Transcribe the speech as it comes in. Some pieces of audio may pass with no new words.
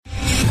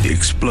The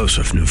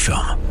explosive new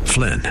film,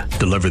 Flynn,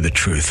 deliver the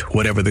truth,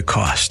 whatever the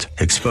cost,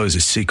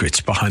 exposes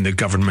secrets behind the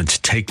government's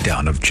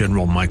takedown of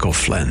General Michael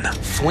Flynn.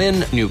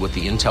 Flynn knew what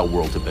the intel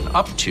world had been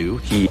up to.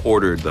 He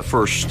ordered the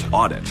first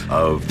audit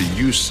of the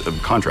use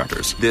of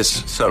contractors.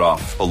 This set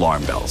off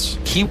alarm bells.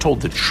 He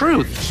told the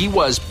truth. He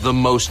was the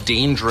most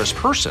dangerous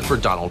person for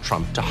Donald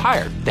Trump to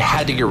hire. They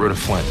had to get rid of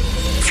Flynn.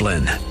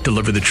 Flynn,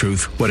 deliver the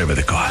truth, whatever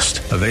the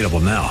cost. Available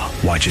now.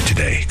 Watch it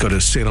today. Go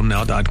to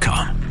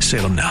salemnow.com.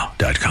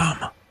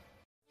 salemnow.com.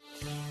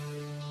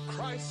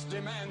 Christ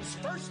demands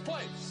first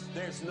place.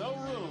 There's no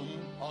room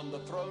on the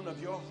throne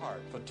of your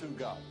heart for two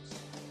gods.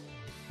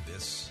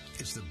 This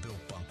is the Bill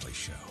Bunkley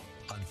Show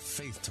on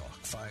Faith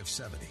Talk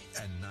 570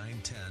 and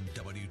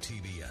 910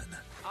 WTBN.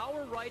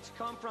 Our rights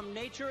come from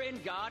nature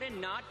and God and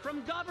not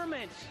from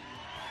government.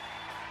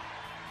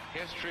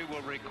 History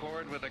will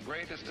record with the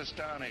greatest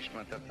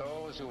astonishment that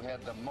those who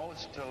had the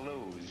most to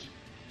lose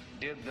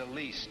did the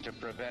least to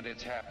prevent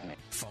its happening.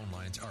 Phone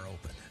lines are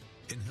open.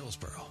 In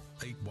Hillsborough,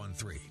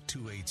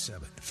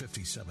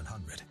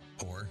 813-287-5700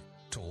 or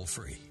toll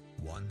free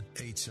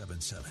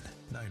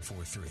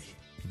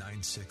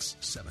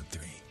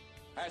 1-877-943-9673.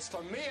 As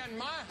for me and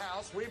my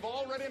house, we've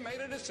already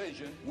made a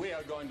decision. We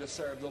are going to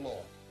serve the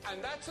Lord.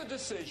 And that's a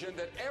decision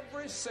that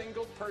every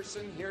single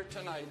person here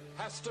tonight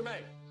has to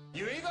make.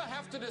 You either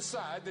have to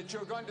decide that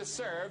you're going to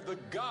serve the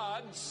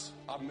gods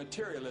of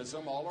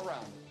materialism all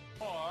around you,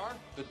 or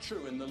the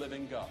true and the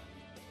living God.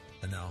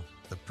 And now,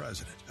 the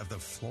president of the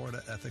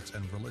Florida Ethics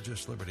and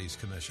Religious Liberties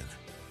Commission.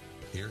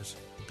 Here's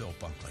Bill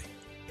Bunkley.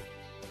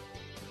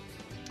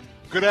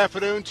 Good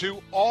afternoon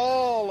to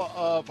all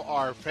of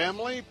our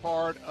family,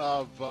 part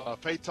of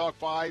Faith Talk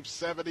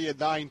 570 and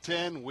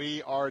 910.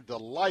 We are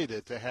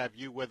delighted to have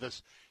you with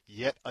us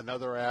yet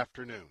another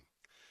afternoon.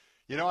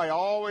 You know, I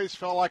always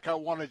felt like I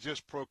want to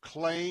just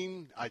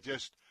proclaim.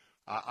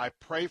 I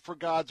pray for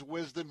God's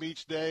wisdom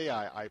each day.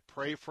 I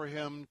pray for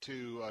him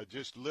to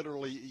just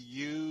literally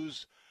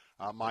use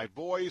my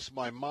voice,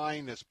 my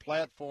mind, this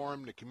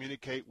platform to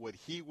communicate what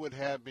he would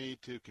have me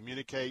to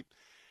communicate.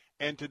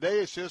 And today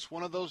is just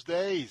one of those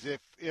days.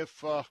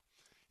 If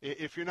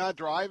you're not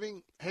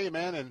driving, hey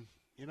man, and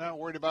you're not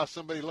worried about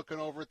somebody looking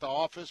over at the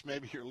office,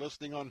 maybe you're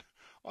listening on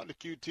the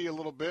QT a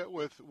little bit,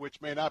 which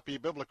may not be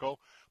biblical,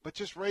 but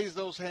just raise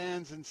those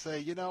hands and say,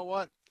 you know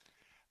what?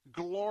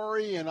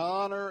 Glory and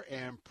honor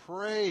and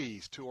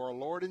praise to our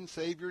Lord and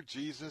Savior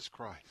Jesus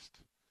Christ.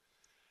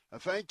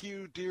 Thank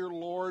you, dear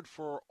Lord,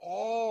 for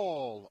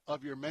all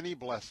of your many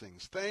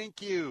blessings. Thank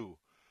you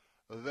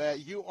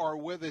that you are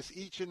with us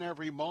each and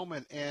every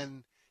moment,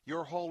 and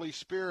your Holy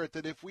Spirit,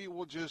 that if we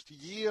will just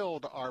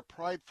yield our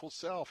prideful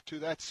self to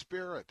that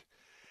Spirit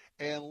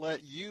and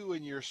let you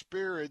and your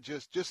Spirit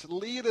just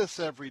lead us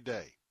every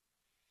day.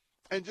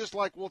 And just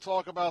like we'll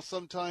talk about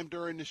sometime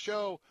during the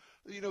show,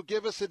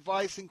 give us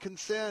advice and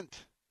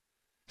consent.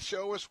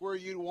 Show us where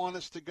you'd want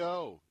us to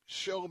go.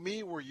 Show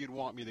me where you'd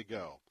want me to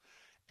go.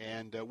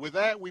 And with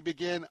that, we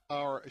begin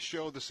our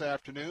show this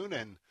afternoon.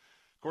 And,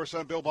 of course,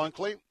 I'm Bill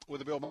Bunkley with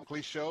the Bill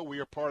Bunkley Show. We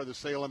are part of the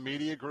Salem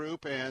Media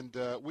Group, and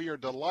we are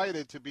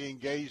delighted to be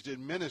engaged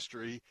in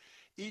ministry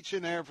each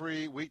and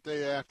every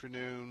weekday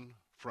afternoon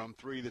from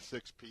 3 to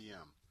 6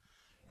 p.m.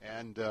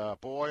 And,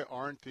 boy,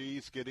 aren't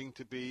these getting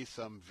to be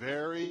some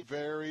very,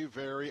 very,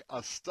 very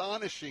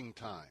astonishing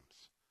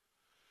times.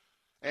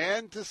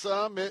 And to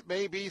some, it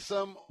may be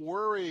some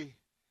worry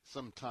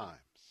sometimes.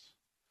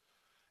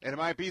 And it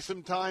might be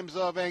some times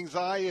of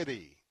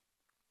anxiety.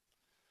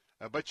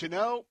 But,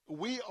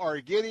 we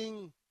are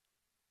getting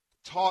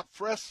taught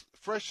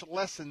fresh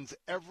lessons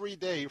every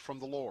day from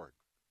the Lord.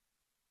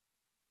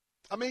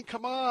 I mean,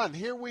 come on.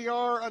 Here we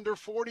are under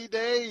 40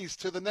 days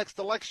to the next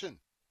election.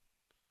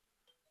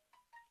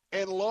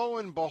 And lo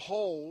and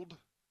behold,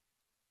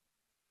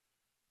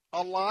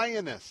 a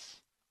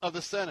lioness of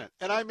the Senate,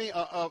 and I mean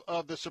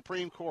of the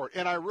Supreme Court,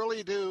 and I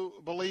really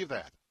do believe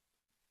that.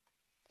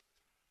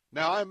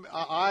 Now,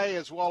 I,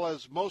 as well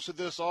as most of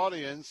this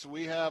audience,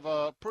 we have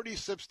a pretty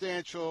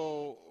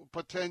substantial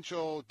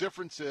potential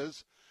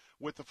differences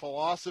with the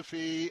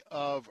philosophy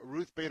of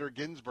Ruth Bader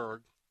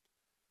Ginsburg.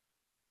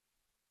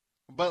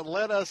 But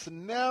let us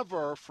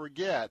never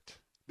forget,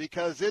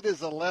 because it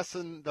is a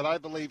lesson that I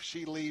believe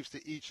she leaves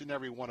to each and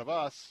every one of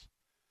us,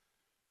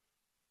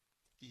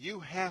 you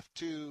have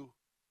to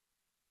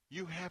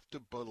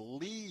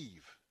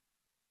believe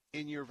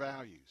in your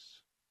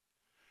values.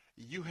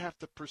 You have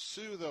to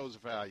pursue those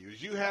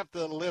values. You have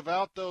to live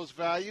out those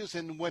values,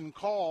 and when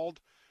called,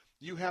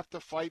 you have to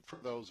fight for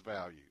those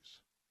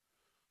values.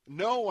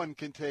 No one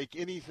can take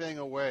anything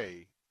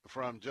away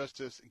from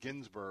Justice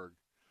Ginsburg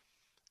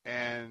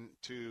and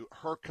to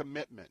her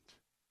commitment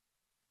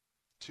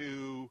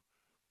to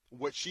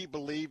what she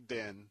believed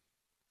in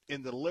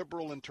the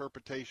liberal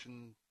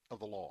interpretation of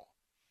the law.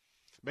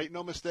 Make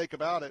no mistake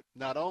about it,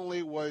 not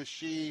only was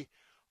she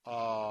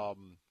out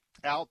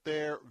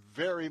there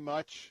very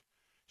much,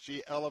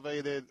 she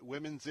elevated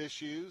women's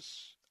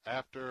issues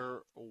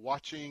after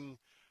watching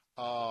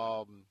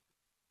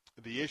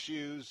the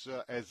issues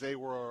as they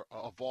were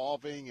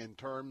evolving in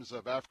terms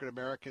of African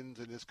Americans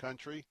in this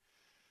country.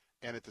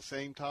 And at the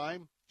same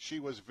time, she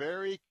was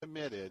very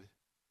committed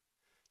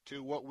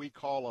to what we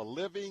call a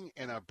living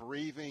and a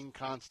breathing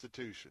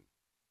Constitution.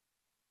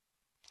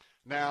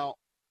 Now,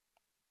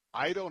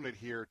 I don't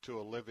adhere to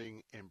a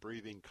living and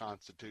breathing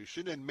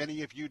Constitution, and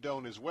many of you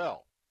don't as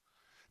well.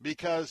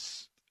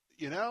 Because,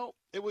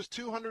 it was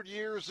 200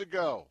 years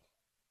ago.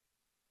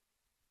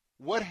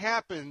 What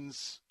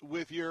happens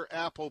with your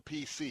Apple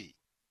PC?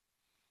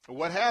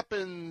 What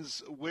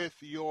happens with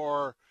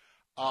your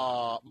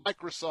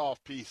Microsoft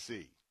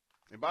PC?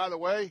 And by the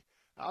way,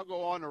 I'll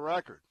go on the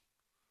record.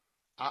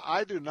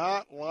 I do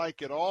not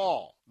like at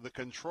all the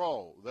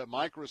control that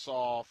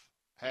Microsoft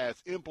has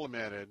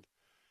implemented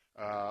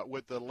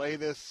with the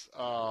latest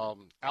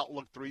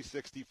Outlook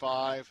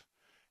 365.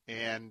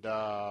 And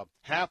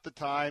half the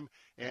time,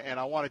 and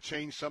I want to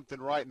change something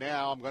right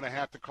now, I'm going to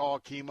have to call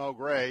Chemo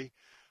Gray,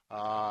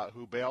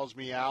 who bails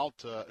me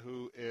out,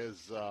 who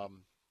is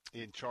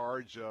in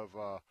charge of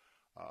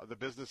the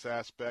business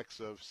aspects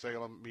of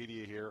Salem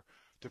Media here,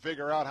 to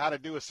figure out how to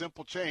do a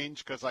simple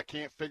change because I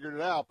can't figure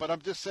it out. But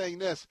I'm just saying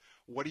this.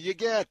 What do you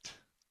get?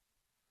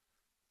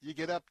 You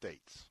get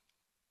updates.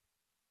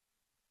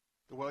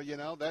 Well,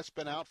 that's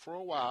been out for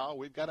a while.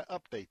 We've got to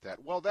update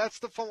that. Well, that's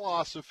the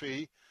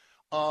philosophy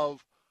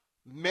of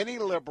many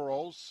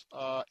liberals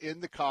in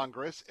the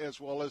Congress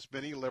as well as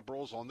many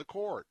liberals on the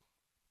court.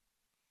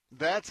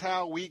 That's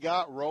how we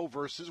got Roe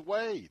versus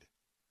Wade.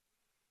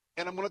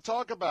 And I'm going to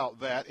talk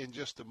about that in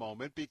just a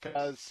moment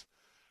because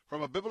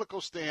from a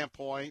biblical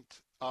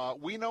standpoint,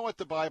 we know what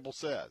the Bible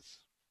says.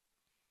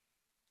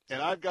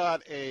 And I've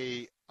got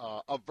a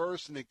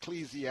verse in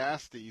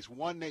Ecclesiastes,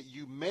 one that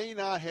you may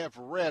not have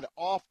read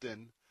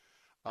often,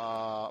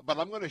 but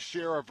I'm going to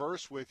share a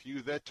verse with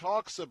you that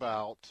talks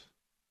about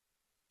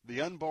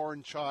the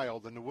unborn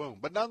child in the womb.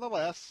 But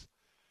nonetheless,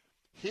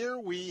 here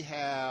we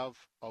have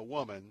a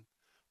woman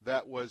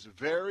that was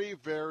very,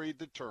 very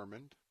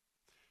determined.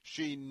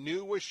 She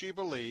knew what she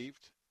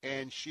believed,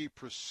 and she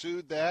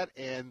pursued that.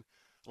 And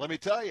let me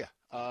tell you,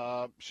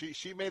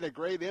 she made a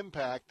great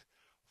impact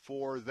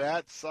for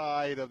that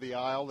side of the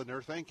aisle in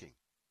her thinking.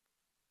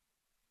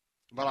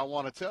 But I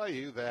want to tell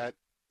you that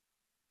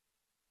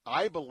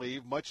I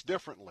believe much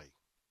differently.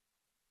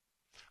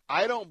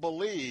 I don't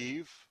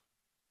believe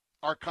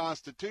our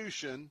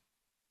Constitution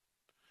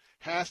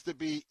has to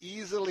be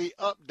easily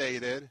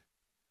updated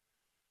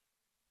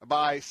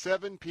by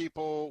 7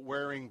 people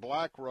wearing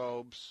black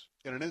robes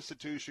in an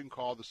institution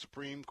called the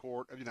Supreme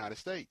Court of the United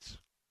States.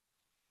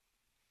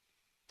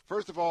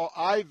 First of all,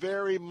 I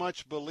very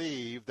much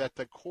believe that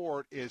the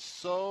court is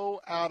so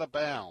out of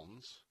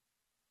bounds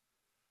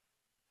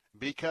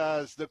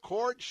because the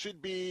court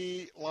should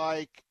be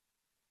like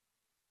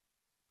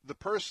the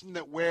person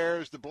that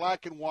wears the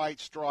black and white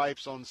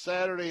stripes on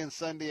Saturday and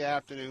Sunday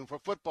afternoon for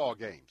football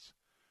games.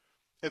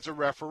 It's a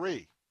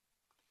referee.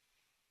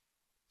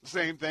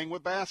 Same thing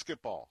with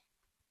basketball.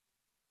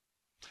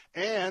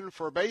 And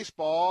for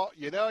baseball,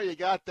 you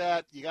got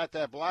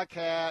that black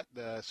hat,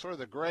 the sort of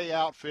the gray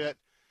outfit,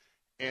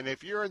 and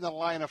if you're in the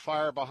line of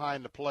fire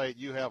behind the plate,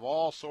 you have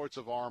all sorts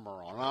of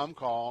armor on. I'm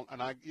calling,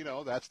 and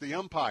that's the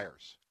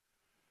umpires.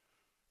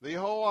 The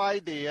whole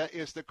idea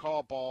is to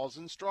call balls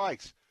and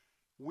strikes.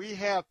 We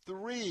have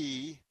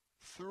three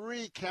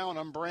count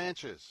 'em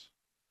branches.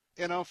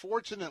 And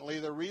unfortunately,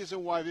 the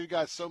reason why we've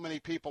got so many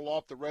people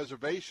off the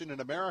reservation in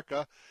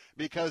America,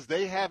 because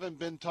they haven't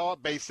been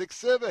taught basic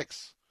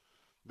civics.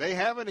 They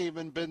haven't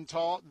even been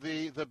taught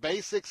the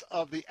basics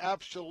of the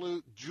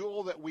absolute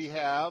jewel that we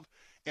have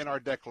in our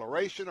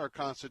Declaration, our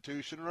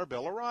Constitution, and our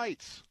Bill of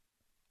Rights.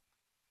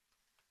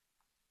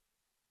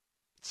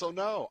 So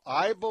no,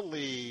 I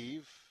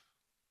believe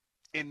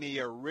in the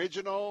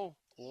original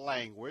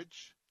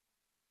language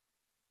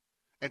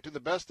and to the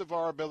best of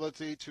our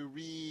ability to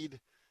read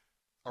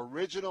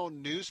original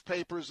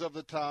newspapers of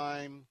the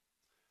time,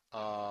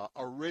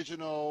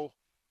 original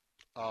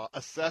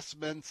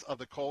assessments of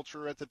the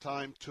culture at the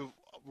time to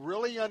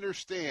really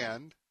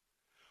understand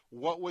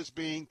what was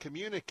being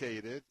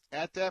communicated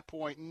at that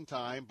point in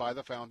time by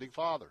the Founding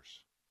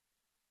Fathers.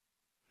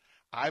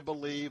 I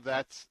believe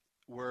that's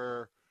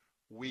where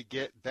we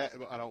get that.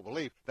 I don't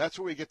believe. That's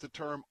where we get the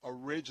term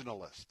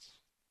originalists.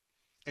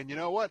 And you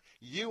know what?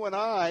 You and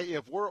I,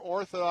 if we're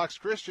Orthodox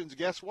Christians,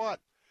 guess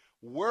what?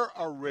 We're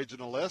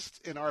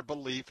originalists in our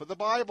belief of the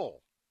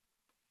Bible.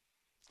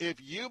 If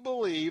you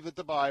believe that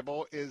the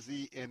Bible is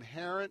the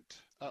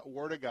inherent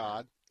Word of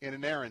God in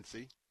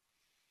inerrancy,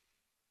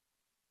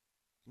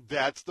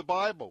 that's the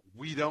Bible.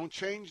 We don't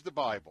change the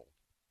Bible.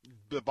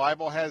 The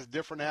Bible has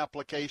different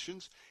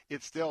applications.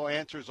 It still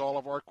answers all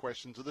of our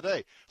questions of the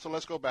day. So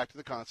let's go back to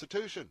the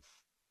Constitution.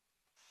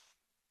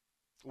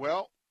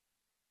 Well,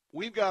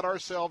 we've got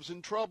ourselves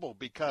in trouble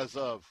because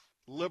of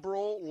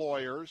liberal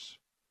lawyers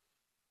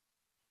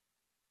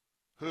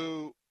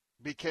who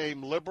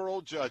became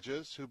liberal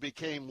judges, who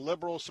became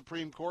liberal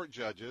Supreme Court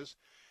judges,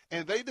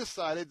 and they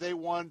decided they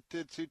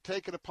wanted to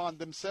take it upon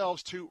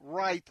themselves to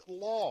write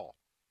law.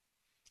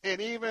 And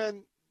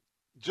even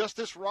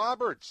Justice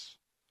Roberts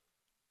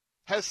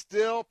has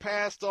still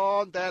passed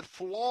on that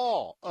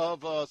flaw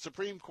of a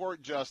Supreme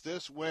Court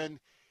justice when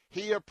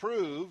he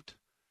approved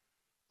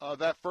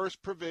that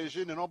first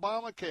provision in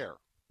Obamacare.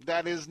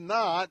 That is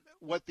not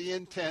what the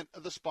intent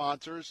of the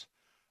sponsors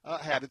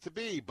had it to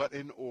be. But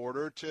in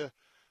order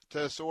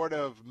to sort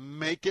of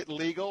make it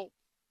legal,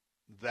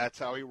 that's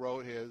how he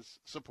wrote his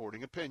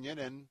supporting opinion,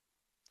 and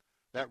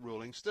that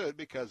ruling stood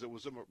because it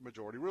was a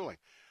majority ruling.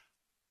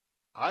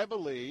 I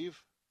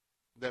believe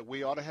that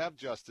we ought to have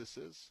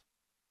justices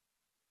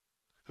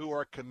who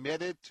are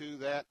committed to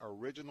that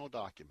original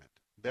document.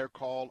 They're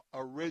called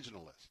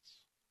originalists.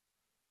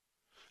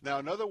 Now,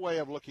 another way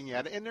of looking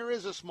at it, and there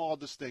is a small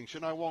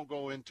distinction, I won't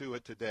go into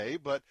it today,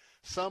 but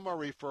some are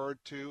referred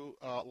to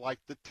like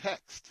the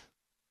text.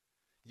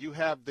 You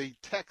have the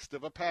text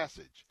of a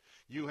passage.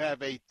 You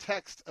have a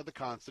text of the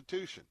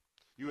Constitution.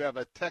 You have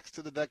a text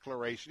to the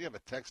Declaration. You have a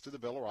text to the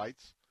Bill of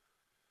Rights.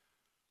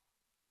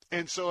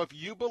 And so if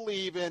you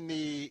believe in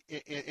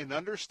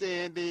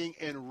understanding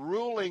and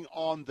ruling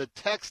on the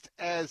text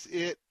as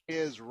it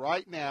is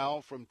right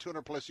now from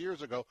 200 plus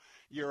years ago,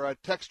 you're a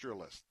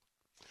textualist.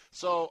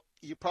 So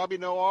you probably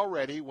know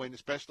already, when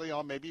especially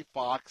on maybe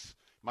Fox,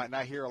 might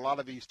not hear a lot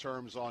of these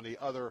terms on the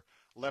other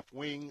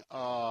left-wing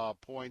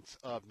points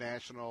of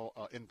national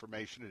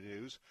information and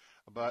news,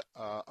 but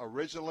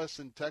originalists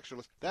and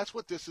textualists, that's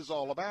what this is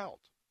all about.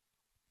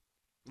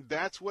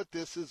 That's what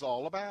this is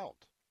all about.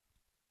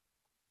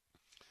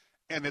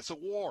 And it's a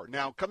war.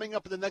 Now, coming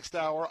up in the next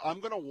hour, I'm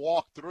going to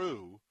walk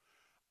through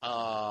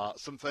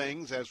some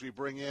things as we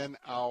bring in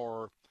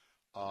our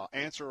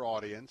answer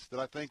audience that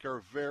I think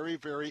are very,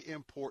 very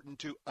important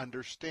to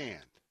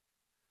understand.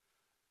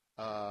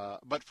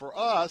 But for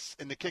us,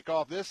 and to kick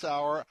off this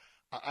hour,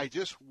 I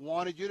just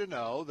wanted you to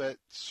know that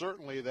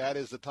certainly that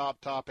is the top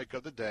topic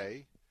of the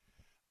day.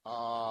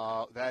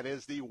 That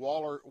is the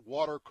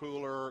water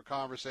cooler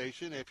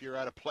conversation if you're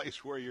at a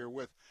place where you're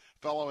with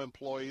fellow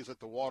employees at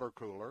the water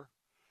cooler.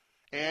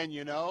 And,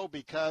 you know,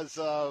 because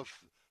of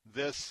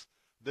this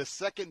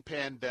second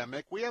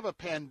pandemic, we have a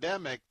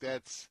pandemic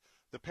that's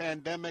the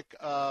pandemic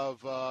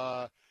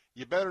of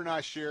you better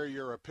not share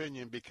your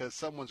opinion because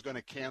someone's going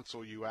to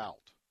cancel you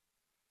out.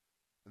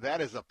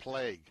 That is a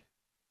plague.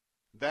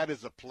 That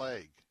is a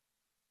plague.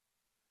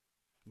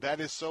 That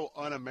is so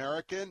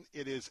un-American,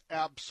 it is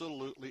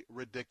absolutely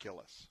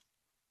ridiculous.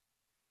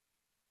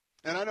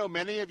 And I know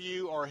many of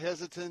you are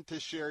hesitant to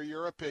share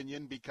your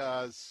opinion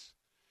because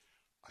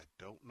I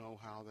don't know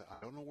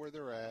I don't know where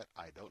they're at.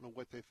 I don't know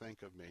what they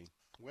think of me.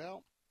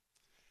 Well,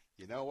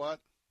 you know what?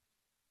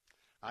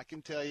 I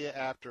can tell you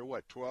after,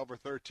 12 or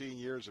 13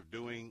 years of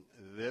doing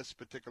this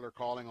particular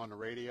calling on the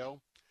radio,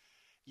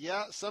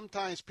 yeah,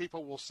 sometimes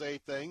people will say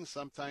things,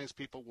 sometimes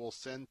people will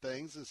send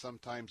things, and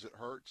sometimes it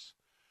hurts.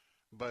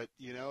 But,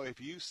 you know,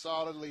 if you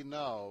solidly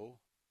know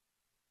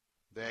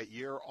that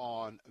you're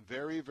on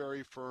very,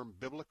 very firm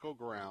biblical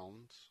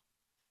grounds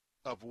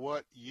of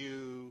what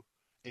you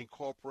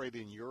incorporate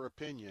in your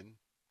opinion,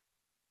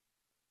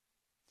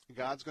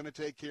 God's going to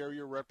take care of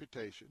your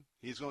reputation.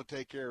 He's going to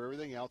take care of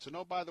everything else. And,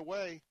 oh, by the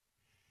way,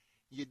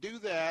 you do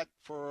that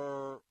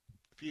for a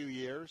few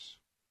years.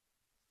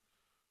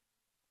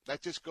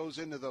 That just goes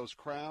into those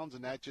crowns,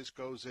 and that just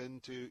goes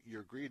into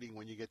your greeting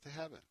when you get to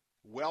heaven.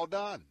 Well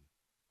done.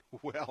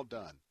 Well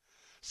done.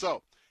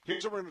 So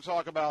here's what we're going to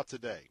talk about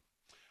today.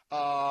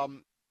 We're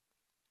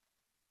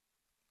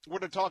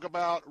going to talk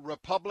about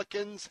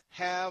Republicans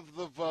have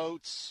the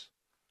votes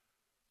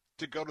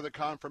to go to the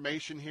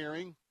confirmation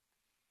hearing,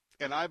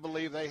 and I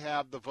believe they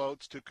have the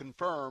votes to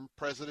confirm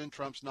President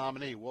Trump's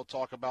nominee. We'll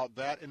talk about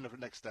that in the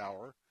next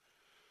hour.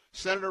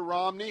 Senator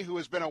Romney, who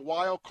has been a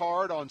wild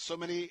card on so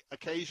many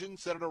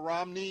occasions, Senator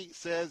Romney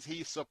says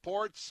he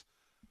supports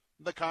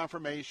the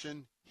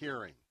confirmation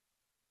hearing.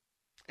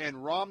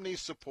 And Romney's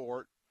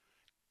support,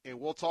 and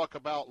we'll talk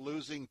about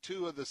losing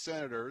two of the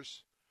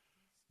senators,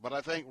 but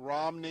I think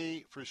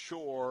Romney for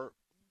sure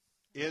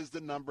is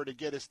the number to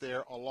get us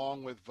there,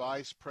 along with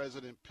Vice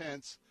President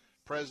Pence,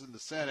 President of the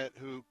Senate,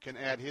 who can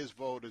add his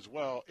vote as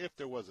well if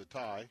there was a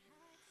tie.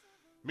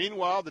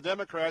 Meanwhile, the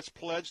Democrats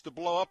pledged to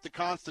blow up the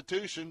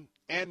Constitution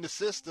and the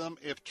system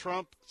if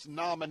Trump's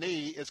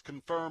nominee is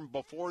confirmed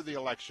before the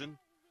election.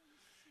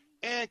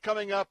 And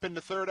coming up in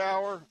the third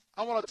hour,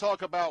 I want to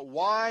talk about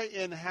why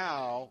and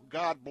how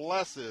God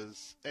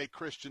blesses a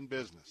Christian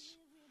business.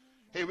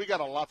 Hey, we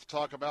got a lot to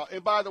talk about.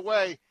 And by the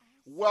way,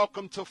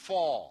 welcome to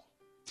fall.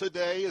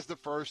 Today is the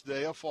first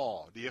day of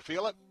fall. Do you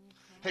feel it?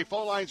 Hey,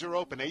 phone lines are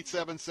open,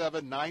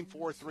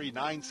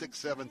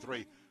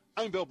 877-943-9673.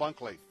 I'm Bill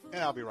Bunkley,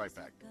 and I'll be right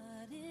back.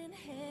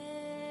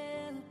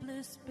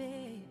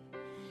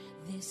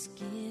 This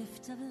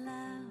gift of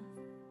love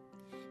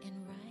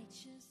and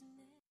righteousness.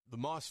 The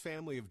Moss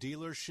family of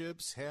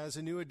dealerships has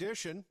a new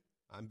addition.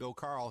 I'm Bill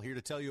Carl, here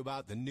to tell you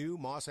about the new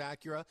Moss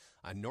Acura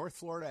on North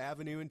Florida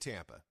Avenue in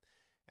Tampa.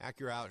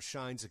 Acura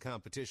outshines the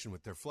competition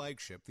with their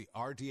flagship, the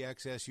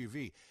RDX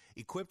SUV,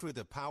 equipped with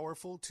a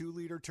powerful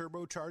 2-liter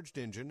turbocharged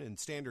engine and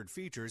standard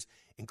features,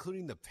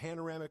 including the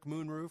panoramic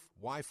moonroof,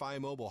 Wi-Fi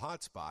mobile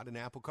hotspot, and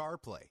Apple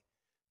CarPlay.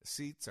 The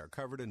seats are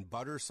covered in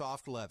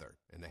butter-soft leather,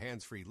 and the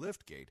hands-free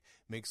liftgate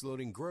makes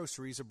loading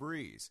groceries a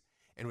breeze.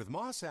 And with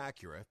Moss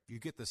Acura, you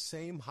get the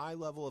same high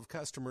level of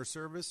customer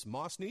service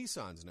Moss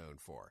Nissan's known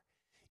for.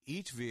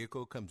 Each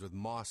vehicle comes with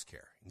Moss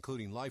Care,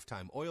 including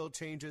lifetime oil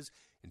changes,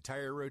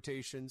 entire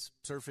rotations,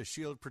 surface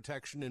shield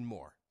protection, and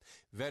more.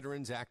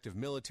 Veterans, active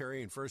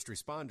military, and first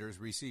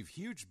responders receive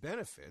huge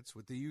benefits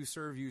with the You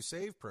Serve, You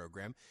Save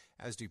program,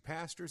 as do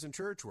pastors and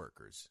church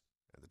workers.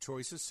 Now, the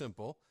choice is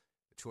simple.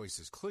 The choice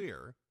is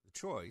clear. The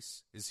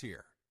choice is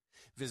here.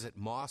 Visit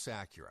Moss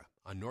Acura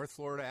on North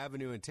Florida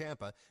Avenue in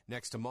Tampa,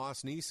 next to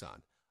Moss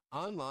Nissan.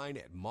 Online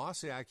at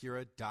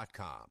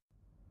mossacura.com.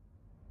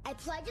 I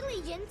pledge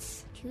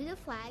allegiance to the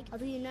flag of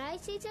the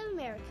United States of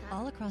America.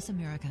 All across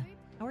America,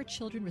 our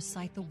children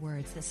recite the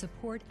words that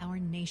support our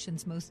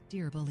nation's most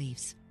dear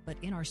beliefs. But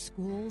in our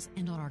schools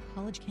and on our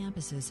college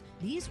campuses,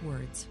 these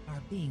words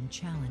are being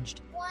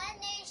challenged. One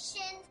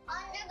nation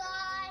under God.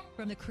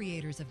 From the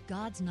creators of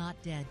God's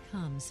Not Dead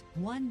comes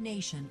One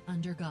Nation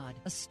Under God,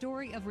 a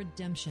story of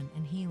redemption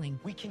and healing.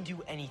 We can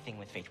do anything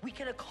with faith. We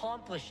can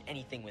accomplish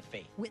anything with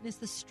faith. Witness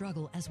the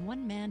struggle as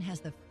one man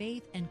has the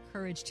faith and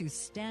courage to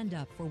stand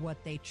up for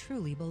what they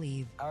truly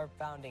believe. Our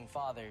founding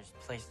fathers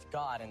placed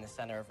God in the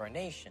center of our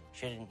nation.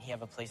 Shouldn't he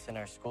have a place in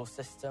our school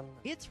system?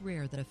 It's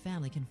rare that a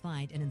family can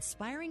find an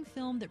inspiring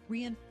film that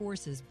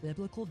reinforces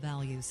biblical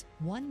values.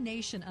 One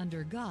Nation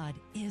Under God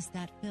is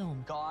that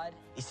film. God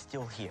is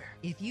still here.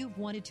 If you've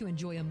wanted to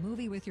enjoy a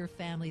movie with your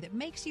family that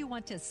makes you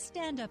want to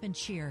stand up and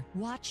cheer,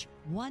 watch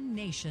One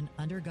Nation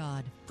Under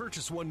God.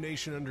 Purchase One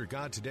Nation Under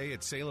God today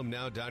at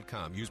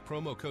salemnow.com. Use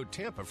promo code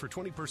TAMPA for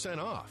 20%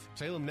 off.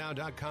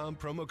 salemnow.com,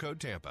 promo code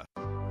TAMPA.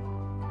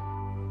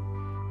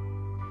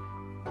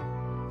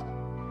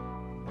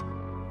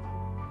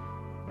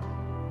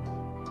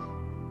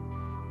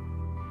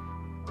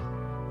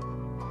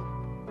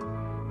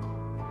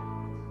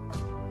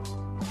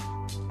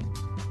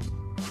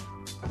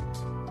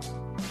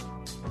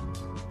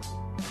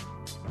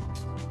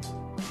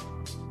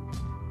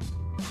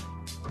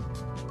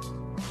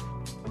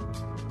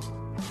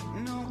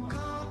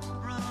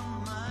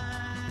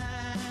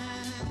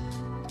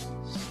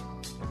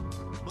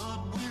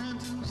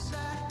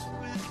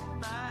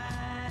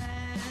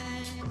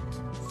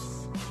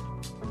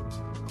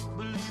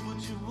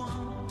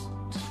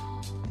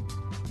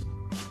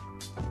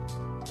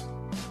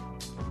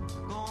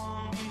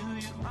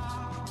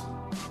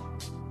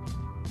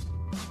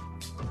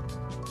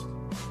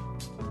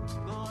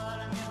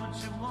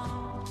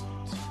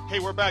 Hey,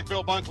 we're back.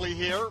 Bill Bunkley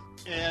here.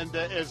 And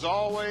as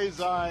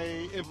always,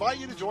 I invite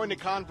you to join the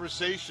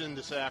conversation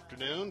this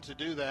afternoon. To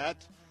do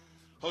that,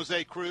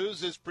 Jose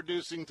Cruz is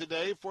producing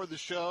today for the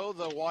show,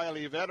 the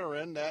wily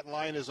veteran. That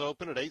line is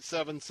open at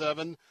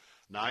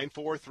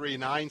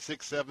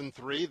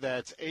 877-943-9673.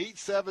 That's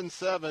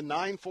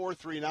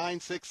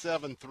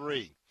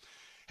 877-943-9673.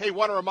 Hey,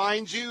 want to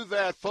remind you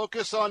that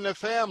Focus on the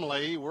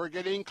Family, we're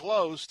getting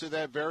close to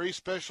that very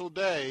special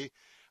day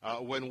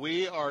when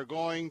we are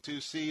going to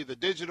see the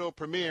digital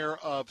premiere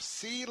of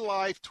See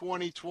Life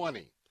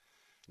 2020.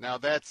 Now,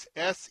 that's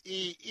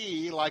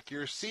S-E-E, like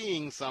you're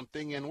seeing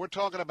something, and we're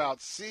talking about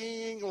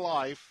seeing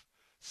life,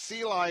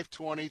 See Life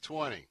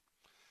 2020.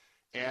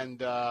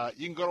 And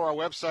you can go to our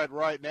website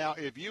right now.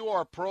 If you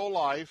are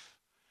pro-life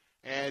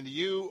and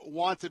you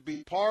want to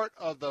be part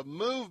of the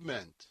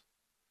movement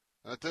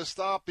to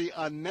stop the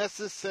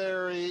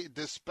unnecessary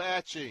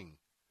dispatching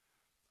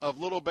of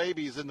little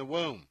babies in the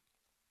womb,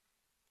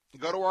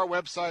 go to our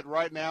website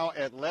right now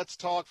at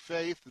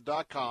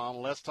letstalkfaith.com,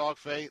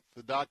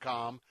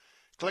 letstalkfaith.com.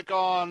 Click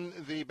on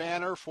the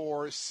banner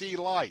for See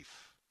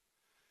Life.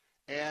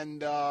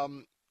 And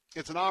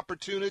it's an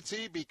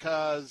opportunity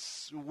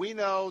because we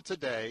know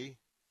today,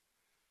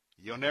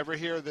 you'll never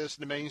hear this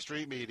in the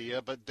mainstream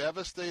media, but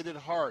devastated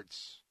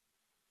hearts,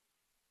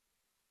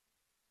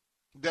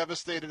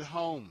 devastated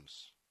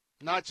homes,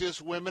 not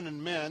just women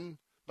and men,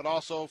 but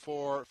also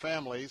for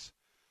families,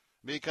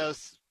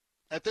 because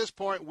at this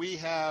point, we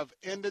have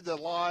ended the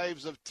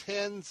lives of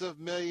tens of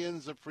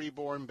millions of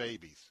preborn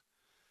babies.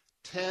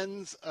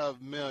 Tens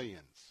of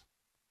millions.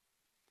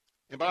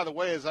 And by the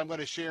way, as I'm going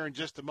to share in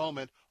just a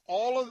moment,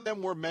 all of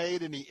them were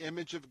made in the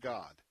image of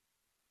God.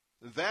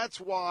 That's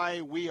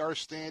why we are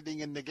standing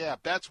in the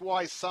gap. That's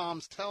why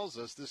Psalms tells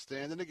us to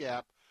stand in the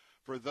gap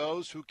for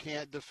those who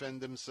can't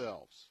defend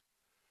themselves.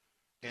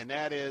 And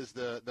that is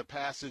the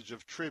passage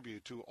of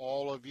tribute to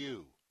all of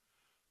you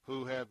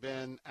who have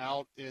been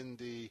out in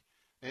the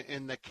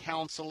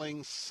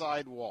counseling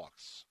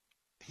sidewalks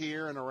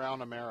here and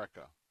around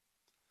America.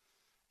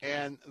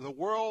 And the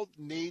world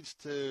needs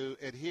to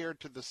adhere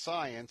to the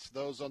science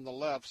those on the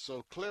left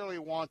so clearly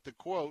want to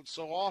quote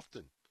so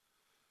often,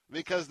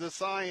 because the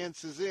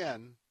science is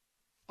in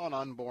on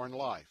unborn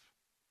life.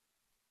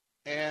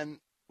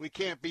 And we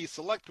can't be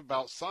selective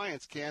about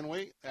science, can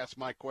we? That's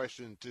my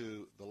question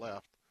to the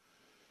left.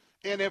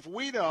 And if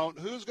we don't,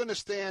 who's going to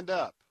stand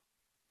up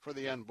for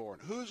the unborn?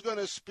 Who's going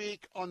to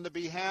speak on the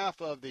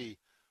behalf of the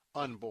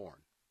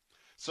unborn?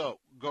 So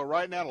go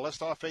right now to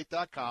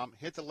letstalkfaith.com,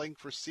 hit the link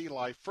for See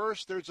Life.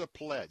 First, there's a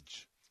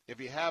pledge. If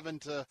you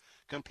haven't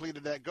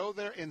completed that, go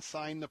there and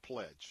sign the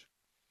pledge.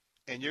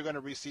 And you're going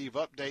to receive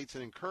updates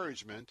and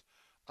encouragement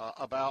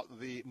about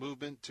the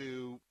movement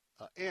to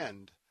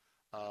end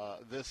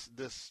this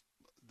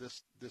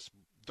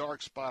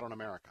dark spot on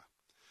America.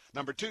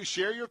 Number 2,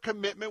 share your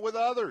commitment with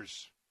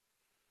others.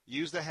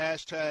 Use the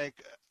hashtag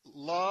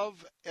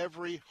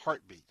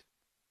 #LoveEveryHeartbeat.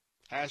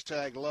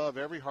 Hashtag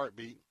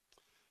 #LoveEveryHeartbeat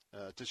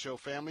to show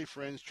family,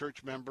 friends,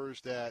 church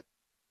members that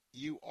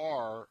you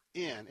are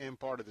in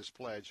part of this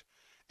pledge.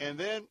 And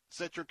then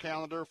set your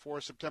calendar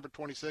for September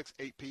 26th,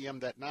 8 p.m.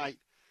 that night.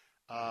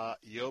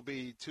 You'll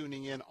be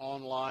tuning in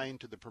online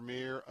to the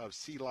premiere of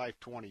Sea Life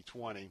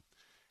 2020.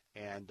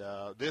 And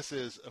this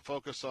is a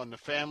focus on the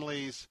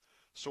families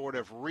sort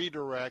of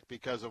redirect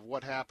because of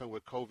what happened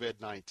with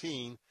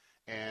COVID-19.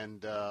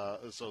 And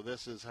so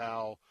this is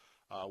how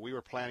we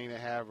were planning to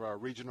have a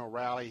regional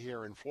rally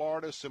here in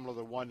Florida, similar to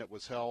the one that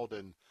was held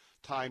in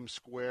Times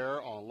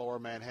Square on Lower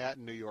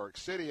Manhattan, New York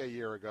City a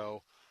year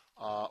ago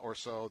or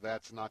so.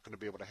 That's not going to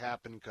be able to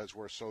happen because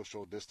we're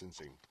social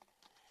distancing.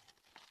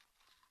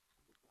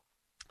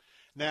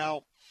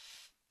 Now,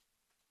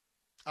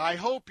 I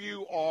hope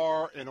you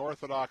are an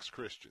Orthodox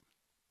Christian.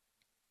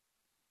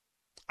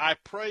 I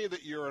pray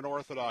that you're an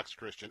Orthodox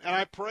Christian, and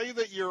I pray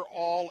that you're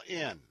all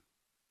in.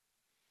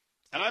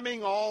 And I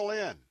mean all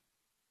in.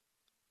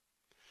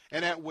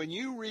 And that when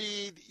you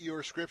read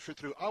your scripture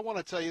through, I want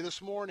to tell you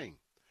this morning,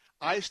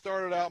 I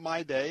started out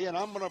my day, and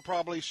I'm going to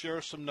probably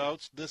share some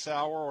notes this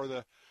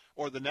hour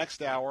or the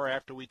next hour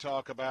after we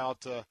talk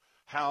about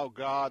how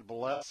God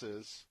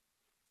blesses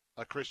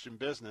a Christian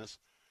business.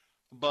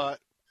 But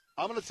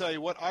I'm going to tell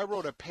you what, I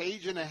wrote a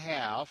page and a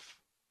half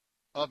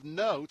of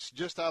notes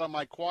just out of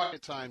my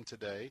quiet time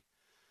today,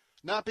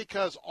 not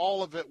because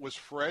all of it was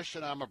fresh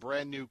and I'm a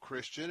brand new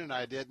Christian and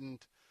I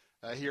didn't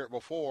hear it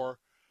before,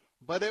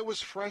 but it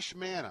was fresh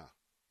manna.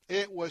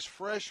 It was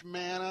fresh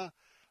manna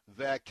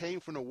that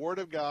came from the Word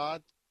of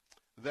God,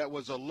 that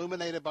was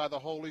illuminated by the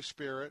Holy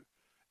Spirit,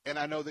 and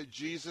I know that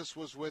Jesus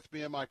was with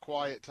me in my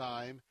quiet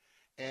time,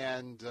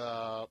 and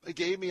it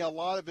gave me a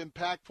lot of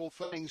impactful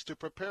things to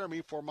prepare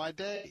me for my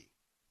day.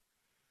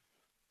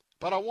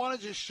 But I want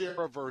to just share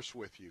a verse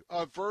with you,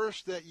 a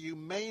verse that you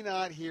may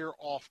not hear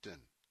often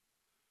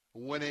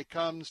when it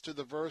comes to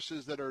the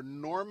verses that are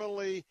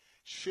normally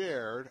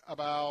shared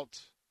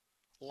about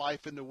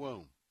life in the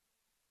womb.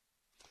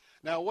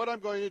 Now, what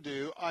I'm going to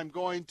do, I'm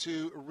going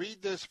to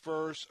read this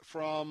verse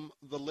from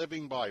the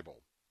Living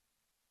Bible.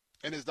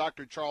 And as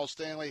Dr. Charles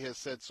Stanley has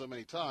said so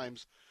many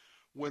times,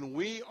 when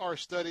we are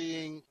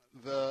studying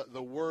the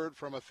Word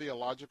from a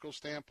theological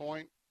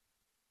standpoint,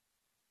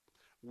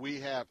 we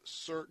have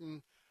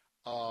certain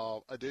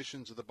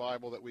editions of the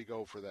Bible that we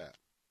go for that.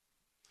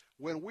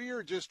 When we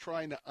are just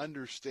trying to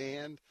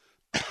understand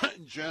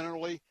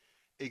generally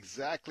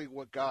exactly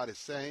what God is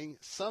saying,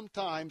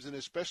 sometimes, and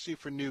especially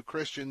for new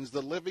Christians,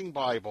 the Living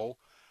Bible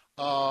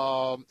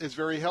is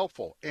very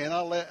helpful. And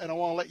I want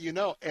to let you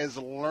know, as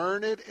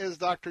learned as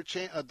Dr.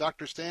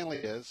 Stanley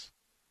is,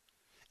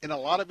 in a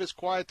lot of his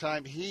quiet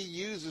time, he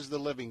uses the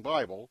Living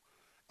Bible,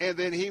 and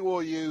then he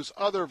will use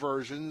other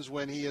versions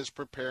when he is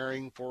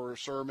preparing for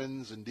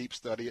sermons and deep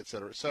study, et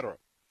cetera, et cetera.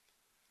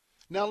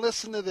 Now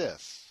listen to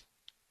this.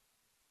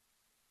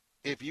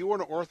 If you are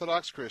an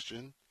Orthodox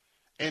Christian,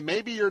 and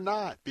maybe you're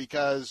not,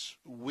 because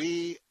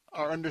we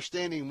are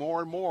understanding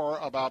more and more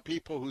about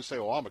people who say,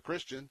 oh, I'm a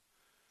Christian,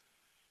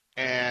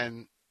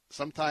 and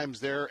sometimes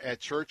they're at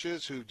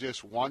churches who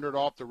just wandered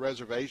off the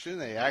reservation.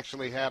 They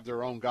actually have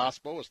their own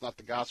gospel. It's not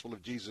the gospel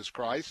of Jesus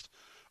Christ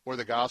or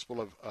the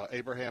gospel of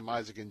Abraham,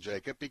 Isaac, and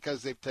Jacob,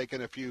 because they've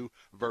taken a few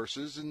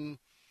verses and,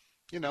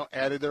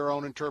 added their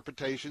own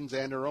interpretations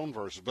and their own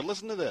verses. But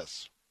listen to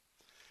this.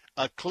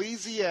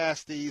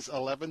 Ecclesiastes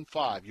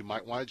 11:5. You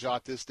might want to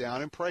jot this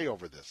down and pray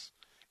over this.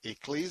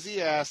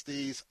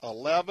 Ecclesiastes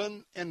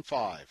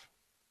 11:5.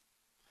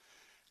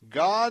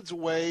 God's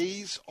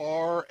ways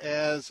are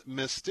as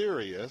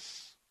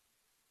mysterious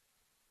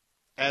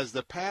as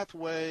the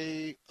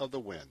pathway of the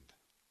wind,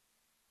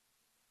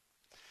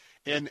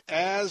 and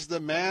as the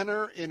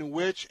manner in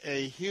which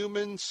a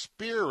human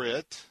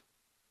spirit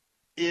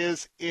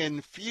is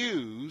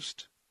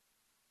infused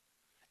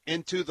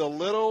into the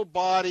little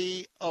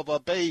body of a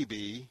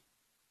baby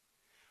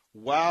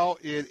while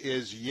it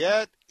is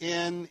yet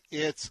in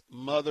its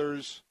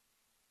mother's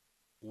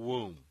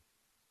womb.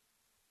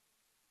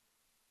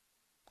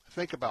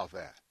 Think about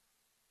that.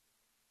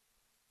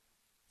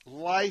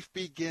 Life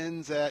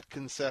begins at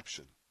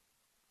conception.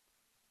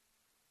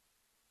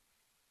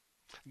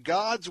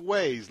 God's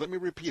ways, let me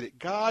repeat it,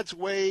 God's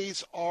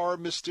ways are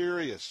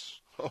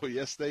mysterious. Oh,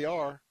 yes, they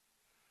are.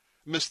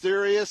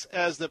 Mysterious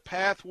as the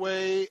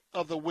pathway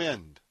of the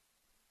wind.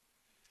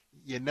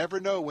 You never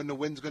know when the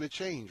wind's going to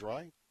change,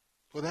 right?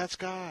 Well, that's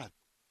God.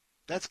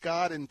 That's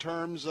God in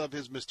terms of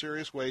his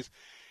mysterious ways.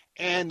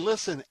 And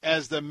listen,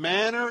 as the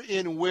manner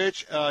in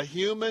which a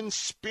human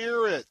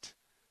spirit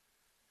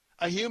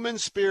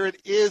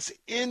is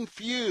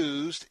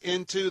infused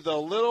into the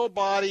little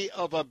body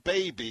of a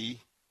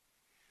baby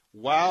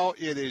while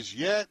it is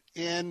yet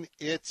in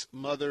its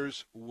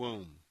mother's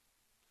womb.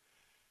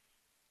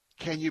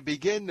 can you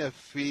begin to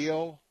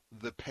feel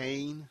the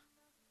pain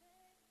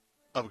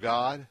of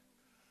God,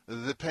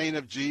 the pain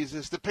of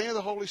Jesus, the pain of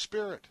the Holy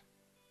Spirit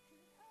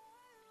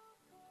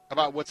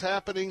about what's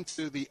happening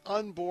to the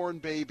unborn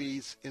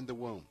babies in the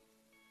womb?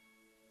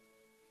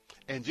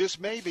 And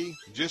just maybe,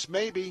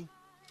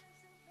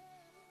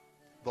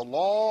 the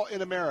law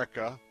in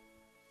America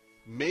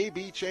may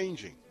be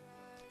changing.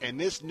 And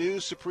this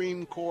new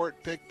Supreme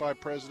Court picked by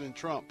President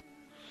Trump,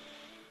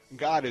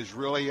 God is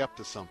really up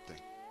to something.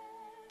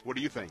 What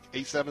do you think?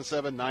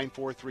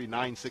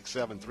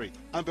 877-943-9673.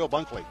 I'm Bill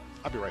Bunkley.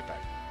 I'll be right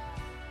back.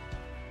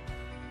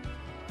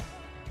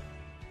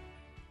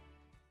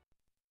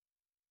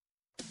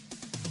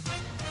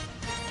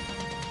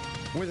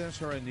 With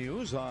SRN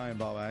News, I'm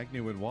Bob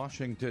Agnew in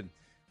Washington.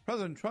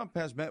 President Trump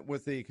has met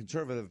with the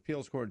conservative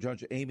appeals court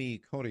judge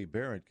Amy Coney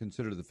Barrett,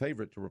 considered the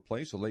favorite to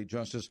replace the late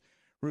Justice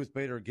Ruth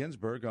Bader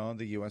Ginsburg on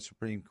the U.S.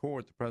 Supreme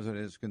Court. The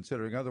president is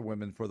considering other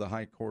women for the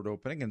high court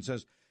opening and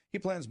says he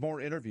plans more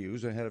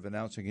interviews ahead of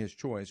announcing his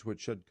choice,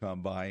 which should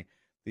come by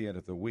the end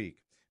of the week.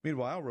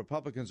 Meanwhile,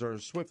 Republicans are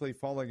swiftly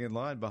falling in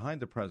line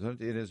behind the president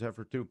in his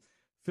effort to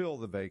fill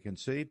the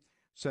vacancy.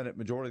 Senate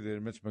Majority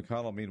Leader Mitch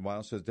McConnell,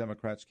 meanwhile, says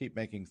Democrats keep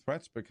making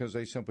threats because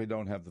they simply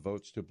don't have the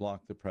votes to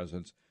block the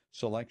president's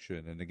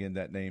selection. And again,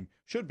 that name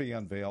should be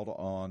unveiled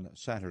on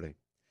Saturday.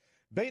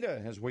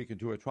 Beta has weakened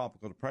to a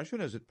tropical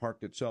depression as it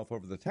parked itself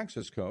over the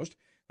Texas coast.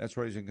 That's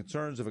raising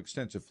concerns of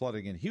extensive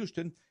flooding in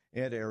Houston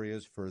and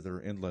areas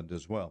further inland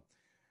as well.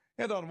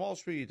 And on Wall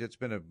Street, it's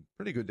been a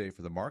pretty good day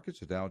for the markets.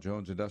 The Dow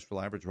Jones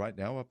Industrial Average right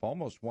now up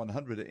almost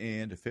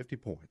 150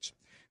 points.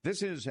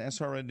 This is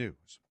SRN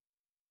News.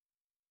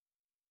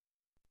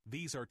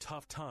 These are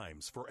tough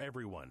times for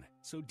everyone,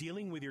 so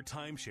dealing with your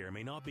timeshare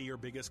may not be your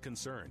biggest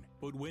concern.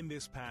 But when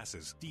this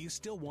passes, do you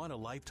still want a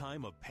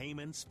lifetime of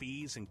payments,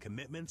 fees, and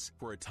commitments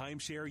for a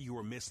timeshare you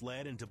were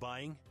misled into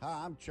buying?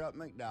 Hi, I'm Chuck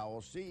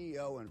McDowell,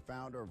 CEO and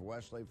founder of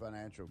Wesley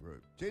Financial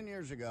Group. 10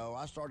 years ago,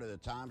 I started the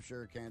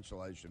timeshare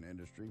cancellation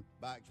industry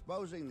by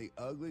exposing the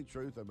ugly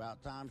truth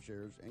about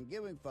timeshares and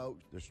giving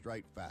folks the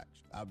straight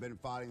facts. I've been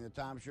fighting the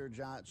timeshare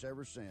giants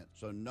ever since,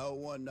 so no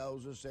one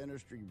knows this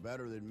industry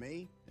better than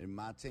me and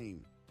my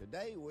team.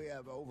 Today, we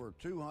have over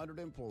 200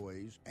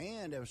 employees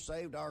and have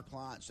saved our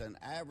clients an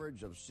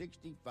average of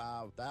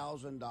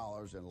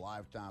 $65,000 in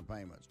lifetime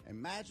payments.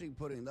 Imagine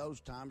putting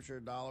those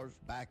timeshare dollars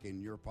back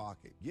in your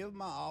pocket. Give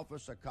my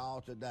office a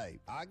call today.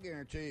 I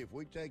guarantee if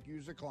we take you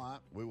as a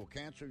client, we will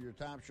cancel your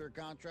timeshare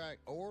contract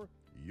or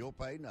you'll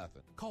pay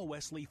nothing. Call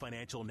Wesley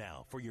Financial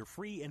now for your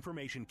free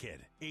information kit.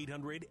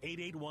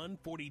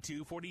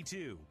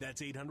 800-881-4242.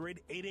 That's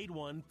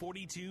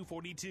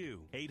 800-881-4242.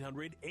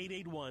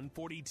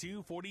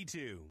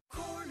 800-881-4242.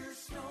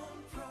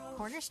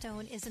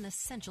 Cornerstone is an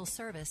essential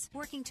service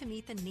working to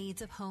meet the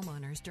needs of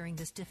homeowners during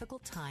this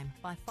difficult time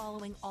by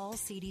following all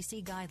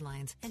CDC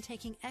guidelines and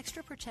taking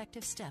extra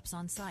protective steps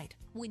on site.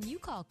 When you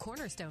call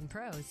Cornerstone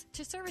Pros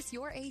to service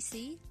your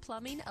AC,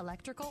 plumbing,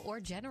 electrical, or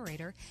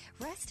generator,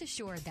 rest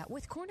assured that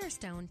with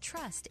Cornerstone,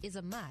 trust is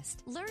a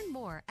must. Learn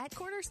more at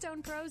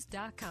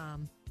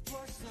cornerstonepros.com.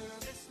 For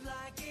service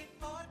like it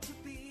ought to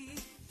be,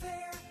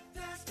 fair,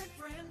 fast, and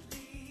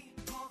friendly,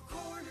 call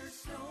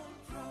Cornerstone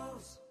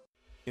Pros.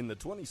 In the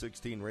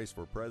 2016 race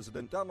for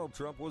president, Donald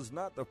Trump was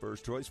not the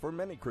first choice for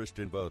many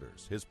Christian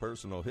voters. His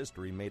personal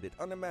history made it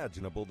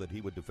unimaginable that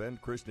he would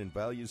defend Christian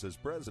values as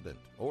president,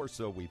 or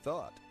so we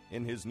thought.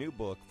 In his new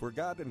book, For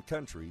God and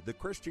Country, The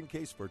Christian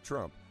Case for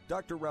Trump,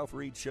 Dr. Ralph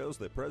Reed shows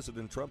that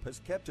President Trump has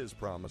kept his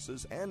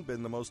promises and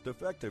been the most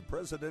effective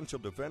presidential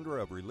defender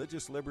of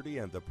religious liberty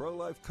and the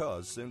pro-life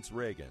cause since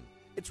Reagan.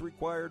 It's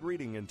required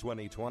reading in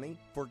 2020.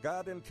 For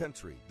God and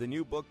Country, the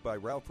new book by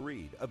Ralph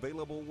Reed,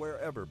 available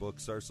wherever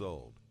books are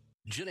sold.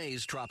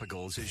 Janae's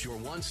Tropicals is your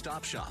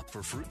one-stop shop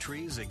for fruit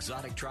trees,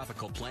 exotic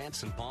tropical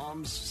plants and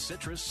palms,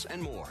 citrus,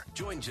 and more.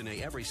 Join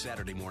Janae every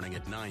Saturday morning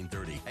at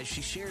 9:30 as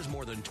she shares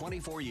more than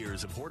 24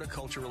 years of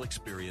horticultural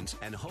experience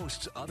and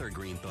hosts other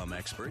Green Thumb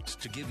experts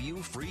to give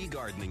you free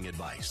gardening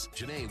advice.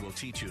 Janae will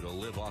teach you to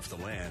live off the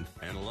land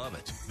and love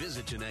it.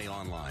 Visit Janae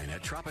online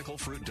at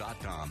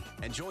tropicalfruit.com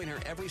and join her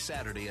every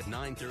Saturday at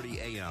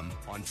 9:30 a.m.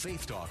 on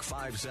Faith Talk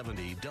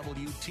 570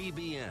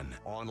 WTBN,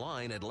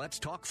 online at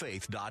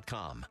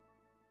letstalkfaith.com.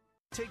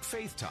 Take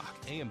Faith Talk,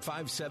 AM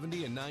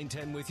 570 and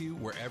 910 with you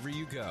wherever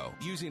you go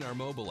using our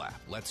mobile app,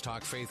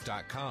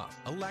 letstalkfaith.com,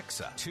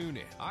 Alexa,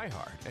 TuneIn,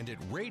 iHeart, and at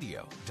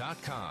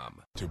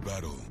radio.com. To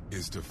battle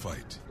is to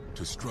fight,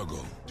 to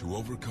struggle, to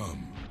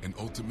overcome, and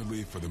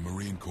ultimately for the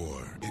Marine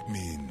Corps, it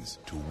means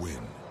to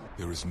win.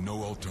 There is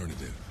no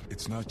alternative.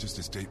 It's not just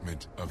a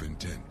statement of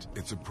intent.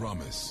 It's a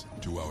promise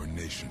to our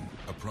nation,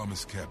 a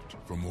promise kept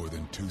for more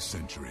than 2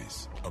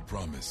 centuries, a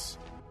promise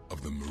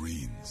of the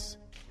Marines.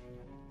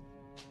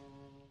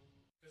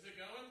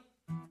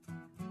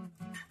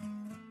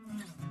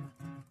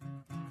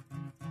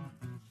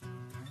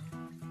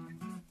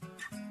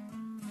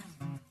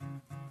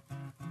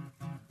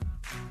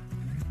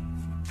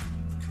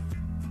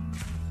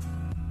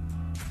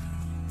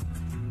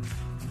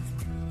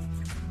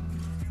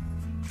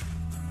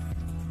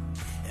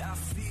 I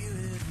feel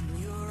it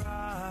in your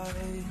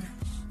eyes.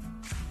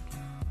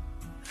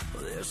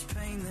 There's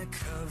pain that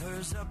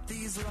covers up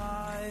these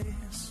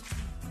lies.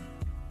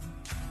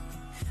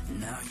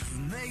 Now you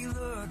may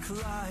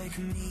look like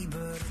me,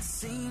 but it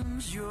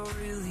seems you're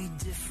really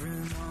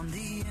different on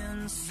the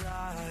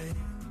inside.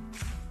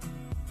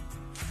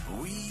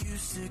 We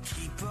used to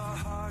keep our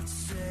hearts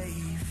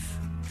safe.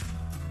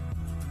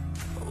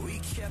 We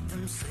kept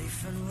them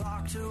safe and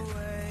locked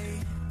away.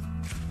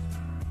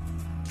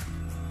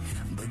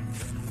 But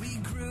then we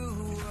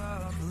grew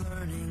up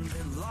learning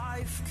that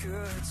life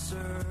could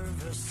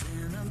serve us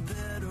in a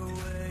better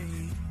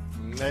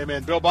way.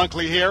 Amen. Bill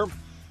Bunkley here.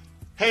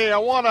 Hey, I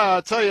want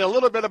to tell you a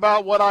little bit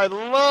about what I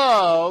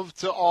love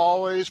to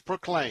always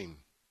proclaim.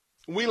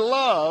 We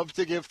love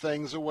to give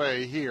things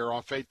away here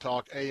on Faith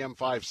Talk AM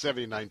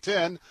 570,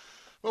 910,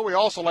 but we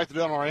also like to do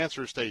it on our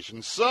answer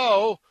station.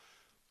 So,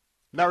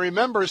 now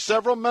remember,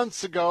 several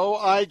months ago,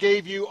 I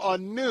gave you a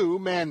new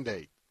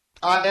mandate.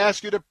 I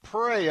asked you to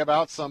pray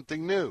about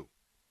something new.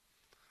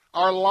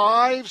 Our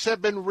lives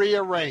have been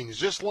rearranged,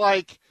 just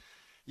like,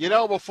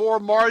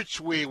 before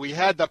March, we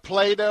had the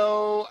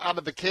Play-Doh out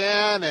of the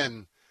can,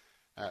 and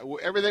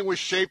everything was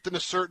shaped in a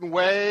certain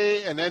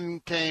way, and then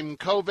came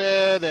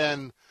COVID,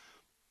 and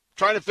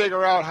trying to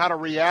figure out how to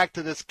react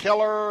to this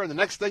killer, and the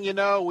next thing you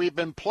know, we've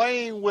been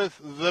playing with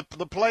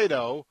the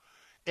Play-Doh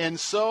in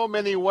so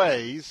many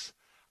ways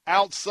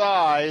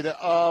outside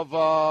of,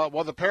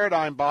 the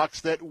paradigm box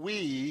that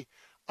we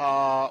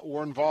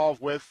were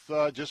involved with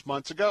just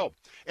months ago.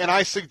 And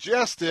I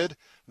suggested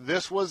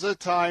this was a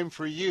time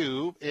for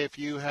you, if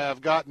you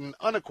have gotten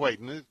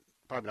unacquainted,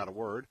 probably not a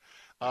word,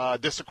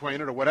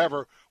 disacquainted or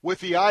whatever, with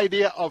the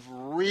idea of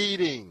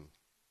reading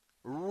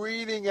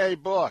a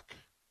book.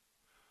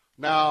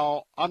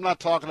 Now, I'm not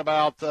talking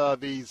about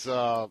these,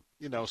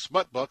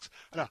 smut books.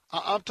 No,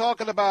 I'm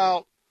talking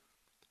about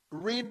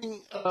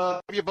reading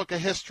a book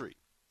of history.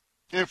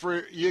 And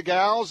for you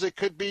gals, it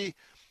could be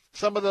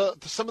some of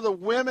the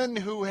women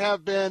who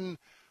have been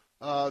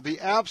the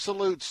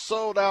absolute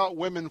sold-out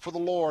women for the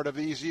Lord of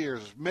these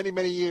years, many,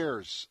 many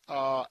years.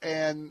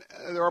 And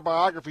there are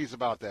biographies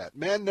about that.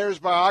 Men, there's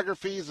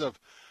biographies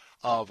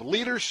of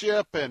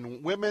leadership,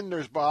 and women,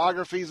 there's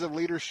biographies of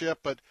leadership.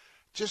 But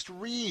just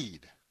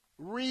read.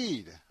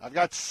 I've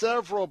got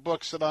several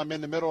books that I'm in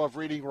the middle of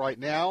reading right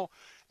now,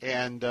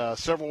 and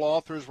several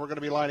authors we're going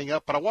to be lining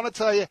up. But I want to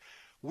tell you,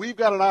 we've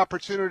got an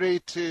opportunity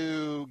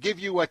to give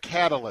you a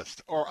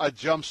catalyst or a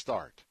jump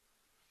start.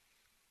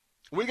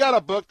 We got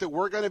a book that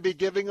we're going to be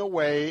giving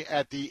away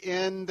at the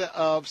end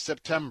of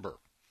September.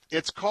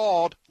 It's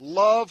called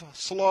Love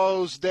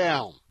Slows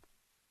Down.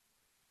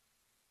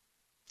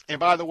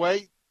 And by the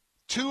way,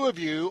 2 of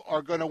you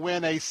are going to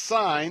win a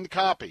signed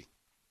copy.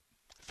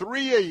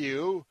 3 of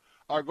you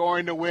are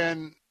going to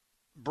win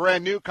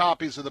brand new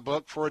copies of the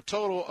book for a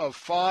total of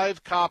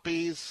 5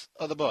 copies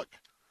of the book.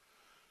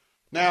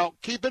 Now,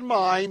 keep in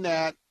mind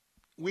that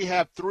we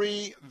have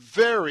 3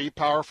 very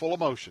powerful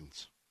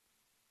emotions: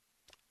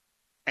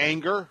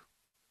 anger,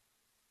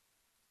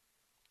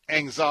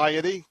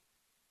 anxiety,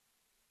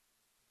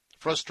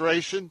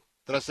 frustration.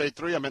 Did I say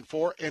 3? I meant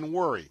 4. And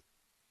worry.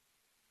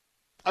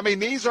 I mean,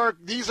 these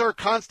are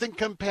constant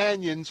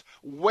companions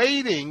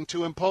waiting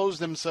to impose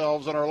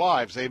themselves on our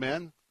lives.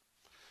 Amen?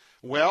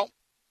 Well,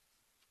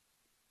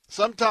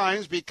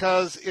 sometimes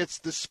because it's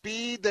the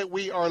speed that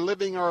we are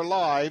living our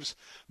lives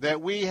that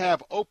we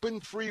have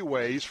open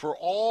freeways for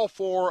all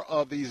 4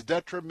 of these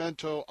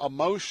detrimental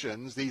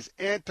emotions, these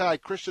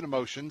anti-Christian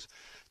emotions,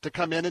 to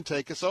come in and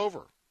take us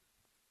over.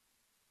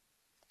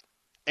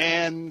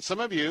 And some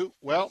of you,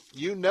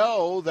 you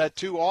know that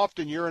too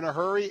often you're in a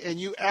hurry and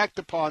you act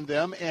upon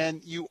them,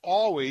 and you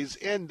always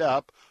end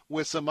up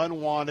with some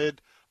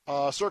unwanted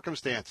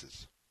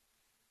circumstances.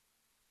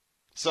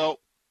 So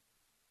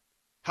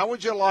how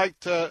would you like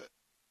to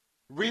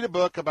read a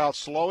book about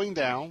slowing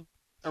down,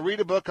 and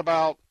read a book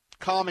about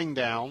calming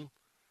down,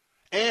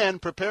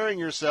 and preparing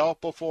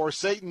yourself before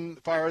Satan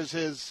fires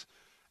his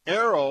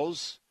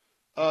arrows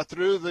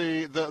through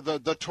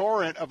the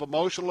torrent of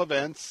emotional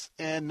events,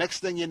 and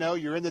next thing you know,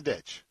 you're in the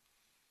ditch?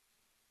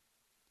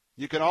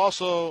 You can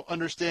also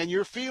understand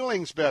your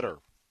feelings better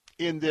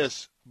in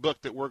this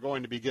book that we're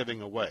going to be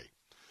giving away.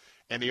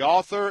 And the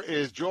author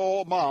is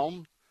Joel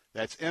Malm.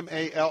 That's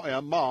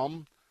M-A-L-M,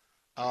 Malm.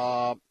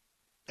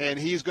 And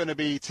he's going to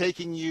be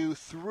taking you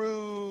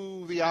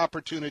through the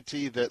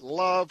opportunity that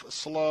love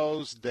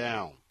slows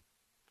down.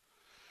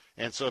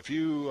 And so if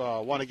you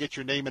want to get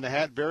your name in the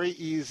hat, very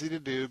easy to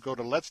do. Go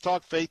to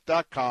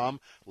letstalkfaith.com,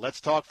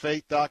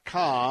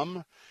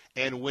 letstalkfaith.com,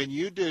 and when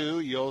you do,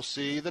 you'll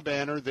see the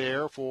banner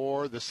there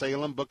for the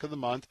Salem Book of the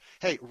Month.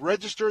 Hey,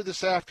 register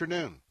this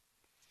afternoon.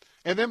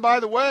 And then, by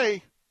the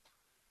way,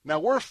 now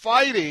we're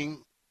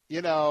fighting,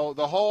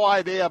 the whole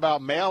idea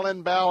about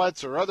mail-in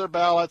ballots or other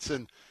ballots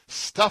and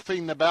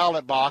stuffing the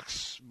ballot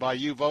box by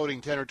you voting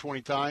 10 or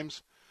 20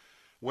 times.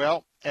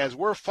 Well, as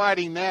we're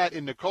fighting that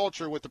in the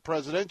culture with the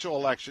presidential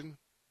election,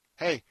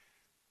 hey,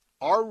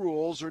 our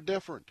rules are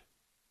different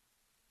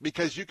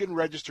because you can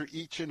register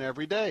each and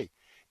every day.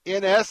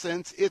 In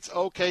essence, it's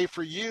okay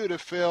for you to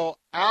fill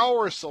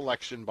our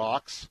selection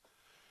box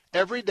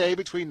every day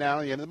between now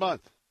and the end of the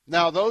month.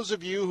 Now, those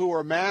of you who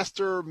are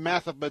master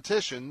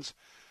mathematicians,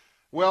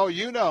 well,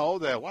 you know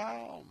that,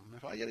 wow,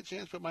 if I get a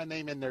chance to put my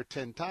name in there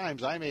 10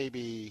 times, I may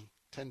be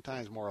 10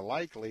 times more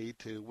likely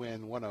to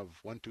win one of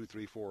 1, 2,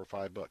 3, 4, or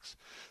 5 books.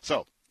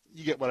 So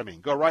you get what I mean.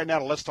 Go right now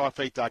to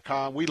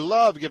letstalkfaith.com. We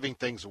love giving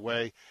things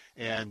away,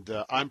 and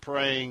I'm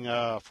praying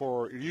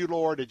for you,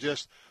 Lord, to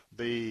just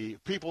the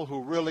people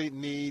who really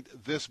need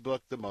this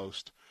book the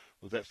most,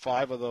 that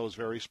 5 of those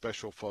very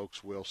special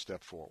folks will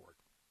step forward.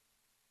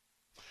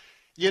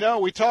 You know,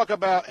 we talk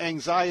about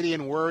anxiety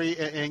and worry,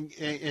 and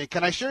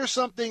can I share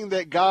something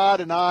that God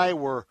and I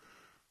were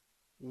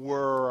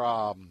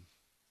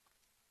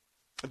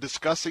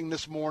discussing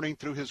this morning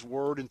through His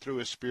Word and through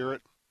His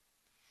Spirit?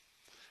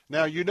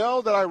 Now, you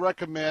know that I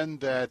recommend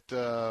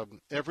that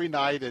every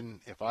night, and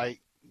if I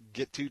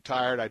get too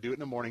tired, I do it in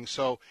the morning.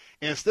 So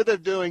instead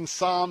of doing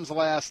Psalms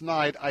last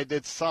night, I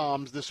did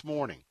Psalms this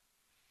morning.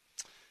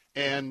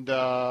 And,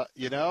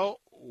 you know,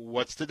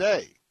 what's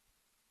today?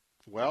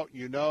 Well,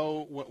 you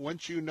know,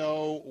 once you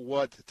know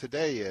what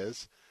today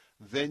is,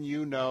 then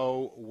you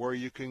know where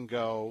you can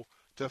go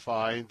to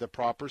find the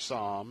proper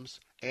Psalms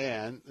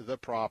and the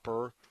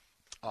proper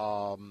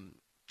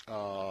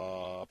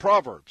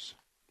Proverbs.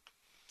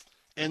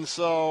 And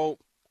so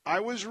I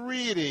was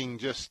reading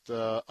just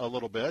a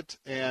little bit,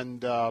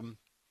 and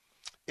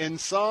in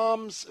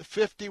Psalms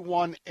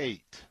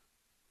 51:8,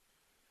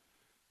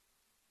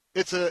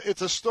 it's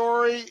a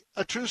story,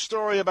 a true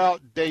story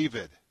about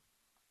David.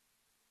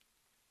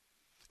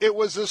 It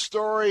was a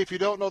story, if you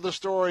don't know the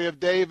story of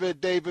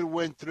David, David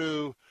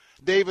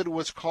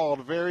was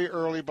called very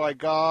early by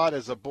God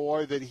as a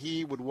boy that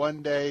he would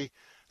one day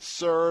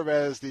serve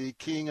as the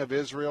king of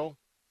Israel.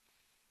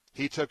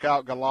 He took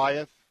out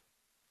Goliath.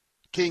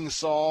 King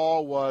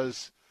Saul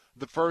was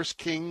the first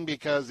king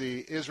because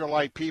the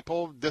Israelite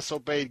people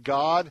disobeyed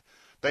God.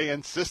 They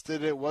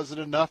insisted it wasn't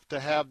enough to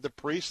have the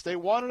priests. They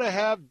wanted to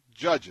have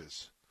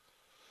judges.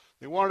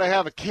 They wanted to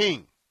have a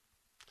king.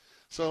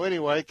 So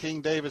anyway, King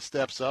David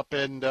steps up,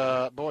 and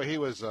boy, he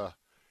was a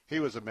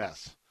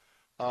mess.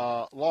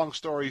 Long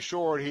story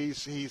short,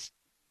 he's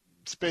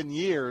spent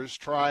years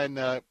trying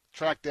to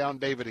track down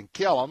David and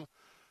kill him,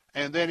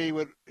 and then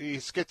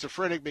he's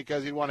schizophrenic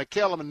because he'd want to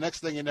kill him, and next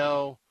thing you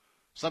know,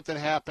 something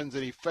happens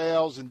and he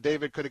fails, and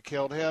David could have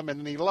killed him, and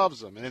then he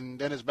loves him, and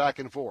then it's back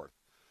and forth.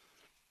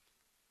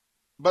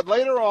 But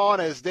later on,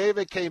 as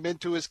David came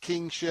into his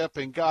kingship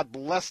and God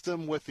blessed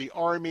him with the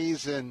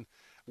armies and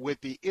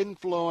with the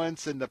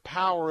influence and the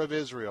power of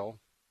Israel,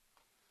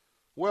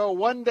 well,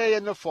 one day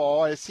in the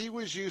fall, as he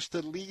was used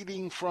to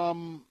leading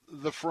from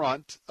the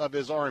front of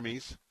his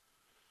armies,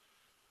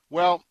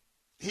 well,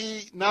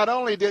 he not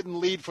only didn't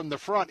lead from the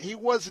front, he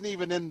wasn't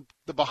even in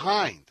the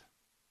behind.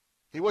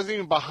 He wasn't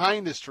even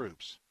behind his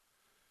troops.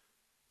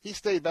 He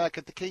stayed back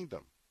at the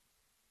kingdom.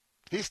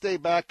 He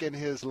stayed back in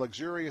his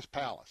luxurious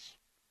palace.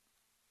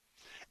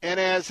 And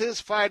as his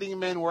fighting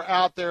men were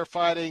out there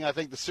fighting, I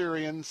think the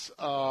Syrians,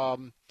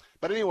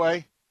 but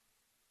anyway,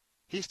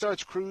 he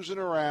starts cruising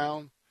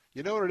around.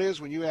 You know what it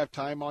is when you have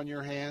time on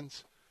your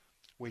hands?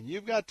 When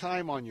you've got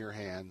time on your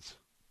hands,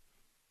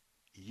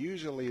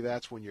 usually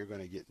that's when you're going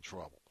to get in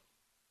trouble.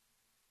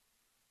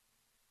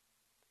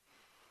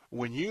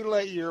 When you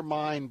let your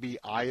mind be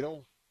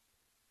idle,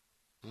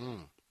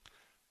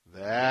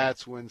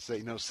 that's when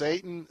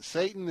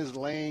Satan is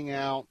laying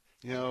out,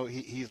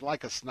 he's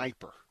like a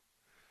sniper.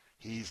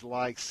 He's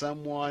like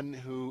someone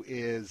who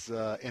is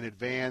an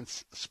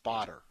advanced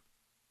spotter.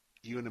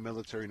 You in the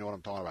military know what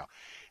I'm talking about.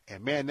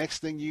 And, man, next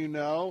thing you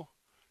know,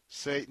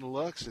 Satan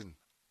looks and,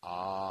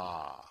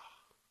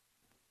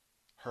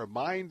 her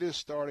mind is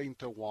starting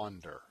to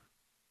wander.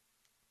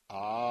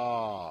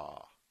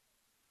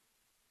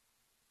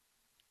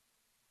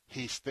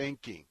 He's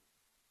thinking.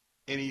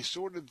 And he's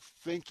sort of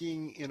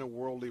thinking in a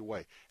worldly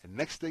way. And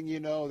next thing you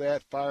know,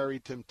 that fiery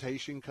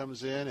temptation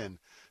comes in, and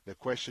the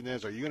question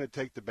is, are you going to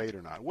take the bait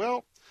or not?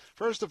 Well,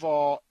 first of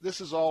all, this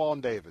is all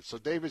on David. So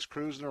David's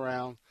cruising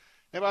around.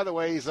 And by the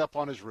way, he's up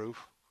on his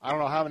roof. I don't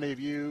know how many of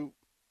you,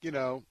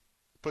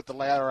 put the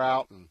ladder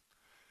out and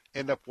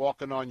end up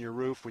walking on your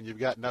roof when you've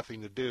got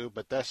nothing to do,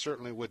 but that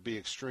certainly would be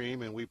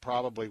extreme, and we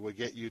probably would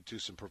get you to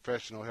some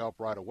professional help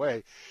right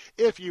away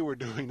if you were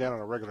doing that on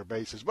a regular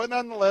basis. But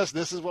nonetheless,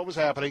 this is what was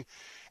happening.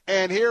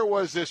 And here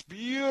was this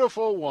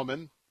beautiful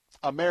woman,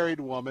 a married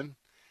woman,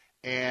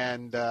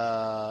 and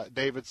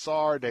David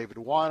saw her, David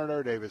wanted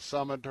her, David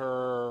summoned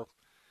her.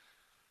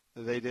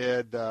 They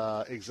did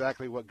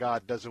exactly what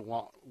God doesn't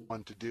want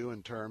one to do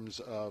in terms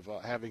of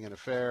having an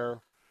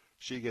affair.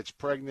 She gets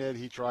pregnant.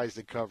 He tries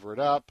to cover it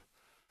up.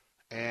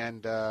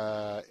 And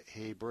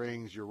he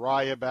brings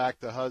Uriah back,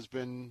 the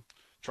husband,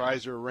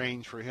 tries to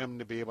arrange for him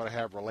to be able to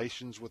have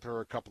relations with her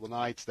a couple of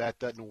nights. That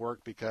doesn't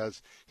work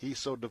because he's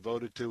so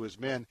devoted to his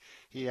men.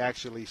 He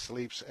actually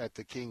sleeps at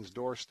the king's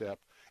doorstep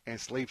and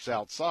sleeps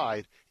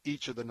outside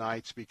each of the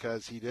nights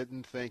because he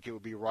didn't think it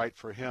would be right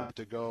for him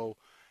to go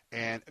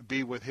and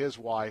be with his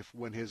wife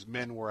when his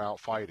men were out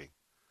fighting.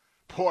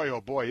 Boy, oh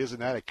boy, isn't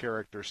that a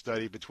character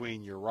study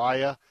between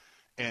Uriah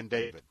and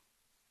David?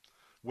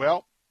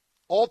 Well,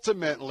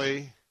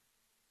 ultimately,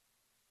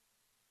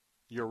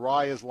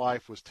 Uriah's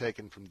life was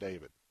taken from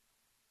David.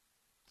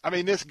 I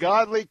mean, this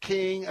godly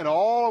king and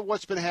all of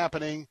what's been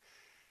happening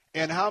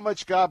and how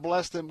much God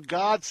blessed him,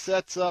 God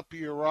sets up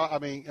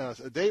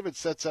David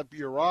sets up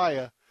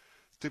Uriah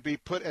to be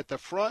put at the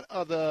front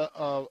of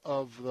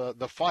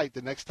the fight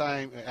the next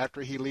time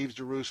after he leaves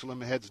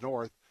Jerusalem and heads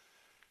north.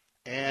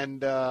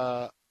 And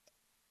the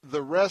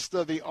rest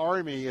of the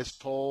army is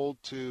told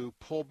to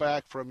pull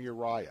back from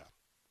Uriah.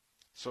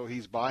 So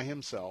he's by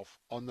himself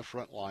on the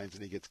front lines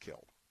and he gets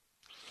killed.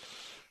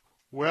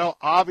 Well,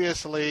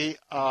 obviously,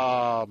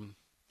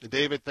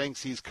 David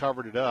thinks he's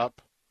covered it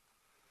up.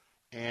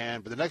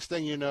 But the next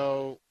thing you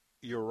know,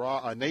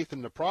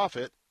 Nathan the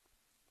prophet,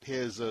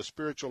 his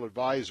spiritual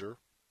advisor,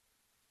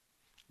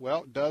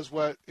 does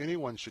what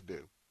anyone should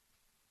do.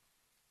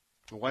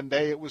 One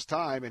day it was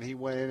time, and he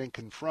went in and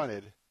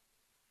confronted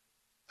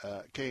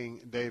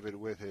King David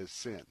with his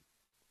sin.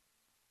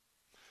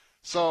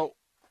 So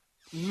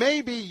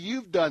maybe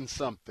you've done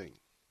something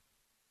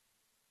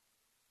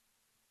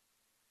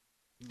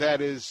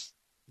that is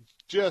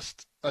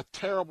just a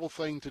terrible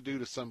thing to do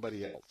to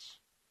somebody else,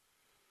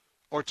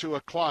 or to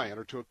a client,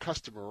 or to a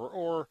customer,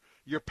 or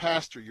your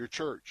pastor, your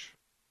church.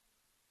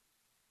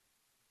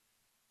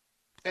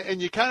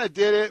 And you kind of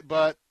did it,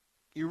 but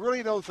you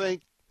really don't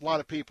think a lot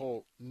of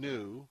people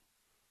knew.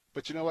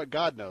 But you know what?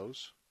 God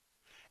knows.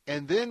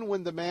 And then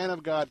when the man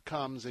of God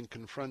comes and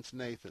confronts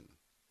Nathan,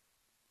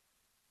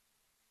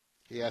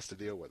 he has to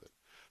deal with it.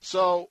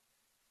 So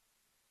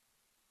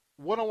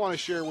what I want to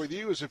share with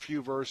you is a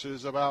few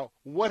verses about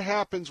what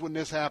happens when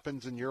this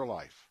happens in your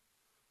life.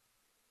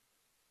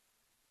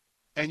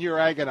 And you're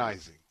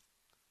agonizing.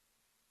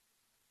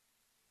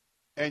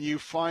 And you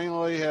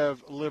finally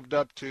have lived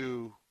up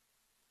to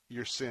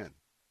your sin.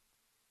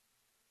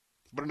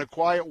 But in the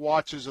quiet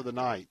watches of the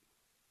night,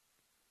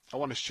 I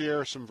want to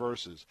share some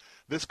verses.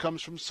 This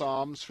comes from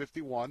Psalms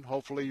 51.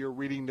 Hopefully you're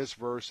reading this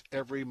verse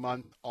every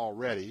month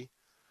already.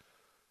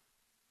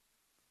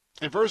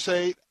 In verse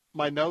 8,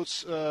 my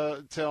notes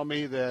tell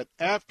me that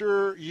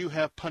after you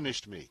have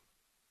punished me,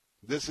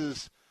 this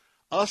is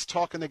us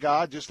talking to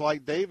God just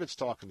like David's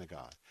talking to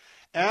God.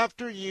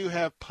 After you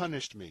have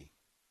punished me,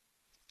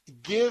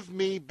 give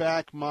me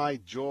back my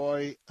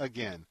joy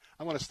again.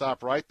 I'm going to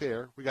stop right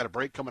there. We got a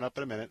break coming up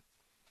in a minute.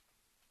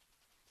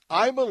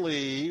 I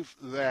believe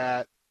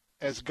that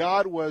as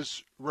God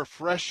was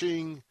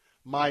refreshing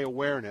my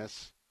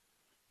awareness,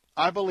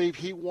 I believe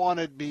he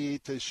wanted me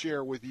to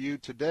share with you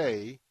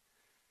today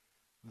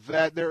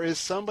that there is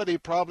somebody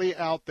probably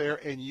out there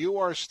and you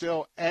are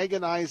still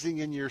agonizing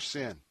in your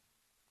sin.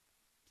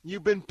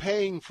 You've been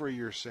paying for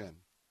your sin.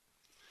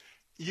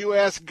 You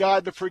ask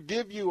God to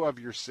forgive you of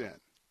your sin.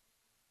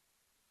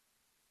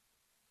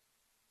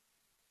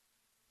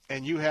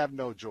 And you have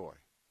no joy.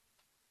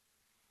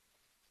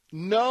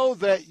 Know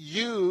that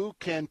you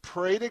can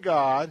pray to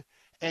God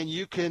and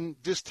you can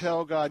just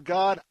tell God,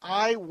 God,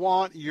 I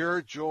want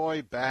your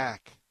joy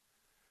back.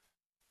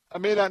 I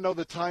may not know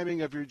the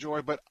timing of your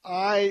joy, but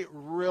I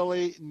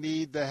really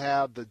need to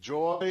have the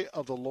joy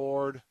of the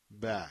Lord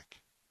back.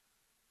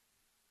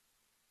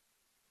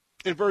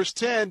 In verse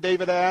 10,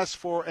 David asks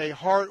for a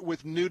heart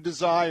with new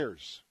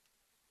desires.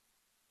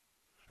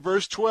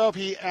 Verse 12,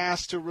 he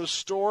asks to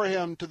restore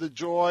him to the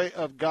joy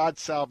of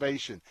God's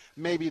salvation.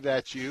 Maybe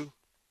that's you.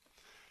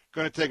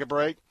 Going to take a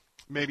break.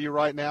 Maybe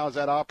right now is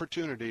that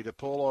opportunity to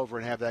pull over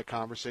and have that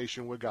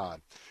conversation with God.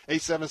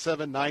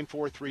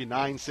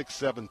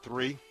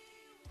 877-943-9673.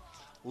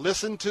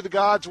 Listen to the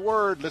God's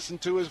Word. Listen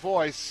to His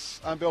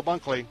voice. I'm Bill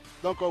Bunkley.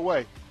 Don't go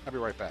away. I'll be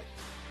right back.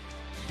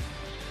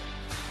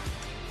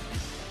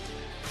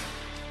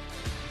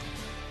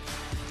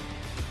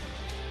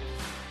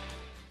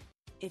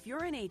 If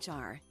you're in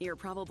HR, you're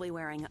probably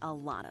wearing a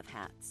lot of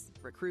hats.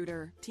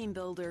 Recruiter, team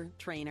builder,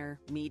 trainer,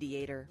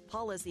 mediator,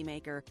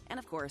 policymaker, and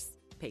of course,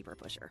 paper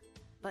pusher.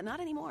 But not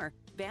anymore.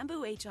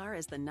 Bamboo HR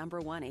is the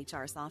 #1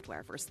 HR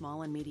software for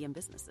small and medium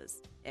businesses.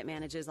 It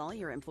manages all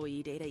your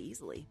employee data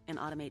easily and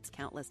automates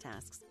countless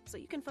tasks, so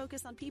you can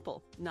focus on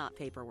people, not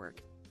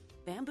paperwork.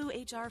 Bamboo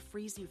HR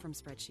frees you from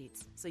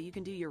spreadsheets, so you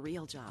can do your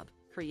real job,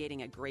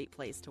 creating a great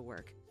place to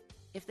work.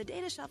 If the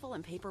data shuffle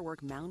and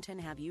paperwork mountain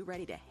have you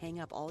ready to hang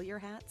up all your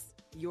hats,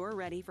 you're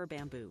ready for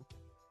Bamboo.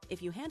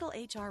 If you handle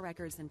HR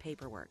records and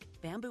paperwork,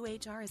 Bamboo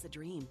HR is a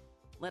dream.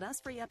 Let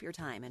us free up your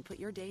time and put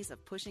your days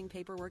of pushing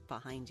paperwork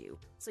behind you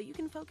so you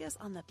can focus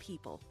on the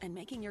people and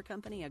making your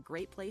company a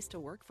great place to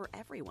work for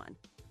everyone.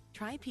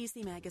 Try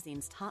PC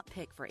Magazine's top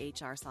pick for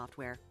HR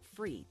software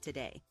free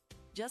today.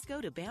 Just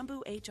go to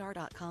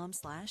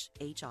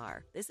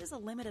bamboohr.com/HR. This is a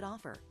limited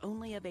offer,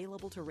 only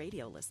available to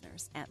radio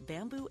listeners at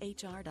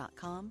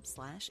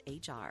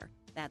bamboohr.com/HR.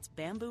 That's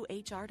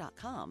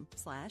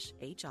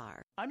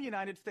bamboohr.com/HR. I'm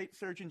United States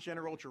Surgeon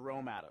General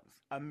Jerome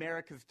Adams,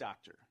 America's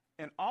doctor.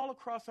 And all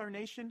across our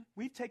nation,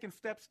 we've taken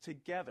steps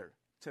together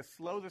to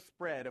slow the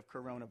spread of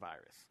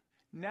coronavirus.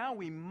 Now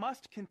we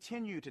must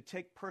continue to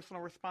take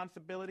personal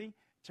responsibility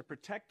to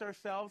protect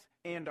ourselves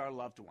and our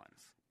loved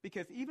ones.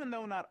 Because even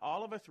though not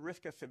all of us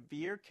risk a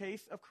severe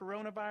case of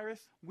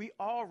coronavirus, we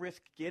all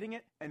risk getting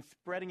it and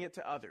spreading it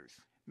to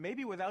others.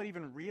 maybe without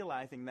even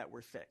realizing that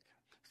we're sick.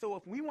 So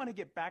if we want to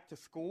get back to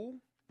school,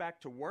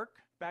 back to work,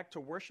 back to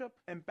worship,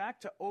 and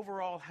back to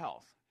overall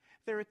health,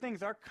 there are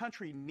things our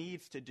country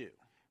needs to do.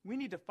 We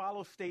need to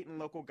follow state and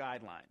local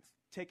guidelines,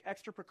 take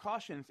extra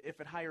precautions if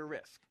at higher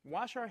risk,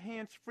 wash our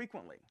hands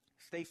frequently,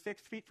 stay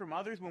 6 feet from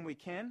others when we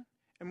can,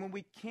 and when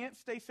we can't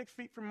stay 6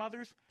 feet from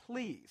others,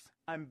 please,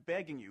 I'm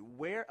begging you,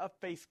 wear a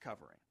face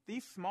covering.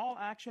 These small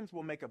actions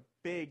will make a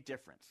big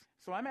difference.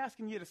 So I'm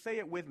asking you to say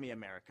it with me,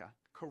 America.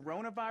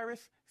 Coronavirus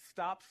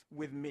stops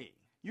with me.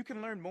 You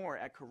can learn more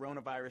at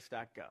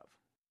coronavirus.gov.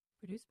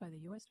 Produced by the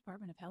U.S.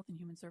 Department of Health and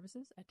Human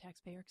Services at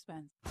taxpayer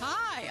expense.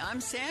 Hi,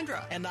 I'm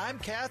Sandra. And I'm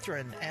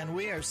Catherine, and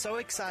we are so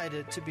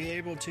excited to be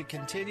able to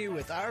continue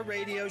with our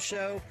radio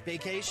show,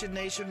 Vacation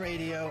Nation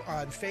Radio,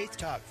 on Faith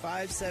Talk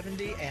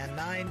 570 and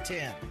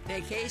 910.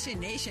 Vacation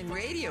Nation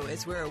Radio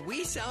is where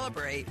we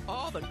celebrate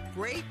all the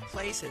great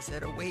places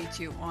that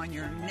await you on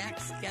your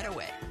next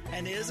getaway.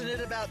 And isn't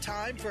it about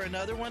time for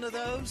another one of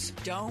those?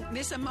 Don't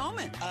miss a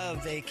moment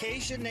of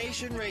Vacation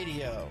Nation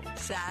Radio.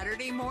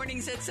 Saturday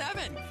mornings at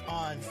 7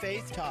 on Faith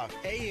Talk,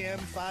 AM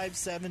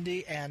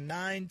 570 and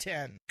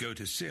 910. Go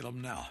to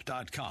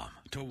salemnow.com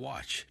to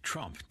watch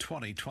Trump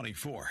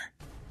 2024.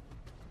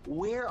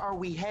 Where are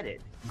we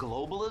headed?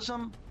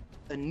 Globalism?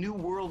 A new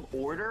world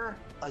order?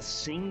 A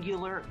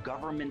singular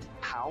government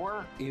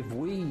power? If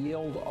we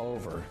yield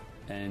over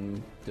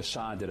and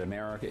decide that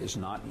America is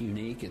not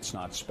unique, it's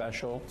not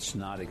special, it's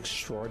not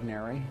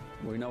extraordinary,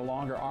 we no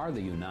longer are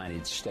the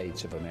United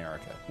States of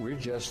America. We're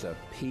just a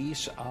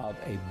piece of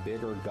a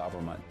bigger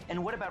government.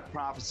 And what about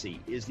prophecy?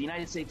 Is the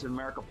United States of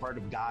America part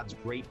of God's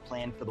great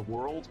plan for the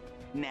world?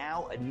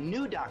 Now, a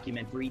new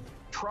documentary,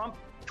 Trump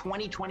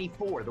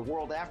 2024, The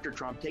World After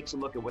Trump, takes a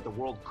look at what the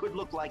world could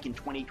look like in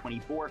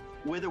 2024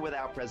 with or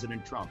without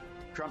President Trump.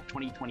 Trump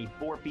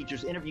 2024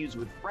 features interviews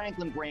with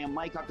Franklin Graham,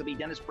 Mike Huckabee,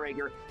 Dennis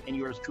Prager, and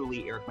yours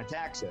truly, Eric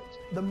Metaxas.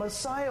 The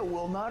Messiah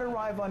will not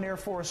arrive on Air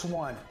Force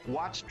One.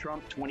 Watch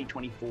Trump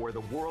 2024, The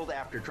World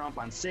After Trump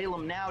on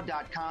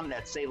salemnow.com.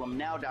 That's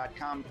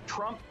salemnow.com.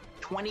 Trump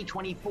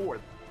 2024.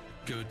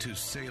 Go to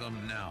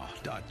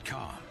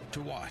salemnow.com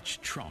to watch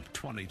Trump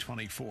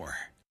 2024.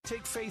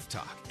 Take Faith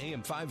Talk,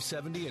 AM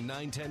 570 and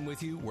 910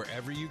 with you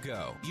wherever you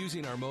go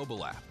using our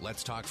mobile app,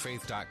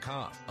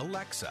 letstalkfaith.com,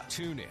 Alexa,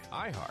 TuneIn,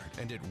 iHeart,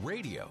 and at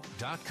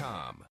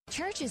radio.com.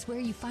 Church is where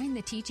you find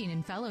the teaching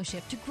and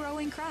fellowship to grow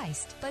in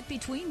Christ. But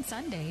between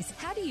Sundays,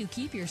 how do you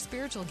keep your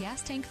spiritual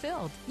gas tank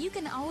filled? You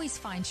can always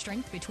find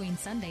strength between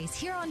Sundays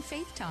here on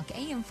Faith Talk,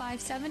 AM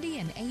 570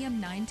 and AM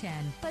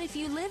 910. But if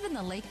you live in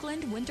the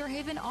Lakeland, Winter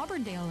Haven,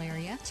 Auburndale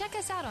area, check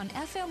us out on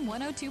FM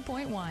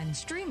 102.1,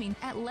 streaming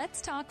at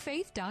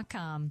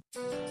letstalkfaith.com.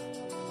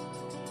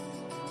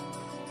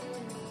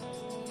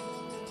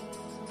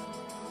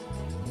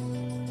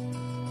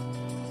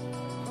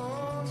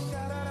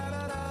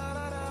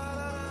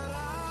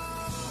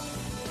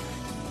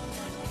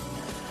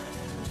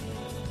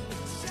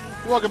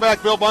 Welcome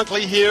back. Bill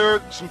Bunkley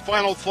here. Some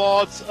final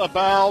thoughts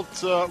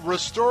about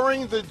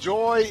restoring the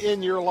joy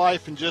in your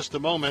life in just a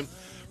moment.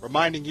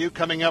 Reminding you,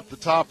 coming up the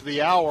top of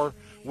the hour,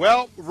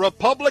 well,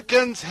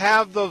 Republicans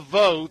have the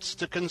votes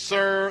to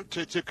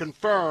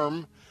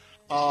confirm,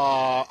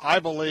 I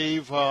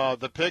believe,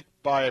 the pick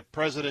by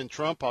President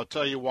Trump. I'll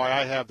tell you why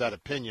I have that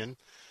opinion.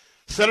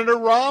 Senator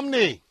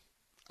Romney,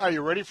 are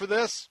you ready for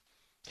this?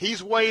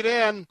 He's weighed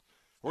in.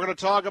 We're going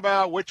to talk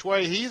about which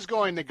way he's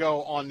going to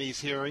go on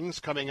these hearings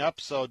coming up,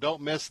 so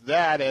don't miss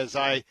that as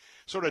I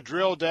sort of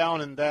drill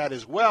down in that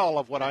as well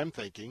of what I'm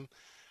thinking.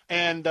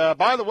 And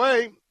by the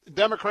way,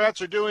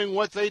 Democrats are doing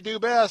what they do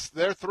best.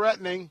 They're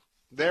threatening.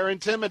 They're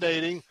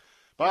intimidating.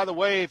 By the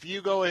way, if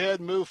you go ahead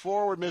and move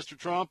forward, Mr.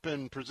 Trump,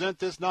 and present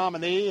this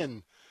nominee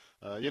and,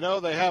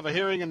 they have a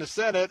hearing in the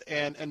Senate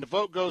and the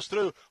vote goes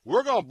through,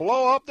 we're going to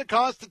blow up the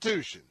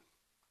Constitution.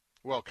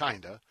 Well,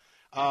 kind of.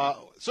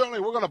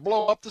 Certainly we're going to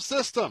blow up the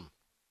system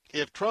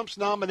if Trump's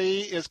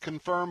nominee is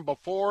confirmed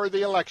before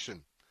the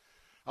election.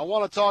 I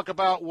want to talk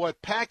about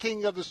what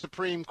packing of the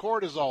Supreme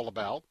Court is all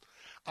about.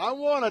 I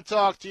want to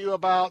talk to you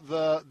about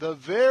the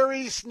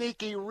very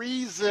sneaky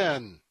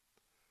reason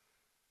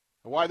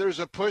why there's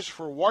a push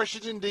for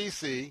Washington,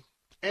 D.C.,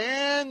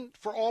 and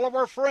for all of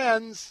our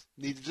friends,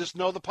 need to just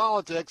know the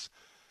politics,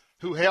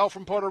 who hail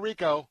from Puerto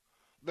Rico.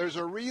 There's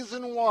a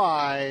reason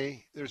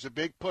why there's a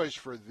big push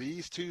for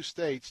these two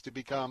states to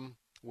become,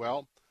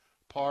 well,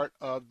 part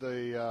of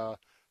the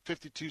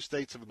 52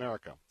 states of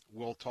America.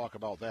 We'll talk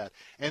about that.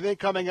 And then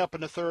coming up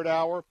in the third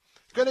hour,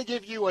 going to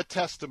give you a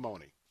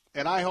testimony.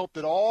 And I hope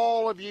that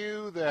all of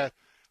you that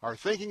are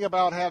thinking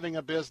about having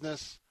a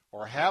business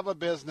or have a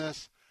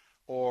business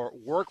or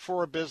work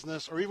for a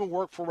business or even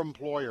work for an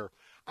employer,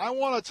 I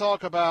want to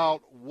talk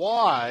about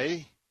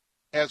why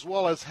as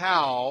well as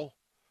how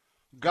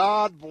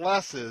God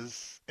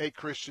blesses a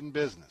Christian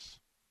business.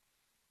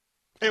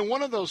 And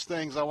one of those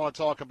things I want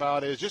to talk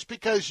about is just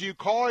because you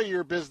call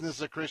your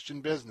business a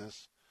Christian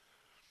business,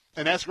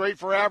 and that's great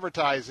for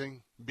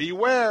advertising,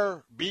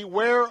 beware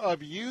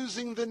of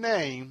using the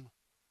name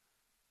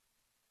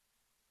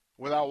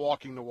without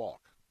walking the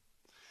walk.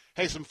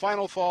 Hey, some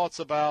final thoughts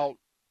about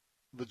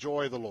the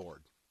joy of the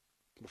Lord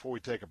before we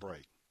take a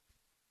break.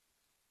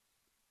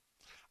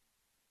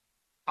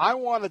 I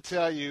want to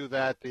tell you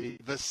that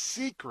the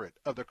secret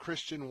of the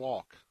Christian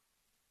walk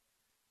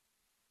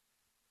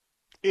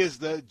is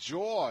the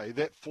joy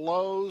that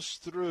flows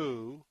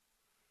through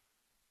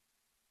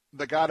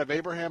the God of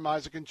Abraham,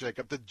 Isaac, and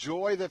Jacob, the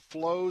joy that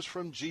flows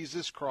from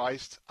Jesus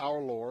Christ, our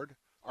Lord,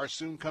 our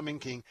soon-coming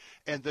King,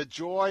 and the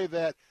joy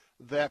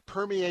that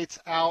permeates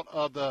out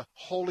of the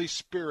Holy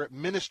Spirit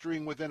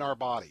ministering within our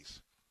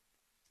bodies.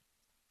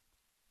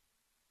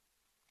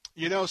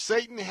 You know,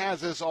 Satan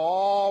has us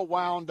all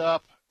wound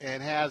up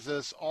and has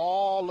us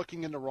all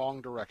looking in the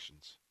wrong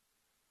directions.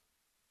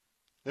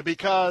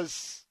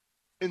 Because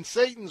in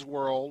Satan's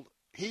world,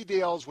 he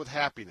deals with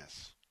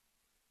happiness.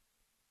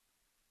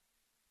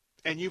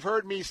 And you've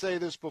heard me say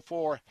this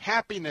before,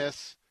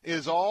 happiness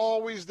is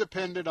always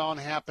dependent on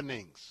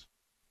happenings.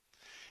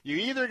 You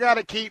either got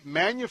to keep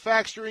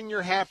manufacturing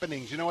your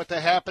happenings. You know what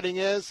the happening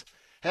is?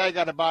 Hey, I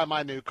got to buy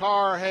my new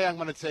car. Hey, I'm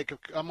going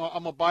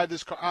to buy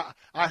this car.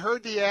 I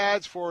heard the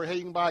ads for, hey,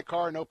 you can buy a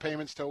car, no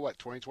payments till what,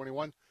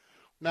 2021?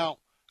 Now,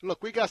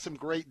 look, we got some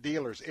great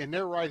dealers, and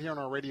they're right here on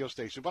our radio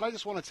station. But I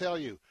just want to tell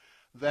you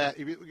that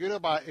if you're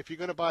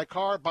going to buy a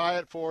car, buy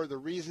it for the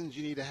reasons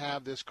you need to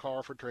have this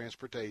car for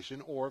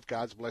transportation, or if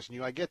God's blessing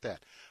you, I get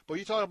that. But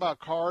you talk about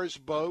cars,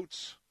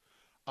 boats,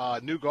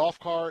 new golf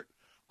cart,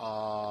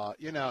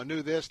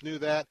 new this, new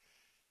that.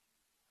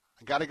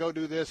 I got to go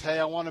do this. Hey,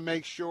 I want to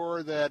make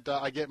sure that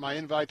I get my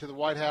invite to the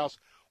White House.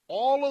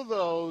 All of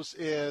those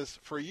is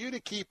for you to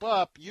keep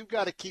up. You've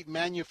got to keep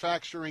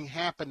manufacturing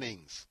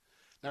happenings.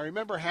 Now,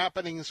 remember,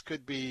 happenings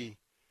could be,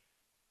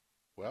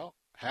 well,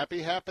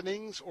 happy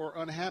happenings or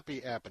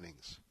unhappy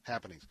happenings.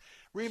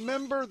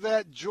 Remember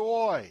that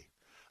joy.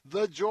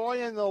 The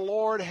joy in the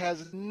Lord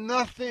has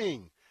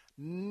nothing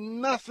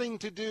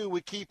to do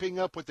with keeping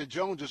up with the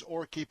Joneses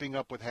or keeping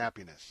up with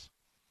happiness.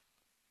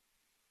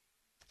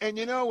 And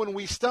you know, when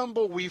we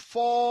stumble, we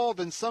fall,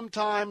 then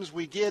sometimes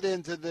we get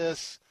into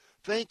this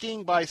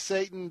thinking by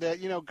Satan that,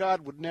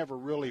 God would never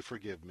really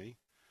forgive me.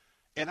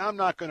 And I'm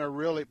not going to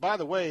really, by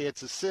the way,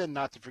 it's a sin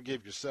not to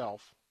forgive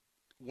yourself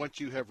once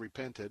you have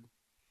repented,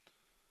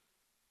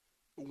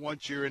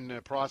 once you're in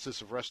the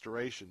process of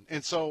restoration.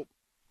 And so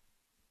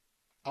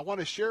I want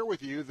to share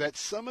with you that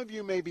some of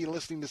you may be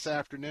listening this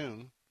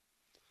afternoon.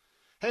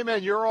 Hey,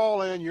 man, you're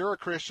all in, you're a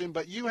Christian,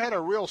 but you had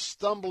a real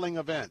stumbling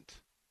event.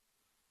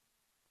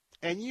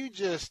 And you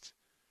just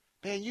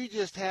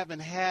haven't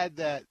had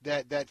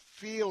that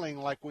feeling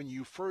like when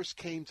you first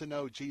came to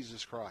know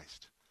Jesus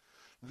Christ.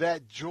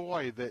 That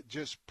joy that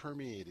just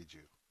permeated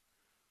you.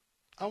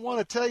 I want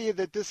to tell you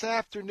that this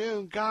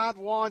afternoon, God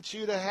wants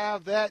you to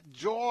have that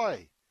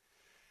joy.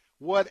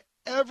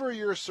 Whatever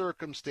your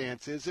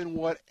circumstances and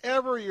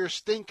whatever your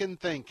stinking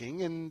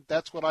thinking, and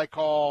that's what I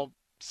call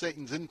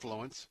Satan's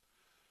influence,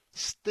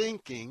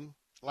 stinking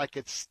like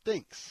it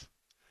stinks.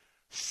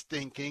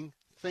 Stinking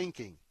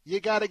thinking. You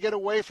got to get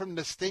away from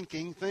the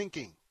stinking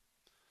thinking.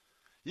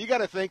 You got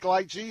to think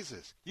like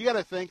Jesus. You got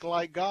to think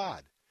like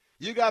God.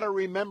 You got to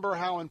remember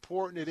how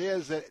important it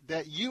is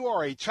that you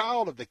are a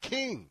child of the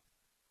King.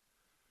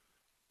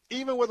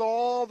 Even with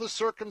all the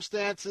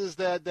circumstances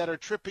that are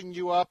tripping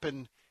you up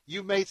and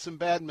you made some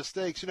bad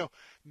mistakes,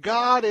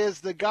 God is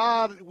the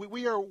God.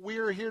 We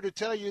are here to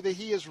tell you that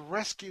he is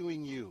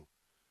rescuing you.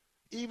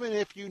 Even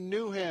if you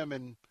knew him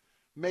and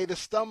made a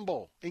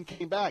stumble and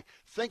came back.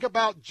 Think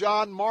about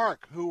John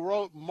Mark, who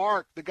wrote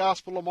Mark, the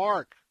Gospel of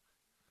Mark.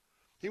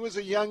 He was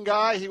a young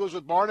guy. He was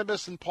with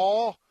Barnabas and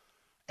Paul.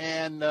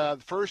 And the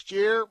first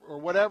year or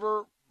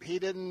whatever, he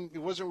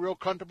wasn't real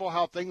comfortable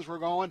how things were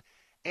going.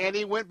 And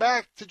he went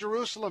back to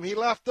Jerusalem. He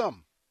left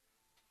them.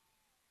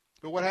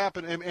 But what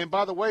happened? And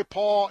by the way,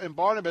 Paul and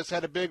Barnabas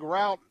had a big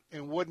rout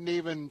and wouldn't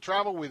even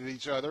travel with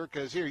each other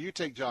because, here, you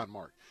take John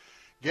Mark.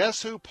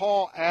 Guess who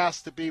Paul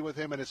asked to be with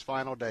him in his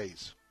final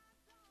days?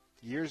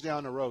 Years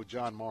down the road,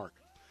 John Mark.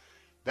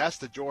 That's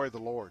the joy of the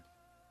Lord.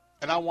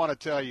 And I want to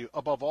tell you,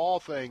 above all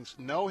things,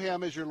 know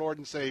him as your Lord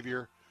and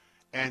Savior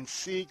and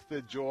seek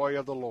the joy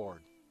of the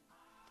Lord.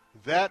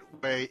 That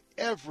way,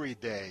 every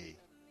day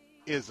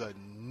is a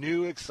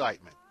new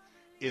excitement,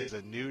 is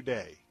a new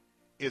day,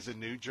 is a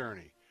new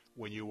journey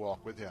when you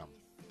walk with him.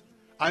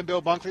 I'm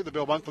Bill Bunkley, The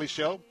Bill Bunkley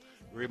Show.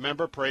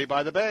 Remember, pray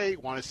by the Bay.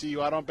 Want to see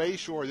you out on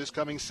Bayshore this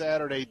coming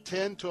Saturday,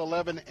 10 to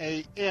 11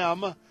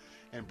 a.m.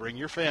 And bring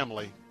your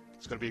family.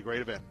 It's going to be a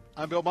great event.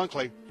 I'm Bill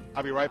Bunkley.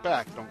 I'll be right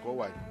back. Don't go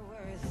away.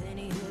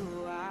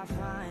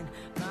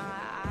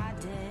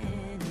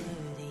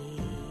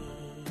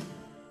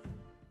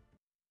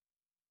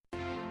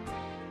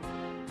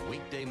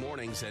 Weekday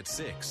mornings at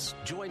 6.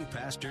 Join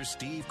Pastor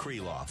Steve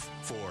Kreloff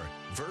for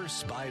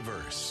Verse by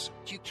Verse.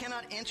 You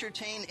cannot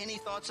entertain any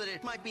thoughts that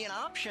it might be an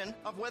option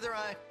of whether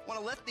I want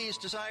to let these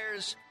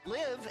desires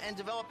live and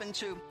develop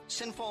into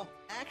sinful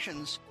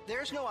actions.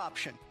 There's no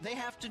option. They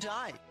have to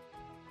die.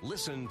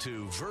 Listen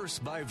to Verse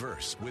by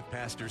Verse with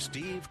Pastor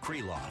Steve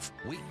Kreloff.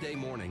 Weekday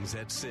mornings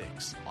at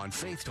 6 on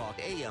Faith Talk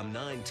AM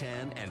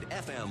 910 and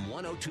FM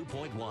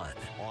 102.1.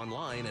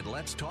 Online at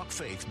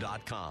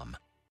letstalkfaith.com.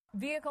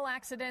 Vehicle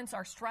accidents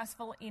are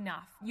stressful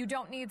enough. You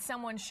don't need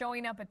someone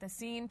showing up at the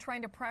scene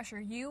trying to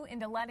pressure you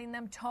into letting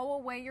them tow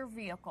away your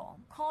vehicle.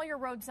 Call your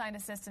roadside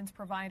assistance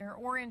provider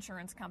or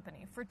insurance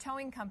company for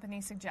towing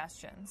company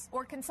suggestions,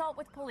 or consult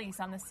with police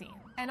on the scene.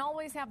 And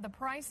always have the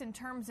price and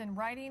terms in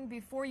writing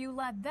before you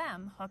let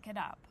them hook it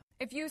up.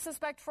 If you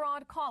suspect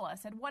fraud, call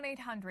us at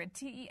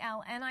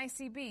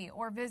 1-800-TEL-NICB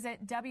or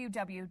visit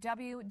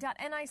www.nicb.org.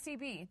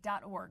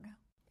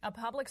 A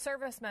public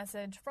service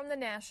message from the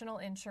National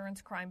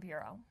Insurance Crime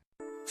Bureau.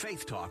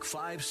 Faith Talk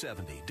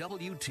 570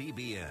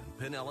 WTBN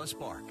Pinellas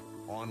Park.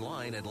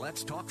 Online at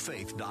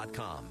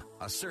letstalkfaith.com,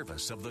 a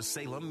service of the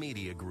Salem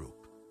Media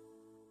Group.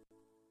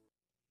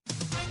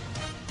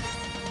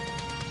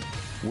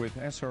 With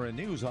SRN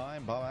News,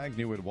 I'm Bob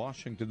Agnew in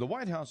Washington. The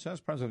White House says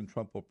President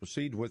Trump will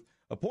proceed with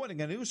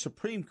appointing a new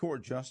Supreme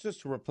Court justice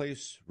to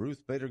replace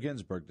Ruth Bader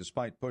Ginsburg,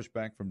 despite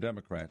pushback from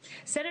Democrats.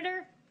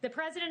 Senator, the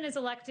president is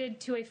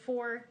elected to a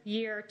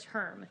 4-year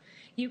term.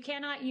 You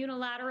cannot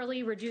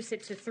unilaterally reduce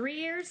it to 3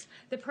 years.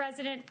 The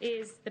president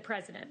is the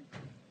president.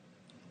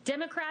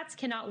 Democrats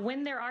cannot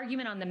win their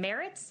argument on the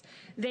merits.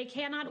 They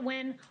cannot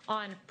win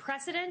on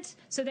precedent,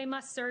 so they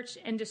must search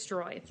and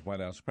destroy. White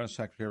House Press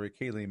Secretary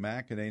Kayleigh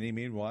McEnany,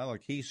 meanwhile, a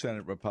key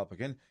Senate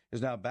Republican,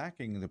 is now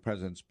backing the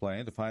president's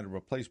plan to find a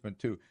replacement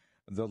to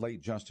the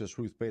late Justice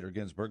Ruth Bader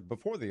Ginsburg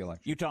before the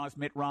election. Utah's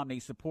Mitt Romney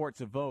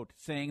supports a vote,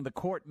 saying the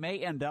court may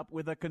end up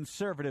with a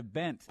conservative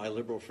bent. My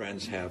liberal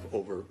friends have,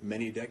 over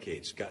many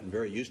decades, gotten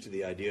very used to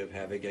the idea of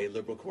having a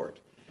liberal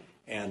court.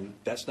 And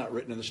that's not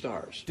written in the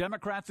stars.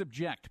 Democrats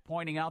object,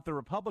 pointing out the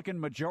Republican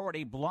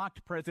majority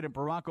blocked President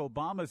Barack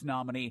Obama's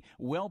nominee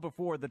well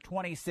before the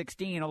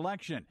 2016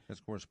 election.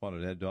 As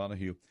correspondent Ed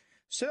Donahue.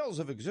 Sales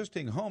of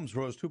existing homes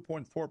rose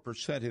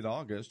 2.4% in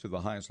August to the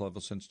highest level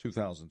since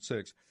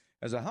 2006,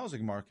 as the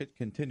housing market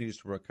continues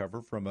to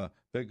recover from a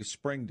big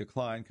spring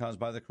decline caused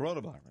by the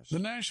coronavirus. The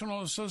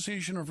National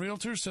Association of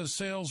Realtors says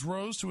sales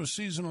rose to a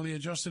seasonally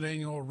adjusted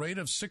annual rate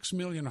of 6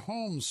 million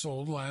homes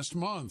sold last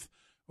month.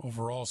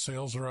 Overall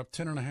sales are up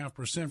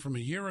 10.5% from a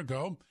year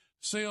ago.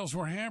 Sales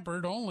were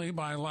hampered only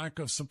by lack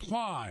of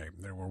supply.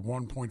 There were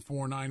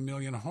 1.49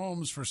 million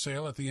homes for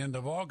sale at the end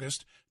of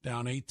August,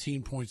 down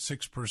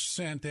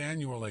 18.6%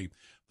 annually.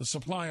 The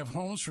supply of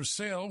homes for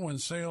sale when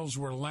sales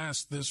were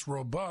last this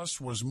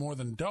robust was more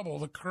than double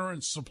the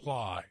current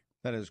supply.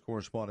 That is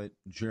correspondent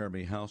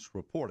Jeremy House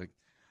reporting.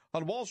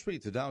 On Wall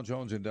Street, the Dow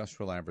Jones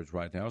Industrial Average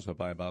right now is up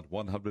by about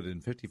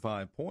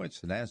 155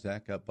 points. The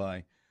NASDAQ up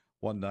by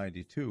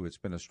 192. It's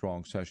been a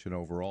strong session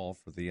overall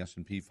for the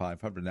S&P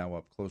 500, now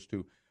up close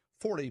to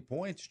 40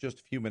 points, just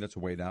a few minutes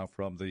away now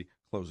from the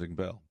closing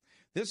bell.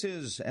 This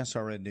is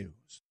SRN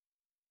News.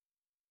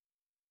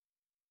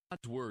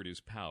 God's word is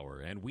power,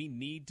 and we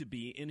need to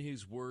be in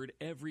his word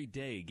every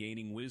day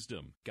gaining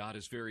wisdom. God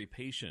is very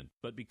patient,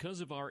 but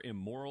because of our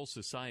immoral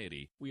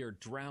society, we are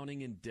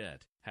drowning in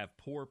debt, have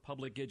poor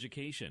public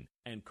education,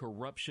 and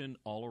corruption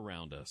all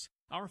around us.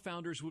 Our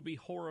founders would be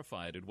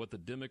horrified at what the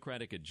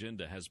Democratic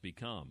agenda has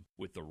become.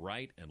 With the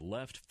right and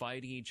left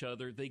fighting each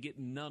other, they get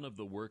none of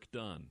the work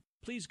done.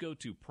 Please go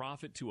to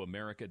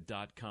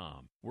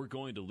ProfitToAmerica.com. We're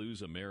going to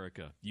lose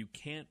America. You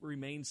can't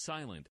remain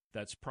silent.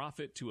 That's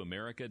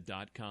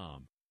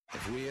ProfitToAmerica.com.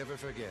 If we ever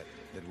forget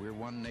that we're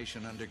one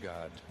nation under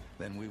God,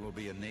 then we will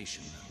be a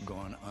nation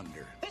gone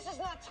under. This is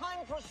not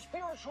time for a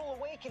spiritual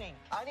awakening.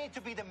 I need to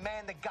be the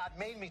man that God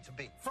made me to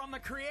be. From the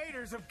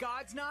creators of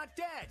God's Not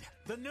Dead,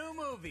 the new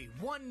movie,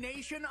 One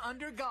Nation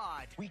Under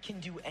God. We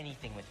can do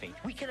anything with faith.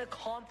 We can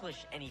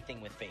accomplish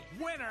anything with faith.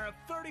 Winner of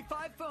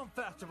 35 Film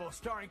Festivals,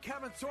 starring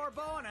Kevin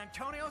Sorbo and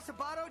Antonio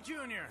Sabato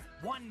Jr.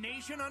 One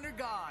Nation Under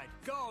God.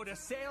 Go to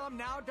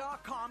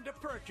SalemNow.com to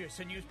purchase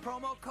and use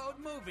promo code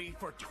MOVIE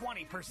for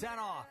 20%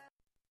 off.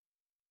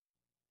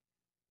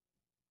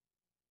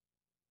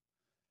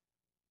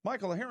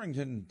 Michael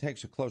Harrington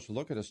takes a closer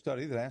look at a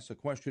study that asks the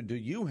question, do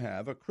you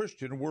have a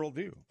Christian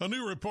worldview? A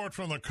new report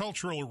from the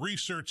Cultural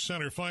Research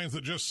Center finds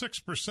that just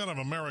 6% of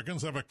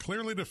Americans have a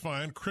clearly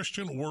defined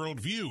Christian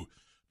worldview,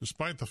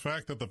 despite the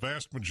fact that the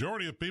vast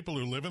majority of people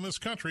who live in this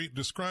country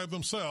describe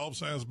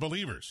themselves as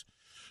believers.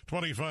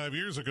 25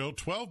 years ago,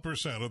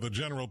 12% of the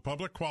general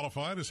public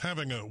qualified as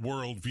having a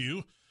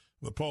worldview.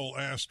 The poll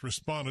asked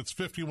respondents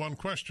 51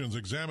 questions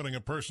examining a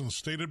person's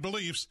stated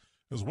beliefs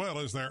as well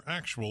as their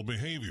actual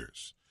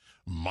behaviors.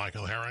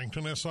 Michael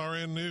Harrington,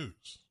 SRN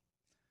News.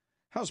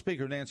 House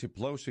Speaker Nancy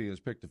Pelosi has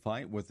picked a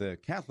fight with the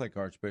Catholic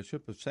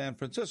Archbishop of San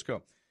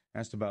Francisco.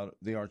 Asked about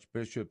the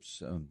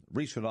Archbishop's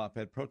recent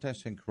op-ed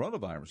protesting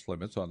coronavirus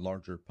limits on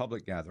larger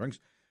public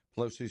gatherings,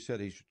 Pelosi said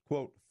he should,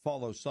 quote,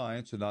 follow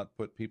science and not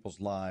put people's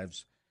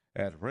lives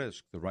at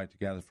risk. The right to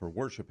gather for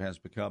worship has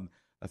become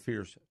a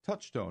fierce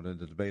touchstone in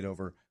the debate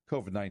over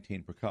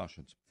COVID-19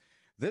 precautions.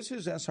 This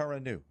is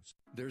SRN News.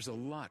 There's a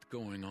lot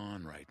going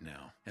on right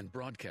now, and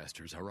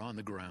broadcasters are on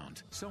the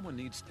ground. Someone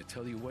needs to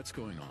tell you what's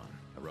going on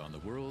around the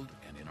world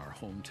and in our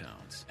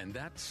hometowns. And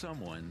that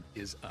someone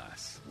is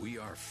us. We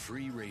are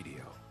free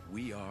radio,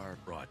 We Are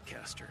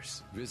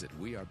Broadcasters. Visit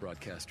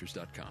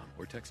wearebroadcasters.com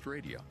or text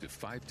radio to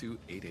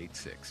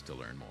 52886 to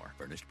learn more.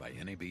 Furnished by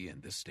NAB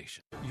and this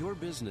station. Your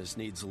business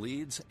needs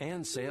leads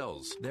and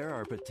sales. There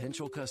are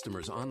potential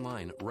customers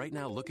online right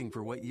now looking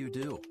for what you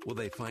do. Will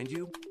they find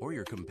you or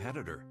your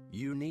competitor?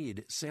 You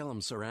need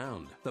Salem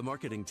Surround. The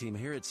marketing team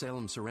here at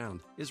Salem Surround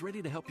is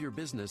ready to help your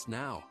business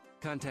now.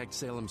 Contact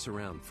Salem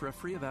Surround for a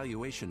free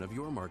evaluation of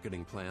your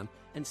marketing plan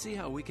and see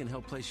how we can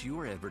help place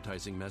your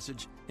advertising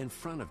message in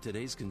front of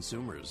today's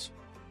consumers.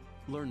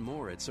 Learn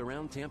more at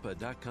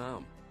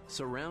surroundtampa.com.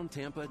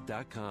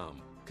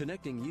 Surroundtampa.com,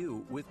 connecting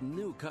you with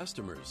new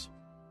customers.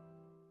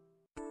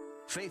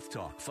 Faith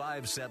Talk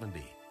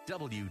 570,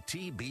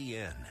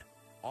 WTBN.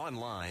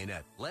 Online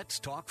at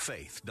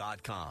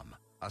letstalkfaith.com,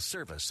 a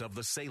service of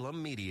the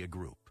Salem Media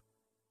Group.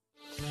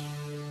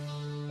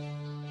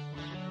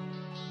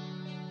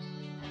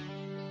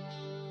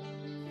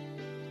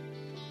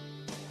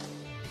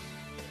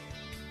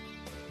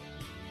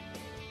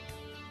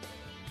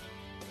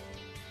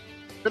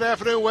 Good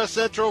afternoon, West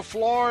Central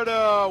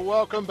Florida.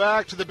 Welcome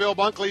back to the Bill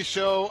Bunkley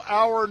Show,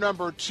 hour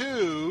number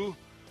 2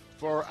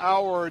 for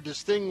our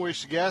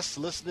distinguished guests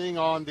listening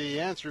on the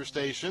answer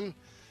station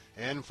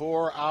and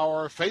for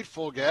our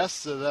faithful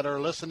guests that are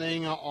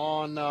listening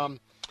on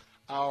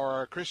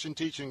our Christian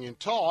Teaching and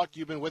Talk.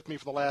 You've been with me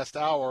for the last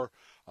hour,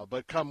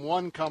 but come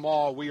one, come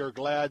all, we are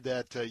glad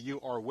that you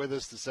are with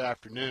us this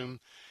afternoon.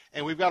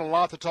 And we've got a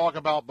lot to talk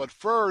about, but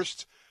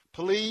first,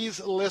 please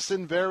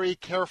listen very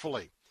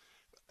carefully.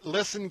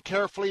 Listen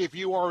carefully if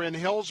you are in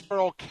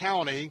Hillsborough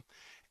County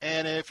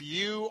and if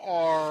you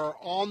are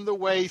on the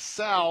way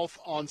south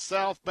on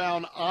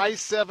southbound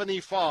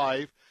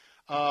I-75,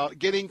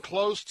 getting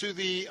close to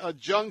the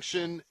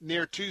junction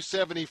near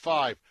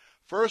 275.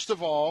 First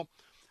of all,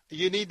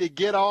 you need to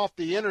get off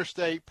the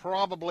interstate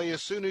probably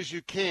as soon as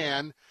you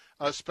can,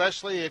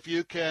 especially if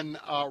you can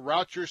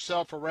route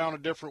yourself around a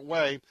different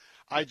way.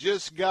 I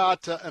just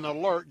got an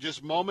alert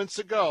just moments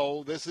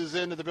ago. This is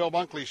into the Bill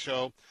Bunkley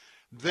Show.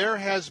 There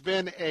has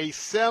been a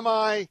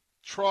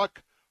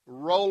semi-truck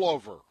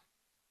rollover.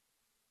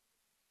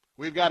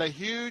 We've got a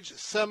huge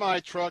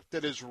semi-truck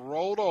that is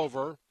rolled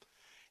over.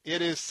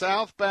 It is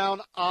southbound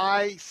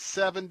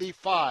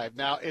I-75.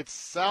 Now, it's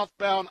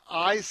southbound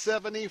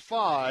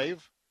I-75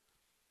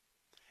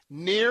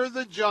 near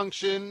the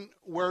junction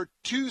where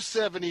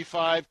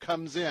 275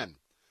 comes in.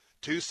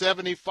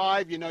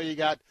 275, you know, you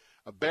got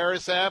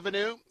Barris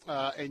Avenue,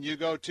 and you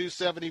go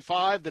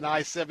 275, then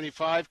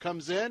I-75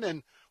 comes in,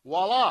 and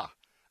voila.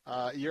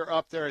 You're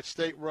up there at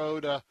State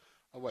Road,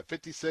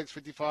 56,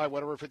 55,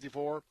 whatever,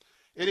 54.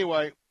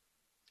 Anyway,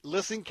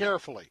 listen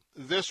carefully.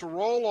 This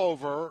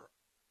rollover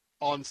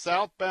on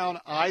southbound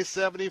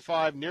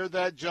I-75 near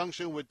that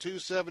junction with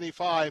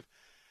 275,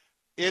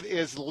 it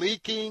is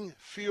leaking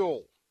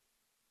fuel.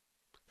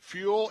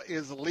 Fuel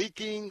is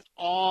leaking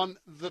on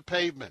the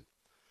pavement.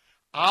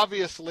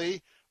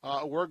 Obviously,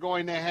 we're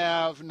going to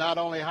have not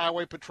only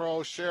highway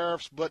patrol,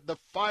 sheriffs, but the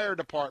fire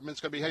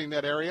department's going to be heading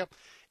that area.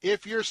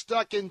 If you're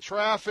stuck in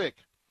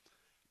traffic,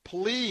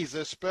 please,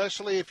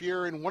 especially if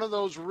you're in one of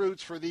those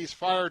routes for these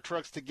fire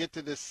trucks to get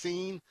to the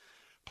scene,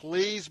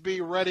 please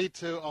be ready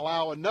to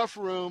allow enough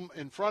room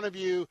in front of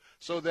you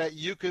so that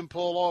you can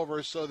pull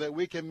over so that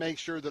we can make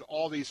sure that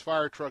all these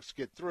fire trucks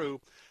get through.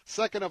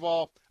 Second of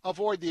all,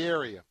 avoid the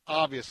area,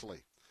 obviously.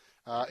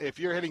 If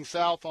you're heading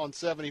south on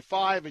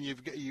 75 and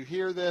you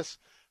hear this,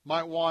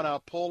 might want to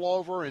pull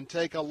over and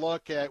take a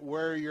look at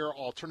where your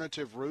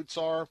alternative routes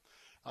are.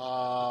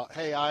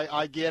 Hey,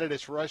 I get it.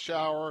 It's rush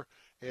hour.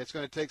 It's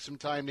going to take some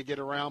time to get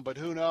around, but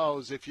who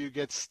knows if you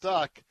get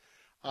stuck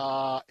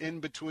in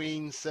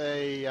between,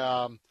 say,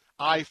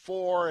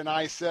 I-4 and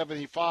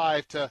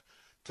I-75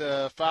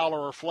 to Fowler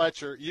or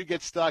Fletcher. You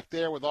get stuck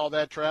there with all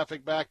that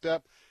traffic backed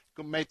up.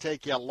 It may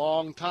take you a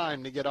long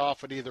time to get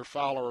off at either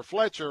Fowler or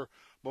Fletcher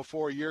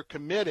before you're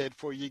committed,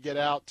 before you get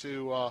out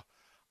to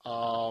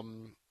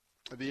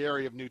the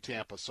area of New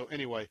Tampa. So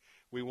anyway,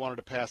 we wanted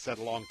to pass that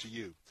along to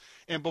you.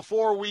 And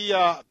before we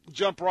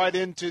jump right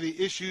into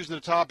the issues and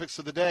the topics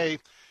of the day,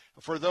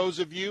 for those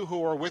of you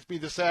who are with me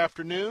this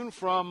afternoon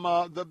from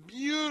the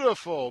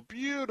beautiful,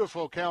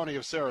 beautiful county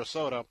of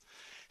Sarasota,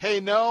 hey,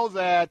 know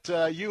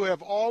that you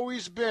have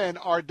always been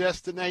our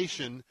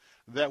destination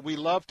that we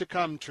love to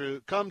come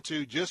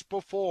to just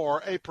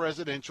before a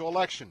presidential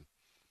election.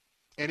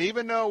 And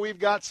even though we've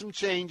got some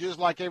changes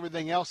like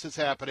everything else is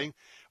happening,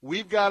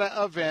 we've got an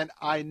event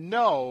I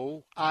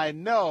know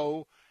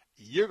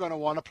you're going to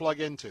want to plug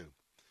into.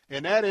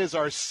 And that is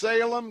our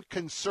Salem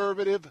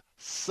Conservative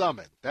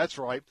Summit. That's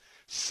right,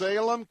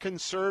 Salem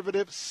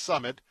Conservative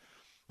Summit.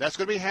 That's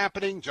going to be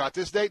happening, jot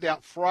this date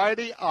down,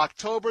 Friday,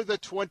 October the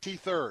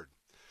 23rd.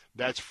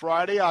 That's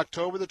Friday,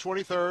 October the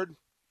 23rd.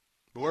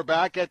 We're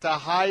back at the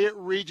Hyatt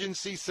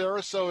Regency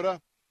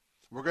Sarasota.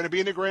 We're going to be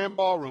in the Grand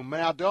Ballroom.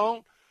 Now,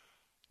 don't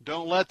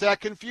let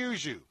that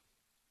confuse you.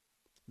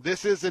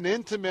 This is an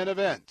intimate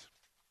event.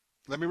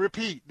 Let me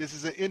repeat, this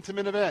is an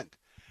intimate event.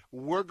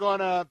 We're going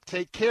to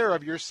take care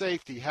of your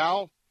safety.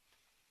 How?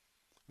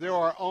 there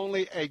are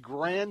only a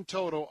grand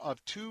total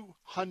of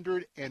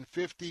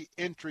 250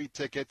 entry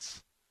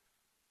tickets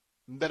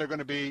that are going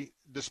to be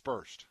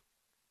dispersed.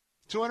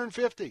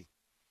 250.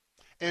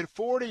 And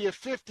 40 to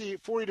 50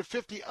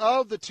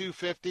 of the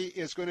 250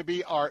 is going to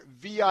be our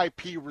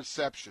VIP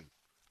reception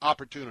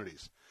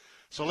opportunities.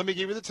 So let me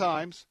give you the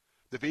times.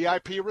 The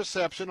VIP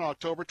reception on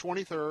October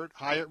 23rd,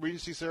 Hyatt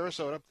Regency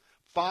Sarasota,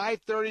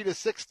 5:30 to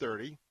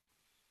 6:30.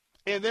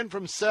 And then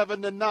from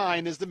 7 to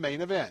 9 is the main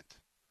event.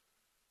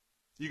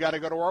 You got to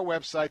go to our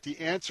website,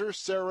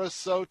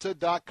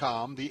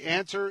 theanswersarasota.com,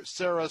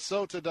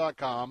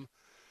 theanswersarasota.com.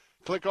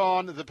 Click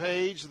on the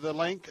page, the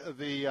link,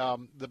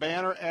 the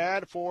banner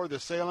ad for the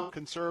Salem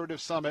Conservative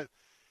Summit.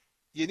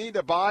 You need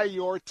to buy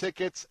your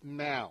tickets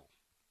now.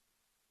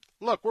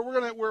 Look,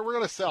 we're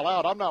gonna sell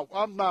out. I'm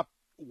not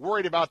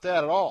worried about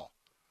that at all.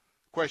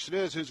 Question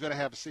is, who's going to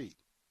have a seat?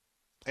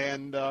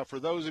 And for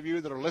those of you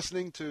that are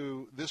listening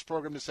to this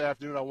program this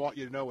afternoon, I want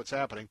you to know what's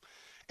happening.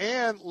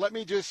 And let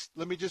me just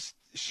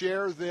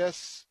share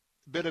this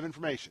bit of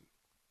information.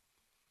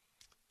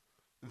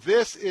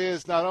 This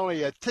is not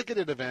only a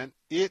ticketed event,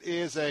 it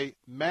is a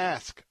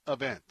mask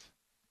event.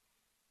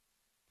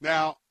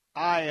 Now,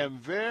 I am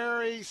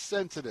very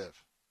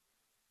sensitive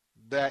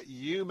that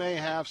you may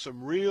have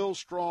some real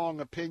strong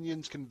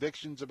opinions,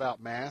 convictions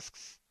about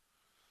masks,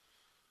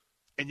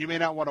 and you may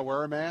not want to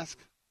wear a mask.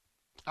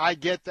 I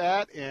get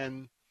that,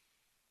 and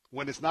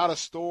when it's not a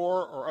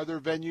store or other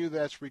venue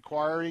that's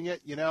requiring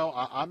it,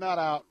 I'm not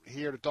out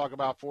here to talk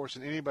about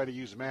forcing anybody to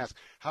use a mask.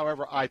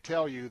 However, I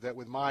tell you that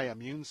with my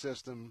immune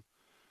system,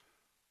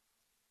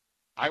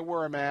 I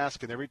wear a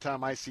mask, and every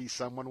time I see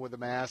someone with a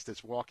mask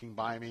that's walking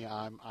by me,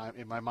 I'm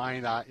in my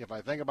mind, if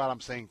I think about it,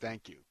 I'm saying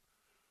thank you.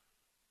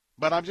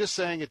 But I'm just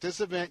saying at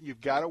this event,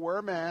 you've got to wear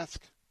a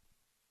mask.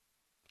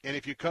 And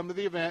if you come to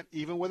the event,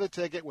 even with a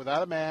ticket,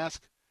 without a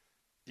mask,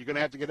 you're going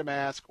to have to get a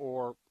mask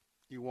or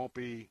you won't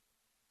be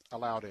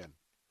allowed in.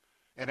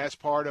 And that's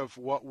part of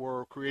what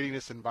we're creating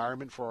this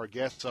environment for our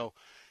guests. So,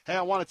 hey,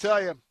 I want to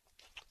tell you,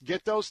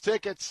 get those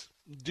tickets.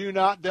 Do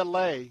not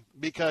delay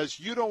because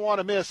you don't want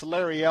to miss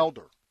Larry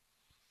Elder.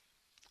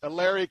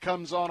 Larry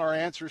comes on our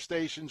answer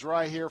stations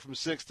right here from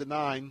 6 to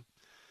 9,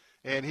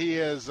 and he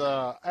is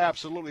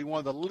absolutely one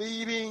of the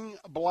leading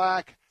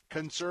black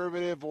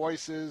conservative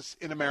voices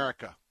in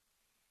America.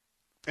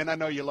 And I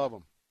know you love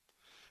him.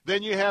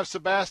 Then you have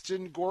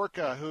Sebastian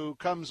Gorka, who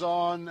comes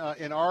on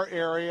in our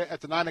area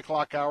at the 9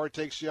 o'clock hour,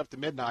 takes you up to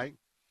midnight.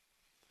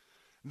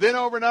 Then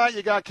overnight,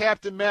 you got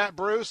Captain Matt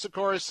Bruce. Of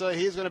course,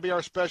 he's going to be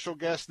our special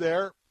guest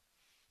there.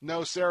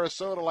 Knows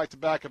Sarasota like the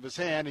back of his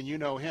hand, and you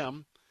know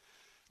him.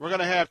 We're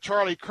going to have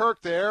Charlie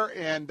Kirk there,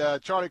 and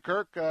Charlie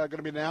Kirk going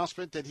to be an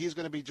announcement that he's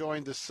going to be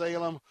joining the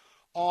Salem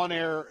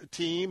on-air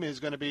team. Is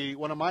going to be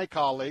one of my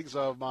colleagues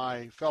of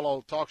my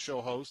fellow talk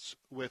show hosts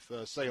with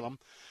Salem.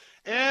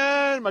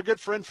 And my good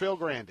friend Phil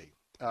Grandy,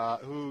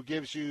 who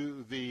gives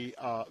you the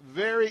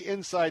very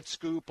inside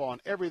scoop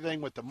on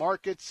everything with the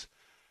markets,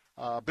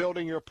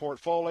 building your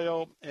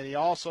portfolio. And he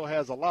also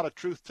has a lot of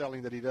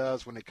truth-telling that he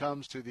does when it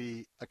comes to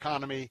the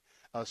economy,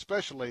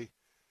 especially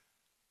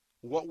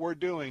what we're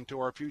doing to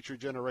our future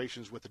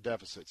generations with the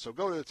deficit. So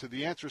go to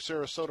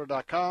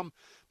theanswersarasota.com,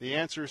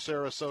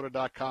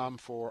 theanswersarasota.com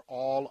for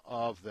all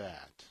of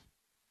that.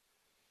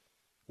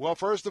 Well,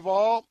 first of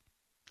all,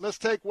 let's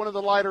take one of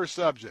the lighter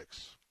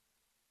subjects.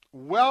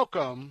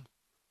 Welcome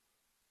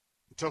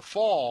to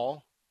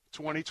fall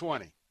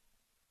 2020.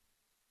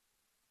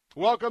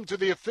 Welcome to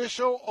the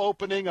official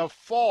opening of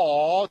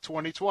fall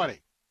 2020.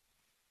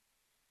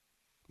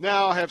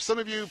 Now, have some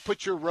of you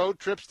put your road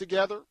trips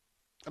together?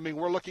 I mean,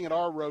 we're looking at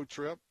our road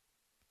trip.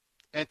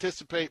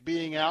 Anticipate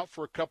being out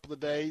for a couple of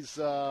days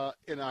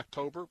in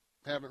October.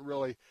 Haven't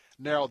really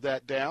narrowed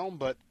that down,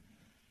 but,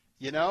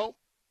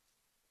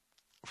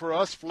 for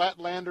us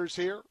flatlanders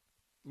here,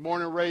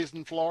 born and raised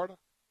in Florida,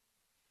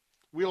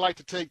 we like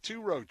to take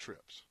two road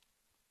trips.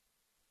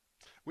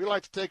 We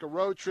like to take a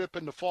road trip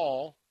in the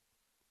fall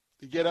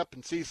to get up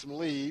and see some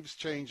leaves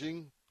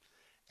changing.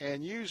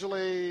 And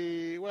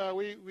usually, well,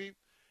 we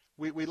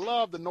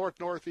love the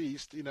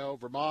northeast,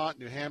 Vermont,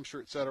 New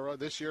Hampshire, et cetera.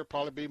 This year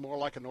probably be more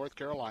like a North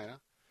Carolina.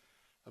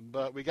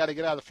 But we got to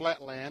get out of the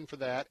flatland for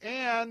that.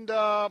 And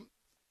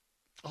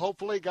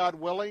hopefully, God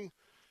willing,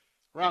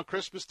 around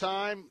Christmas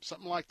time,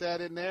 something like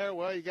that in there,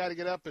 well, you got to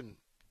get up and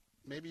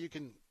maybe you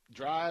can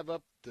drive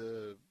up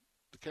to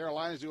the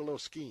Carolinas, do a little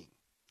skiing.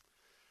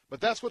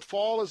 But that's what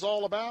fall is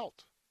all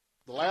about.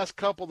 The last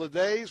couple of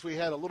days, we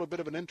had a little bit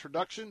of an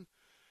introduction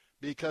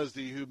because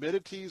the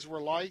humidities were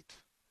light.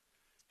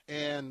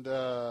 And,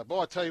 I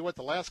tell you what,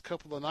 the last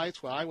couple of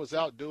nights when I was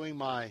out doing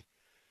my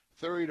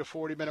 30 to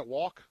 40-minute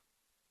walk,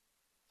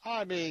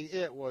 I mean,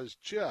 it was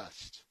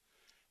just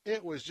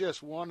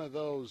one of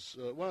those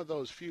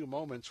few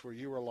moments where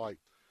you were like,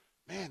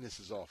 man, this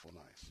is awful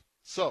nice.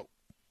 So,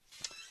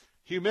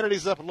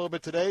 humidity's up a little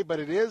bit today, but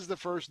it is the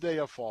first day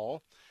of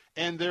fall.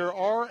 And there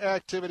are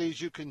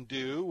activities you can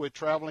do with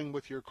traveling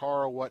with your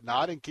car or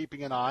whatnot and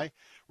keeping an eye.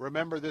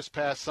 Remember this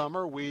past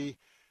summer, we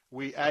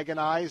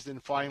agonized,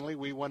 and finally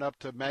we went up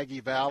to Maggie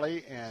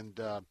Valley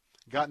and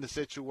got in a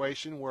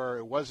situation where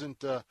it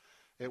wasn't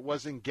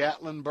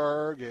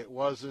Gatlinburg, it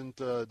wasn't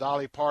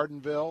Dolly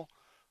Partonville,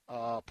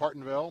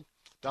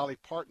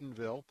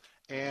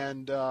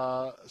 and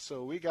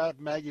so we got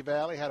Maggie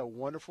Valley, had a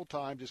wonderful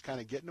time, just kind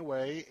of getting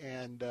away,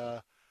 and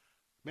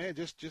man,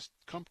 just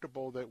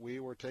comfortable that we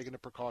were taking the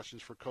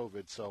precautions for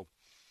COVID. So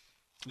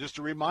just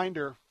a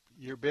reminder,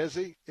 you're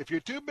busy. If you're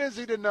too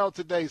busy to know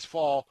today's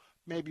fall,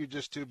 maybe you're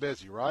just too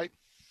busy, right?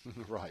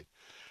 Right.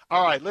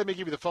 All right, let me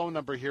give you the phone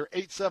number here,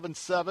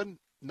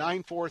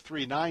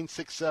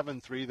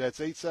 877-943-9673. That's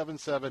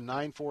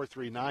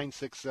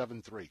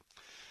 877-943-9673.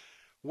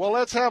 Well,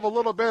 let's have a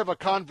little bit of a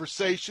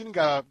conversation.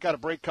 Got a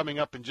break coming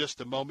up in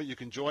just a moment. You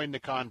can join the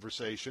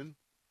conversation.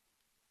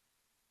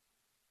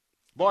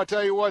 Boy, I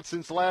tell you what,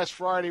 since last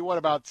Friday,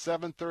 about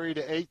 7:30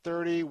 to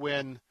 8:30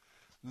 when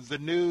the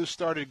news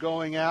started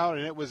going out,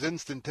 and it was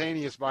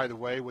instantaneous, by the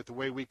way, with the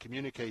way we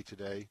communicate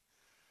today,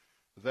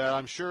 that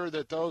I'm sure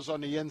that those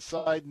on the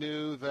inside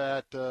knew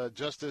that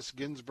Justice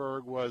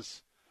Ginsburg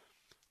was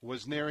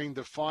nearing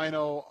the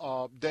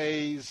final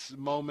days,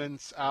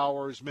 moments,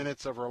 hours,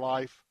 minutes of her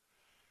life.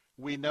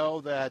 We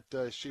know that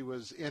she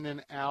was in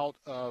and out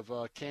of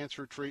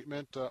cancer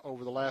treatment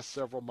over the last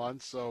several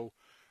months, so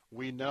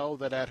we know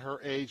that at her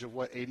age of,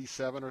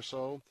 87 or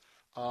so,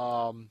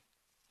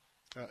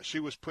 she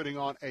was putting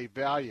on a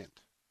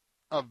valiant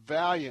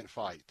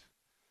fight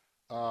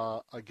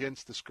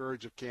against the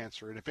scourge of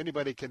cancer. And if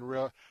anybody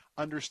can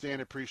understand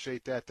and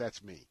appreciate that,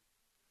 that's me.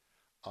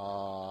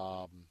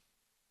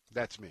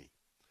 That's me.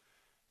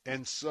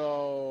 And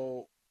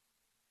so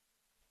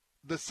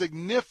the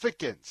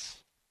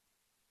significance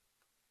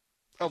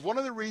of one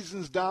of the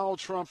reasons Donald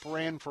Trump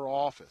ran for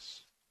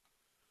office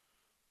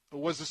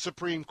was the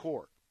Supreme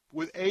Court,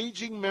 with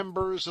aging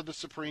members of the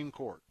Supreme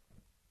Court.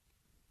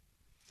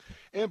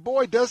 And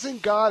boy,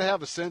 doesn't God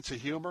have a sense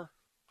of humor?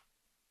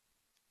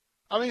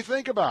 I mean,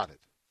 think about it.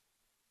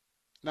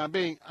 Now,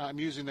 I'm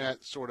using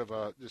that sort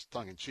of just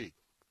tongue-in-cheek.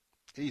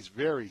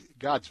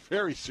 God's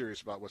very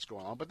serious about what's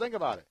going on. But think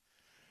about it.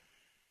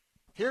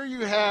 Here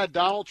you had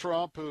Donald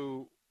Trump,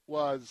 who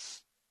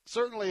was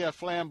certainly a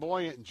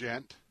flamboyant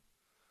gent,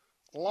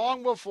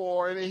 long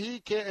before,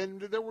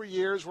 and there were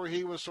years where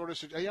he was sort of,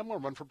 hey, I'm going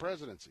to run for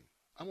presidency.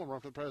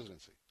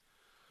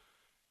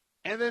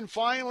 And then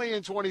finally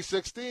in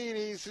 2016,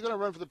 he's going to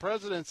run for the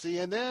presidency.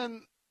 And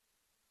then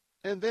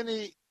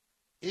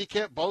he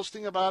kept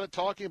boasting about it,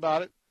 talking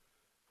about it.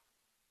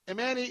 And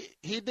man,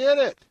 he did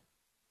it.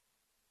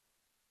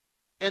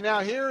 And now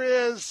here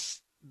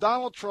is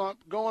Donald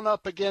Trump going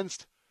up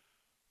against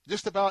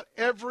just about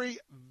every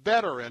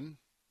veteran,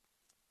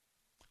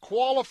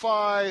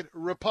 qualified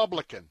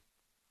Republican.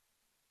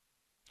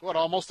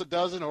 Almost a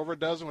dozen, over a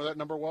dozen, where that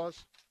number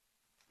was?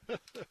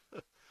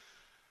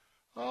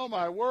 Oh,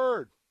 my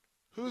word.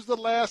 Who's the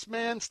last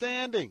man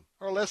standing?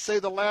 Or let's say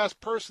the last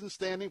person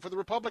standing for the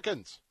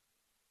Republicans?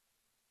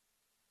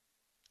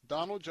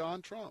 Donald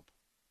John Trump.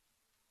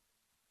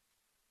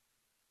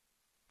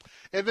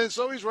 And then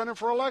so he's running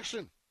for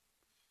election.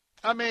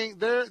 I mean,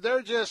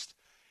 they're just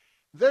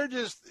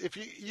if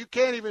you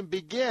can't even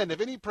begin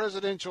of any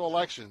presidential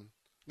election.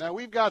 Now,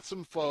 we've got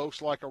some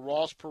folks like a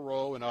Ross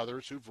Perot and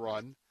others who've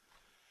run,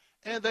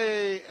 and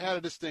they had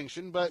a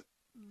distinction, but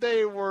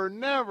they were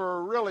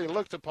never really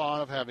looked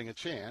upon of having a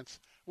chance.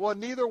 Well,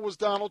 neither was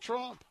Donald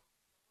Trump.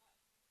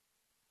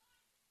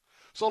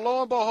 So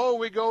lo and behold,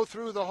 we go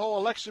through the whole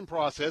election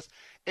process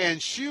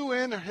and shoo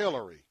in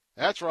Hillary.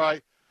 That's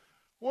right.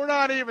 We're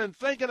not even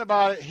thinking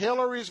about it.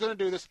 Hillary's going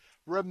to do this.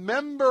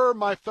 Remember,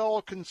 my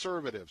fellow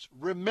conservatives.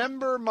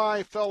 Remember,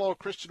 my fellow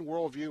Christian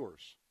world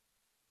viewers.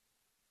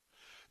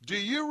 Do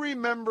you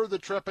remember the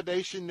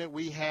trepidation that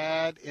we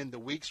had in the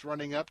weeks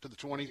running up to the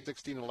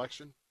 2016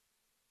 election?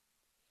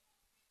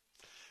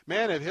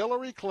 Man, if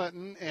Hillary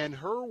Clinton and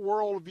her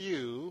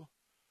worldview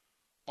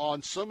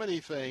on so many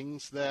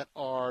things that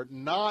are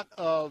not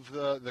of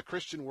the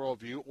Christian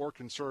worldview or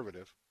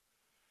conservative,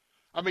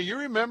 I mean, you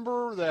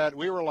remember that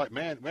we were like,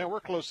 man, we're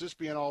close to this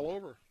being all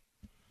over.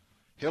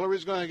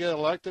 Hillary's going to get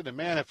elected, and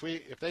man,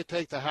 if they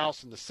take the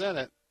House and the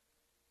Senate,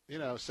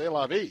 c'est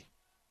la vie.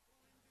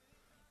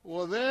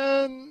 Well,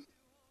 then,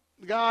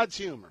 God's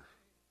humor.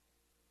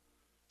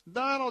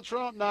 Donald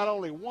Trump not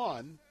only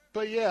won,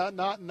 but yeah,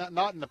 not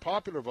in the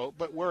popular vote,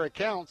 but where it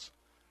counts,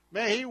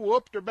 man, he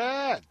whooped her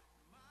bad.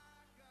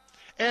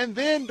 And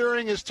then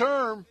during his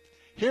term,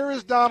 here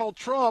is Donald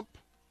Trump,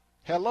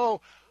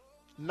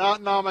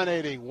 not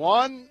nominating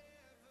one,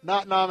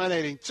 not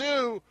nominating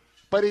two,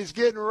 but he's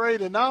getting ready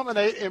to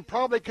nominate and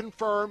probably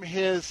confirm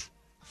his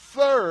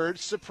third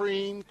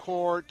Supreme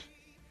Court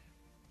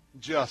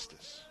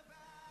justice.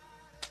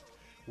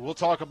 We'll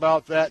talk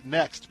about that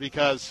next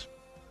because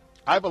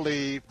I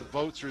believe the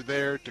votes are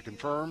there to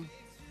confirm.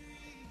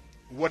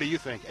 What do you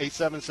think?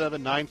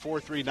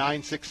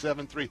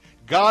 877-943-9673.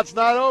 God's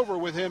not over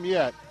with him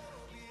yet.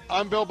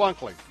 I'm Bill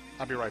Bunkley.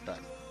 I'll be right back.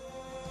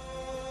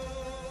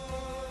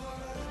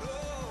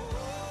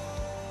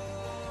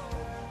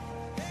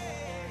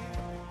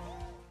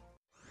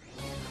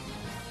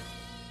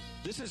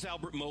 This is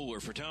Albert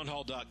Mohler for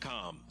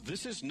Townhall.com.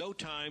 This is no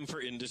time for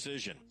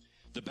indecision.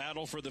 The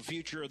battle for the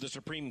future of the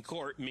Supreme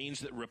Court means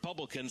that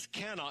Republicans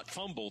cannot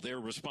fumble their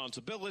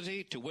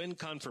responsibility to win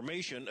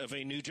confirmation of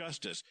a new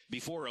justice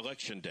before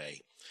Election Day.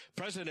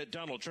 President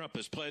Donald Trump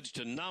has pledged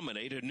to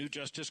nominate a new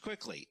justice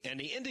quickly, and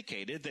he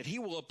indicated that he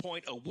will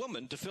appoint a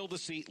woman to fill the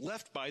seat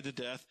left by the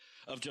death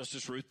of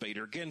Justice Ruth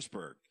Bader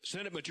Ginsburg.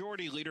 Senate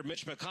Majority Leader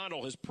Mitch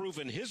McConnell has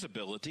proven his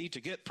ability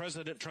to get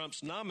President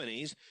Trump's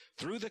nominees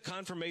through the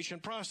confirmation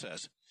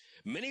process.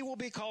 Many will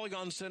be calling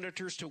on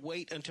senators to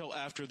wait until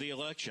after the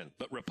election,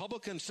 but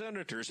Republican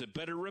senators had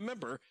better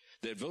remember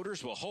that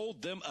voters will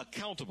hold them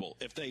accountable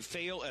if they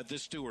fail at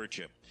this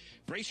stewardship.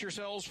 Brace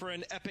yourselves for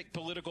an epic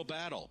political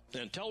battle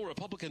and tell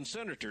Republican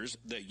senators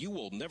that you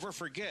will never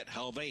forget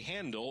how they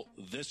handle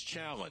this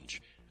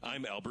challenge.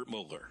 I'm Albert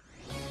Mohler.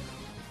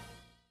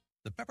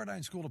 The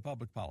Pepperdine School of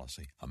Public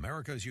Policy,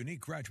 America's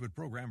unique graduate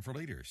program for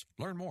leaders.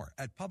 Learn more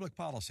at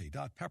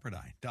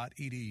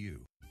publicpolicy.pepperdine.edu.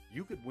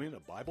 You could win a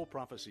Bible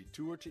prophecy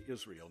tour to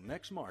Israel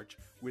next March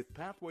with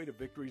Pathway to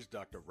Victory's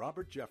Dr.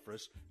 Robert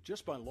Jeffress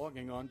just by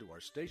logging on to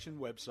our station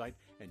website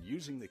and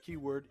using the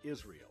keyword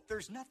Israel.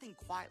 There's nothing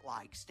quite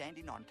like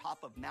standing on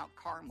top of Mount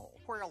Carmel,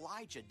 where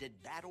Elijah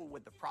did battle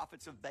with the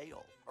prophets of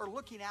Baal, or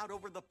looking out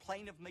over the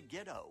plain of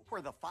Megiddo,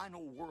 where the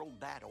final world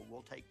battle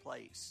will take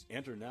place.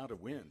 Enter now to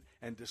win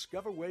and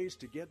discover ways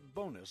to get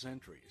bonus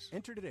entries.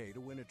 Enter today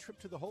to win a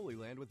trip to the Holy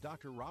Land with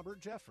Dr. Robert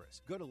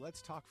Jeffress. Go to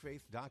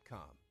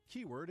letstalkfaith.com.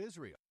 Keyword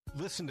Israel.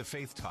 Listen to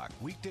Faith Talk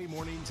weekday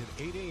mornings at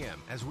 8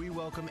 a.m. as we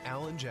welcome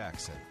Alan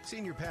Jackson,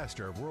 Senior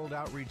Pastor of World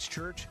Outreach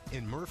Church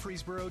in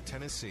Murfreesboro,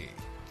 Tennessee.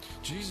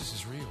 Jesus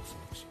is real,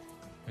 folks,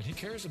 and He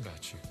cares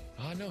about you.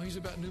 I know He's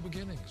about new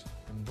beginnings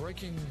and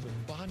breaking the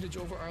bondage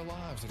over our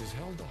lives that has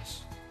held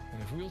us.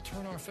 And if we'll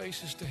turn our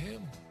faces to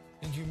Him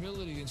in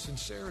humility and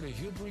sincerity,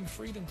 He'll bring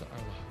freedom to our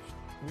lives.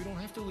 We don't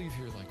have to leave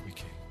here like we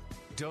came.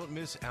 Don't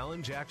miss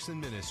Alan Jackson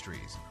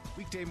Ministries,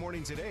 weekday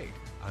mornings at 8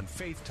 on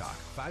Faith Talk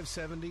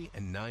 570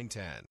 and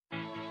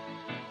 910.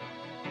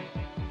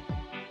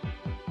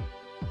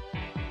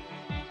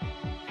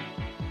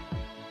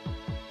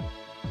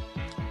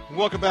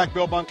 Welcome back.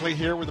 Bill Bunkley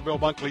here with the Bill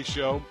Bunkley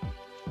Show.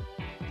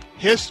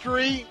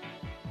 History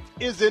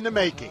is in the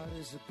making.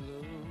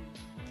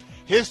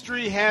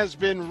 History has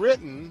been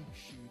written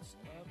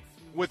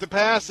with the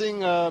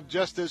passing of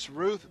Justice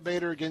Ruth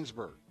Bader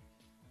Ginsburg,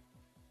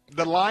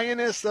 the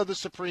lioness of the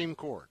Supreme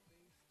Court,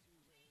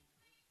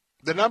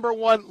 the number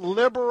one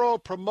liberal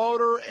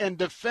promoter and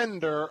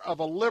defender of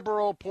a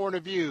liberal point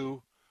of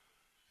view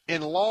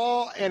in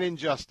law and in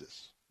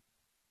justice.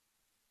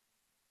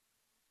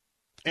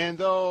 And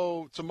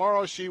though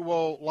tomorrow she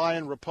will lie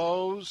in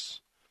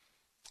repose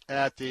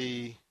at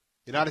the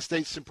United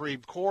States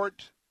Supreme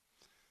Court,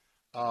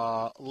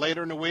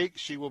 later in the week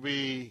she will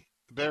be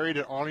buried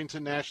at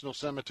Arlington National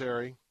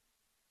Cemetery.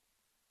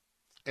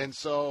 And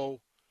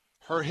so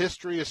her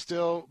history is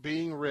still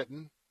being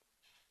written,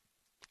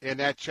 and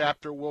that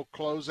chapter will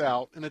close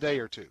out in a day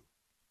or two.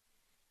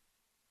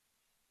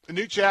 A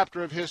new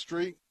chapter of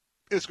history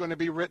is going to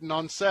be written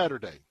on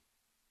Saturday.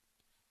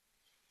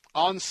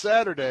 On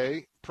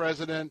Saturday,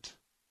 President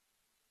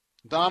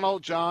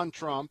Donald John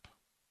Trump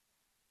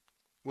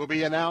will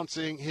be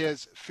announcing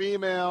his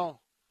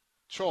female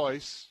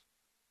choice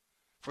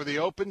for the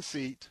open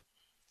seat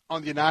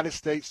on the United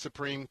States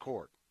Supreme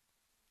Court.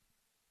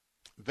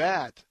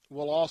 That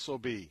will also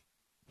be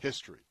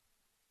history.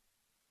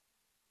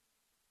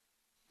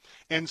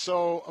 And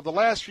so the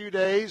last few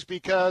days,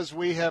 because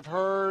we have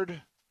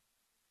heard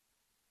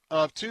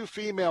of two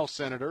female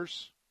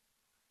senators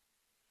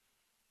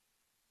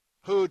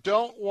who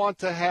don't want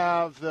to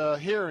have the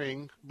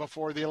hearing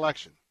before the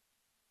election.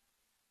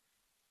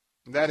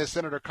 And that is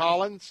Senator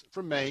Collins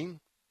from Maine,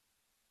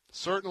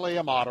 certainly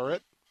a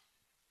moderate,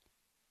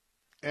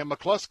 and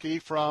McCluskey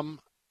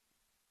from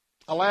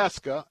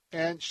Alaska,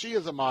 and she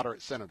is a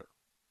moderate senator.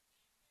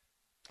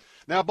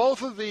 Now,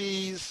 both of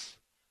these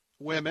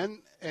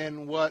women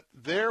and what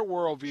their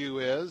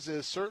worldview is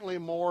certainly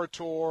more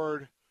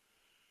toward,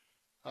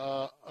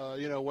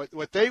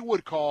 what they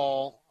would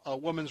call a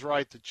woman's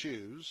right to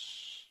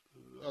choose.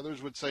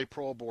 Others would say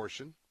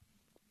pro-abortion.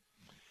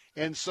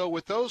 And so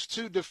with those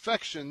two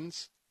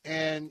defections,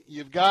 and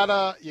you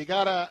gotta,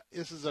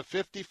 this is a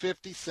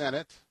 50-50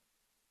 Senate.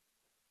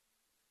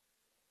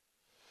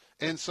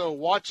 And so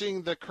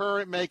watching the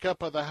current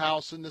makeup of the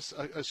House in this,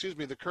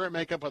 the current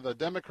makeup of the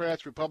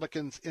Democrats,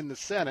 Republicans in the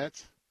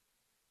Senate,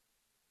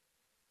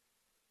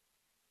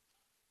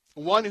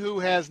 one who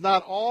has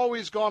not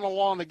always gone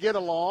along to get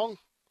along,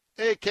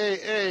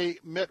 a.k.a.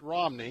 Mitt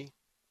Romney,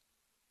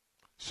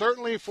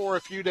 certainly for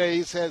a few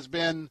days has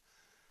been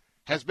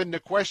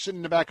the question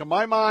in the back of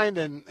my mind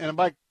and in the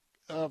back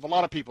of a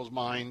lot of people's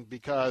mind,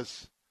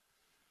 because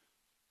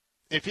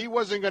if he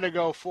wasn't going to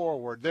go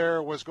forward,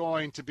 there was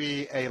going to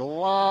be a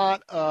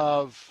lot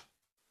of,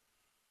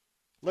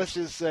 let's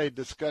just say,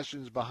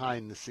 discussions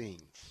behind the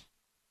scenes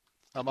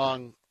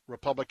among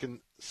Republican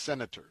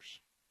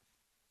senators.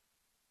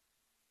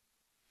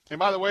 And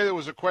by the way, there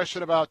was a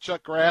question about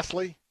Chuck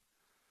Grassley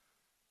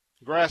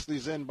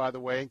Grassley's in, by the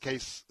way, in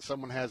case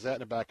someone has that in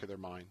the back of their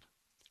mind.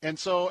 And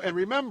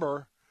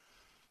remember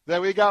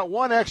that we got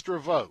one extra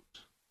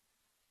vote.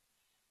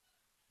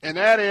 And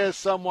that is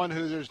someone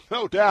who there's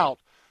no doubt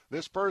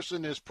this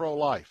person is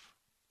pro-life.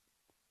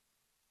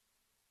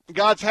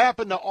 God's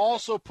happened to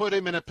also put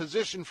him in a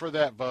position for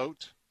that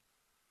vote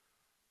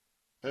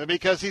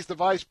because he's the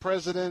Vice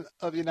President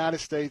of the United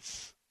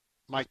States,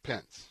 Mike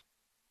Pence.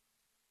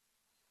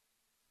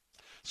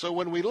 So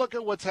when we look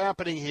at what's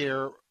happening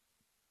here,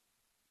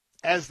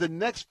 as the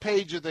next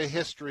page of the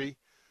history,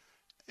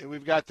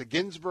 we've got the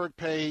Ginsburg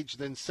page,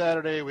 then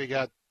Saturday we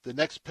got the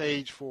next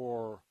page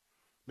for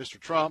Mr.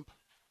 Trump.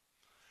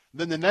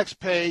 Then the next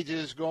page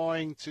is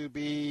going to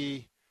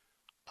be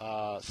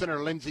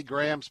Senator Lindsey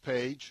Graham's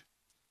page.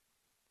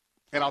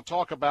 And I'll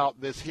talk about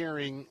this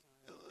hearing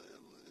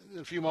in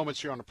a few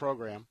moments here on the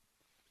program.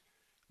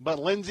 But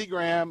Lindsey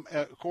Graham,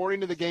 according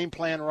to the game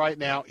plan right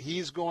now,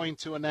 he's going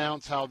to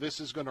announce how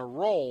this is going to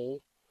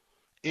roll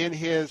in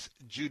his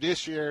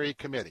Judiciary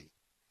Committee.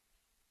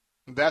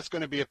 That's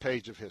going to be a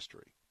page of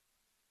history.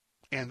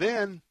 And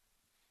then,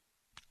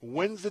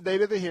 when's the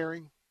date of the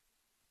hearing?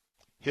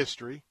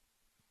 History.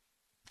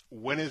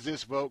 When is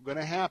this vote going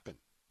to happen?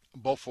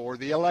 Before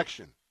the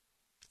election.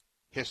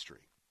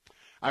 History.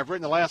 I've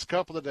written the last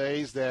couple of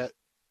days that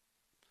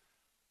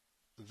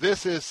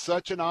this is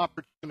such an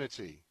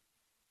opportunity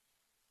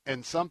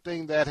and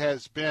something that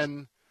has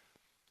been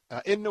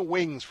in the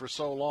wings for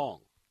so long.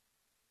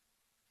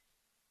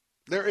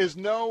 There is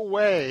no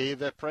way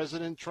that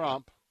President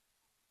Trump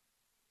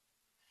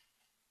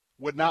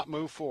would not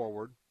move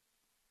forward.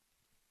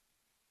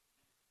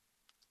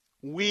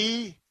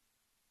 We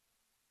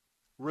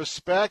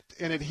respect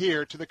and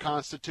adhere to the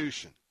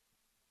Constitution.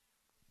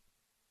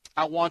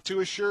 I want to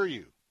assure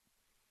you,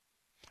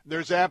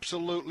 there's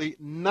absolutely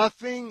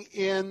nothing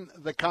in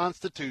the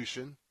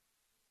Constitution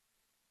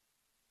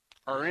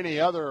or any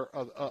other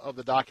of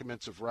the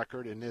documents of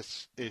record in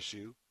this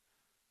issue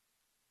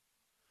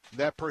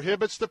that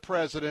prohibits the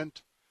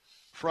president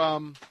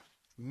from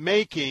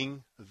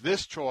making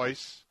this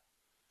choice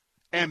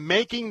and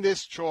making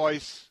this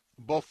choice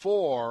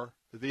before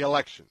the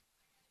election.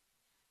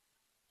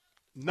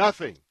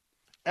 Nothing,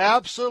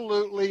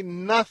 absolutely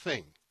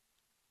nothing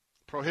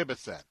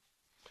prohibits that.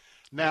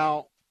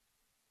 Now,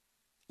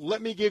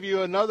 let me give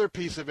you another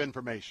piece of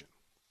information.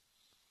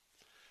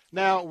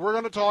 Now, we're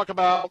going to talk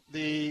about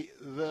the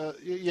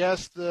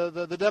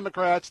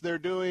Democrats. They're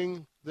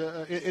doing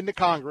in the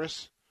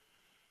Congress.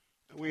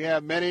 We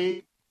have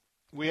many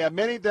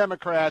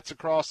Democrats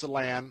across the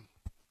land.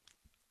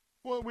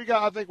 Well,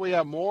 I think we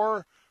have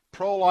more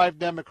pro-life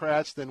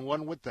Democrats than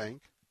one would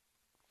think.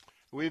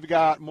 We've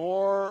got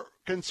more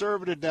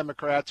conservative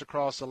Democrats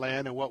across the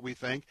land than what we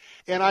think.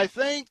 And I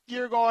think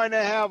you're going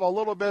to have a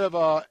little bit of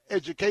a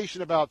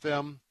education about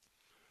them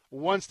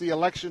once the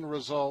election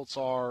results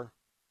are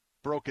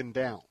broken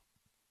down.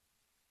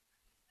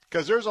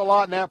 Because there's a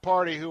lot in that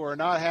party who are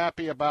not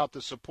happy about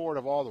the support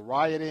of all the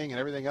rioting and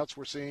everything else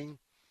we're seeing.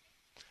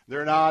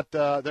 They're not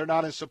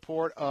in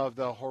support of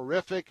the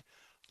horrific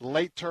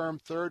late-term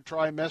third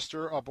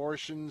trimester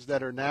abortions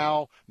that are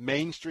now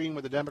mainstream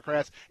with the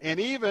Democrats, and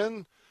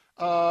even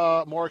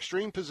more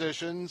extreme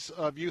positions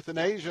of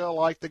euthanasia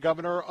like the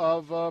governor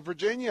of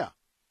Virginia,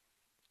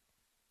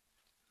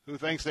 who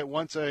thinks that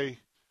once a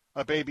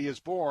baby is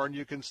born,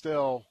 you can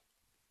still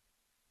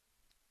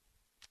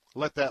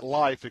let that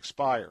life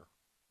expire.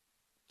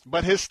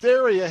 But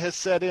hysteria has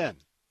set in.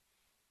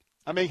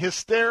 I mean,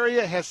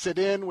 hysteria has set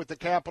in with the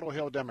Capitol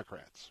Hill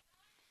Democrats.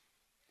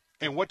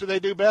 And what do they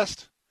do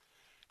best?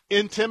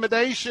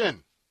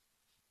 Intimidation.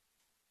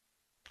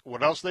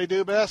 What else do they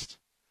do best?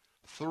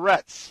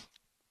 Threats.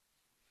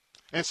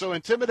 And so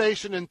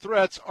intimidation and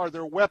threats are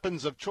their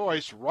weapons of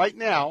choice right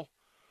now,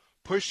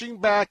 pushing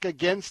back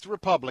against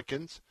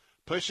Republicans,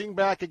 pushing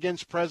back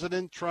against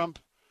President Trump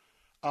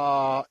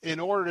in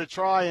order to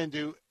try and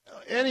do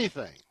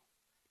anything.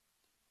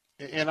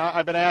 And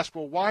I've been asked,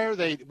 well, why are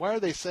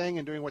they saying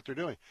and doing what they're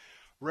doing?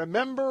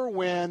 Remember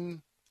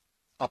when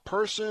a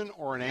person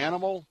or an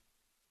animal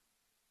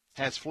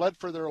has fled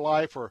for their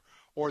life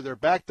or they're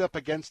backed up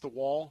against the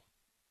wall?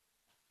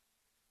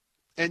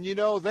 And, you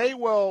know, they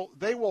will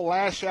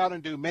lash out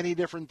and do many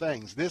different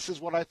things. This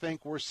is what I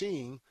think we're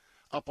seeing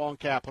up on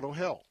Capitol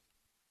Hill.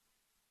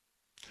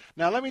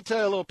 Now, let me tell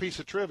you a little piece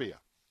of trivia.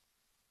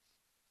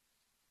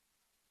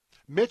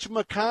 Mitch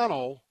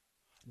McConnell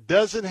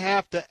doesn't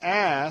have to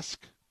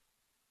ask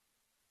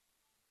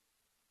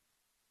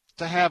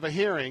to have a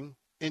hearing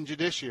in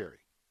judiciary.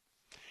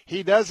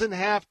 He doesn't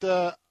have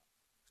to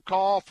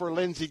call for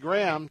Lindsey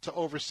Graham to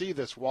oversee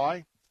this.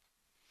 Why?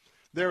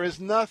 There is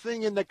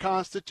nothing in the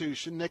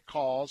Constitution that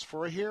calls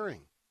for a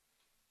hearing.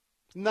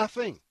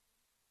 Nothing.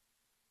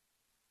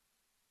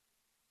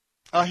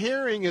 A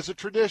hearing is a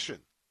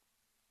tradition.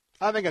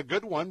 I think a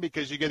good one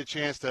because you get a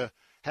chance to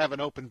have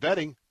an open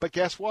vetting. But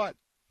guess what?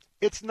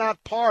 It's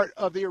not part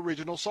of the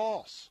original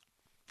sauce.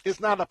 It's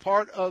not a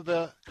part of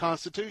the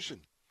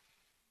Constitution.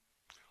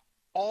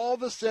 All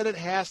the Senate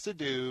has to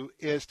do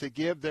is to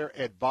give their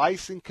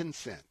advice and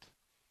consent.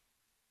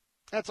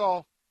 That's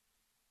all.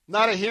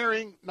 Not a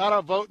hearing, not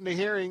a vote in the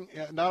hearing,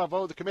 not a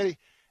vote in the committee.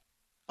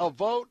 A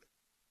vote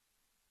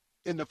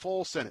in the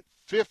full Senate.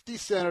 50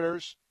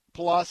 senators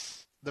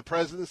plus the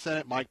President of the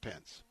Senate, Mike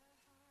Pence.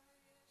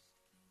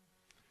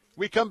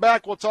 We come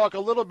back, we'll talk a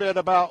little bit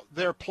about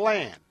their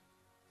plan.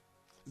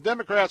 The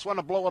Democrats want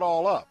to blow it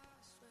all up.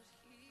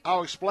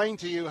 I'll explain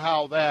to you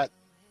how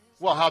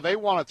they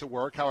want it to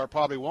work, how it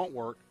probably won't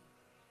work.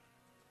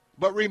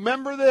 But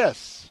remember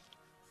this.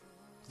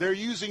 They're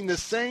using the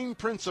same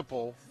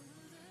principle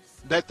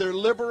that their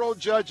liberal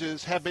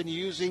judges have been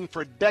using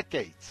for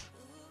decades.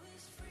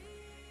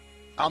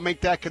 I'll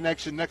make that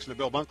connection next in the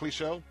Bill Bunkley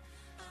Show.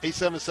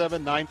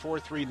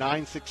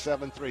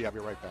 877-943-9673. I'll be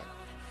right back.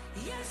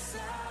 Yes,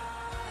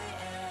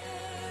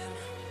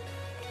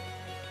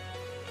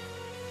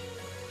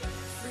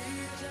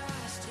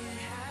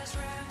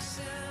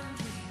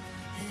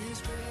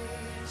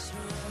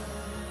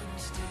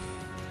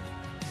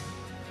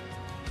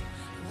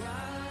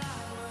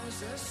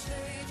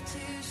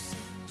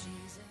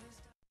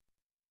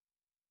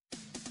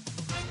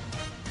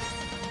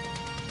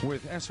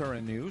 With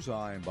SRN News,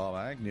 I'm Bob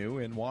Agnew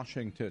in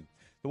Washington.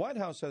 The White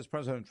House says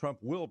President Trump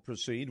will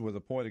proceed with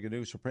appointing a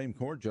new Supreme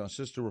Court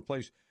justice to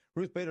replace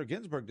Ruth Bader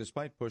Ginsburg,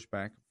 despite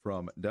pushback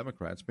from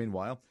Democrats.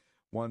 Meanwhile,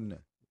 one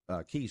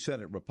key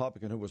Senate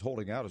Republican who was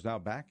holding out is now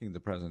backing the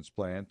president's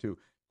plan to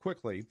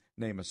quickly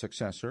name a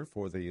successor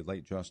for the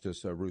late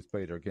Justice Ruth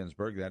Bader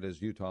Ginsburg. That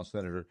is Utah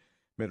Senator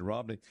Mitt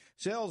Romney.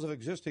 Sales of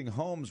existing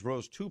homes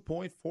rose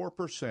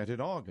 2.4% in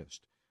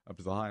August, up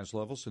to the highest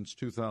level since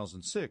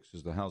 2006,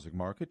 as the housing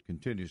market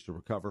continues to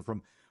recover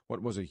from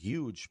what was a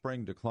huge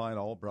spring decline,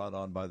 all brought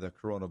on by the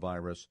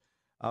coronavirus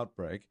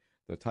outbreak.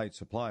 The tight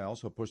supply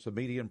also pushed the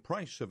median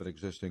price of an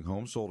existing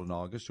home sold in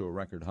August to a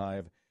record high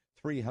of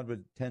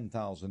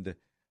 $310,600.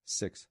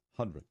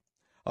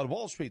 On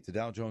Wall Street, the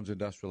Dow Jones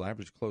Industrial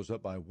Average closed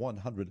up by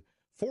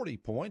 140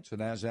 points. The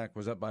Nasdaq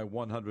was up by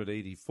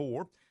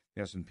 184.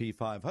 The S&P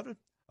 500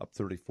 up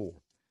 34.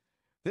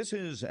 This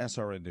is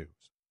SRN News.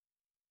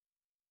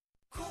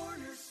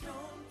 Cornerstone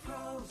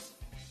Pros.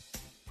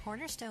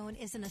 Cornerstone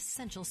is an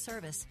essential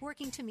service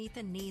working to meet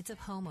the needs of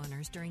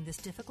homeowners during this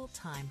difficult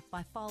time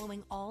by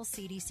following all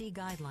CDC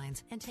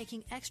guidelines and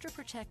taking extra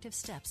protective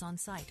steps on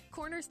site.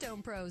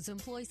 Cornerstone Pros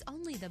employs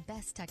only the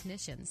best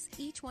technicians.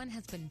 Each one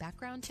has been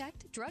background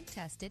checked, drug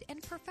tested,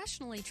 and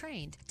professionally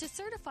trained to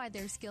certify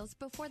their skills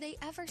before they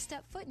ever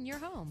step foot in your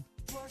home.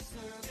 For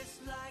service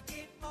like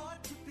it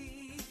ought to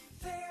be,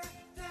 fair,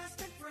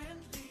 fast, and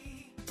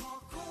friendly.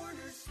 Call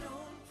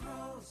Cornerstone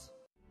Pros.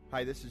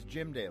 Hi, this is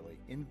Jim Daly,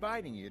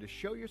 inviting you to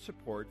show your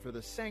support for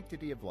the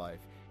sanctity of life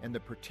and the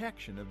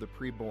protection of the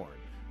preborn,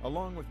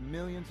 along with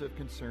millions of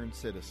concerned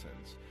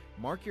citizens.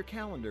 Mark your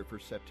calendar for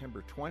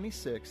September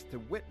 26th to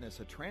witness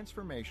a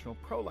transformational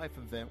pro-life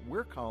event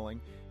we're calling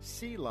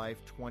See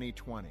Life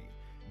 2020.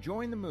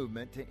 Join the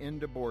movement to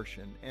end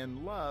abortion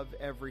and love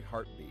every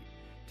heartbeat.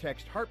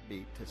 Text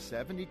heartbeat to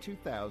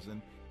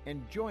 72,000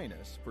 and join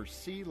us for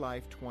See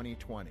Life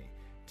 2020.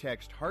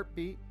 Text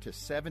heartbeat to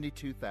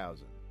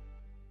 72,000.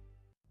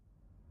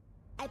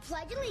 I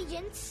pledge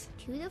allegiance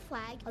to the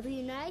flag of the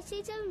United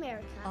States of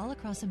America. All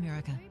across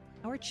America,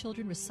 our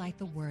children recite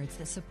the words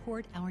that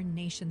support our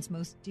nation's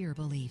most dear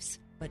beliefs.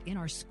 But in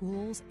our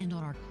schools and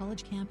on our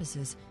college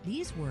campuses,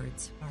 these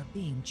words are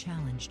being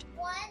challenged.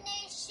 One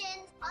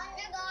nation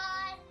under God.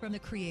 From the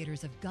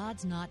creators of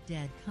God's Not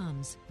Dead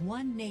comes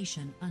One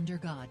Nation Under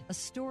God, a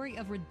story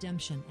of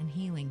redemption and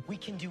healing. We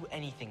can do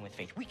anything with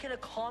faith. We can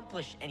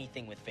accomplish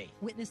anything with faith.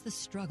 Witness the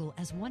struggle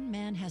as one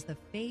man has the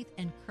faith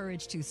and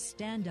courage to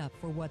stand up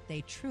for what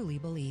they truly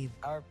believe.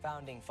 Our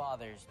founding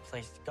fathers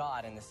placed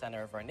God in the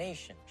center of our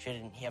nation.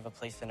 Shouldn't he have a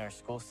place in our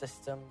school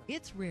system?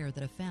 It's rare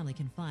that a family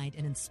can find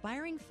an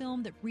inspiring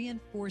film that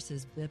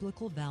reinforces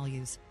biblical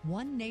values.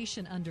 One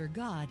Nation Under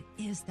God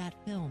is that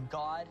film.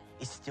 God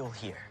is still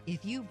here.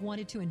 If you've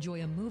wanted to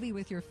enjoy a movie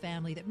with your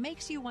family that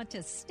makes you want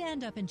to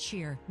stand up and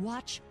cheer,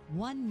 watch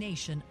One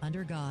Nation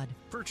Under God.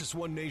 Purchase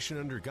One Nation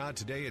Under God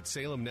today at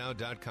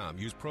salemnow.com.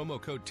 Use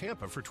promo code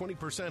TAMPA for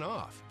 20%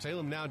 off.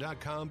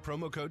 salemnow.com,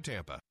 promo code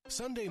TAMPA.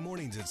 Sunday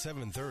mornings at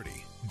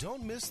 7:30.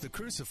 Don't miss the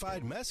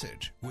Crucified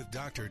Message with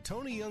Dr.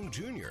 Tony Young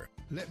Jr.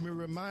 Let me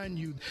remind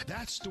you,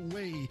 that's the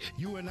way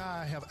you and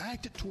I have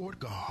acted toward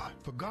God.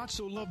 For God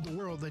so loved the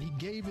world that he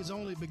gave his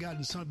only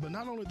begotten son. But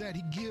not only that,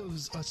 he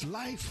gives us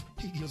life,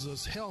 he gives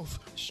us health,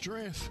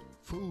 strength,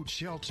 food,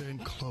 shelter,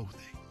 and clothing.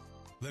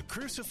 The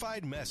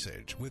Crucified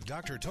Message with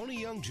Dr.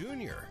 Tony Young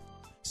Jr.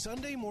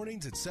 Sunday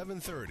mornings at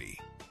 7:30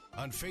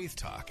 on Faith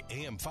Talk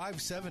AM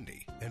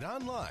 570 and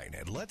online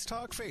at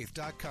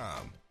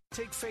letstalkfaith.com.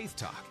 Take Faith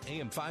Talk,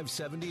 AM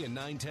 570 and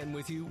 910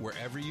 with you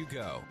wherever you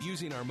go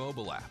using our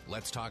mobile app,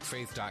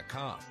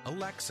 letstalkfaith.com,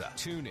 Alexa,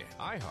 TuneIn,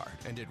 iHeart,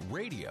 and at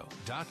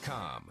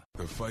radio.com.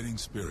 The fighting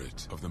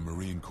spirit of the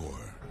Marine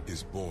Corps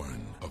is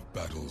born of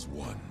battles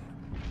won.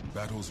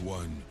 Battles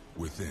won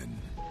within,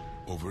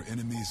 over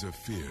enemies of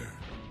fear,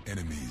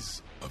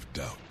 enemies of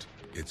doubt.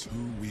 It's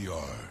who we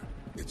are.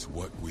 It's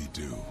what we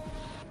do.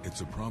 It's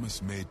a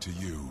promise made to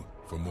you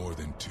for more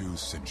than 2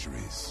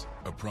 centuries.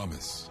 A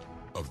promise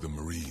of the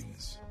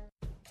Marines.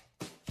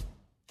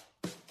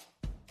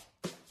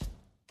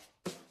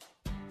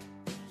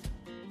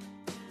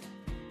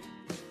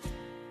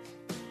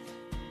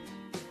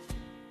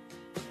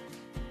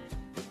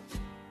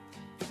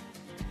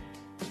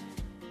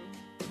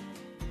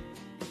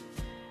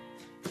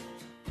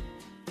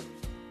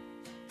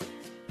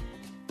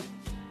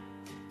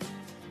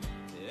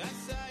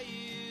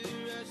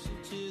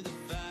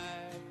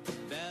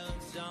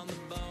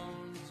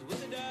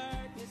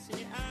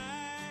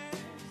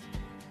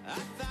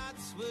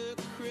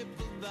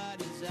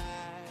 everybody's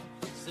eye.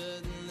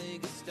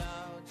 Suddenly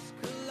starts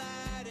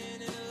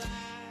colliding in light.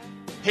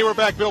 Hey, we're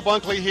back. Bill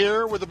Bunkley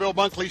here with the Bill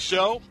Bunkley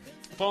Show.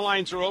 Phone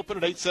lines are open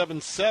at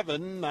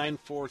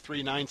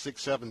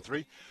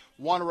 877-943-9673.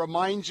 Want to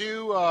remind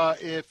you,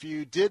 if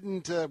you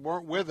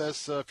weren't with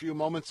us a few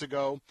moments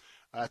ago,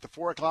 at the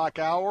 4 o'clock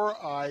hour,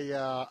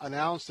 I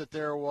announced that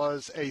there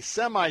was a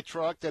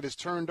semi-truck that is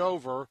turned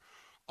over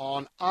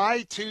on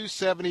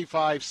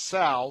I-275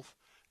 South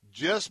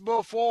just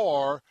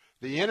before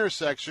the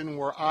intersection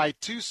where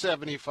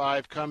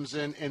I-275 comes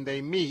in and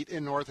they meet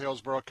in North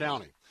Hillsborough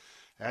County.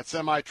 That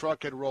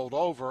semi-truck had rolled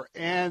over,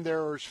 and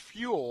there was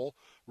fuel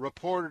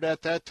reported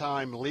at that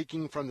time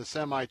leaking from the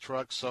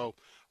semi-truck. So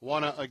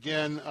want to,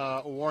 again,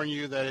 warn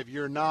you that if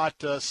you're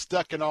not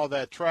stuck in all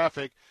that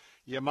traffic,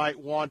 you might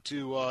want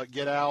to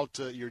get out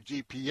your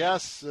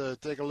GPS,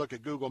 take a look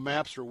at Google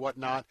Maps or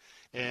whatnot,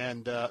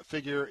 and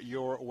figure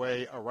your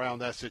way around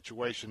that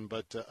situation.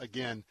 But,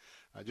 again,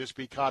 just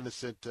be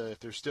cognizant if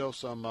there's still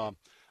some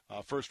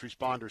first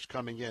responders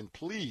coming in,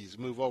 please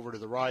move over to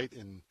the right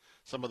and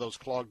some of those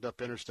clogged up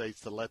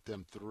interstates to let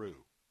them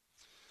through.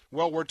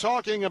 Well, we're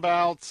talking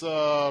about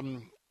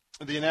the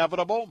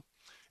inevitable,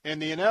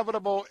 and the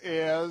inevitable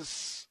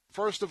is,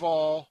 first of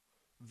all,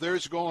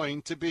 there's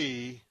going to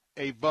be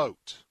a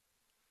vote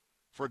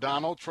for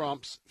Donald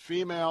Trump's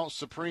female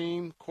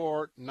Supreme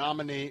Court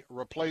nominee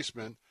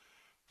replacement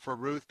for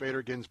Ruth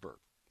Bader Ginsburg.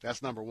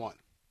 That's number one.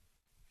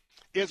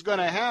 It's going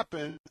to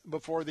happen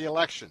before the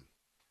election,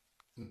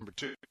 number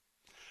two.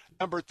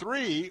 Number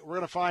three, we're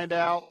going to find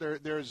out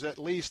there's at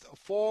least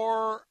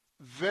 4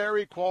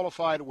 very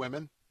qualified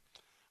women.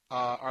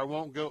 I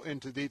won't go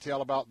into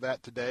detail about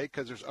that today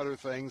because there's other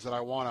things that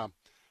I want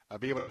to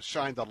be able to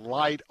shine the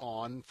light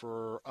on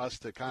for us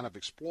to kind of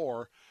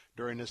explore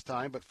during this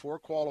time. But 4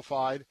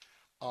 qualified,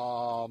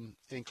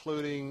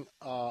 including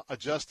a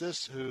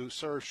justice who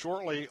served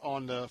shortly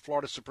on the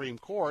Florida Supreme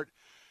Court.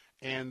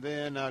 And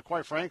then,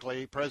 quite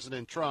frankly,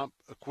 President Trump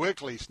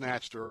quickly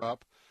snatched her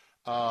up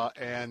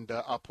and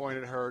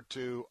appointed her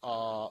to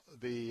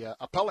the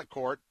appellate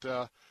court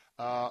that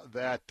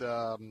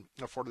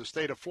for the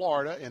state of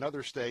Florida and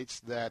other states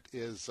that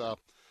is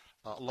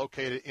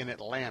located in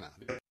Atlanta,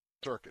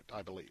 circuit,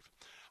 I believe.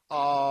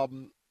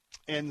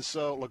 And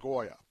so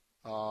LaGoya,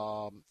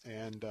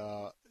 and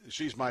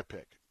she's my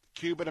pick.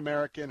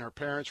 Cuban-American, her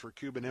parents were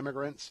Cuban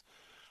immigrants.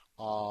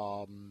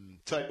 Tell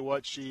you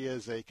what, she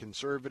is a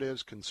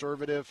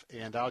conservative,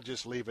 and I'll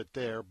just leave it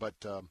there, but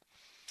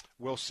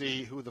we'll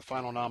see who the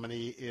final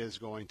nominee is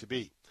going to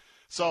be.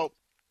 So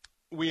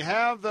we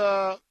have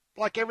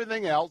like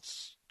everything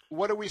else,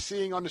 what are we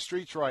seeing on the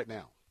streets right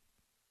now?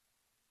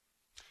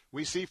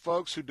 We see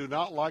folks who do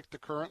not like the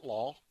current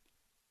law.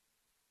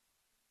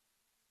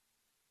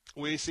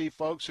 We see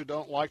folks who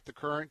don't like the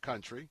current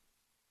country.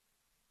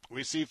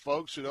 We see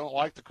folks who don't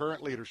like the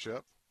current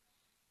leadership.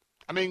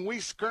 I mean, we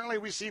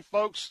see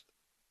folks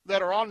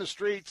that are on the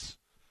streets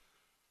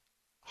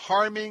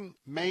harming,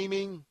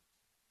 maiming,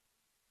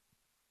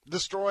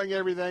 destroying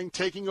everything,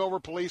 taking over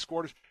police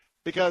quarters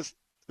because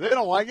they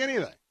don't like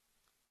anything.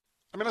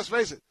 I mean, let's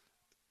face it,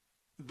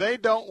 they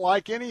don't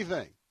like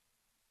anything.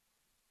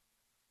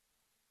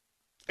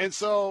 And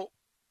so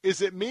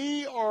is it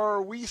me or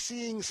are we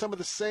seeing some of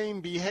the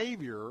same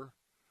behavior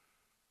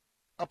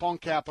up on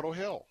Capitol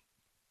Hill?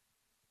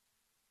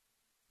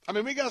 I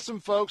mean, we got some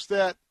folks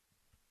that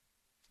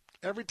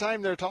every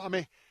time they're talking, I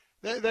mean,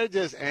 they're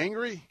just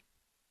angry.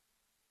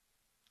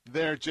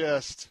 They're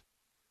just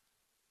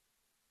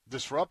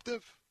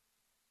disruptive.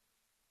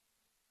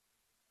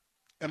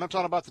 And I'm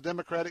talking about the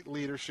Democratic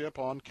leadership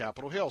on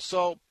Capitol Hill.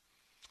 So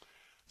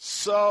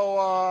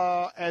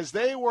as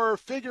they were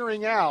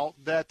figuring out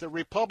that the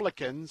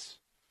Republicans,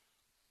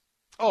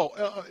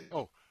 so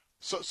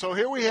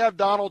here we have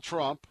Donald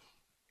Trump.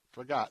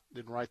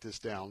 Didn't write this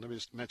down. Let me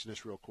just mention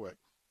this real quick.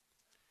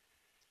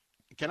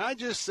 Can I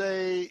just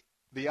say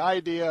the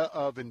idea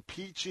of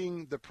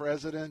impeaching the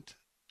president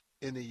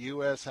in the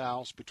U.S.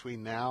 House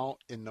between now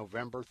and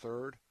November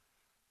 3rd?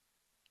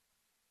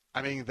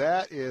 I mean,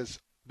 that is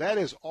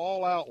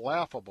all out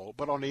laughable.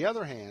 But on the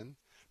other hand,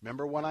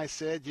 remember when I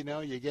said,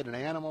 you get an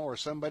animal or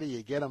somebody,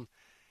 you get them,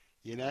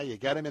 you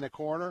get them in a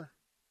corner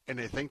and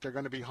they think they're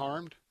going to be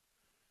harmed?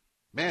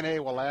 Man, they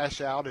will lash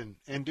out and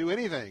do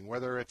anything,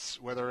 whether it's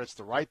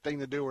the right thing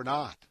to do or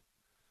not.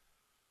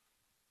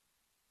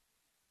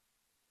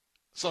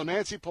 So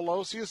Nancy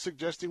Pelosi is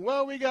suggesting,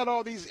 well, we got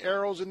all these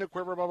arrows in the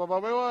quiver, blah, blah,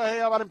 blah. Well, hey,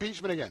 how about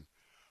impeachment again?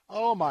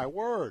 Oh, my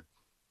word.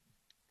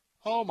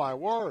 Oh, my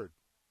word.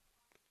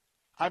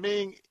 I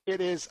mean, it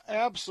is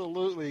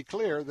absolutely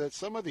clear that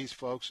some of these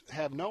folks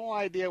have no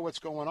idea what's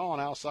going on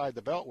outside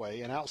the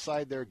Beltway and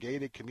outside their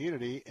gated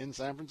community in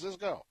San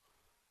Francisco.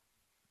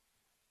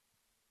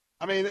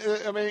 I mean,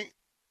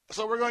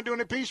 so we're going to do an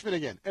impeachment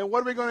again. And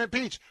what are we going to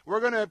impeach?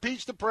 We're going to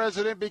impeach the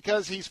president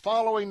because he's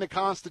following the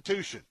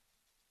Constitution.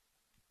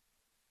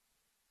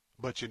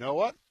 But you know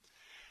what?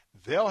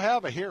 They'll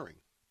have a hearing.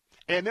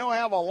 And they'll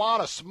have a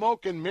lot of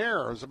smoke and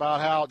mirrors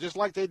about how, just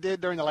like they did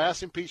during the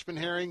last impeachment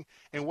hearing,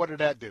 and what did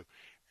that do?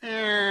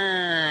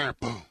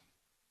 Boom.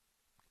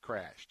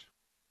 Crash.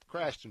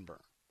 Crashed and burned.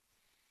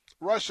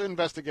 Russia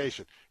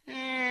investigation.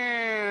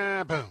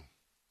 Boom.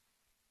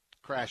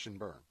 Crash and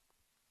burn.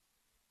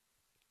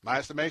 My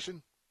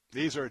estimation,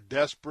 these are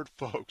desperate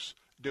folks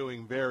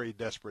doing very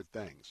desperate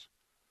things.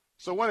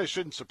 So one, it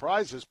shouldn't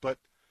surprise us, but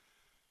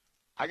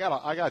I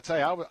gotta tell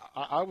you,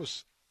 I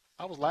was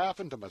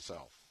laughing to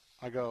myself.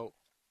 I go,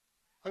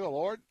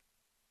 Lord,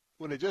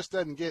 when it just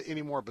doesn't get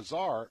any more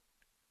bizarre,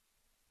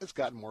 it's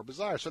gotten more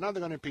bizarre. So now they're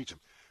going to impeach him.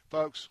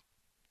 Folks,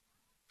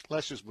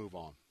 let's just move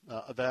on.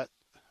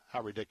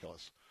 How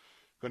ridiculous.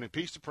 Going to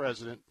impeach the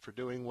president for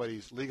doing what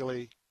he's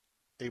legally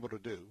able to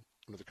do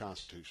under the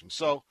Constitution.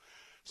 So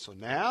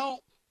now,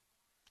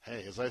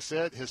 hey, as I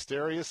said,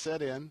 hysteria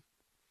set in.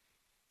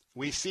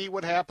 We see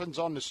what happens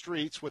on the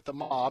streets with the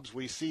mobs.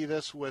 We see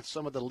this with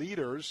some of the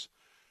leaders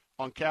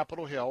on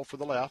Capitol Hill for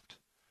the left.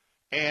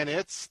 And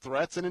it's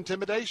threats and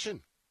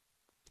intimidation.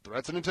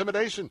 Threats and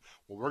intimidation.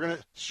 Well, we're going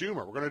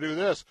to do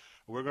this.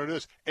 We're going to do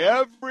this.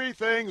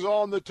 Everything's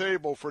on the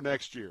table for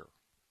next year.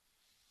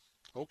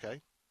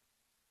 Okay.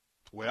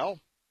 Well,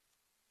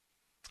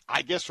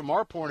 I guess from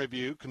our point of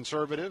view,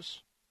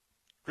 conservatives,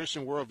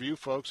 Christian worldview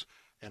folks,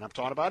 and I'm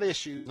talking about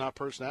issues, not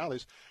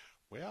personalities,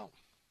 well,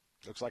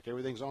 looks like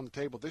everything's on the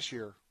table this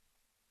year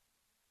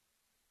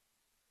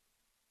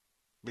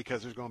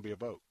because there's going to be a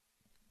vote.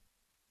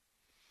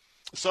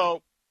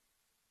 So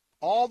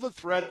all the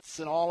threats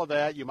and all of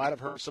that, you might have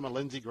heard some of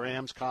Lindsey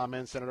Graham's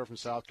comments, senator from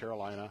South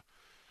Carolina.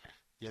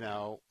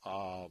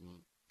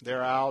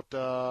 They're out,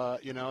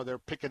 they're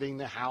picketing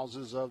the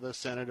houses of the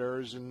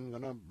senators and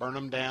going to burn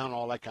them down,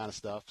 all that kind of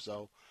stuff.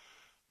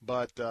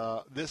 But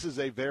this is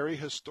a very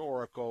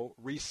historical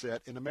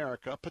reset in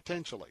America,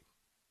 potentially.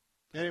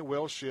 And it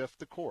will shift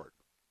the court.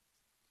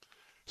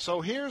 So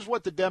here's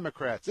what the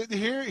Democrats,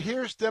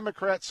 here's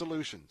Democrat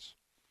solutions.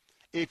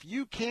 If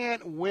you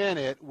can't win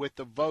it with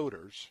the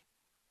voters,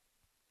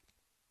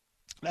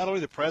 not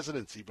only the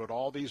presidency, but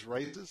all these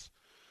races,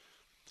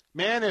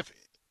 man,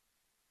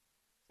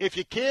 if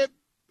you can't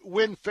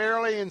win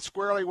fairly and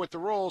squarely with the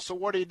rules, so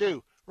what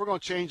do? We're going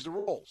to change the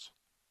rules.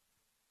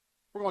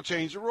 We're going to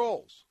change the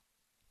rules.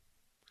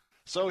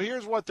 So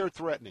here's what they're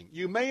threatening.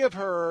 You may have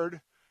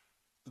heard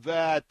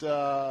that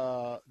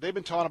they've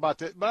been talking about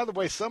that. By the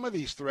way, some of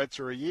these threats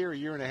are a year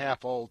and a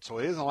half old, so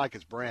it isn't like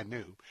it's brand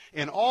new.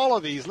 And all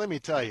of these, let me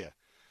tell you,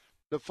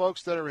 the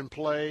folks that are in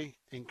play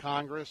in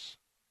Congress,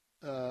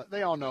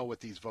 they all know what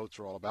these votes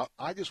are all about.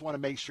 I just want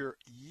to make sure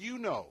you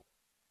know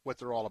what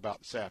they're all about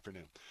this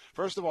afternoon.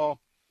 First of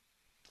all,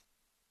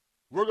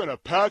 we're going to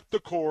pack the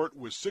court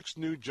with 6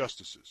 new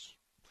justices.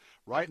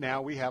 Right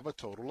now we have a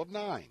total of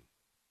 9.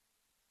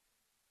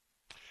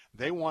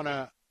 They want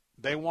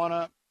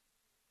to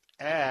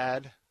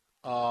add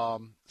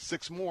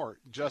 6 more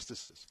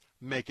justices,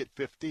 make it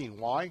 15.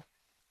 Why?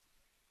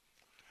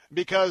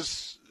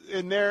 Because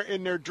in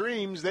their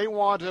dreams they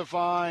want to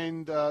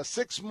find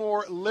 6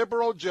 more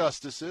liberal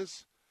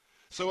justices,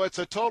 so it's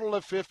a total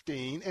of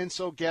 15. And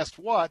so guess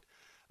what?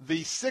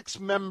 The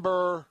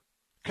 6-member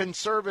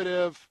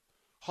conservative,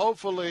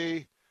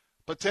 hopefully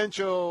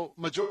potential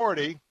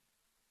majority,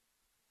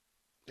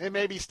 it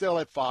may be still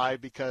at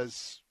 5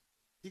 because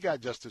you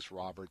got Justice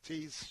Roberts.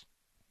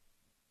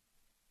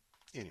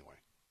 Anyway,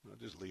 I'll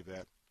just leave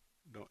that.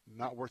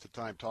 Not worth the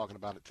time talking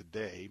about it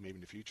today, maybe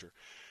in the future.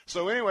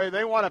 So anyway,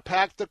 they want to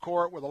pack the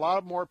court with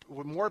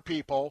more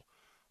people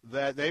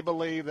that they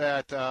believe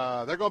that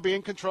they're going to be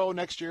in control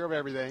next year of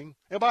everything.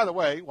 And by the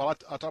way, I'll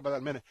talk about that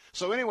in a minute.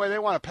 So anyway, they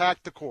want to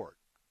pack the court.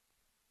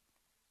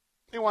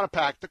 They want to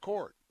pack the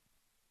court.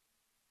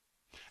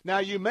 Now,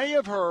 you may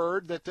have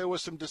heard that there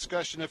was some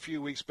discussion a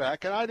few weeks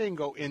back, and I didn't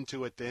go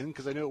into it then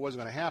because I knew it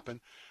wasn't going to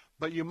happen.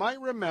 But you might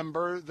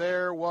remember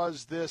there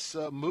was this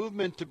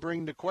movement to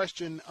bring the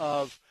question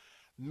of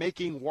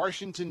making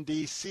Washington,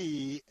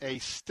 D.C. a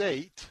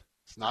state.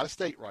 It's not a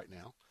state right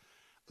now.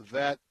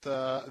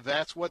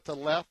 That's what the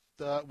left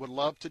would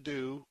love to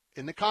do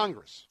in the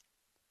Congress.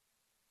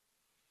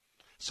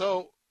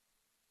 So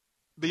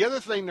the other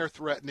thing they're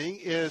threatening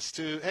is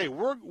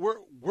we're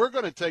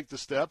going to take the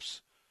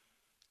steps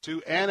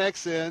to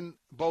annex in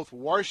both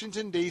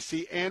Washington,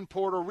 D.C. and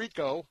Puerto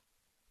Rico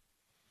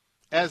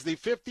as the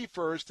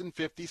 51st and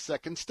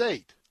 52nd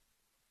state.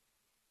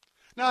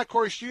 Now, of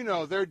course,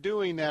 they're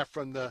doing that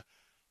from the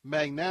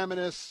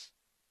magnanimous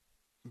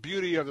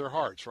beauty of their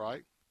hearts,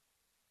 right?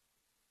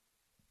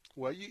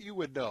 Well, you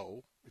would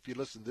know if you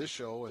listen to this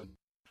show and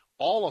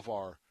all of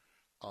our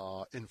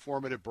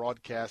informative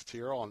broadcasts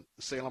here on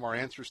Salem, our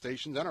answer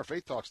stations, and our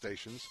Faith Talk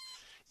stations.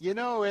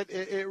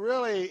 It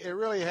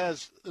really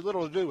has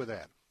little to do with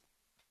that.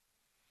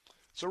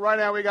 So right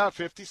now we got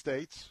 50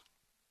 states.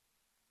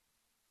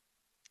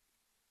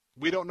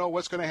 We don't know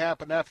what's going to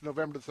happen after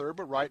November the 3rd,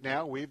 but right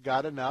now we've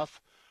got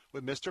enough.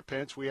 With Mr.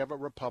 Pence, we have a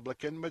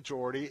Republican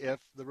majority if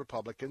the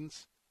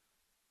Republicans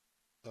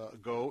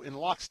go in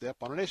lockstep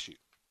on an issue.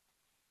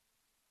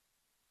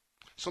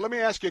 So let me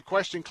ask you a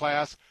question,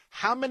 class.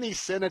 How many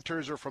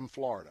senators are from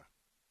Florida?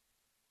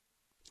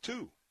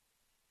 2.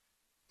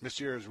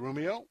 Messrs.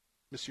 Rumio,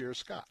 Messrs.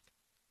 Scott.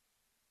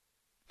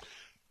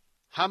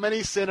 How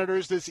many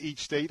senators does each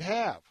state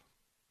have?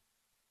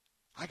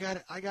 I got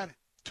it.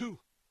 2.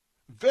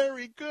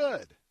 Very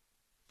good.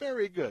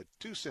 Very good.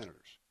 2 senators.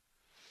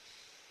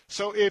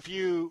 So if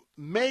you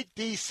make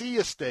D.C.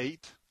 a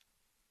state,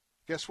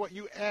 guess what?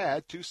 You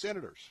add 2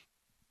 senators.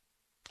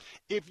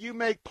 If you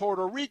make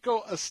Puerto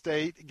Rico a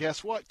state,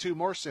 guess what? 2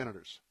 more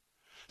senators.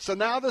 So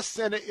now the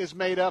Senate is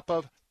made up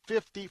of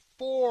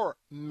 54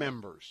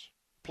 members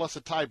plus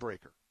a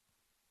tiebreaker.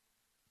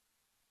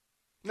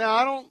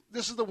 Now,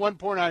 this is the one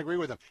point I agree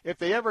with them. If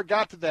they ever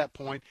got to that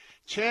point,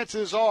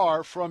 chances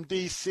are from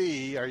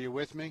D.C., are you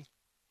with me?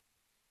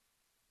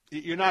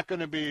 You're not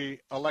going to be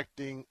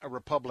electing a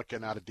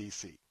Republican out of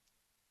D.C.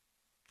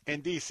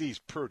 And D.C.'s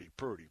pretty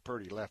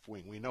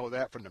left-wing. We know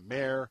that from the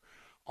mayor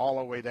all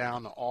the way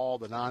down to all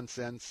the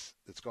nonsense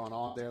that's gone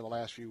on there the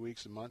last few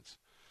weeks and months.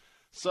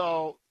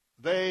 So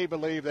they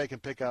believe they can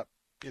pick up,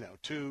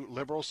 2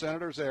 liberal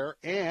senators there,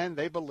 and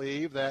they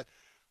believe that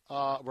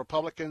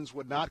Republicans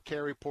would not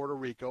carry Puerto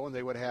Rico, and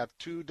they would have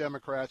 2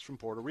 Democrats from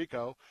Puerto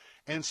Rico.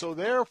 And so,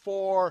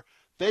 therefore,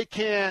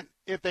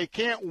 if they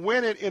can't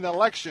win it in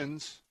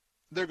elections,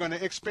 they're going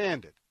to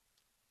expand it.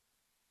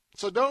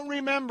 So don't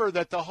remember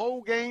that the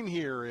whole game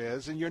here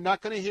is, and you're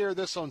not going to hear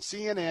this on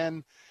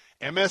CNN,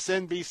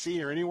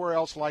 MSNBC, or anywhere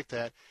else like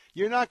that,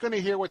 you're not going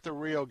to hear what the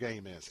real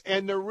game is.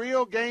 And the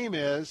real game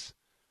is,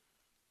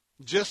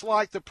 just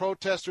like the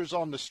protesters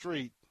on the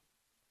street,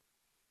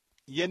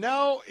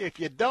 if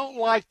you don't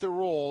like the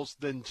rules,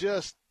 then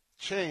just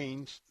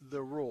change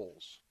the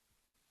rules.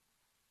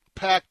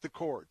 Pack the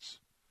courts.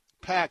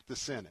 Pack the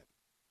Senate.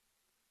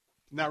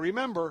 Now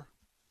remember,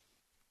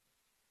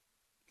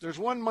 there's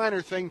one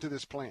minor thing to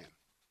this plan.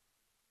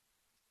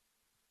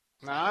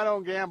 Now, I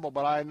don't gamble,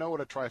 but I know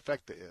what a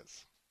trifecta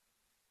is.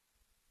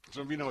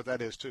 Some of you know what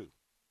that is, too.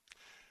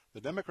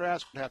 The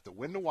Democrats would have to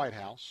win the White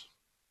House.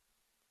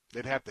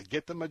 They'd have to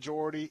get the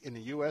majority in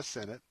the U.S.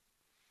 Senate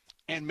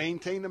and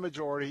maintain the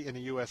majority in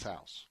the U.S.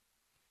 House.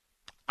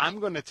 I'm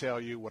going to tell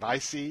you what I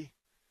see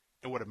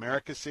and what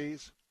America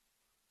sees.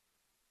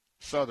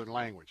 Southern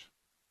language.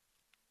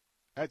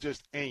 That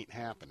just ain't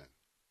happening.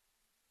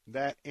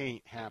 That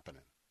ain't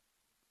happening.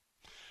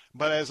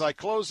 But as I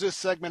close this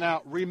segment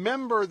out,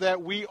 remember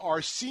that we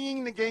are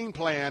seeing the game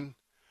plan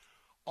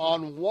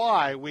on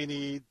why we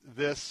need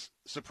this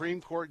Supreme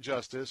Court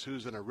justice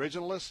who's an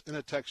originalist and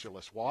a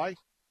textualist. Why?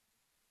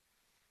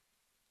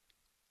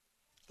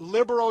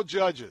 Liberal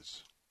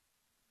judges,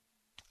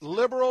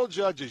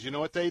 you know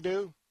what they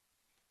do?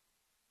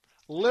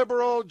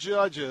 Liberal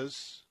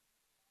judges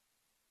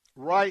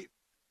write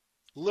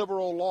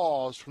liberal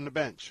laws from the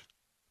bench.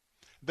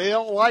 They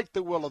don't like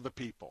the will of the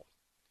people.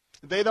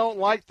 They don't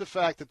like the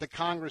fact that the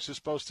Congress is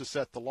supposed to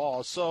set the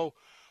laws. So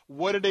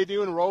what did they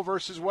do in Roe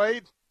versus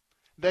Wade?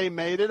 They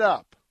made it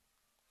up.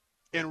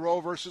 And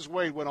Roe versus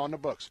Wade went on the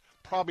books.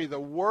 Probably the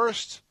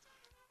worst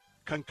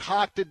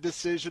concocted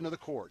decision of the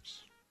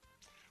courts.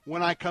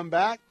 When I come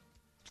back,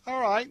 all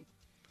right,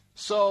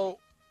 so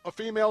a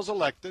female's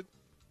elected,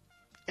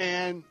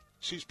 and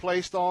she's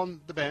placed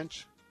on the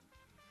bench,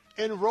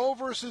 and Roe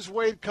versus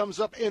Wade comes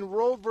up, and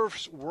Roe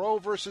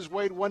versus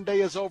Wade one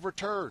day is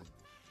overturned.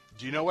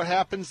 Do you know what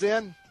happens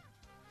then?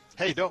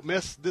 Hey, don't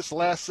miss this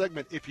last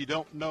segment if you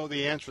don't know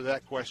the answer to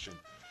that question.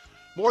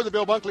 More of the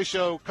Bill Bunkley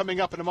Show coming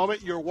up in a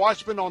moment. Your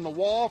watchman on the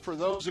wall for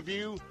those of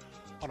you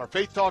on our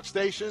Faith Talk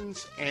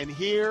stations, and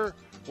here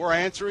we're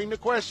answering the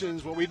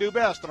questions, what we do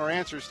best on our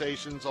answer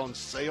stations on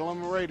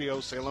Salem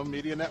Radio, Salem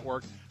Media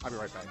Network. I'll be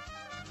right back.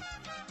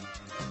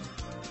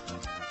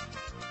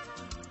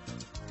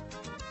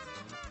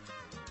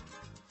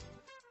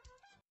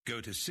 Go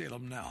to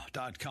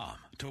salemnow.com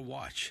to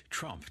watch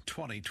Trump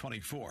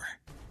 2024.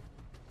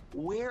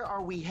 Where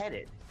are we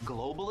headed?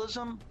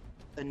 Globalism?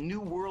 A new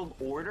world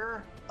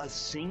order? A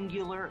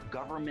singular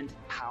government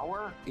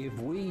power? If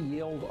we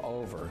yield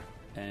over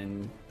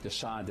and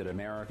decide that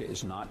America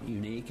is not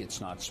unique, it's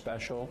not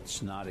special,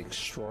 it's not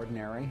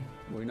extraordinary,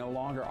 we no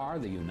longer are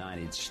the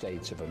United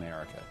States of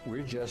America.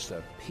 We're just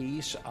a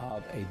piece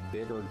of a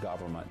bigger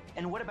government.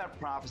 And what about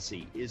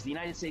prophecy? Is the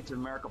United States of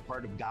America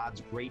part of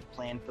God's great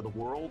plan for the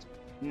world?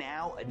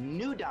 Now, a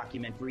new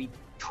documentary,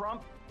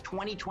 Trump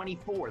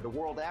 2024, The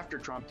World After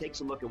Trump, takes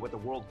a look at what the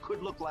world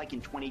could look like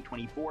in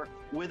 2024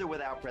 with or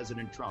without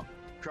President Trump.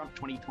 Trump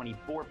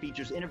 2024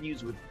 features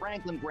interviews with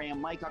Franklin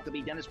Graham, Mike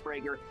Huckabee, Dennis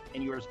Prager,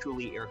 and yours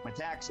truly, Eric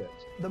Metaxas.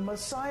 The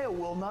Messiah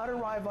will not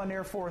arrive on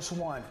Air Force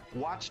One.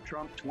 Watch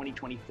Trump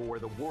 2024,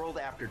 The World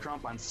After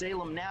Trump on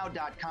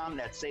salemnow.com.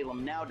 That's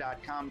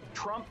salemnow.com.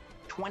 Trump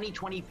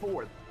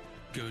 2024.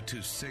 Go to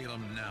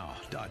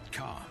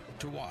salemnow.com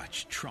to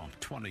watch Trump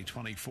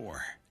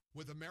 2024.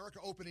 With America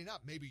opening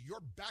up, maybe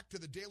you're back to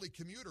the daily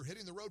commute or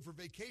hitting the road for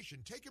vacation.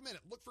 Take a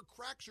minute, look for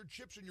cracks or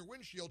chips in your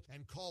windshield,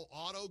 and call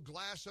Auto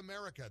Glass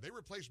America. They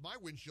replaced my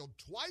windshield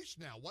twice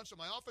now, once at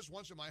my office,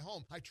 once at my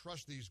home. I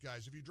trust these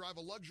guys. If you drive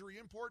a luxury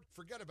import,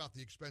 forget about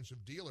the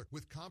expensive dealer.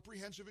 With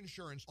comprehensive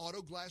insurance,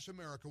 Auto Glass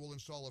America will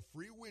install a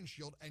free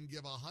windshield and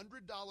give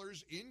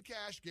 $100 in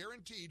cash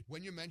guaranteed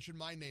when you mention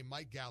my name,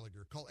 Mike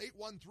Gallagher. Call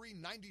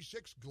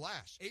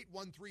 813-96-GLASS,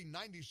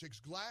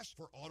 813-96-GLASS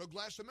for Auto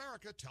Glass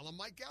America. Tell them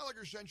Mike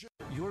Gallagher sent you.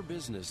 relationship. Your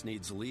business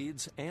needs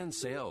leads and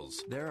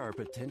sales. There are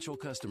potential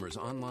customers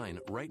online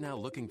right now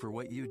looking for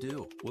what you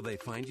do. Will they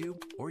find you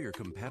or your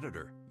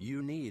competitor?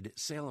 You need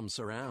Salem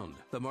Surround.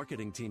 The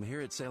marketing team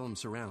here at Salem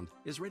Surround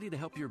is ready to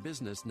help your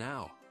business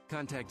now.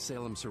 Contact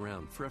Salem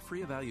Surround for a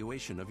free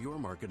evaluation of your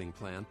marketing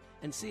plan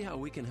and see how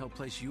we can help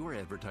place your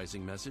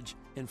advertising message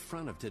in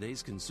front of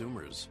today's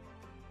consumers.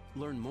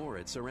 Learn more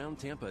at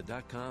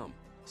surroundtampa.com.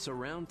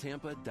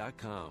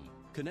 Surroundtampa.com,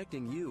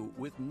 connecting you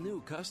with new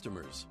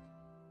customers.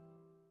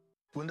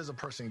 When does a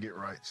person get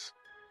rights?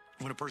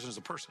 When a person is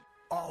a person.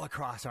 All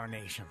across our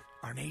nation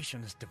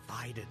is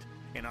divided.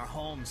 In our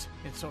homes,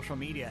 in social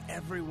media,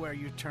 everywhere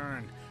you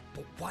turn.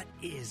 But what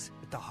is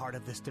at the heart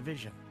of this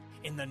division?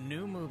 In the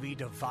new movie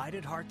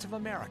Divided Hearts of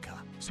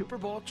America, Super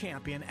Bowl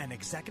champion and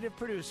executive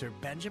producer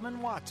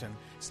Benjamin Watson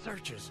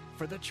searches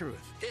for the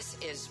truth. This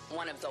is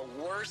one of the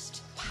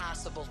worst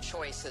possible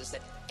choices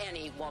that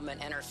any woman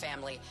and her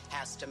family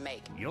has to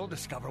make. You'll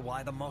discover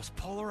why the most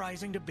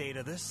polarizing debate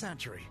of this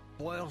century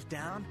boils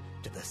down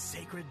to the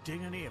sacred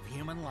dignity of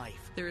human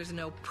life. There is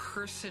no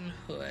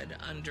personhood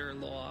under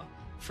law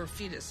for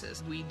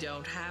fetuses. We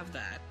don't have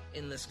that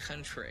in this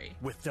country.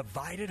 With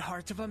Divided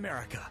Hearts of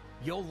America,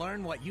 you'll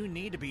learn what you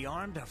need to be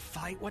armed to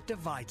fight what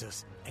divides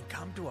us and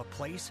come to a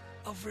place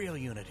of real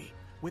unity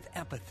with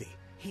empathy,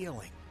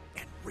 healing,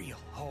 and real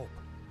hope.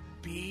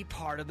 Be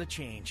part of the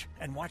change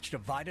and watch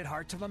Divided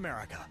Hearts of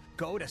America.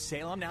 Go to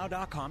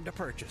salemnow.com to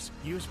purchase.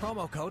 Use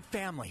promo code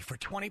FAMILY for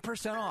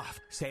 20% off.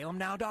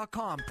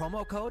 salemnow.com,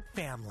 promo code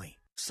FAMILY.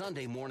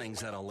 Sunday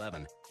mornings at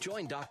 11,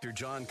 join Dr.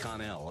 John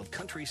Connell of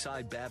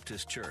Countryside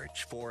Baptist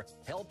Church for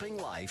Helping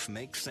Life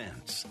Make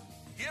Sense.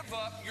 Give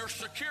up your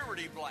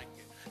security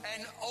blanket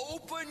and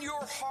open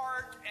your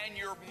heart and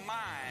your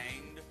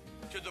mind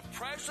to the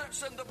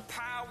presence and the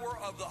power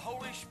of the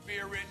Holy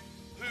Spirit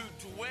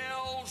who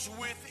dwells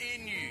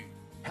within you.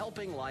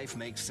 Helping Life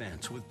Make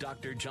Sense with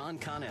Dr. John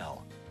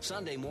Connell.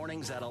 Sunday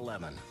mornings at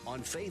 11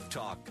 on Faith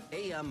Talk,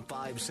 AM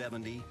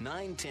 570,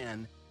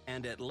 910,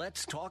 and at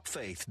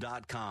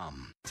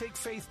letstalkfaith.com. Take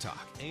Faith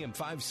Talk, AM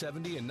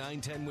 570 and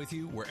 910 with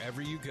you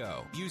wherever you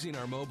go using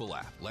our mobile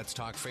app,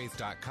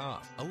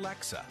 letstalkfaith.com,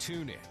 Alexa,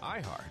 TuneIn,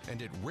 iHeart,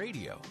 and at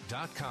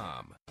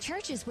radio.com.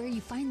 Church is where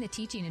you find the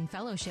teaching and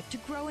fellowship to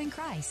grow in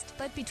Christ.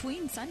 But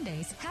between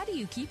Sundays, how do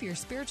you keep your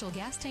spiritual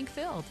gas tank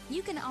filled?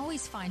 You can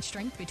always find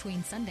strength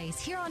between Sundays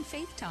here on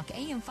Faith Talk,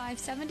 AM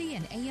 570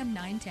 and AM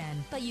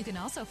 910. But you can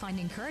also find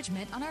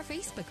encouragement on our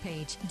Facebook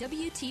page,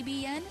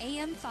 WTBN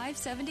AM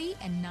 570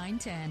 and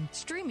 910.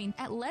 Streaming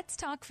at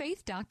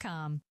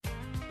letstalkfaith.com.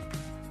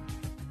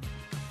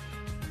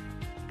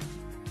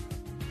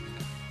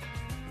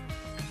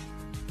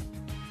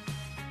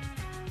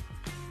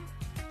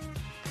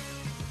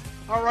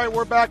 All right,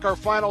 we're back. Our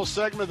final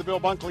segment of the Bill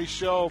Bunkley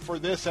Show for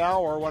this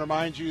hour. I want to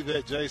remind you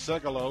that Jay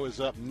Sekulow is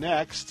up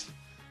next.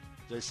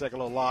 Jay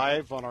Sekulow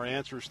live on our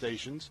answer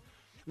stations.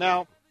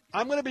 Now,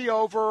 I'm going to be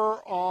over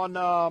on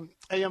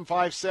AM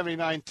 570,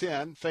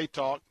 910, Faith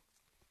Talk.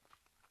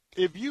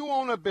 If you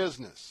own a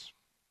business,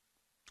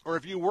 or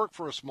if you work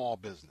for a small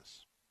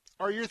business,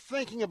 or you're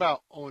thinking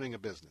about owning a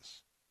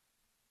business,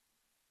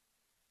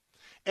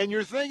 and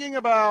you're thinking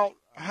about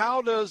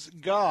how does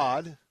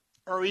God,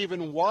 or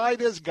even why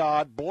does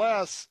God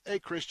bless a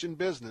Christian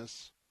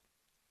business,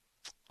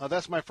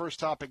 that's my first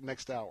topic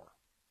next hour.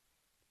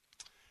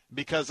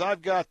 Because I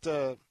got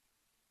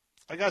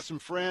some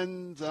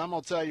friends, and I'm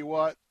going to tell you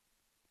what,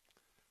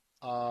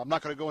 I'm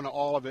not going to go into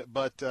all of it,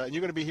 but you're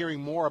going to be hearing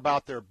more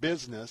about their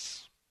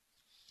business.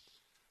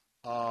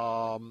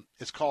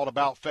 It's called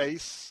About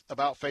Face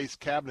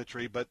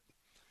Cabinetry, but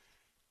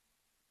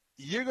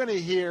you're going to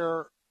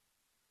hear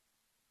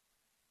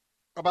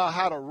about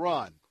how to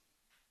run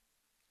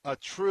a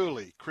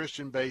truly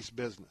Christian-based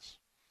business,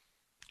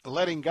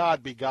 letting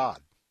God be God,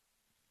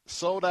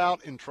 sold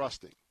out and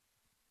trusting.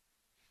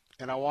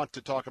 And I want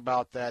to talk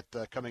about that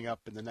coming up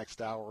in the next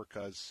hour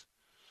because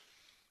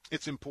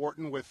it's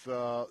important with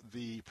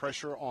the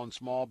pressure on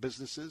small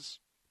businesses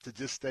to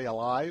just stay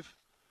alive.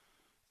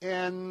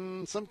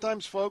 And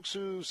sometimes folks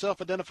who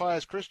self-identify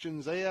as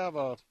Christians, they have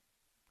a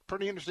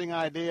pretty interesting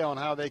idea on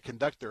how they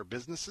conduct their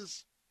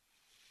businesses.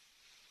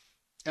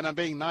 And I'm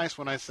being nice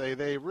when I say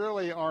they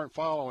really aren't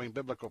following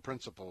biblical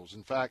principles.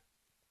 In fact,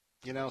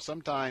 you know,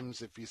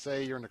 sometimes if you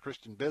say you're in a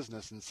Christian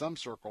business, in some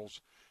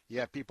circles, you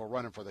have people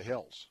running for the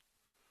hills.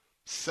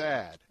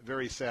 Sad,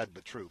 very sad,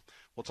 but true.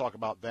 We'll talk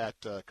about that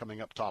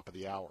coming up top of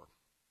the hour.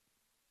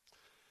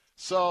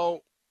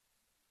 So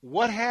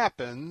what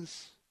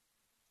happens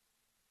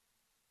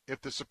if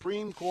the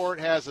Supreme Court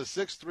has a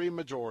 6-3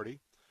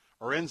 majority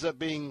or ends up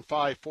being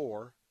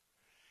 5-4,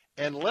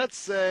 and let's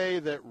say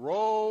that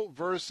Roe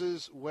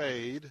versus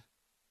Wade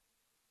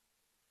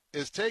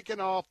is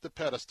taken off the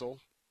pedestal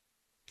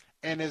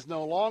and is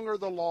no longer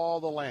the law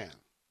of the land?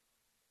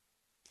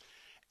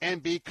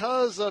 And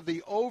because of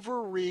the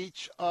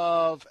overreach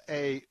of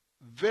a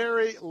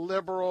very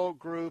liberal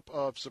group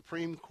of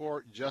Supreme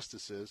Court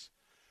justices,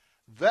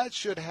 that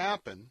should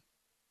happen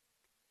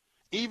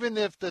even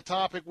if the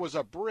topic was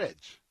a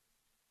bridge.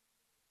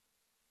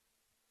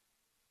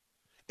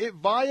 It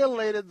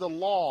violated the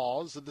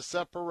laws of the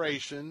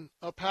separation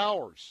of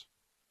powers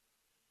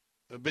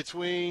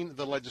between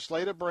the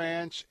legislative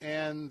branch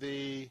and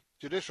the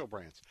judicial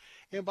branch.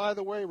 And by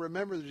the way,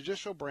 remember the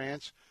judicial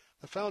branch,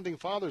 the Founding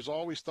Fathers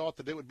always thought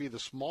that it would be the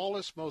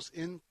smallest, most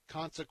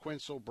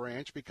inconsequential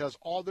branch because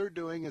all they're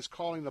doing is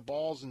calling the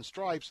balls and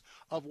stripes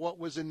of what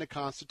was in the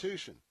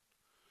Constitution.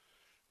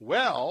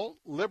 Well,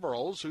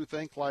 liberals who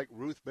think like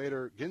Ruth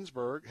Bader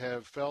Ginsburg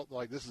have felt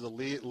like this is a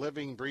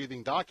living,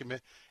 breathing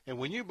document. And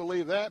when you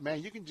believe that,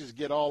 man, you can just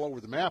get all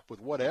over the map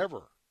with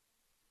whatever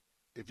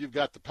if you've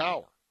got the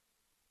power,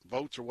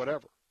 votes or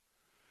whatever.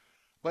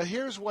 But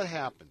here's what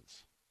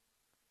happens.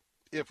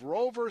 If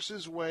Roe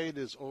versus Wade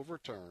is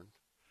overturned,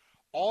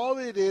 all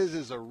it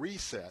is a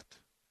reset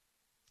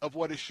of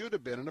what it should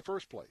have been in the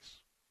first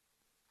place.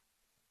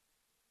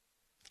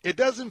 It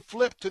doesn't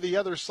flip to the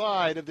other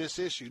side of this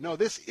issue. No,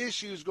 this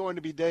issue is going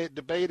to be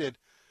debated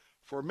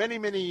for many,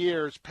 many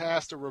years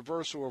past a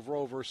reversal of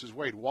Roe versus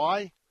Wade.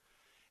 Why?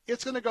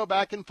 It's going to go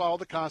back and follow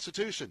the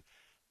Constitution.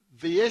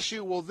 The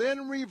issue will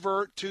then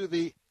revert to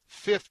the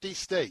 50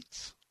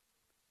 states.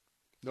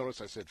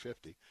 Notice I said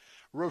 50.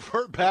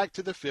 Revert back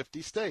to the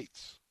 50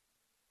 states.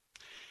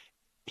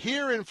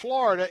 Here in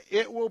Florida,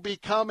 it will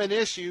become an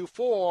issue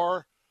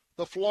for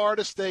the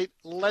Florida State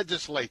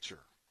Legislature.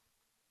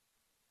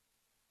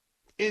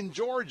 In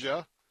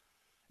Georgia,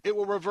 it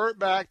will revert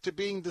back to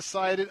being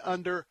decided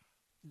under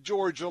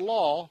Georgia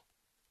law,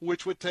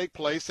 which would take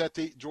place at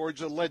the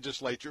Georgia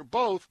legislature,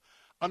 both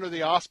under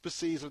the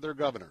auspices of their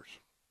governors.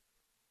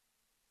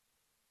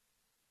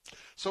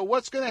 So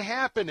what's going to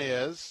happen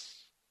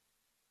is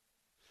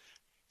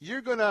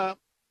you're going to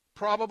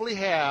probably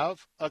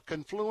have a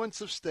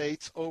confluence of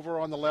states over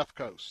on the left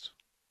coast.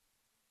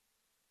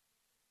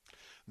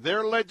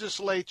 Their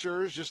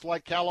legislatures, just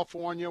like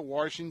California,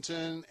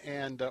 Washington,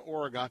 and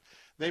Oregon,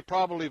 they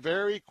probably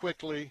very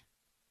quickly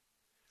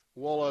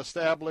will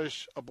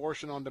establish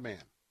abortion on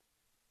demand.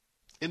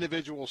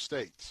 Individual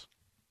states.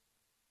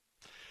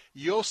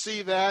 You'll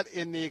see that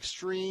in the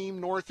extreme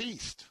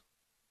Northeast.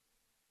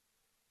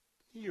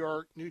 New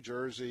York, New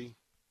Jersey,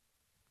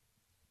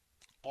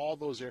 all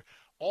those areas.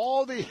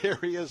 All the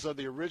areas of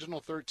the original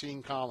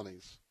 13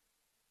 colonies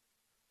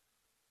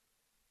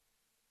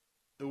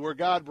where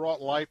God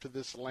brought life to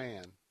this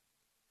land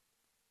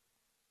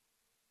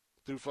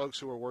through folks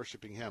who are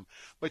worshiping him.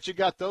 But you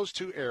got those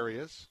two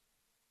areas.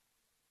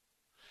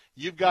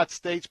 You've got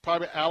states,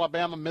 probably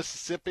Alabama,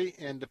 Mississippi,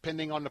 and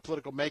depending on the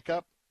political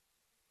makeup,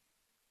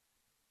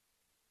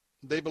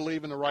 they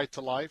believe in the right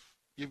to life.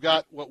 You've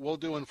got what we'll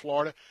do in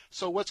Florida.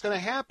 So what's going to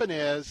happen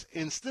is,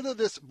 instead of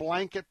this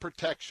blanket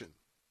protection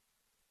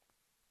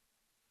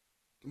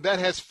that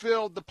has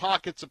filled the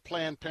pockets of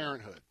Planned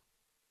Parenthood,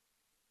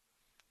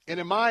 and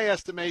in my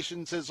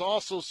estimations has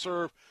also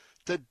served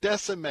to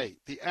decimate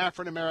the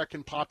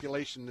African-American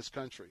population in this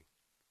country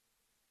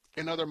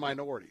and other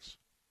minorities,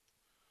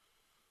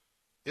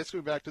 it's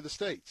going back to the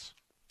states.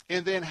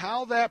 And then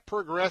how that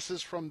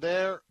progresses from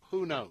there,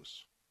 who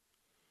knows?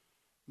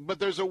 But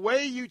there's a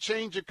way you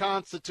change a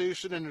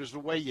constitution and there's a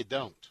way you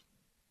don't.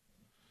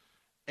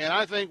 And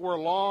I think we're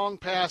long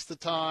past the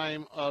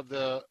time of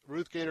the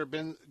Ruth Bader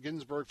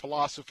Ginsburg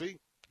philosophy,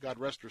 God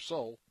rest her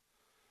soul,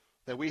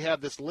 that we have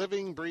this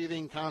living,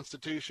 breathing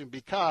Constitution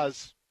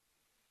because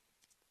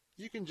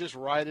you can just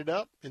write it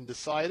up and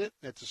decide it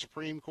at the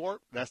Supreme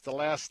Court. That's the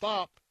last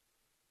stop.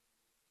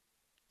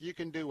 You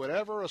can do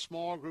whatever a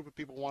small group of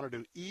people want to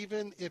do,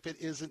 even if it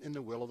isn't in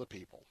the will of the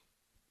people.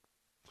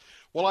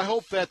 Well, I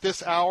hope that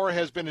this hour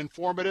has been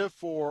informative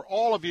for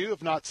all of you,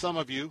 if not some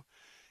of you.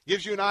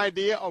 Gives you an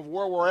idea of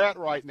where we're at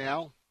right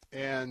now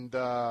and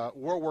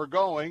where we're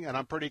going, and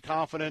I'm pretty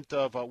confident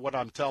of what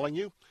I'm telling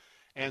you.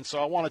 And so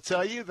I want to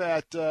tell you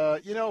that,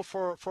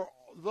 for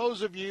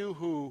those of you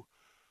who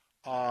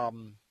are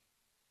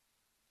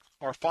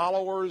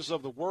followers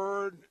of the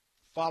Word,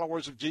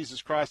 followers of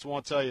Jesus Christ, I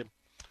want to tell you,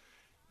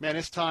 man,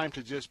 it's time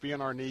to just be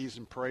on our knees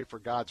and pray for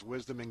God's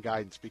wisdom and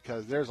guidance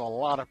because there's a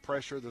lot of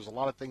pressure. There's a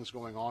lot of things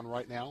going on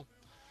right now.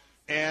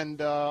 And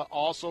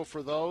also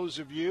for those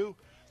of you,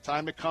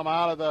 time to come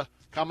out of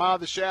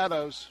the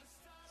shadows.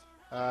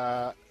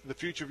 The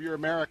future of your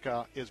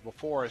America is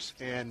before us,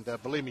 and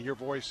believe me, your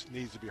voice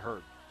needs to be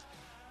heard.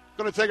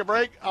 Going to take a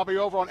break. I'll be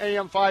over on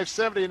AM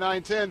 570 and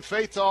 910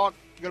 Faith Talk.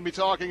 Going to be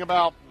talking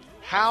about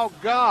how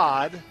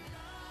God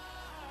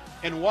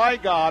and why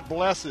God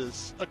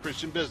blesses a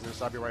Christian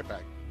business. I'll be right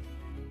back.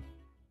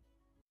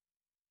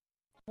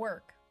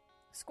 Work,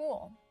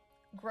 school,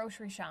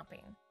 grocery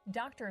shopping,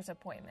 doctor's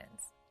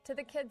appointments, to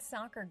the kids'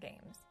 soccer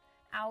games,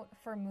 out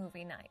for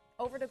movie night,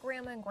 over to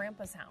Grandma and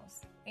Grandpa's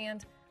house,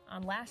 and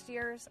on last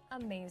year's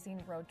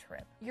amazing road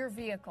trip. Your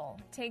vehicle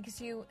takes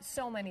you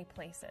so many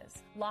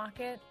places. Lock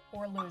it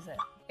or lose it.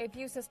 If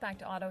you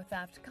suspect auto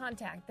theft,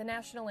 contact the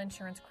National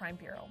Insurance Crime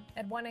Bureau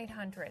at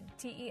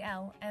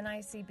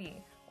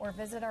 1-800-TEL-NICB or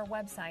visit our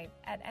website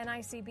at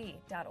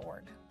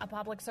nicb.org. A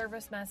public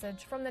service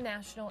message from the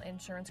National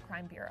Insurance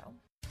Crime Bureau.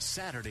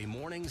 Saturday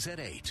mornings at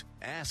 8.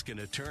 Ask an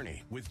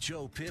Attorney with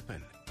Joe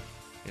Pippin.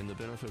 And the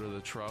benefit of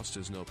the trust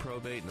is no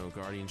probate, no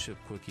guardianship,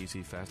 quick,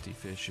 easy, fast,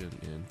 efficient,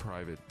 and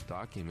private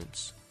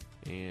documents.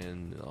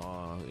 And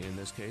in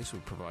this case, we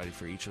provided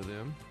for each of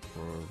them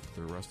for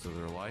the rest of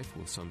their life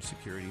with some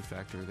security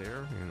factor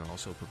there, and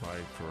also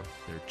provided for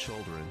their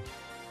children.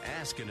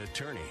 Ask an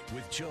Attorney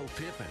with Joe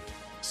Pittman.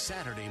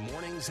 Saturday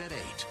mornings at 8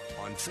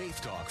 on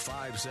Faith Talk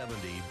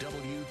 570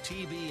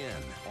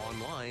 WTBN.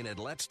 Online at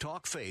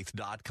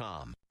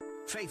letstalkfaith.com.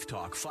 Faith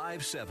Talk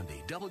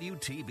 570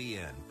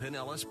 WTBN,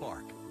 Pinellas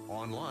Park.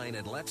 Online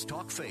at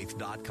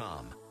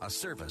letstalkfaith.com. A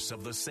service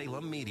of the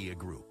Salem Media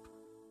Group.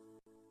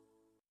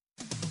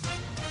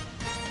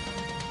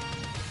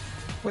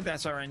 With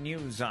SRN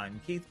News, I'm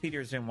Keith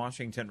Peters in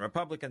Washington.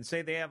 Republicans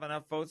say they have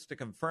enough votes to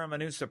confirm a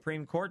new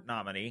Supreme Court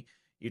nominee.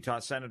 Utah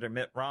Senator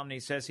Mitt Romney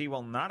says he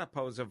will not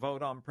oppose a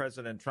vote on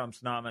President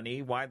Trump's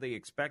nominee, widely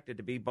expected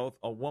to be both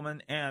a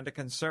woman and a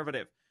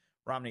conservative.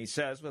 Romney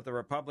says with the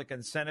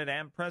Republican Senate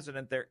and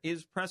President, there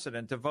is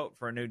precedent to vote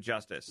for a new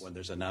justice. When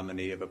there's a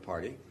nominee of a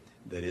party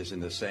that is in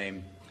the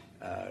same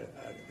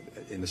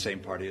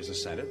party as the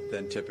Senate,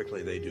 then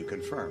typically they do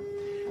confirm.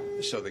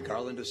 So the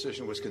Garland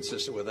decision was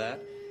consistent with that.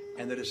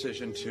 And the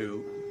decision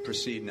to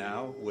proceed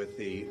now with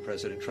the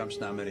President Trump's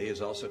nominee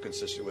is also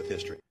consistent with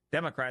history.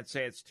 Democrats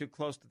say it's too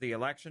close to the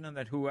election and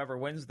that whoever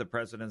wins the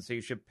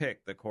presidency should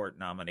pick the court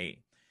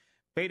nominee.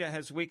 Beta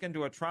has weakened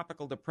to a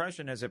tropical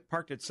depression as it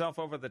parked itself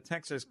over the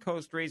Texas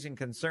coast, raising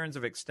concerns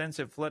of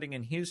extensive flooding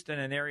in Houston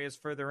and areas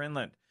further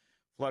inland.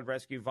 Flood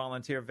rescue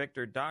volunteer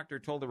Victor Doctor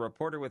told a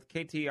reporter with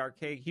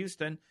KTRK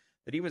Houston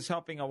that he was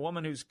helping a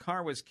woman whose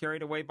car was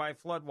carried away by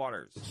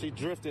floodwaters. She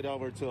drifted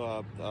over to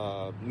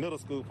a middle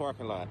school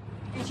parking lot.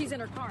 And she's in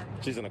her car?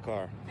 She's in a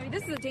car. I mean,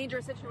 this is a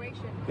dangerous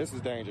situation. This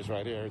is dangerous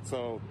right here.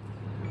 So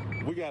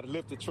we got to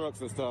lift the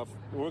trucks and stuff.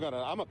 I'm going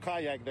to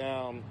kayak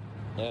down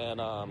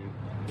and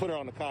put her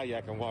on the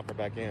kayak and walk her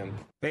back in.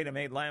 Beta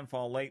made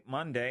landfall late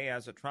Monday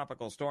as a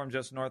tropical storm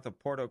just north of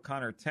Port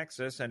O'Connor,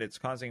 Texas, and it's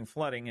causing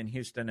flooding in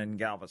Houston and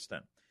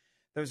Galveston.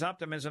 There's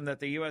optimism that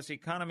the U.S.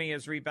 economy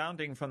is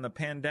rebounding from the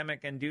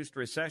pandemic-induced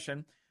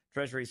recession.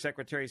 Treasury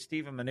Secretary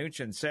Steven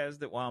Mnuchin says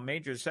that while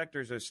major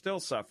sectors are still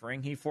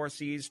suffering, he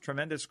foresees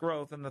tremendous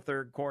growth in the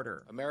third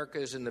quarter. America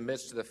is in the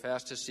midst of the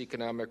fastest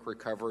economic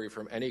recovery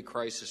from any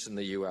crisis in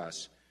the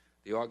U.S.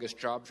 The August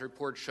jobs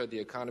report showed the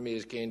economy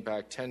has gained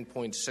back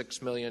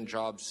 10.6 million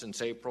jobs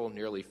since April,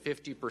 nearly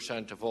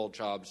 50% of all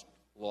jobs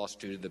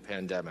lost due to the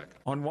pandemic.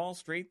 On Wall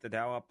Street, the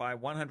Dow up by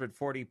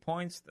 140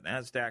 points, the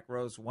Nasdaq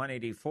rose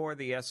 184,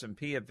 the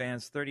S&P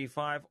advanced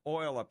 35,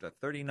 oil up to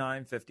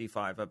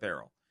 $39.55 a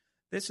barrel.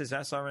 This is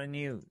SRN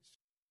News.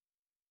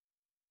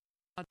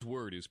 God's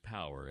Word is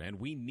power, and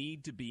we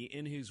need to be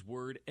in His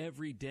Word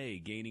every day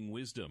gaining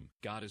wisdom.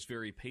 God is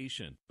very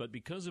patient, but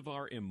because of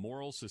our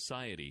immoral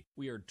society,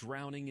 we are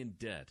drowning in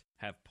debt,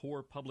 have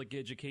poor public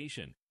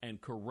education,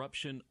 and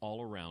corruption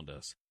all around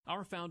us.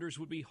 Our founders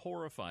would be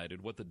horrified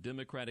at what the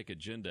Democratic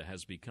agenda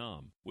has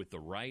become. With the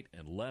right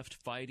and left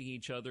fighting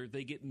each other,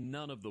 they get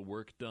none of the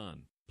work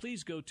done.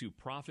 Please go to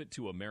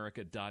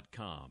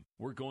ProfitToAmerica.com.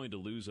 We're going to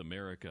lose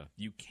America.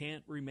 You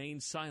can't remain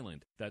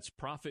silent. That's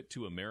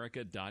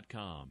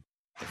ProfitToAmerica.com.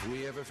 If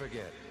we ever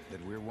forget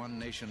that we're one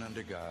nation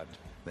under God,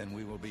 then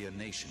we will be a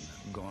nation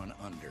gone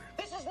under.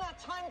 This is not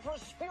time for a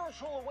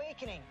spiritual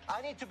awakening.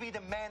 I need to be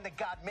the man that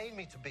God made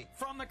me to be.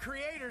 From the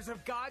creators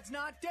of God's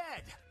Not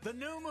Dead, the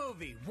new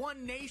movie,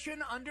 One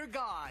Nation Under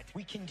God.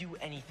 We can do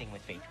anything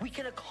with faith. We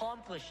can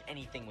accomplish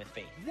anything with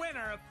faith.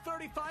 Winner of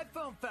 35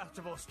 Film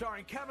Festivals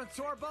starring Kevin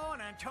Sorbo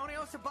and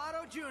Antonio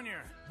Sabato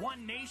Jr.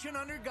 One Nation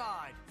Under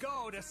God.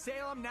 Go to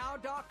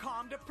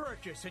SalemNow.com to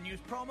purchase and use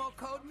promo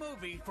code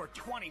MOVIE for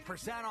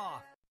 20%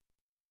 off.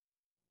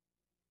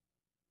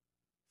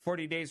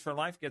 40 Days for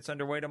Life gets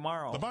underway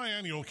tomorrow. The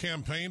biannual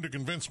campaign to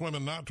convince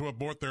women not to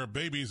abort their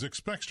babies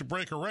expects to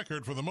break a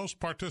record for the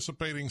most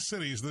participating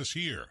cities this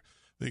year.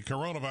 The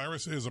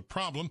coronavirus is a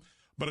problem,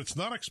 but it's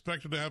not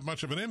expected to have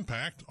much of an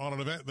impact on an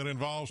event that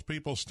involves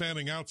people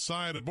standing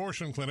outside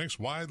abortion clinics,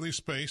 widely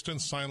spaced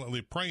and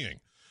silently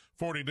praying.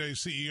 40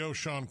 Days CEO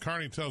Sean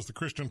Carney tells the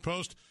Christian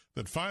Post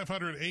that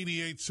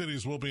 588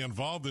 cities will be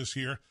involved this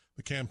year.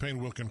 The campaign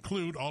will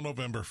conclude on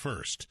November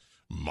 1st.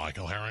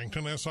 Michael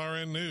Harrington,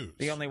 SRN News.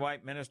 The only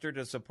white minister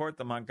to support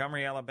the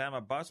Montgomery,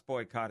 Alabama bus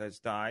boycott has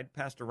died.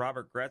 Pastor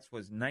Robert Gretz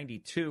was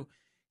 92.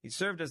 He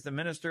served as the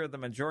minister of the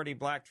majority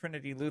black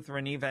Trinity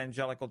Lutheran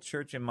Evangelical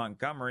Church in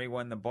Montgomery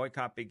when the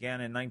boycott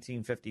began in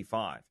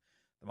 1955.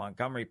 The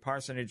Montgomery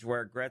parsonage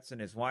where Gretz and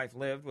his wife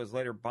lived was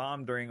later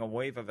bombed during a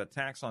wave of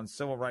attacks on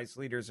civil rights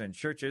leaders and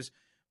churches.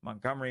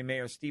 Montgomery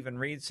Mayor Stephen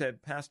Reed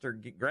said Pastor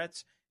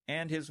Gretz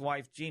and his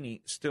wife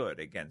Jeannie stood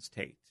against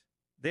hate.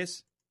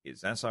 This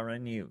is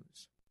SRN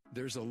News.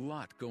 There's a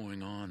lot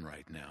going on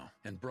right now,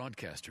 and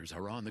broadcasters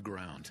are on the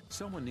ground.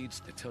 Someone needs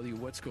to tell you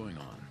what's going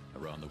on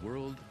around the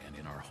world and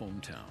in our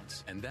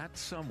hometowns. And that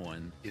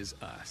someone is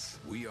us.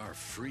 We are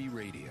free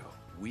radio.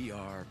 We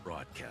Are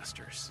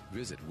Broadcasters.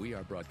 Visit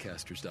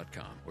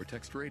wearebroadcasters.com or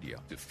text radio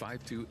to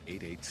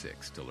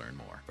 52886 to learn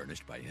more.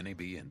 Furnished by NAB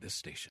and this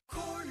station.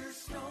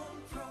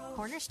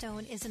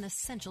 Cornerstone is an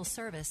essential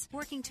service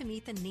working to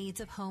meet the needs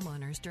of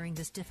homeowners during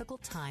this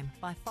difficult time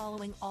by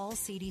following all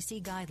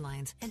CDC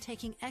guidelines and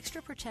taking extra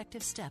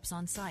protective steps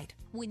on site.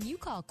 When you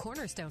call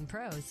Cornerstone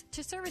Pros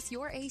to service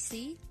your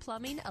AC,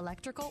 plumbing,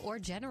 electrical, or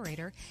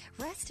generator,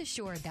 rest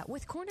assured that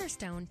with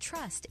Cornerstone,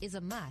 trust is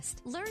a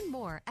must. Learn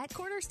more at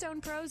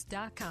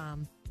cornerstonepros.com.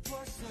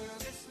 For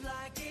service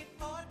like it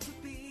ought to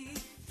be,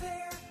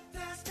 fair,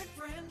 fast, and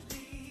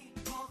friendly.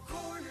 Call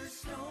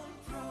Cornerstone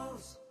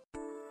Pros.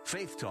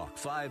 Faith Talk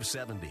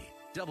 570,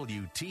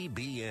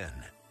 WTBN.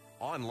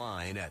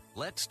 Online at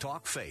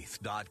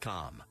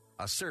letstalkfaith.com,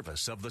 a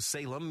service of the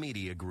Salem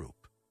Media Group.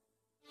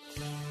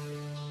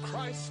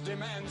 Christ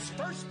demands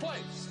first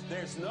place.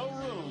 There's no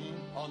room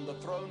on the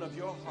throne of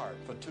your heart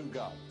for two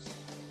gods.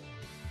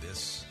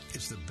 This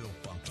is the Bill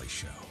Bunkley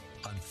Show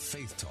on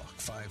Faith Talk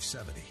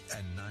 570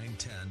 and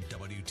 910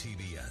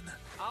 WTBN.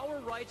 Our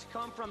rights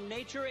come from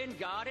nature and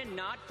God and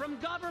not from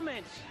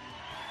government.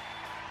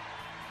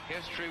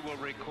 History will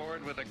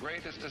record with the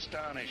greatest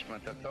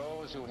astonishment that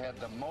those who had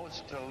the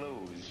most to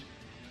lose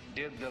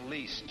did the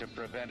least to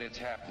prevent its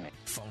happening.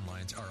 Phone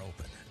lines are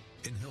open.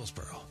 In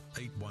Hillsborough,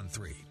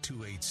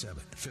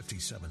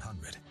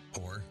 813-287-5700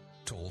 or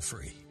toll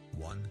free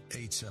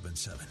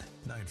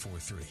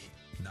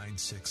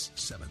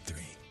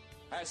 1-877-943-9673.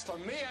 As for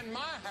me and my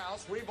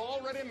house, we've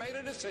already made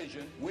a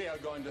decision. We are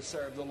going to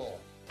serve the Lord.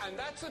 And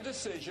that's a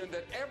decision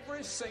that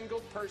every single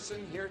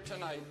person here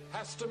tonight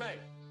has to make.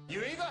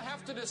 You either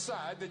have to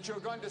decide that you're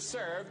going to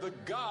serve the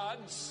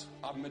gods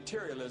of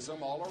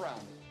materialism all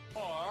around you,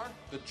 or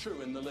the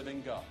true and the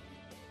living God.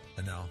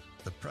 And now,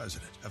 the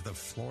president of the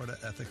Florida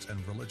Ethics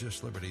and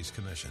Religious Liberties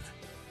Commission.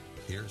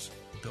 Here's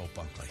Bill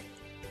Bunkley.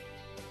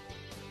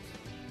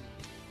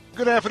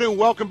 Good afternoon.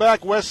 Welcome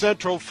back, West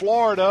Central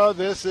Florida.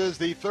 This is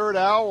the third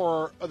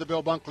hour of the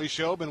Bill Bunkley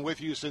Show. Been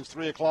with you since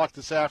 3 o'clock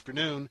this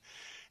afternoon.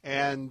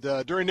 And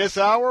during this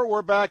hour,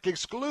 we're back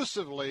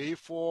exclusively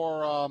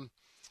for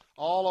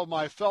all of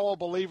my fellow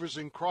believers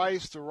in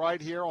Christ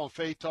right here on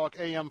Faith Talk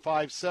AM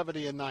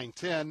 570 and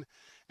 910.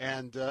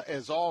 And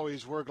as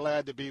always, we're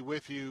glad to be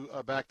with you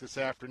back this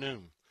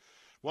afternoon.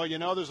 Well, you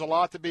know, there's a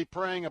lot to be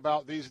praying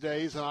about these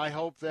days, and I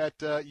hope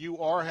that you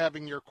are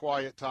having your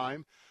quiet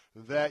time,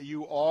 that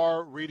you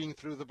are reading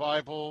through the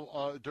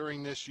Bible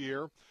during this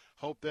year.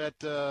 Hope that,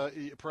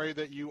 pray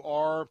that you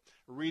are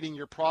reading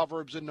your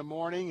Proverbs in the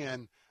morning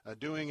and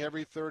doing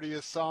every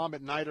 30th Psalm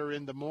at night or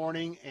in the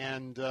morning.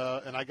 And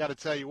I got to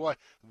tell you what,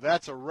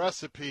 that's a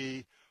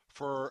recipe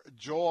for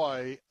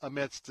joy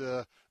amidst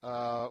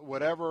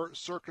whatever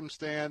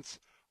circumstance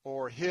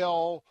or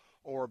hill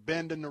or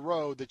bend in the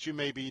road that you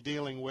may be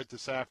dealing with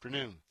this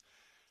afternoon.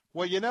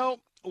 Well, you know,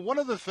 one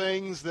of the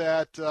things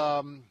that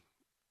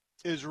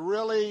is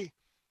really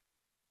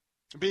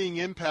being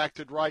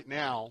impacted right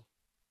now,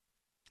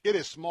 it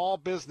is small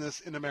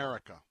business in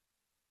America.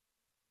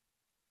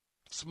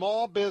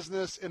 Small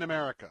business in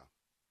America.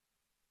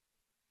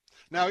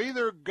 Now,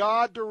 either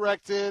God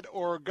directed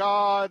or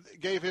God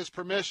gave his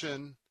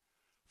permission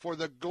for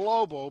the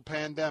global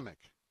pandemic.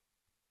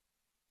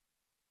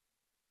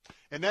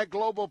 And that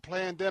global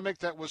pandemic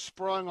that was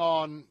sprung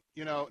on,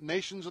 you know,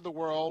 nations of the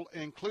world,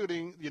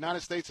 including the United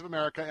States of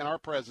America and our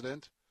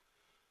president.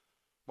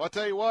 Well, I'll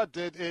tell you what,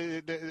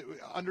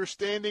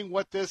 understanding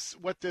what this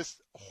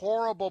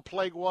horrible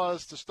plague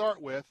was to start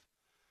with,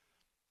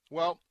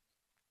 well,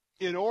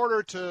 in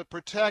order to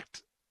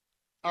protect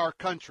our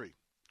country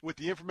with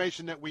the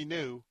information that we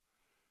knew,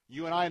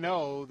 you and I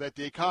know that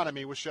the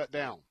economy was shut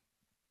down.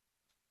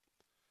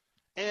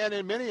 And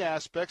in many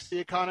aspects, the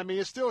economy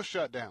is still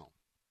shut down.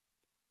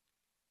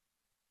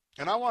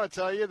 And I want to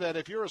tell you that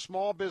if you're a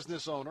small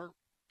business owner,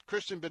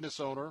 Christian business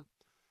owner,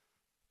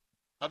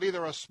 of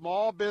either a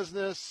small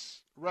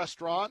business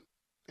restaurant,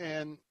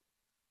 and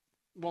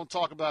won't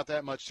talk about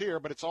that much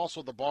here, but it's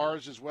also the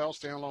bars as well,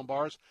 standalone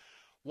bars,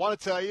 want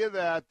to tell you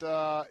that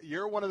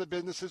you're one of the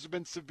businesses that have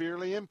been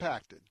severely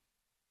impacted.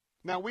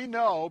 Now, we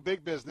know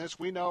big business.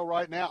 We know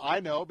right now,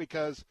 I know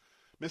because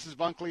Mrs.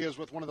 Bunkley is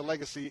with one of the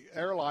legacy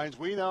airlines.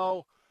 We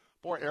know,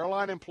 boy,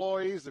 airline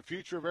employees, the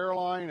future of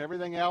airline,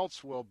 everything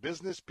else. Will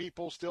business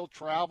people still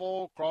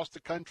travel across the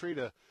country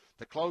to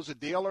close a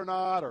deal or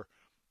not, or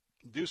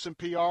do some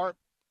PR?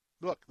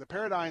 Look, the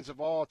paradigms have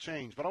all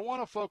changed, but I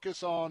want to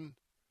focus on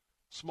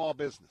small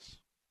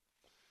business.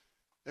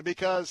 And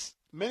because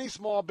many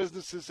small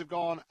businesses have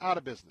gone out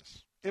of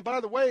business. And by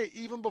the way,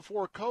 even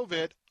before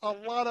COVID, a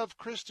lot of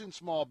Christian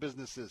small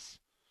businesses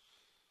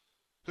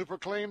who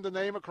proclaimed the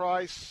name of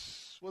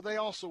Christ, well, they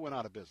also went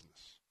out of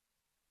business.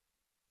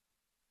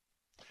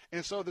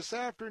 And so this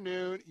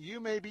afternoon, you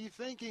may be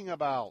thinking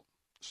about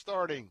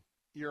starting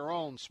your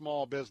own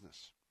small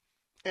business.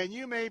 And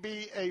you may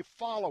be a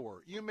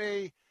follower. You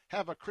may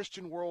have a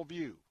Christian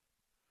worldview.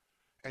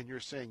 And you're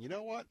saying, you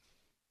know what?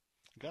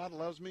 God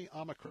loves me.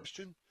 I'm a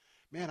Christian.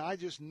 Man, I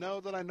just know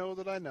that I know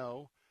that I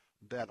know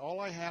that all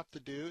I have to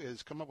do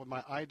is come up with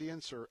my idea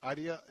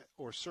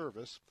or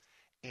service,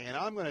 And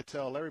I'm going to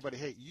tell everybody,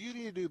 hey, you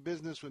need to do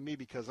business with me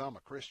because I'm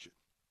a Christian.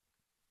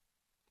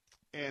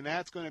 And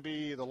that's going to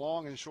be the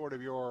long and short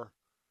of your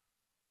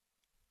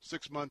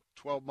 6-month,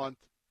 12-month,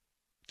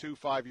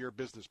 5-year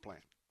business plan.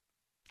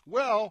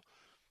 Well,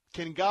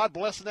 can God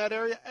bless in that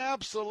area?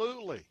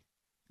 Absolutely.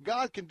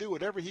 God can do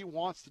whatever he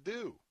wants to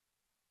do.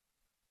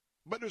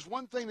 But there's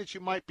one thing that you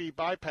might be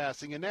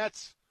bypassing, and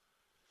that's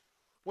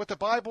what the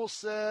Bible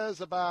says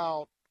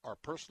about our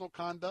personal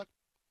conduct,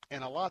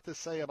 and a lot to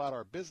say about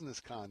our business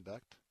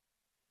conduct,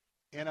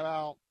 and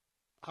about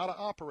how to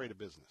operate a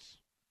business.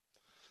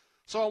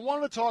 So I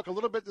wanted to talk a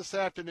little bit this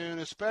afternoon,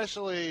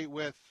 especially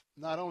with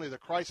not only the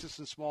crisis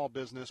in small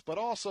business, but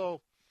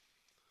also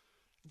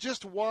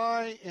just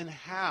why and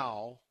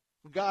how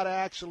God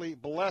actually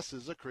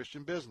blesses a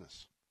Christian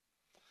business.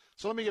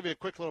 So let me give you a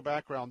quick little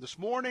background. This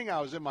morning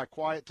I was in my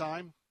quiet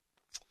time,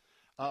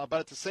 but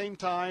at the same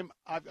time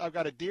I've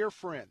got a dear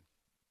friend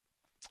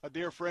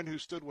who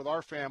stood with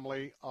our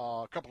family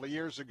a couple of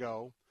years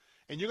ago,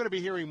 and you're going to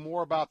be hearing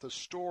more about the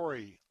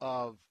story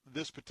of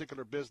this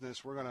particular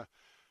business. We're going to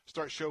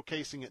start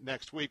showcasing it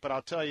next week, but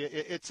I'll tell you,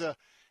 it's a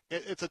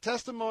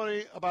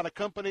testimony about a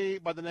company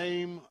by the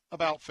name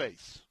About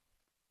Face.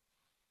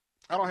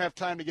 I don't have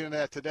time to get into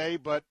that today,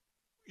 but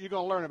you're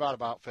going to learn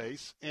about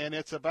Face, and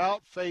it's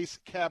About Face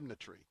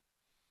Cabinetry.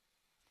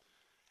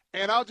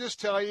 And I'll just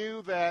tell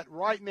you that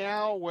right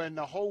now, when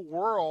the whole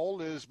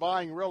world is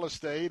buying real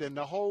estate and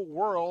the whole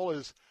world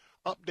is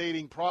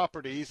updating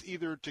properties,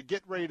 either to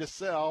get ready to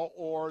sell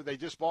or they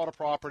just bought a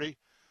property,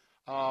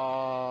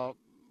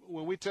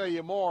 when we tell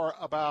you more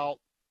about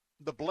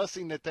the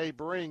blessing that they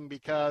bring,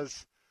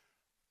 because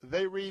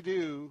they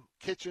redo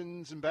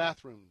kitchens and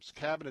bathrooms,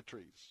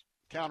 cabinetries,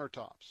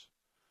 countertops.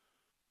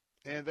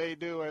 And they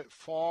do it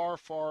far,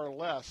 far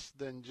less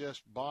than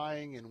just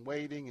buying and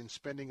waiting and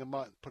spending a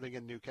month putting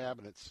in new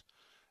cabinets.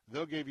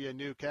 They'll give you a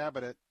new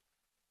cabinet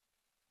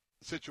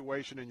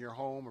situation in your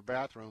home or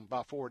bathroom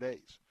about 4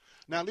 days.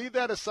 Now, leave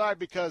that aside,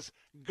 because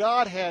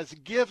God has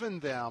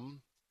given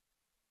them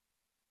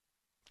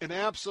an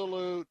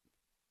absolute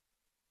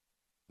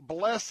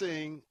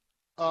blessing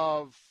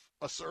of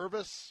a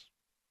service,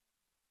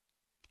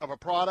 of a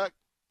product,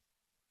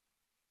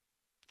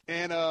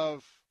 and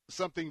of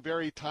something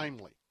very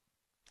timely.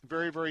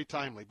 Very, very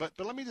timely. But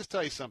let me just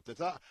tell you something.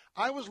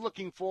 I was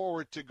looking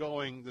forward to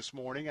going this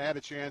morning. I had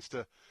a chance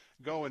to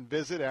go and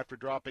visit after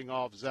dropping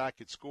off Zach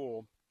at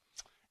school.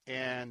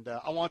 And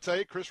I want to tell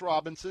you, Chris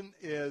Robinson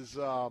is, 6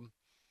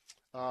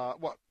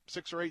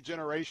 or 8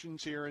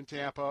 generations here in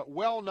Tampa,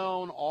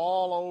 well-known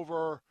all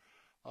over,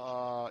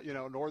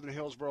 northern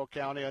Hillsborough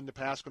County and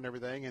Nebraska and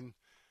everything. And in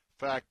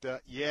fact,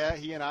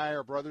 he and I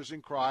are brothers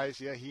in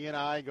Christ. Yeah, he and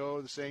I go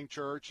to the same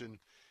church. And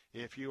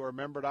if you are a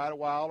member at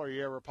Idlewild, or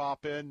you ever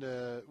pop in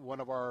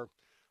one of our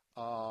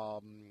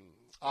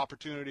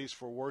opportunities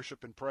for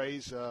worship and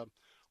praise,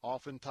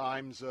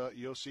 oftentimes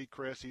you'll see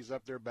Chris. He's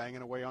up there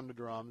banging away on the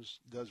drums.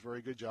 Does a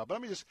very good job.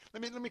 But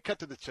let me cut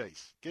to the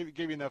chase. Give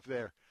you enough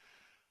there.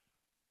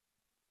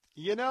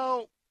 You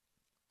know,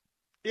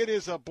 it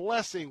is a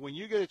blessing when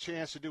you get a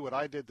chance to do what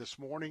I did this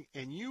morning,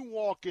 and you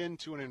walk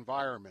into an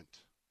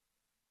environment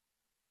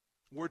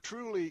where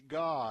truly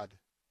God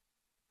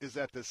is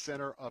at the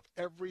center of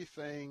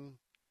everything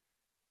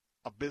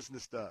a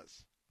business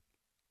does.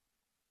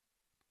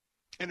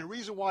 And the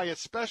reason why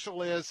it's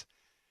special is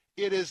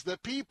it is the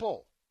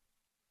people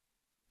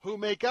who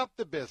make up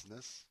the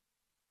business,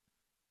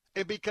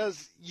 and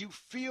because you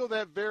feel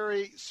that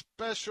very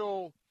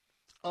special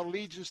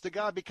allegiance to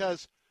God,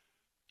 because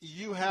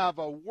you have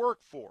a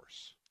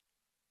workforce,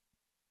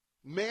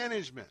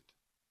 management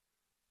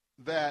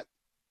that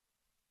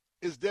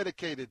is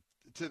dedicated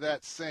to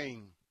that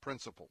same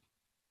principle.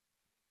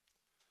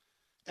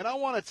 And I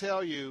want to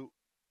tell you,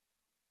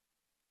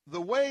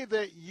 the way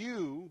that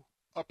you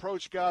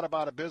approach God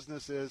about a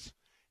business is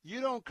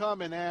you don't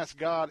come and ask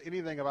God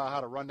anything about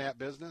how to run that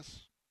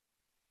business.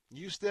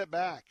 You step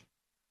back.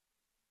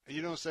 And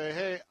you don't say,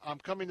 hey, I'm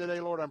coming today,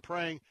 Lord, I'm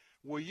praying.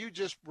 Will you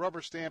just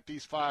rubber stamp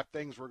these 5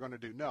 things we're going to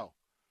do? No.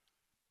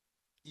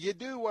 You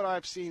do what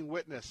I've seen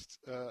witnessed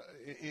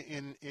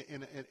in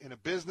a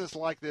business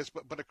like this,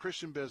 but a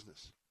Christian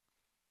business.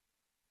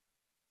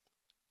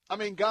 I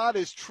mean, God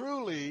is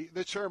truly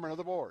the chairman of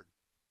the board.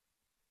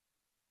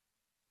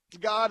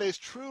 God is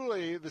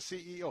truly the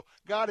CEO.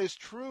 God is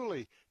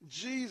truly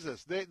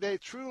Jesus. They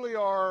truly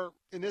are,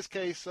 in this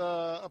case,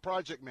 a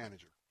project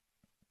manager.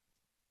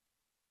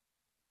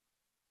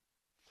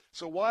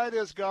 So why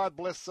does God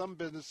bless some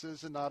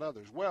businesses and not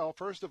others? Well,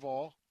 first of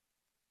all,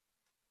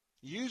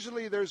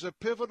 usually there's a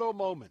pivotal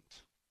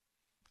moment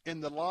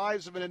in the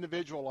lives of an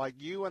individual like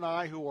you and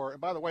I, who are, and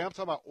by the way, I'm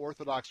talking about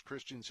Orthodox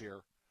Christians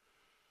here.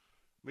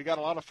 We got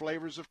a lot of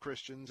flavors of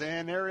Christians,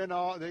 and they're in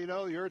all,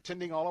 you're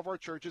attending all of our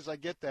churches. I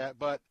get that,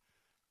 but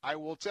I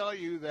will tell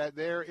you that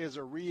there is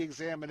a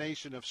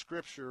re-examination of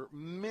Scripture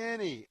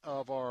many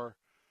of our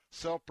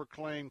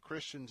self-proclaimed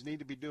Christians need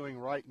to be doing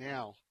right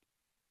now.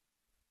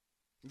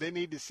 They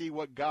need to see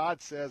what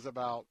God says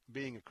about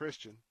being a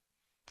Christian.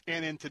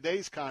 And in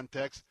today's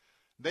context,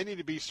 They need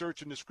to be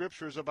searching the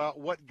scriptures about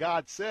what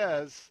God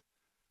says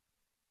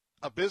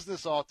a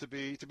business ought to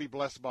be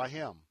blessed by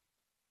him.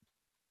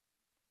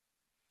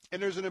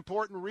 And there's an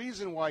important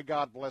reason why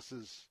God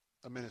blesses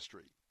a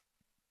ministry.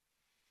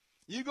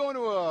 You go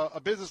into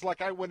a business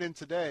like I went in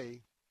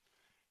today,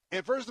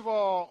 and first of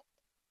all,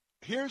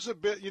 here's a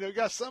bit, you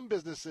got some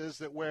businesses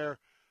that where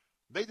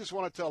they just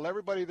want to tell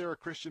everybody they're a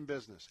Christian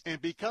business.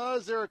 And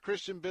because they're a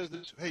Christian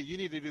business, hey, you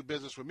need to do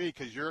business with me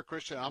because you're a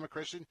Christian, I'm a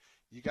Christian,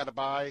 you got to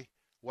buy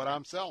what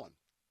I'm selling.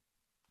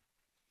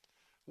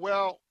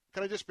 Well,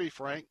 can I just be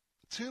frank?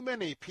 Too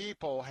many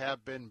people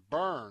have been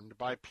burned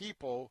by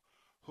people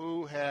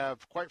who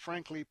have, quite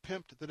frankly,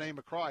 pimped the name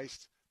of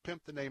Christ,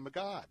 pimped the name of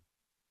God.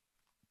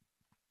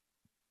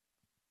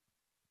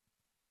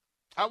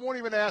 I won't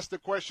even ask the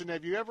question,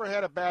 have you ever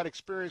had a bad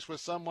experience with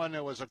someone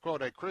that was,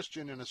 quote, a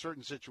Christian in a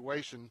certain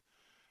situation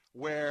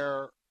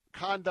where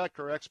conduct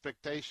or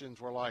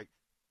expectations were like,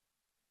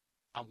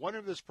 I wonder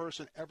if this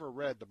person ever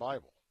read the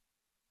Bible.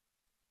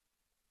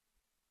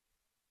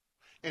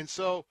 And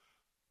so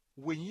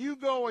when you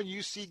go and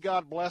you see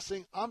God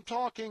blessing, I'm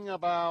talking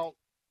about,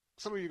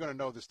 some of you are going to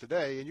know this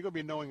today, and you're going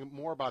to be knowing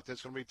more about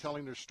this, going to be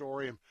telling their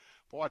story. And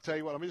boy, I tell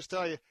you what, let me just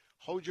tell you,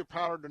 hold your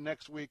powder to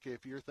next week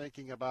if you're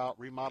thinking about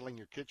remodeling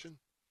your kitchen.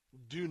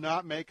 Do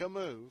not make a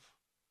move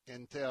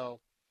until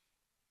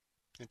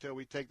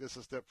we take this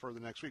a step further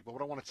next week. But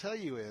what I want to tell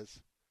you is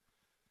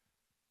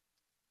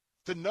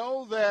to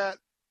know that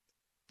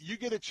you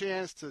get a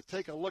chance to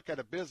take a look at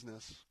a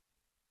business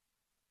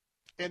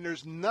and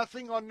there's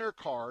nothing on their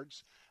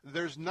cards,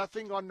 there's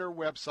nothing on their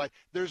website,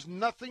 there's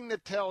nothing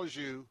that tells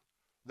you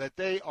that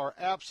they are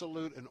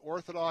absolute and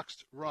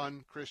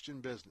Orthodox-run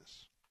Christian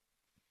business.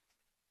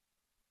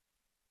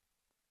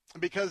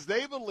 Because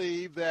they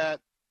believe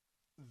that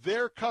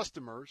their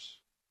customers,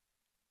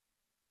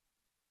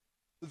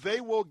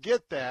 they will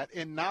get that,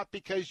 and not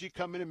because you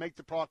come in and make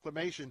the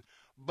proclamation,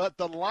 but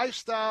the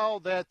lifestyle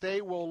that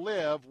they will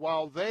live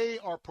while they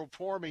are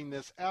performing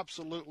this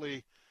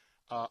absolutely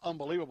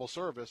unbelievable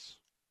service.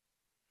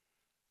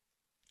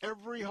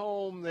 Every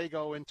home they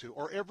go into,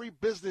 or every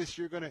business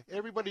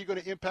everybody you're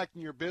going to impact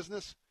in your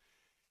business,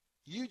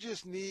 you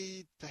just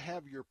need to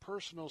have your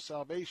personal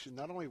salvation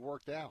not only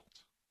worked out,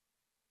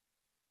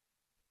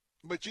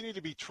 but you need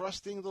to be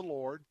trusting the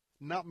Lord,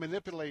 not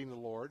manipulating the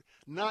Lord,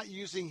 not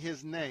using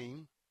his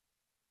name.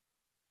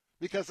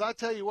 Because I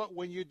tell you what,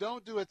 when you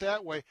don't do it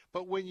that way,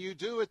 but when you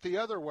do it the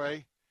other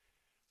way,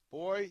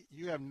 boy,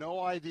 you have no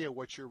idea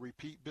what your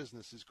repeat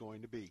business is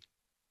going to be.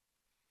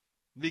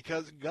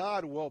 Because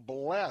God will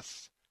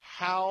bless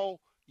how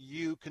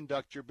you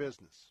conduct your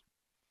business.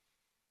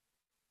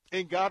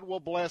 And God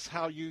will bless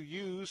how you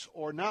use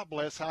or not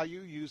bless how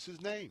you use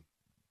his name.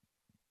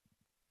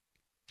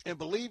 And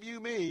believe you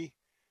me,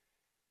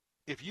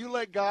 if you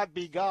let God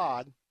be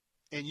God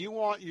and you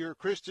want your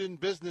Christian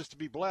business to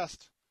be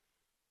blessed,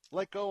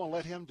 let go and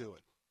let him do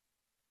it.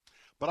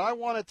 But I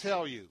want to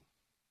tell you,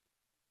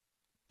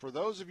 for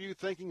those of you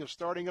thinking of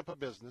starting up a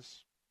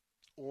business,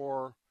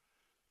 or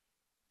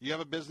you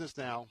have a business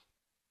now,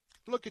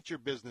 look at your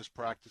business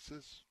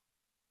practices.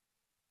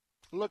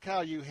 Look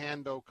how you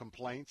handle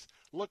complaints.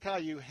 Look how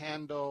you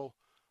handle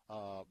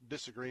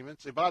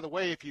disagreements. And by the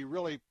way, if you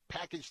really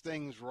package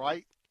things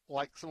right,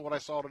 like some of what I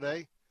saw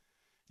today,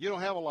 you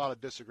don't have a lot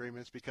of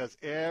disagreements because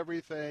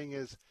everything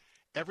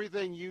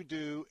you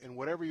do and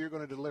whatever you're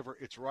going to deliver,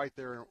 it's right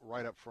there,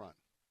 right up front.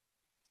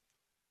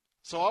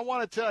 So I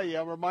want to tell you,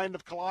 I'm reminded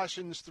of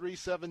Colossians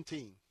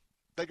 3:17.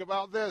 Think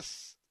about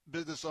this,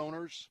 business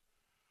owners,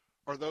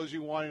 or those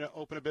you wanting to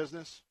open a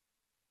business.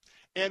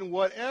 And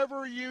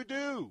whatever you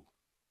do,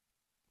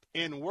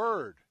 in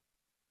word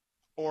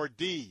or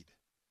deed,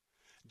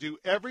 do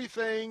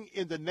everything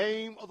in the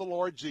name of the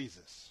Lord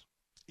Jesus,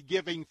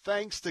 giving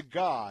thanks to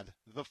God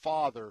the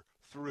Father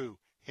through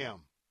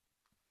him.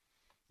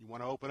 You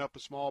want to open up a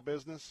small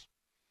business?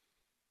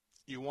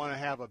 You want to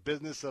have a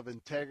business of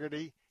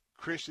integrity,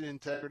 Christian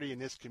integrity in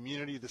this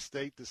community, this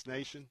state, this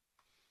nation?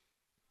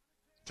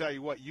 Tell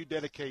you what, you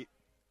dedicate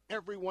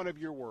every one of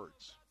your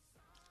words,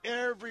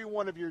 every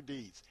one of your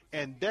deeds,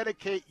 and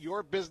dedicate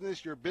your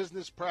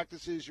business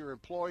practices, your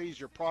employees,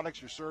 your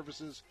products, your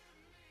services.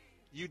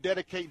 You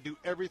dedicate and do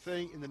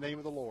everything in the name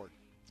of the Lord.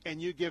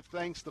 And you give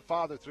thanks to the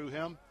Father through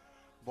him.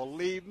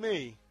 Believe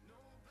me,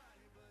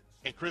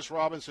 and Chris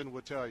Robinson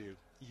would tell you,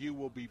 you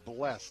will be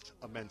blessed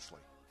immensely.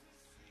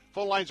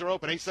 Phone lines are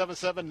open,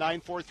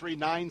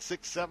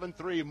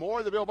 877-943-9673. More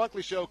of the Bill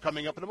Bunkley Show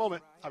coming up in a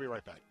moment. I'll be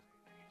right back.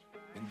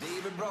 And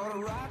David brought a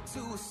rock to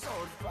a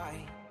sword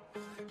fight.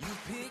 You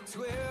picked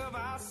 12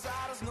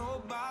 outsiders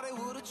nobody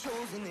would have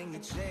chosen, and you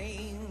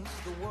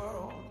changed the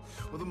world.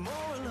 Well, the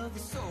moral of the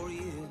story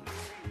is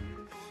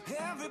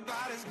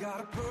everybody's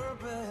got a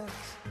purpose.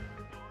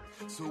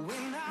 So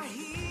when I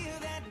hear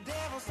that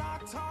devil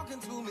start talking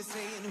to me,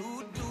 saying,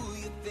 who do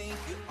you think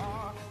you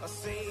are? I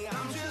say,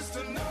 I'm just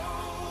a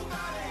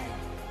nobody,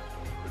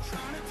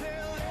 trying to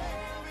tell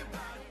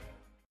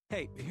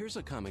Hey, here's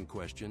a common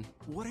question.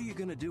 What are you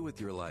going to do with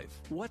your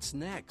life? What's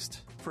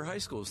next? For high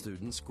school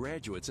students,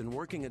 graduates, and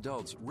working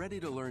adults ready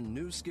to learn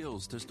new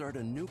skills to start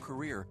a new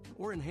career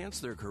or enhance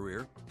their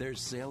career,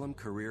 there's Salem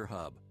Career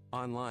Hub.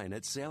 Online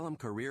at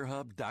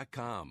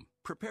salemcareerhub.com.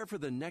 Prepare for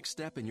the next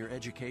step in your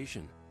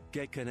education.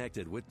 Get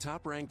connected with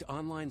top-ranked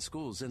online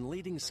schools and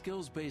leading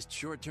skills-based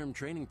short-term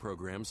training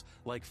programs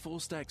like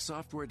full-stack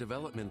software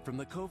development from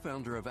the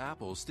co-founder of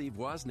Apple, Steve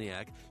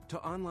Wozniak,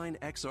 to online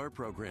XR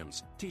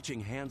programs teaching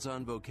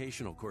hands-on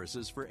vocational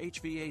courses for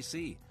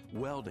HVAC,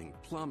 welding,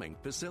 plumbing,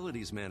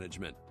 facilities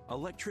management,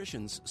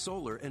 electricians,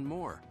 solar, and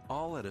more,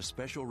 all at a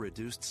special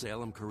reduced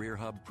Salem Career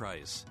Hub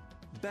price.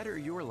 Better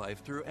your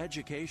life through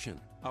education.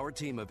 Our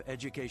team of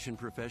education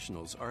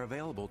professionals are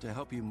available to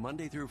help you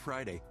Monday through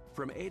Friday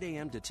from 8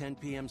 a.m. to 10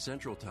 p.m.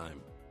 Central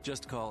Time.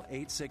 Just call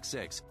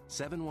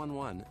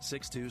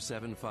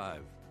 866-711-6275,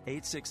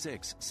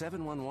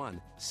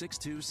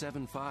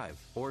 866-711-6275,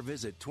 or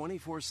visit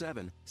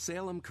 24/7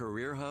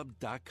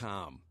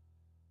 SalemCareerHub.com.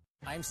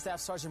 I'm Staff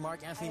Sergeant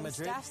Mark Anthony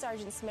Madrid. Staff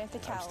Sergeant Samantha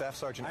Cowell. I'm Staff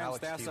Sergeant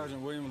Alex Staff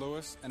Sergeant William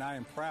Lewis, and I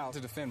am proud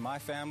to defend my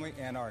family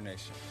and our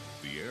nation.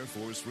 The Air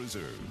Force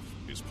Reserve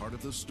is part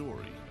of the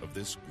story of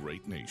this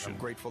great nation. I'm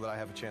grateful that I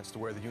have a chance to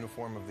wear the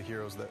uniform of the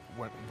heroes that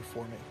went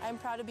before me. I'm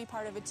proud to be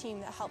part of a team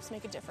that helps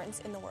make a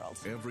difference in the world.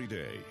 Every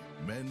day,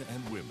 men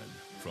and women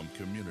from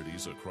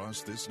communities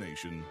across this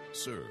nation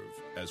serve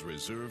as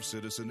Reserve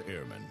Citizen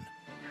Airmen.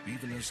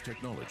 Even as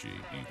technology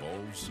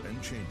evolves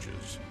and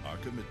changes, our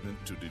commitment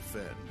to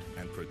defend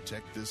and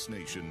protect this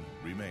nation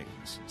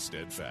remains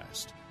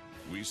steadfast.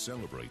 We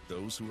celebrate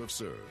those who have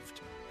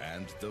served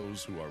and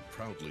those who are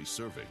proudly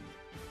serving.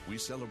 We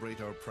celebrate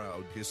our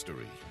proud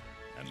history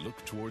and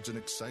look towards an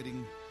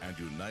exciting and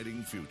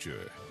uniting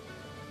future.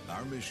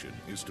 Our mission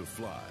is to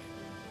fly,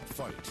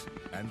 fight,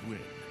 and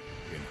win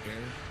in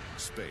air,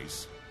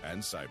 space, and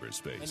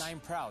cyberspace. And I am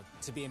proud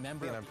to be a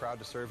member. And I'm proud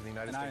to serve in the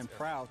United States. And I am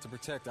proud to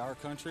protect our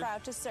country.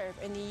 Proud to serve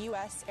in the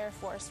U.S. Air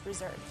Force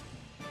Reserve.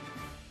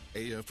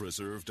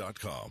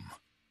 AFReserve.com.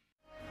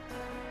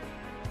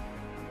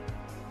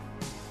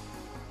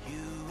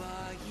 You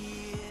are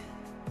here,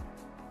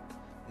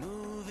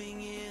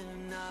 moving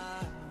in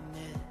our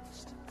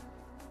midst.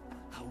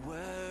 I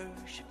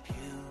worship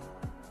you.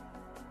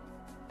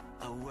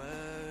 I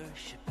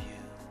worship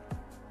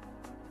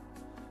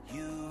you.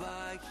 You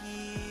are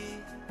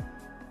here,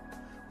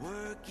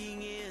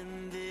 working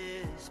in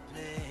this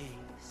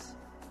place.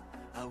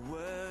 I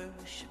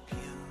worship you.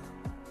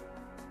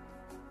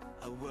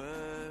 I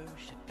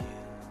worship you.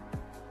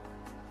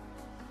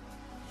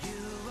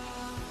 You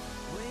are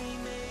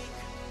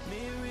waymaker,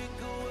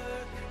 miracle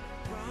worker,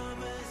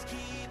 promise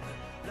keeper,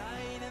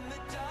 light in the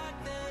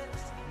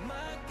darkness.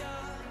 My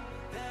God,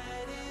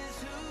 that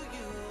is who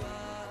you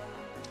are.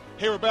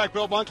 Hey, we're back.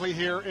 Bill Bunkley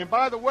here. And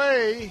by the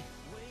way,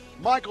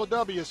 Michael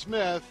W.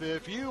 Smith,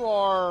 if you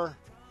are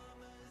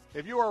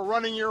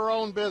running your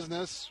own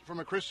business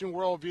from a Christian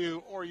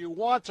worldview, or you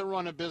want to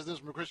run a business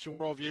from a Christian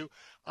worldview,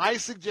 I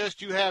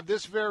suggest you have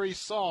this very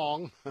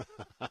song,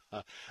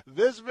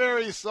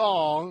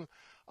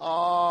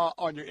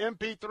 on your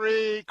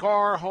MP3,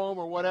 car, home,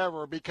 or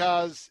whatever,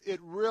 because it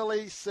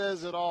really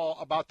says it all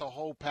about the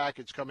whole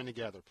package coming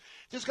together.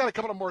 Just got a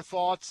couple of more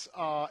thoughts.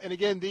 And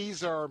again,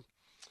 these are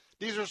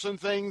some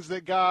things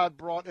that God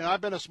brought. And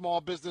I've been a small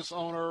business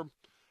owner.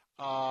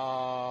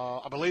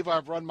 I believe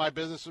I've run my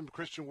business in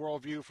Christian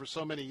worldview for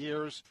so many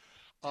years.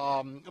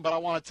 But I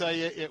want to tell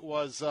you, it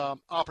was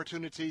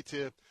opportunity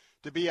to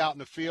be out in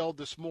the field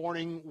this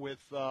morning with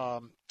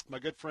my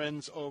good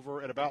friends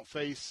over at About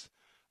Face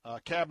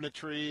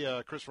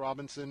Cabinetry, Chris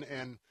Robinson,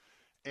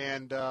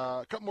 and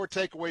a couple more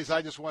takeaways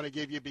I just want to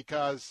give you,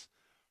 because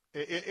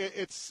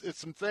it's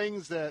some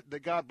things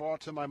that God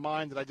brought to my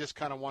mind that I just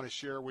kind of want to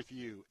share with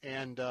you,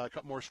 and a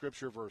couple more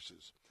scripture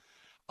verses.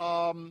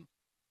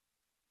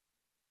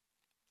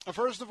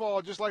 First of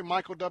all, just like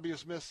Michael W.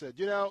 Smith said,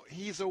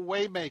 he's a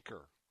way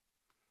maker.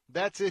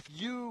 That's if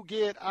you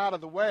get out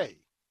of the way.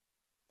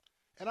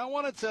 And I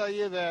want to tell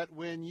you that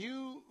when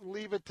you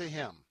leave it to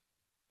him,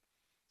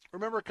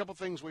 remember a couple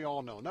things we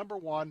all know. Number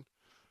one,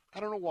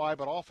 I don't know why,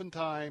 but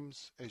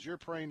oftentimes as you're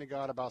praying to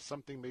God about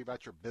something, maybe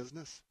about your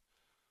business,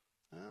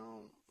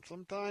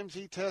 sometimes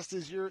he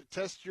tests your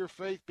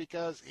faith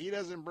because he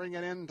doesn't bring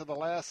it in to the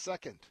last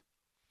second.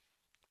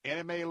 And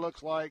it may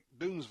look like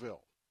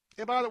Doomsville.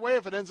 And by the way,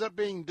 if it ends up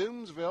being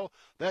Doomsville,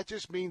 that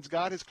just means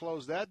God has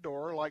closed that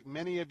door, like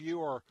many of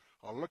you are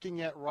looking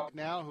at right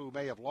now who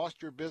may have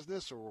lost your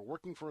business or were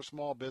working for a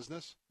small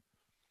business.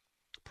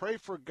 Pray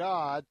for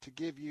God to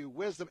give you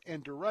wisdom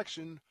and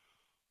direction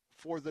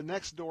for the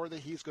next door that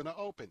he's going to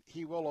open.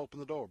 He will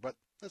open the door. But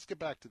let's get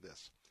back to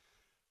this.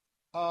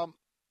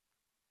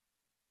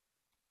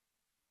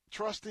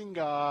 Trusting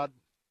God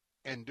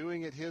and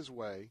doing it his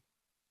way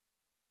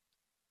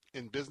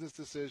in business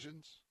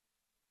decisions,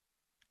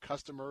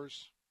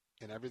 customers,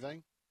 and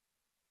everything,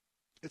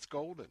 it's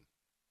golden.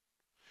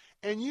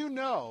 And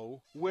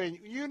when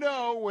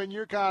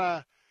you're kind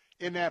of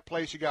in that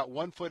place, you got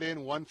 1 foot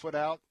in, 1 foot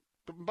out,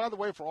 But by the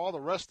way, for all the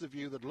rest of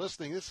you that are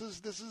listening, this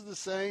is the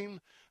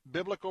same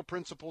biblical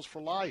principles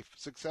for life,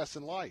 success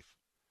in life.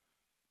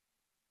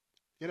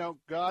 You know,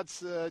 God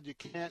said you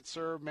can't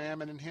serve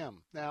mammon and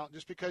him. Now,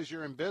 just because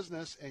you're in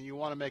business and you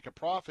want to make a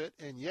profit,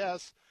 and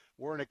yes,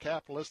 we're in a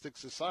capitalistic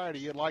society,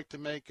 you'd like to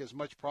make as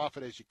much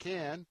profit as you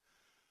can.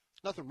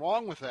 Nothing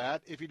wrong with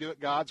that if you do it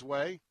God's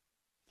way.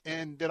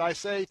 And did I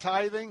say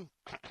tithing?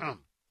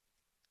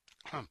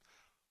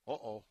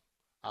 Uh-oh.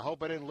 I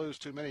hope I didn't lose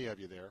too many of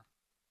you there.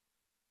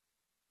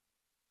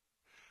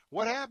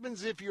 What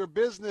happens if your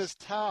business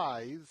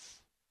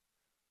tithes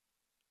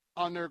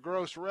on their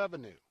gross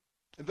revenue?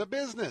 The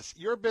business,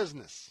 your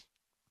business.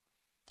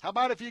 How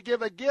about if you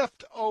give a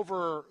gift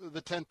over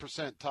the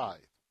 10% tithe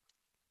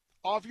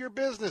of your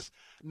business,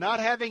 not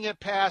having it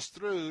pass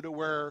through to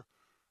where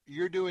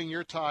you're doing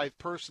your tithe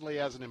personally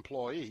as an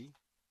employee?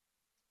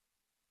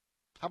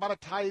 How about a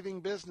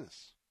tithing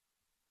business?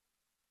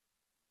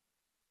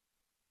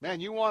 Man,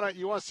 you want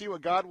to see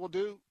what God will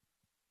do?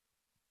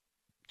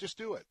 Just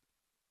do it.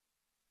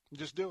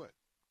 Just do it.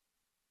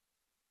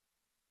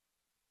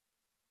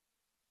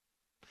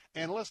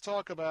 And let's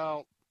talk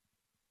about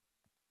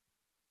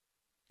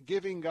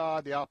giving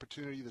God the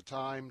opportunity, the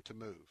time to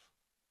move.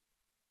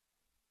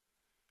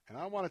 And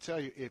I want to tell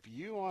you, if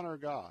you honor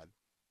God,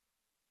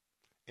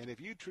 and if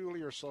you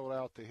truly are sold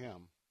out to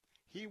him,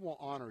 he will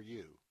honor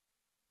you.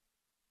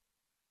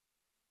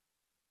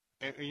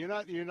 And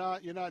you're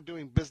not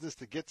doing business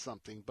to get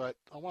something, but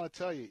I want to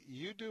tell you,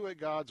 you do it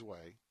God's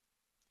way.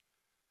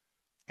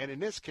 And in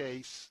this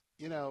case,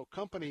 you know,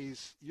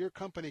 your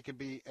company can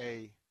be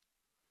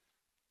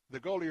the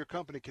goal of your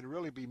company can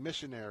really be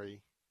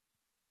missionary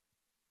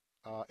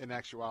in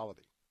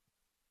actuality.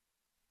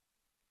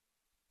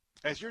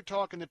 As you're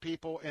talking to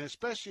people, and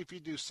especially if you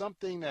do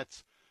something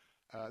that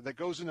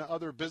goes into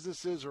other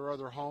businesses or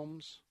other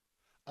homes,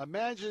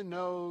 imagine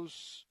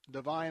those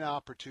divine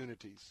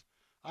opportunities.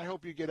 I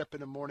hope you get up in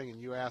the morning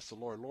and you ask the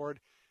Lord,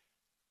 Lord,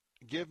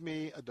 give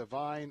me a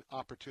divine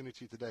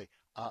opportunity today,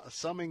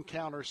 some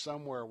encounter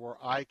somewhere where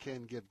I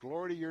can give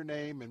glory to your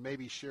name and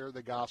maybe share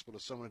the gospel to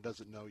someone who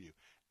doesn't know you.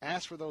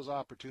 Ask for those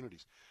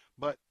opportunities.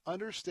 But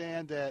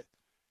understand that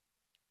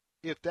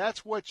if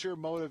that's what your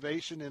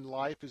motivation in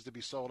life is, to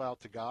be sold out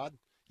to God,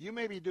 you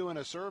may be doing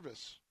a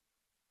service,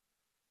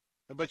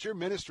 but you're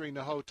ministering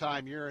the whole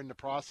time you're in the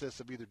process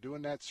of either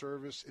doing that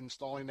service,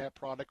 installing that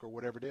product, or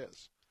whatever it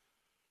is.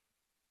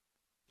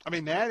 I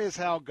mean, that is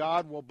how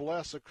God will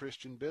bless a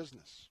Christian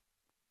business.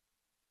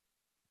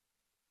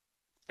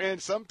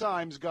 And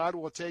sometimes God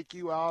will take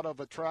you out of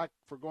a track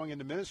for going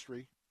into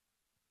ministry,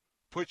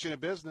 put you in a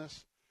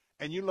business,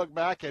 and you look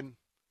back and,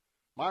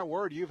 my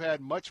word, you've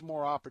had much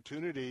more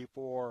opportunity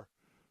for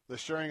the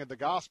sharing of the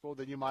gospel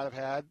than you might have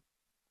had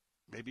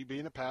maybe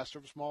being a pastor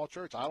of a small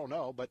church. I don't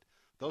know, but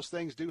those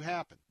things do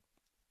happen.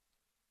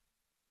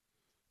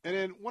 And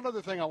then one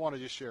other thing I want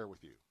to just share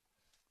with you.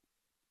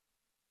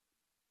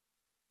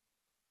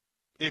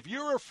 If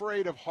you're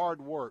afraid of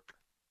hard work,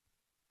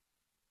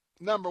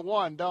 number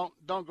one, don't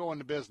go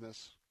into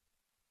business.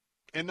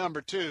 And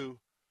number two,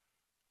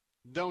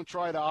 don't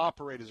try to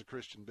operate as a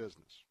Christian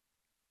business.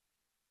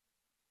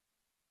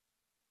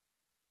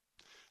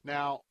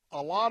 Now,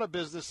 a lot of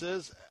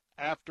businesses,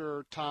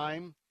 after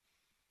time,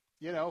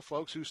 you know,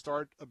 folks who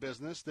start a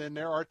business, then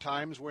there are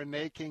times when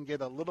they can get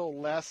a little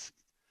less,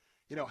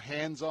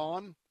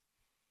 hands-on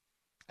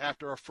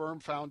after a firm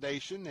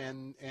foundation,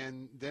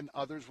 and then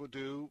others will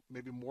do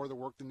maybe more of the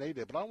work than they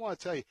did. But I want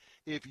to tell you,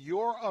 if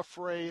you're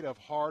afraid of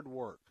hard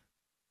work,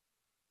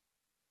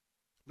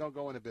 don't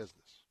go into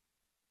business.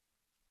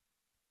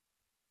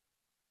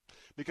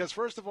 Because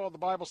first of all, the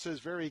Bible says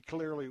very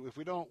clearly, if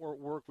we don't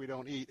work, we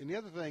don't eat. And the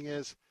other thing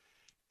is,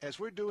 as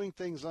we're doing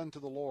things unto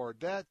the Lord,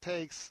 that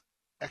takes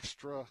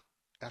extra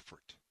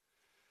effort,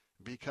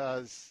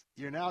 because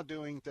you're now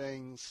doing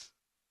things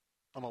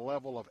on a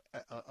level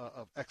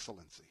of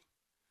excellency.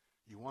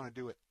 You want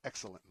to do it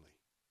excellently.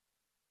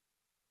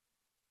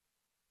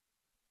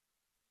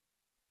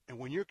 And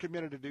when you're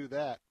committed to do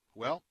that,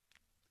 well,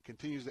 it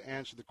continues to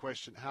answer the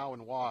question how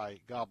and why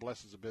God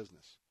blesses a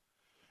business.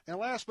 And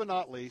last but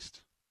not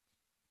least,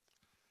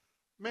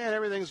 man,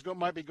 everything's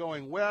might be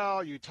going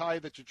well. You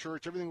tithe at your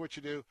church, everything what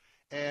you do.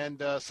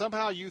 And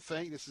somehow you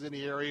think, this is in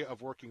the area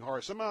of working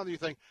hard, somehow you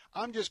think,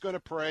 I'm just going to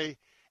pray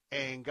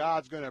and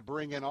God's going to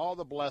bring in all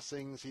the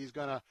blessings. He's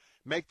going to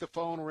make the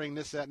phone ring,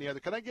 this, that, and the other.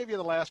 Can I give you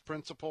the last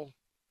principle?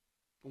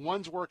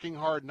 One's working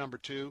hard. Number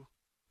two,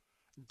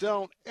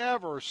 don't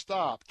ever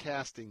stop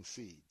casting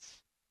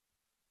seeds.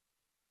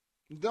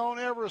 Don't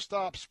ever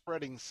stop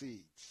spreading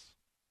seeds.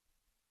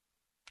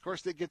 Of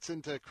course, that gets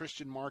into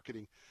Christian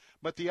marketing.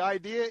 But the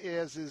idea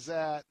is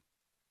that,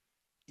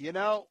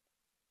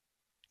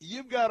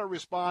 you've got a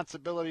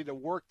responsibility to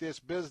work this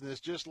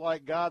business just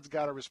like God's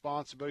got a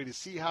responsibility to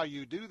see how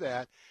you do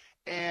that.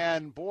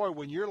 And, boy,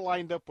 when you're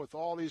lined up with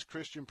all these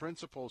Christian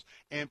principles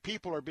and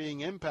people are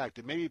being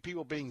impacted, maybe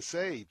people being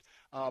saved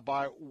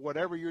by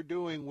whatever you're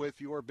doing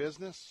with your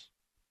business,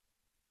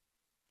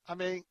 I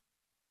mean,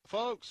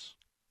 folks,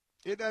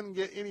 it doesn't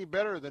get any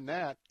better than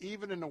that,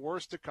 even in the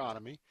worst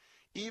economy,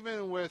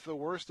 even with the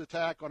worst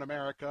attack on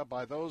America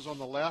by those on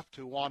the left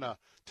who want to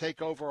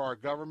take over our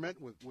government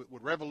with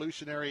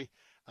revolutionary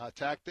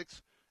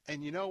tactics.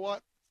 And you know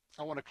what?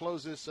 I want to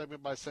close this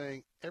segment by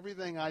saying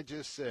everything I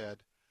just said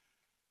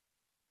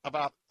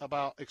about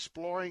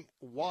exploring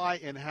why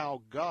and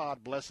how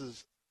God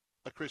blesses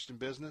a Christian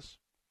business.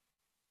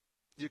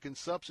 You can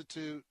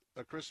substitute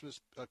a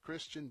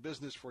Christian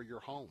business for your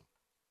home.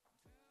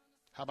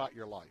 How about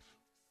your life?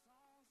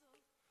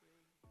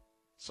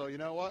 So you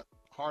know what?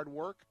 Hard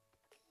work,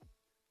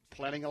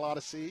 planting a lot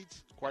of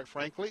seeds, quite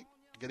frankly,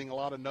 getting a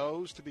lot of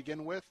no's to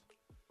begin with,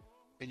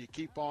 and you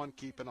keep on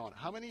keeping on.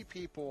 How many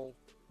people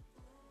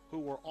who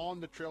were on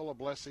the trail of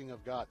blessing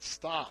of God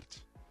stopped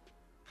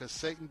because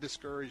Satan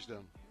discouraged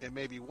them, and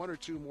maybe one or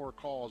two more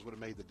calls would have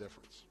made the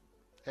difference?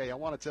 Hey, I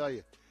want to tell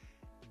you,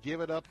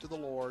 give it up to the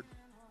Lord,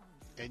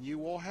 and you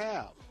will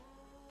have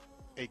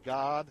a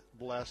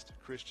God-blessed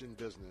Christian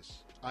business.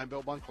 I'm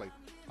Bill Bunkley.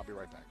 I'll be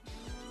right back.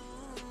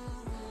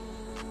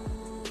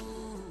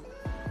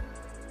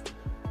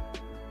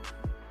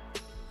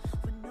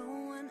 When no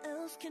one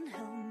else can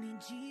help me,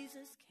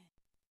 Jesus can.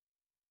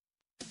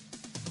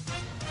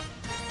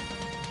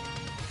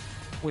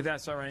 With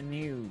SRN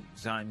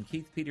News, I'm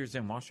Keith Peters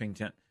in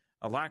Washington.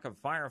 A lack of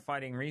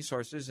firefighting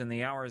resources in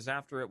the hours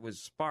after it was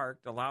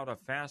sparked allowed a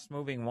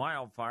fast-moving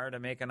wildfire to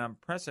make an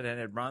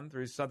unprecedented run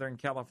through Southern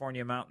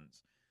California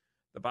mountains.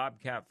 The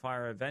Bobcat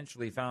fire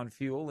eventually found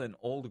fuel in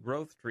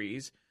old-growth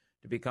trees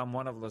to become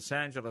one of Los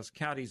Angeles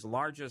County's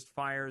largest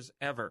fires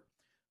ever.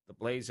 The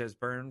blaze has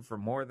burned for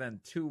more than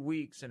 2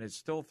 weeks and is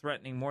still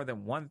threatening more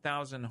than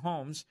 1,000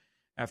 homes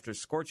after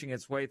scorching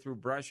its way through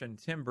brush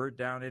and timber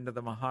down into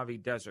the Mojave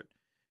Desert.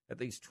 At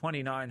least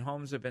 29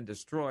 homes have been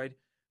destroyed,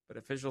 but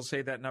officials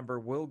say that number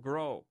will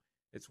grow.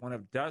 It's one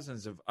of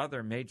dozens of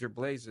other major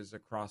blazes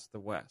across the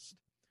West.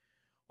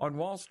 On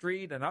Wall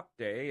Street, an up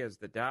day as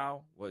the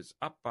Dow was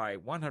up by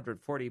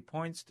 140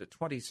 points to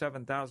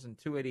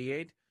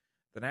 27,288.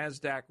 The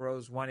Nasdaq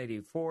rose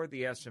 184.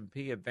 The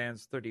S&P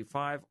advanced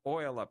 35.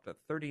 Oil up to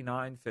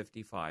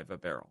 $39.55 a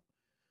barrel.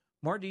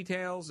 More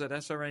details at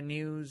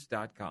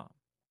srnnews.com.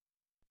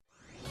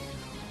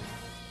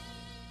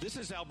 This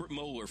is Albert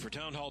Mohler for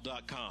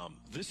Townhall.com.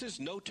 This is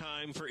no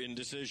time for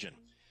indecision.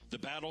 The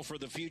battle for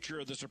the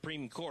future of the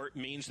Supreme Court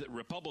means that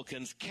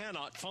Republicans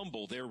cannot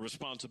fumble their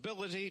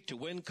responsibility to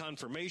win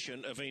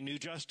confirmation of a new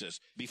justice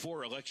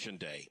before Election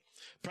Day.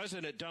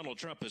 President Donald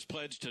Trump has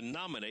pledged to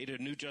nominate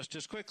a new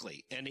justice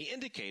quickly, and he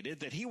indicated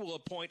that he will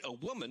appoint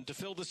a woman to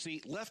fill the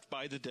seat left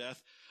by the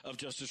death of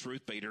Justice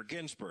Ruth Bader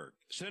Ginsburg.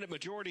 Senate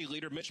Majority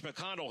Leader Mitch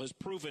McConnell has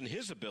proven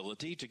his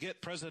ability to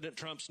get President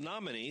Trump's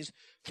nominees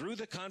through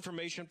the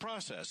confirmation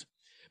process.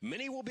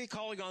 Many will be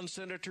calling on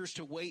senators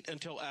to wait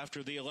until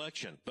after the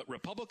election, but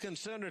Republican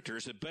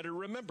senators had better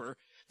remember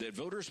that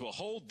voters will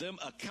hold them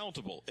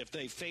accountable if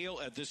they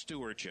fail at this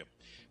stewardship.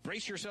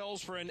 Brace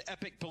yourselves for an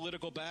epic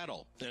political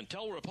battle and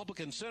tell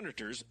Republican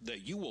senators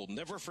that you will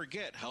never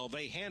forget how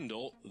they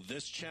handle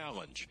this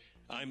challenge.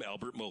 I'm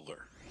Albert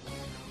Mohler.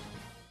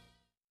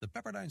 The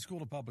Pepperdine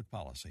School of Public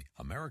Policy,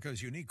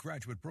 America's unique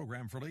graduate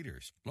program for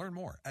leaders. Learn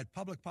more at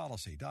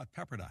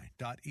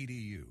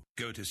publicpolicy.pepperdine.edu.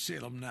 Go to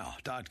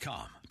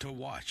salemnow.com to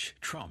watch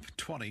Trump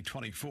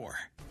 2024.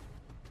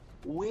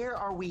 Where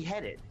are we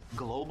headed?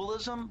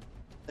 Globalism?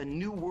 A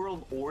new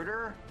world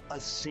order? A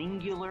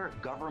singular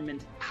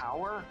government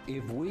power?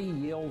 If we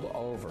yield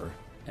over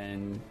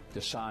and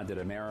decide that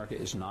America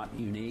is not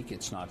unique,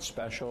 it's not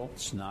special,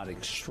 it's not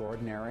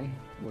extraordinary,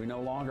 we no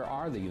longer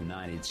are the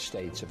United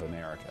States of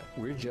America.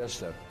 We're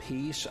just a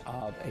piece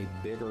of a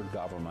bigger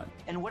government.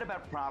 And what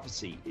about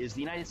prophecy? Is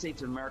the United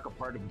States of America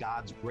part of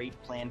God's great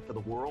plan for the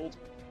world?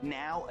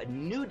 Now, a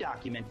new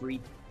documentary,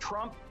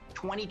 Trump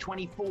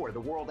 2024, The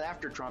World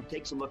After Trump,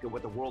 takes a look at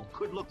what the world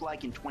could look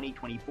like in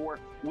 2024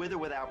 with or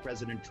without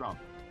President Trump.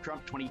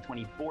 Trump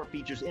 2024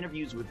 features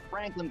interviews with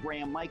Franklin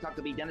Graham, Mike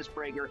Huckabee, Dennis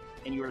Prager,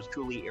 and yours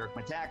truly, Eric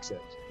Metaxas.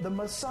 The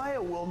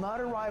Messiah will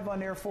not arrive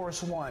on Air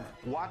Force One.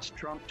 Watch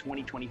Trump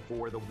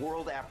 2024, The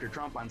World After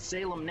Trump on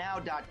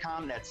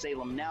salemnow.com. That's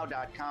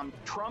salemnow.com.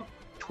 Trump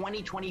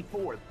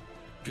 2024.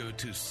 Go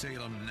to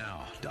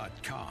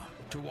salemnow.com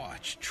to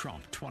watch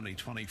Trump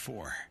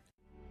 2024.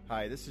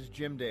 Hi, this is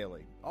Jim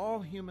Daly. All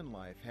human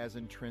life has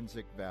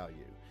intrinsic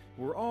value.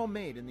 We're all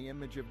made in the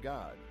image of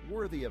God,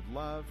 worthy of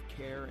love,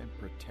 care, and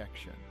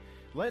protection.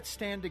 Let's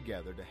stand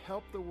together to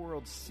help the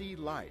world see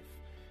life.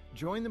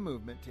 Join the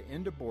movement to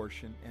end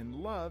abortion and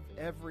love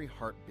every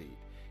heartbeat.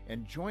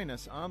 And join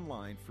us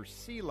online for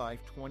See Life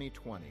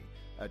 2020,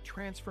 a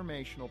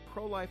transformational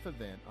pro-life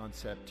event on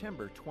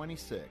September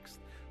 26th.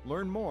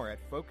 Learn more at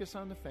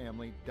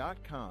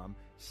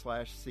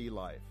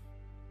focusonthefamily.com/seelife.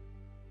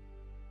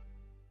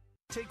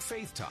 Take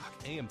Faith Talk,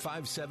 AM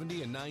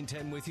 570 and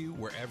 910 with you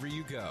wherever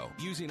you go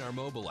using our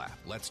mobile app,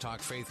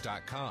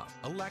 letstalkfaith.com,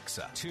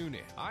 Alexa,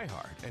 TuneIn,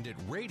 iHeart, and at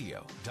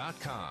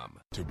radio.com.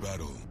 To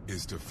battle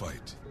is to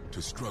fight,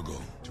 to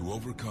struggle, to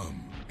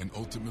overcome, and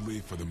ultimately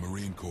for the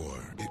Marine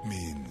Corps, it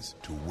means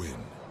to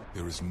win.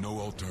 There is no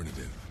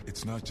alternative.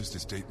 It's not just a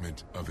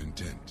statement of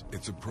intent.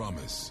 It's a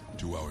promise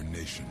to our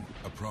nation.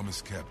 A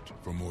promise kept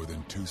for more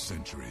than 2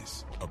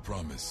 centuries. A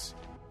promise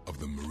of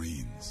the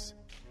Marines.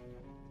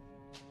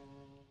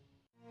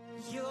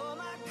 You're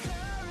my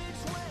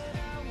courage when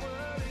I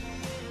worry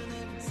in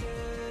the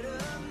dead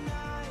of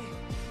night.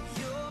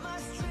 You're my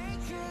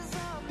strength 'cause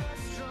I'm not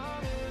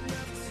strong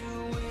enough to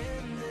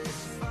win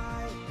this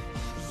fight.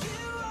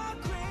 You are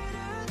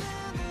greater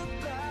than the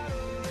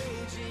battle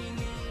raging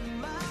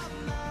in my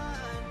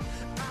mind.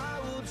 I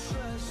will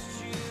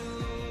trust you.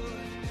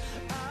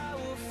 I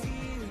will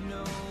fear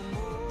no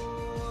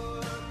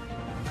more.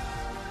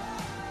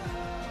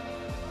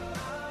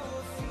 I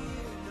will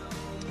fear no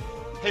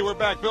more. Hey, we're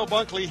back. Bill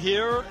Bunkley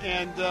here,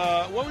 and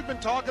what we've been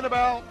talking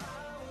about,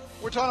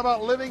 we're talking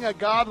about living a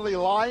godly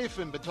life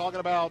and been talking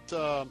about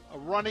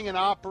running and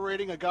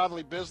operating a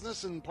godly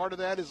business, and part of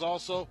that is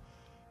also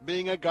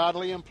being a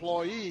godly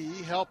employee,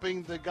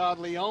 helping the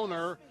godly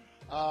owner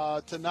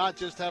to not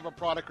just have a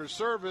product or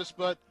service,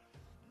 but,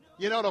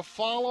 to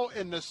follow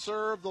and to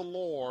serve the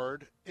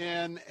Lord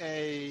in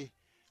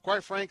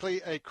quite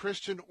frankly, a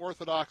Christian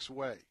Orthodox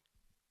way.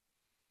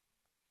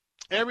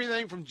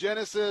 Everything from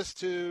Genesis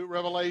to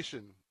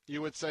Revelation,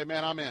 you would say,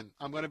 man, I'm in.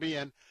 I'm going to be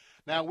in.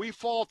 Now, we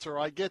falter.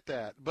 I get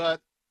that.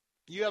 But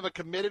you have a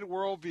committed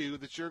worldview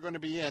that you're going to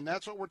be in.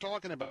 That's what we're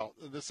talking about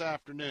this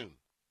afternoon.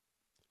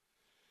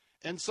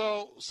 And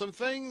so some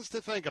things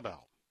to think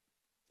about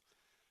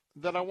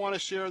that I want to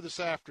share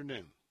this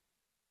afternoon.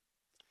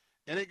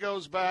 And it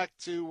goes back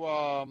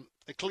to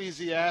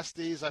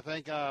Ecclesiastes, I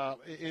think,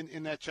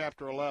 in that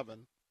chapter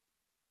 11.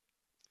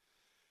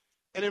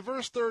 And in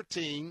verse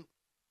 13,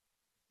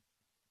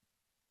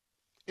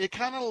 it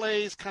kind of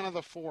lays kind of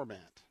the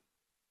format.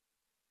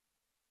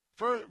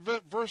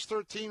 Verse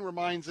 13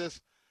 reminds us,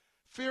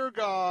 fear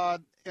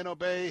God and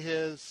obey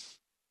his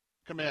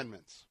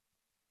commandments.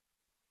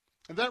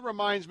 And that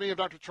reminds me of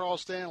Dr.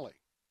 Charles Stanley.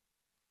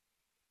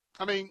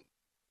 I mean,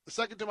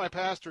 second to my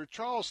pastor,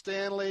 Charles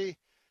Stanley,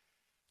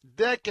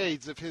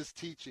 decades of his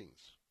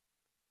teachings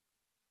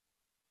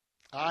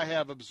I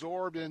have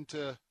absorbed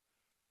into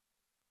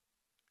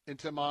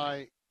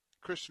my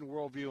Christian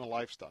worldview and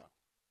lifestyle.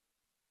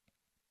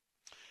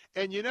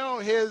 And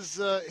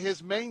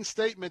his main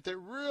statement that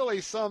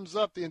really sums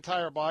up the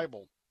entire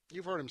Bible,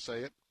 you've heard him say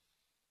it,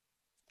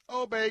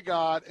 obey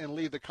God and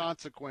leave the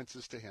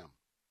consequences to him.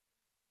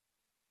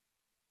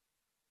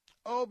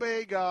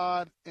 Obey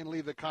God and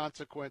leave the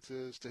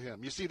consequences to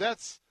him. You see,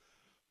 that's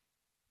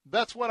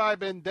what I've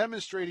been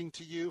demonstrating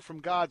to you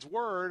from God's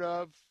Word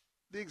of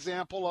the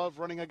example of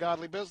running a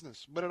godly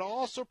business. But it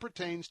also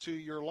pertains to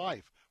your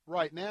life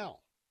right now.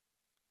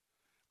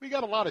 We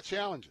got a lot of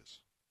challenges.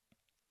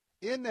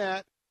 In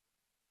that,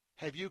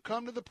 have you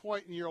come to the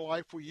point in your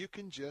life where you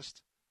can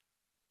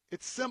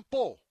it's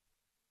simple,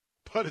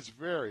 but it's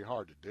very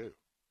hard to do.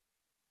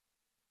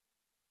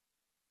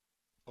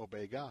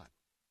 Obey God.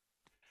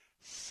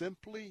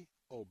 Simply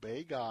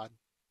obey God.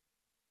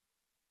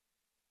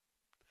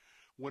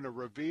 When a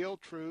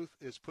revealed truth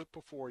is put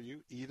before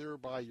you, either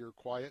by your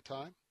quiet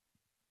time,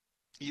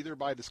 either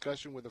by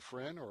discussion with a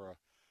friend or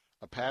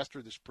a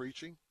pastor that's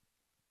preaching,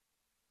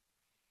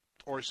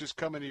 or it's just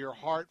coming to your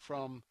heart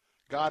from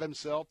God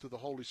himself through the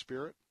Holy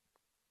Spirit,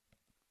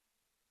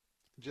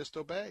 just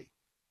obey.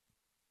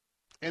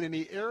 And in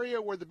the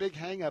area where the big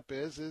hang-up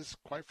is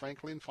quite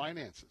frankly in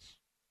finances.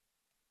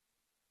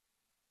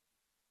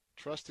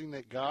 Trusting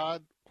that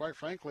God, quite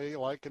frankly,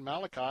 like in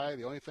Malachi,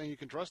 the only thing you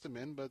can trust him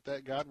in, but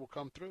that God will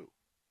come through.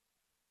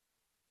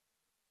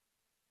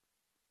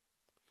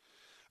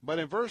 But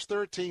in verse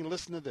 13,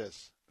 listen to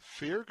this.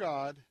 Fear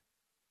God,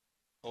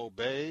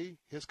 obey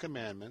his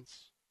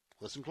commandments.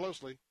 Listen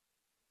closely.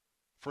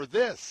 For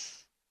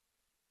this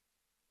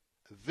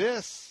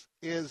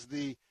is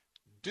the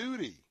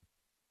duty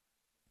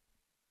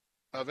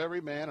of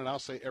every man, and I'll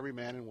say every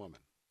man and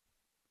woman.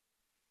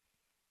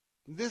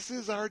 This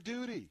is our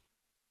duty,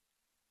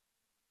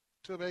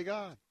 to obey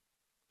God.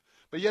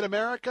 But yet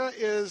America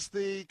is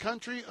the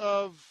country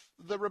of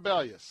the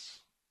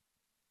rebellious.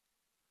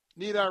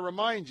 Need I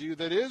remind you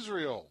that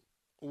Israel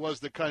was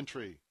the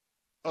country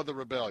of the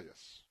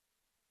rebellious?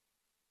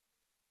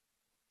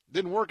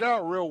 Didn't work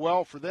out real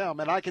well for them.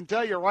 And I can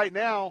tell you right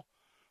now,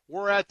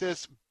 we're at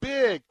this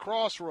big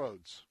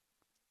crossroads.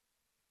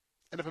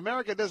 And if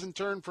America doesn't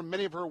turn from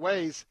many of her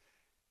ways,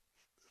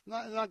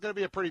 it's not going to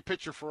be a pretty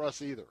picture for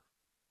us either.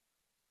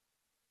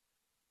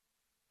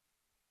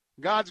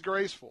 God's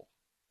graceful.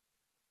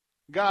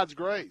 God's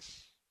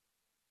grace.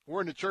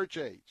 We're in the church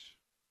age.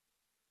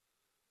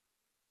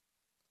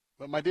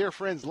 But my dear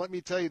friends, let me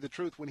tell you the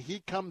truth. When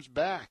he comes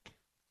back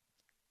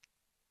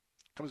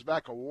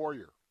a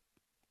warrior.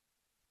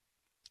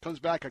 Comes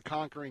back a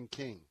conquering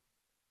king.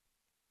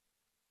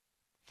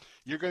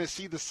 You're going to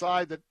see the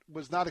side that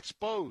was not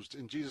exposed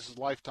in Jesus'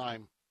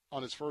 lifetime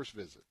on his first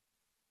visit.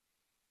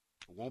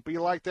 It won't be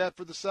like that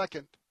for the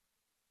second.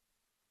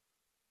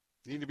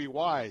 You need to be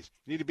wise.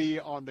 You need to be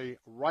on the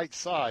right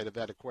side of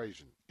that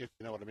equation, if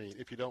you know what I mean,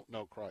 if you don't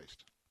know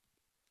Christ.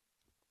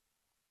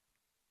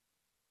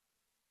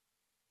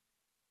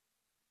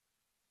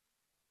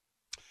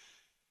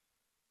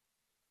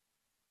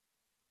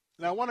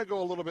 Now, I want to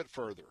go a little bit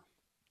further.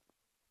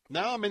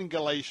 Now I'm in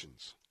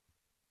Galatians.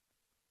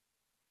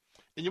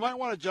 And you might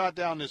want to jot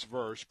down this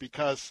verse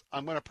because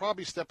I'm going to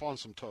probably step on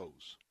some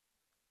toes.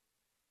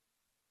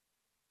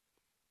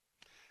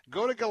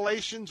 Go to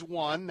Galatians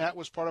 1. That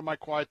was part of my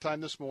quiet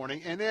time this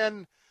morning. And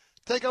then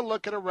take a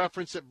look at a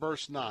reference at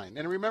verse 9.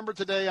 And remember,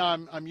 today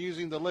I'm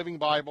using the Living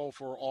Bible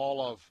for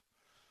all of,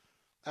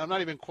 I'm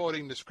not even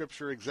quoting the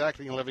scripture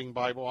exactly in the Living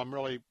Bible. I'm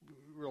really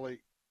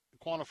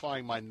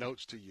quantifying my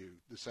notes to you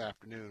this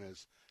afternoon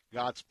as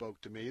God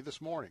spoke to me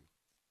this morning.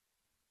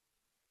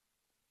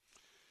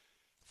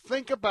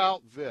 Think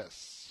about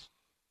this.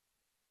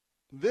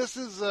 This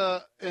is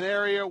an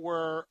area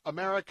where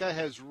America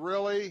has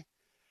really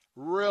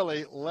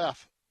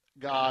left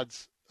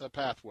God's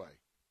pathway.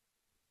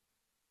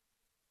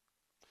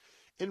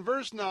 In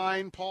verse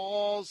 9,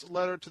 Paul's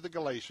letter to the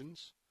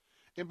Galatians,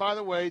 and by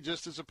the way,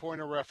 just as a point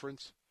of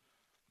reference,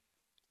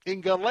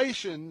 in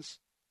Galatians,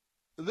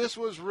 this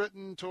was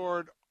written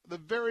toward the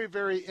very,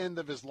 very end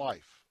of his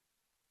life.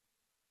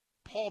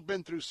 Paul had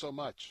been through so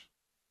much.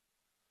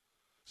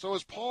 So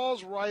as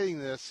Paul's writing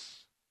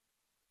this,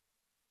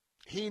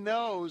 he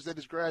knows that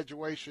his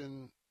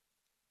graduation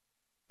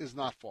is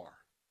not far.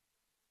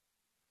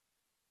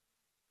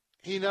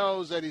 He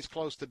knows that he's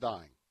close to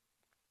dying.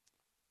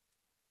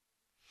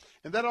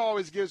 And that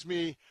always gives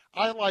me,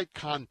 I like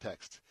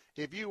context.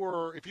 If you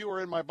were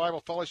in my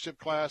Bible fellowship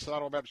class at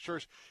Ottawa Baptist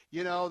Church,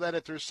 you know that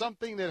if there's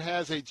something that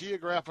has a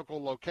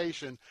geographical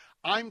location,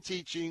 I'm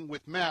teaching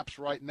with maps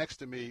right next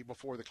to me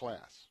before the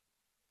class.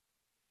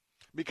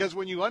 Because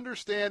when you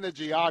understand the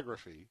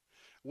geography,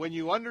 when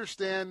you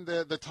understand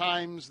the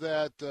times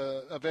that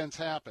events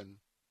happen,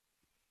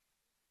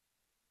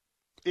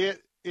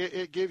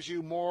 it gives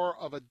you more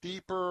of a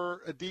deep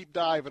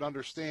dive at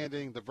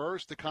understanding the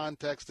verse, the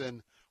context,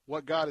 and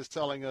what God is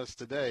telling us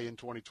today in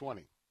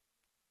 2020.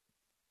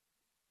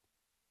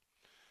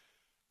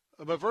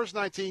 But verse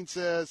 19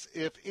 says,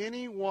 if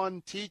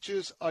anyone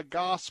teaches a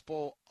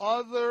gospel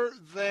other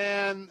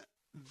than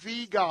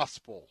the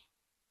gospel.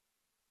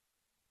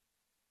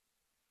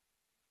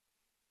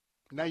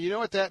 Now, you know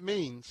what that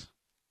means.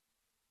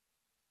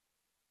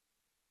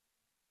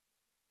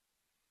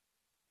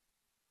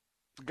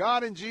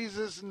 God and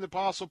Jesus and the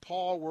Apostle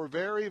Paul were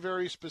very,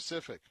 very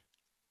specific.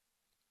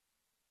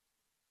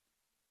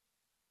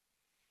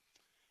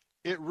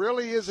 It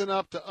really isn't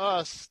up to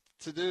us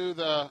to do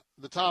the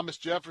Thomas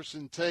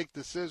Jefferson take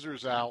the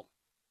scissors out,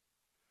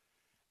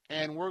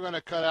 and we're going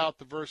to cut out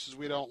the verses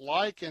we don't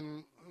like,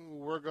 and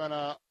we're going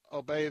to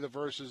obey the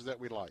verses that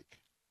we like.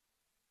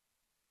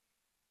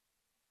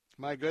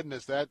 My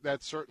goodness, that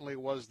certainly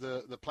was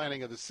the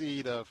planting of the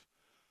seed of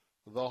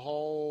the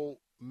whole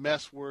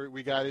mess where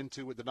we got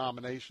into with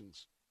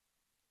denominations.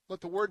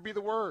 Let the word be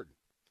the word.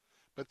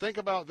 But think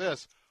about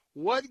this.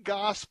 What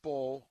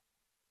gospel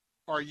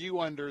are you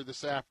under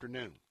this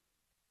afternoon?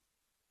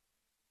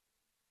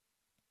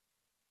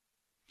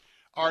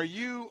 Are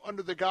you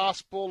under the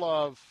gospel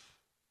of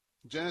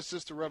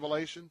Genesis to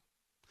Revelation?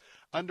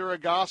 Under a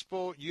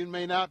gospel, you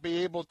may not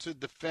be able to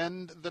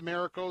defend the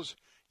miracles.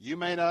 You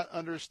may not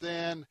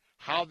understand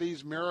how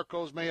these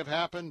miracles may have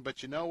happened,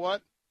 but you know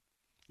what?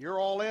 You're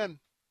all in.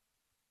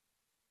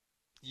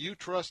 You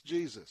trust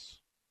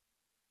Jesus.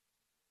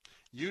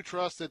 You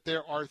trust that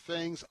there are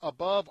things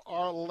above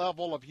our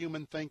level of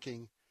human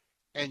thinking,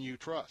 and you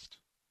trust.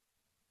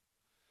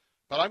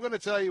 But I'm going to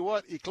tell you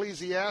what,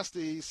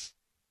 Galatians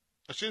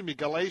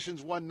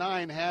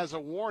 1:9 has a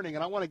warning,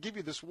 and I want to give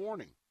you this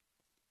warning.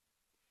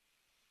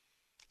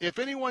 If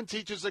anyone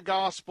teaches a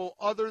gospel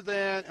other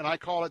than, and I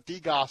call it the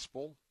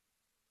gospel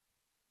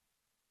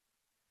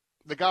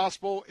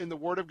in the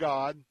Word of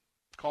God,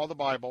 called the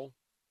Bible,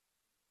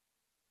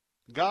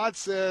 God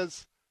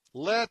says,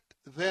 let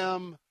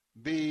them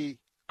be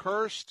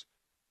cursed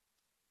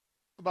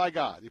by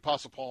God. The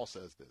Apostle Paul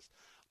says this.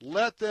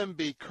 Let them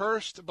be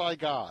cursed by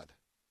God.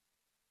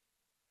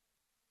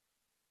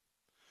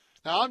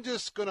 Now, I'm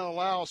just going to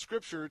allow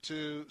Scripture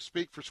to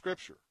speak for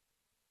Scripture.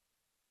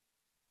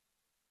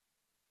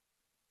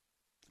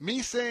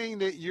 Me saying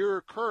that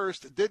you're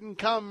cursed didn't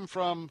come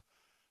from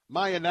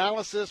my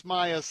analysis,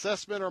 my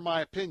assessment, or my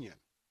opinion.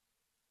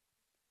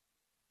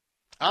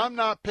 I'm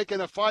not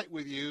picking a fight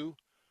with you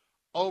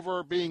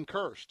over being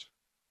cursed.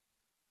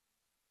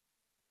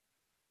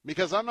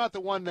 Because I'm not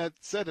the one that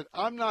said it.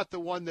 I'm not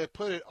the one that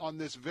put it on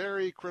this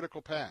very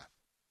critical path.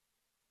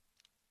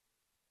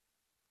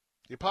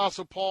 The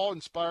Apostle Paul,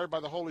 inspired by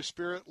the Holy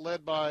Spirit,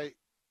 led by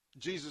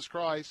Jesus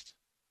Christ,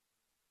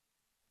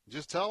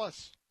 just tell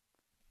us.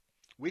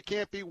 We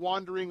can't be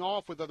wandering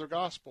off with other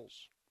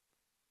gospels.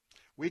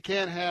 We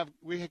can't have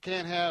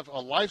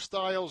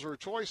lifestyles or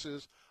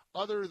choices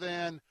other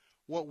than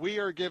what we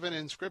are given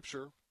in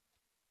Scripture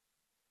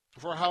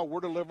for how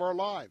we're to live our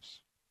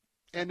lives.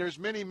 And there's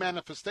many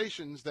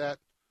manifestations that,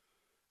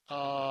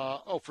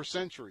 for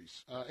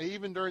centuries,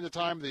 even during the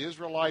time of the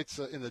Israelites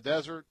in the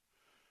desert,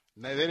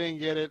 they didn't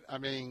get it. I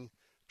mean,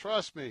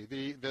 trust me,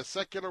 the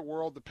secular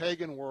world, the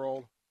pagan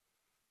world,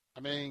 I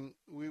mean,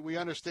 we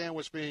understand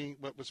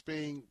what was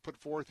being put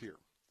forth here.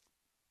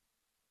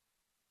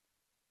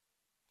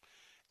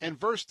 And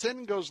verse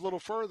 10 goes a little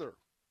further.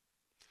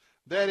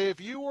 That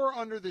if you are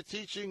under the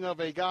teaching of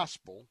a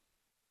gospel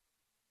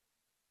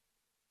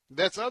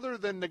that's other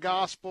than the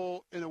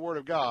gospel in the Word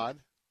of God,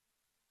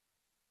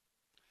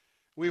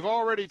 we've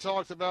already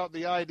talked about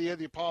the idea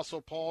the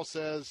Apostle Paul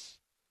says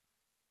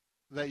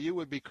that you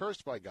would be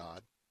cursed by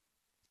God.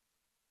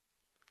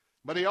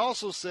 But he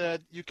also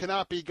said you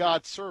cannot be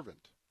God's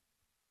servant.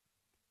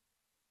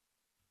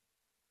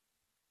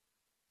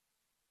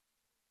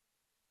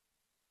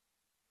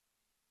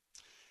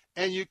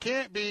 And you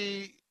can't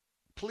be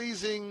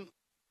pleasing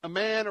a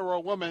man or a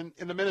woman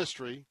in the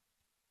ministry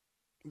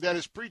that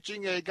is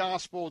preaching a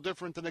gospel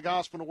different than the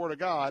gospel and the Word of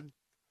God.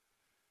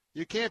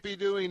 You can't be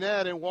doing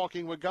that and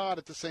walking with God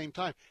at the same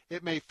time.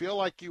 It may feel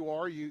like you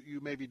are. You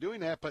may be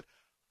doing that. But,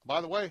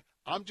 by the way,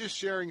 I'm just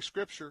sharing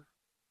Scripture.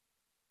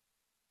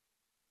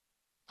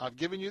 I've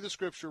given you the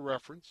Scripture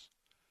reference.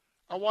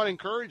 I want to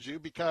encourage you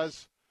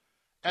because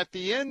at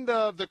the end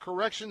of the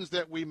corrections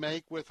that we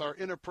make with our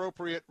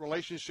inappropriate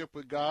relationship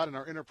with God and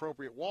our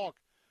inappropriate walk,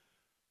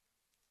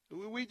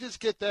 we just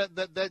get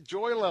that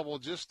joy level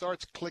just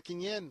starts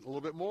clicking in a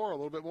little bit more, a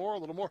little bit more, a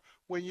little more.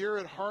 When you're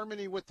in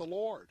harmony with the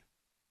Lord,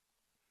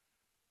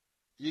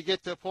 you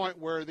get to a point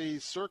where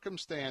these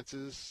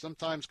circumstances,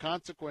 sometimes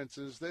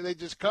consequences, they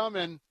just come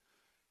and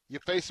you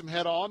face them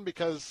head on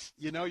because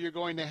you know you're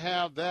going to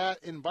have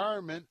that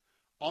environment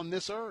on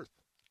this earth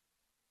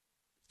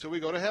till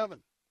we go to heaven.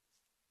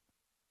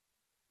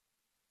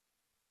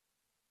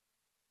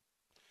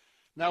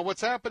 Now,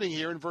 what's happening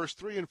here in verse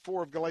 3 and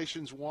 4 of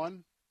Galatians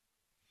 1,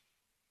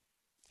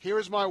 here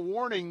is my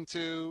warning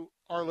to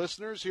our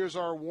listeners. Here's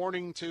our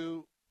warning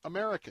to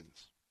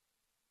Americans.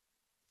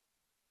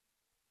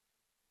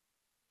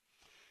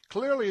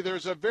 Clearly,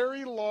 there's a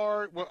very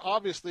large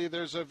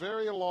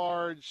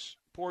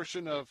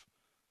portion of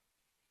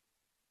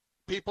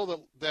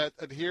people that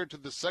adhere to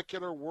the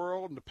secular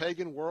world and the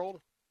pagan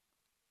world.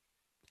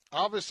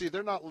 Obviously,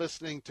 they're not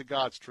listening to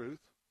God's truth.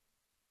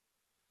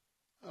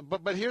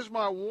 But here's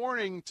my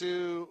warning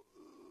to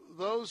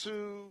those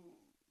who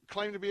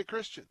claim to be a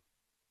Christian.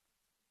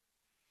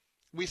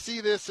 We see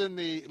this in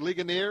the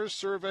Ligoniers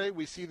survey.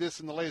 We see this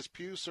in the latest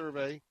Pew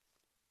survey.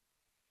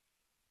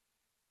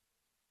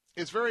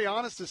 It's very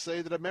honest to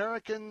say that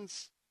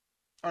Americans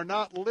are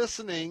not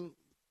listening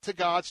to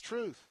God's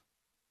truth.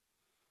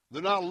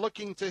 They're not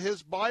looking to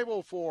his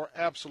Bible for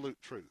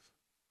absolute truth.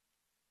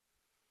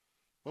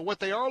 But what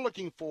they are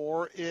looking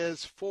for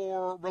is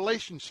for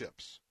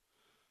relationships.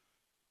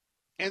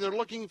 And they're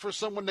looking for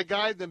someone to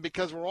guide them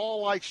because we're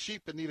all like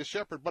sheep and need a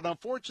shepherd. But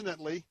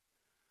unfortunately,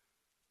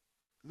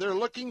 they're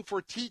looking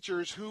for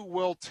teachers who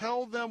will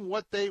tell them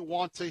what they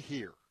want to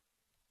hear.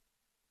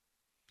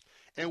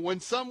 And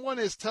when someone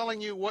is telling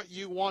you what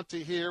you want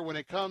to hear when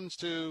it comes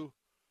to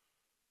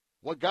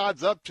what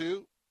God's up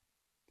to,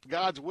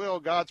 God's will,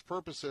 God's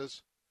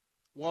purposes,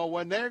 well,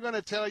 when they're going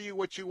to tell you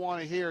what you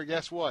want to hear,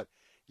 guess what?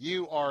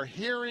 You are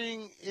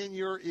hearing in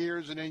your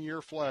ears and in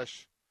your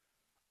flesh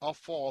a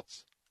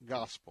false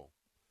gospel.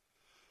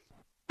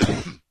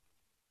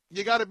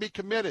 You got to be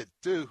committed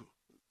to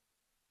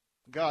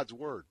God's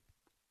word,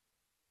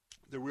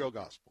 the real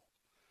gospel.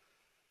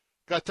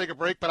 Got to take a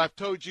break, but I've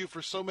told you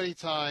for so many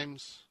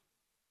times,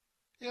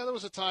 there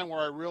was a time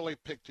where I really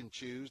picked and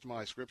chose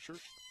my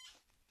scriptures.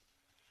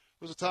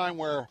 There was a time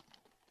where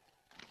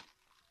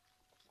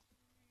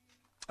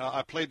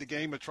I played the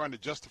game of trying to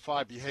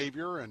justify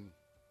behavior, and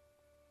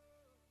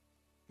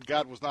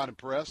God was not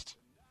impressed.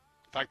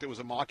 In fact, it was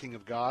a mocking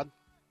of God.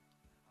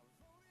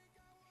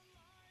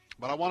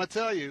 But I want to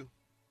tell you,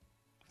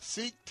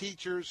 seek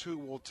teachers who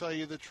will tell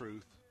you the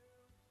truth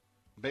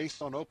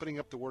based on opening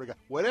up the Word of God.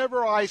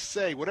 Whatever I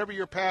say, whatever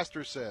your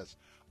pastor says,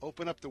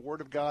 open up the Word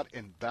of God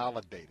and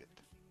validate it.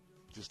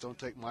 Just don't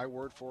take my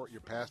word for it,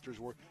 your pastor's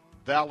word.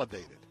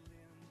 Validate it.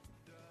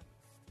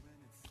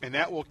 And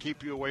that will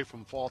keep you away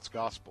from false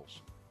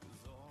gospels.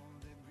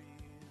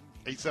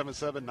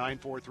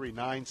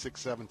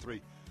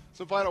 877-943-9673.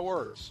 Some final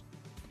words.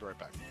 I'll be right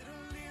back.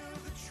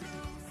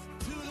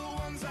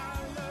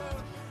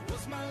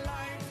 My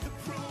life the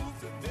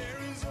proof that there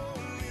is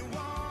only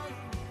one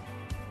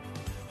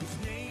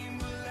whose name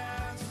will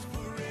last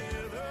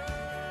forever.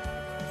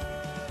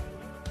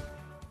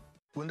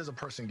 When does a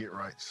person get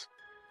rights?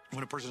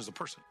 When a person is a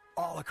person.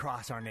 All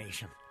across our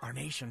nation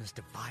is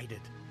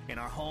divided. In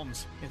our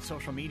homes, in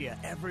social media,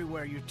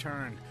 everywhere you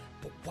turn.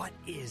 But what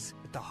is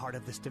at the heart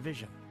of this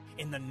division?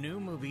 In the new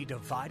movie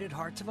Divided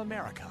Hearts of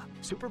America,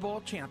 Super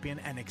Bowl champion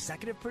and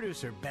executive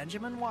producer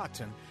Benjamin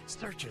Watson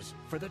searches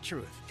for the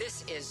truth.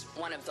 This is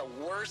one of the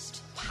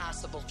worst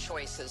possible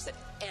choices that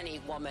any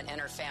woman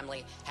and her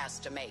family has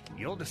to make.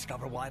 You'll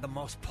discover why the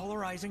most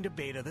polarizing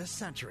debate of this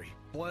century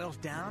boils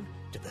down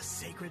to the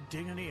sacred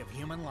dignity of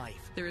human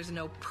life. There is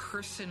no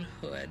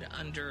personhood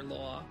under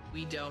law.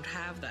 We don't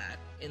have that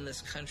in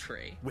this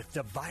country. With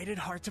Divided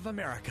Hearts of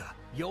America,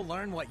 you'll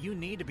learn what you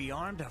need to be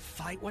armed to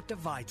fight what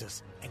divides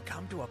us and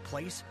come to a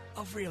place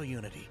of real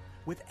unity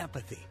with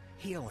empathy,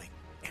 healing,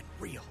 and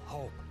real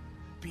hope.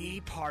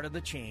 Be part of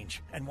the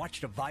change and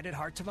watch Divided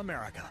Hearts of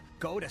America.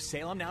 Go to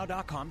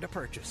salemnow.com to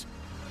purchase.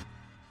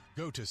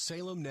 Go to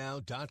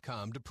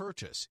salemnow.com to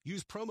purchase.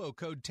 Use promo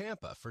code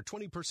TAMPA for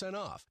 20%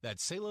 off.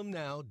 That's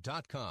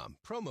salemnow.com.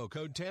 Promo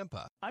code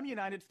TAMPA. I'm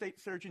United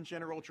States Surgeon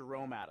General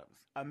Jerome Adams,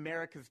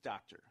 America's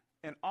doctor.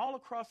 And all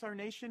across our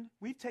nation,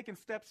 we've taken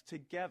steps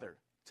together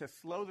to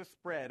slow the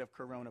spread of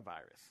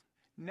coronavirus.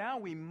 Now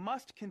we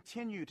must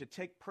continue to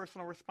take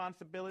personal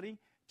responsibility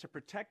to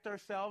protect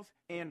ourselves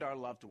and our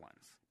loved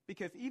ones.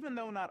 Because even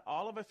though not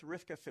all of us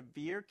risk a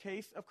severe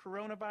case of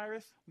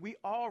coronavirus, we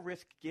all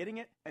risk getting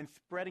it and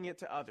spreading it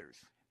to others,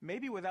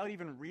 maybe without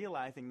even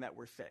realizing that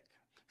we're sick.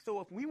 So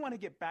if we want to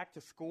get back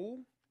to school,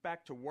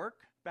 back to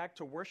work, back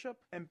to worship,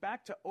 and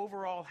back to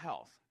overall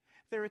health,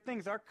 there are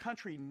things our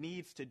country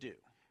needs to do.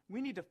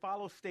 We need to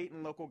follow state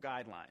and local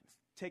guidelines,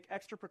 take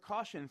extra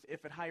precautions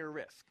if at higher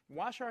risk,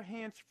 wash our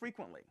hands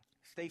frequently,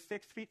 stay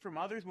 6 feet from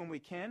others when we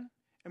can,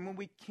 and when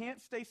we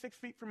can't stay 6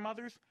 feet from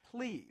others,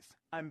 please,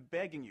 I'm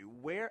begging you,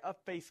 wear a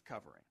face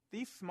covering.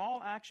 These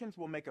small actions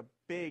will make a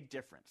big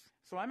difference.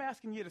 So I'm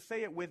asking you to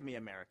say it with me,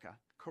 America.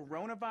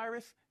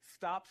 Coronavirus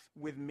stops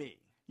with me.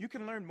 You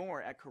can learn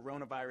more at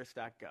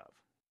coronavirus.gov.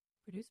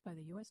 Produced by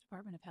the U.S.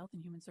 Department of Health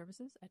and Human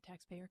Services at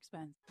taxpayer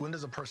expense. When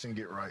does a person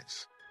get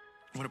rights?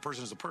 When a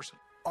person is a person.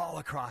 All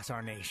across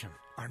our nation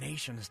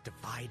is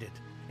divided.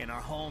 In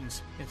our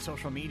homes, in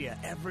social media,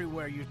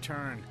 everywhere you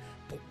turn.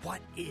 But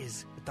what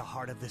is at the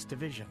heart of this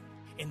division?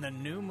 In the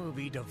new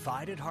movie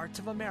Divided Hearts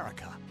of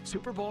America,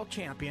 Super Bowl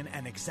champion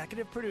and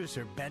executive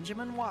producer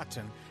Benjamin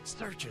Watson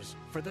searches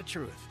for the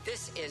truth.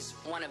 This is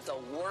one of the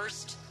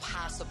worst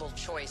possible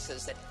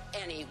choices that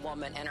any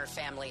woman and her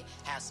family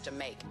has to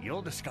make.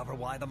 You'll discover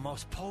why the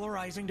most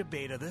polarizing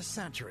debate of this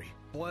century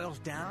boils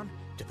down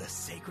to the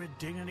sacred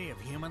dignity of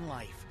human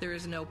life. There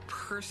is no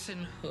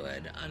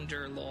personhood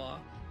under law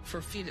for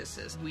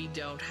fetuses. We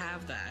don't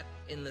have that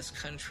in this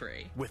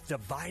country. With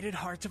Divided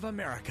Hearts of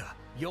America,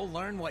 you'll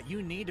learn what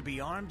you need to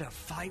be armed to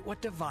fight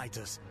what divides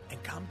us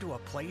and come to a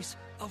place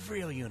of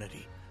real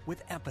unity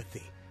with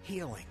empathy,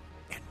 healing,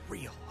 and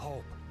real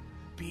hope.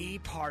 Be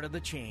part of the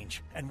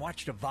change and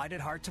watch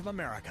Divided Hearts of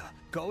America.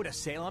 Go to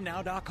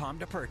salemnow.com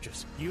to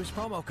purchase. Use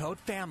promo code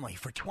FAMILY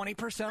for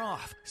 20%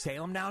 off.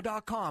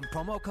 salemnow.com,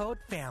 promo code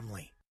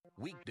FAMILY.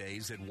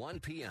 Weekdays at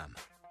 1 p.m.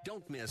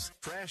 Don't miss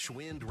Fresh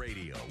Wind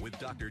Radio with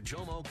Dr.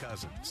 Jomo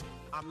Cousins.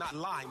 I'm not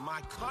lying.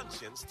 My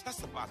conscience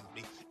testifies to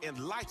me,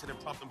 enlightened and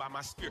prompted by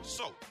my spirit.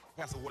 So,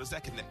 Pastor, what does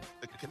that connect?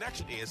 The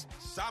connection is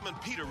Simon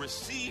Peter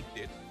received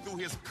it through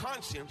his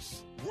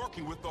conscience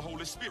working with the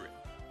Holy Spirit.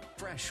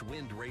 Fresh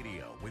Wind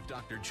Radio with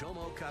Dr.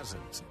 Jomo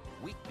Cousins.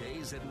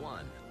 Weekdays at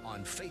 1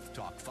 on Faith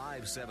Talk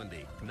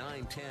 570,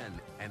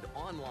 910, and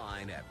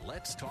online at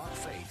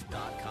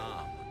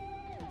letstalkfaith.com.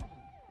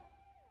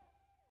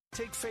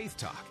 Take Faith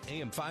Talk,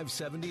 AM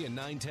 570 and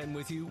 910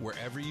 with you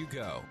wherever you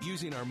go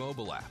using our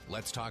mobile app,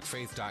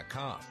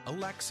 letstalkfaith.com,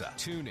 Alexa,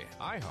 TuneIn,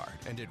 iHeart,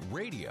 and at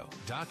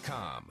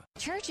radio.com.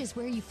 Church is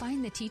where you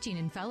find the teaching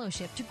and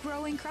fellowship to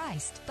grow in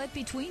Christ. But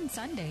between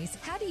Sundays,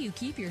 how do you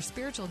keep your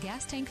spiritual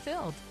gas tank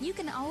filled? You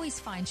can always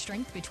find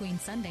strength between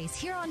Sundays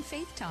here on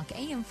Faith Talk,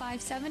 AM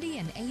 570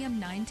 and AM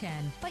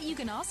 910. But you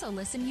can also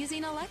listen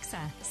using Alexa.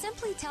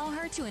 Simply tell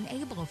her to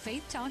enable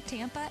Faith Talk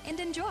Tampa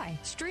and enjoy,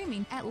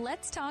 streaming at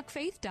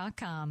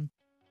letstalkfaith.com.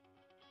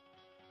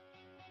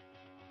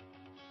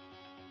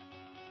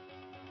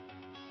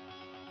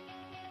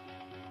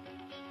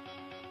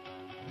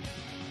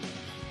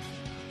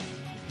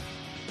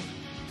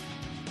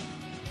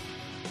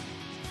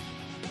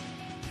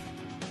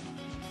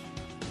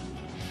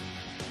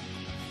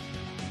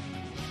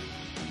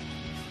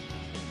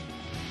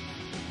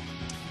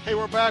 Hey,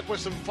 we're back with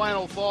some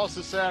final thoughts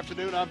this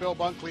afternoon. I'm Bill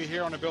Bunkley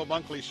here on the Bill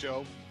Bunkley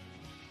Show.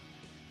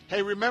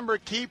 Hey, remember,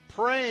 keep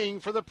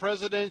praying for the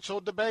presidential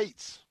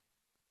debates.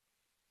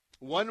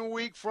 1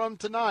 week from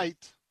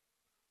tonight,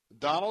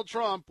 Donald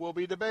Trump will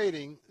be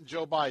debating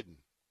Joe Biden.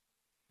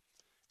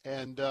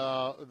 And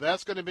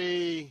that's going to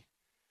be,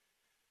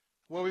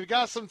 well, we've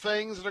got some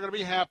things that are going to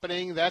be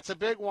happening. That's a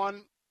big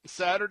one.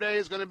 Saturday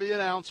is going to be an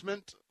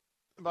announcement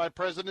by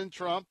President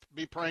Trump.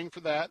 Be praying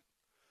for that.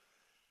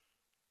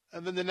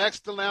 And then the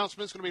next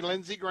announcement is going to be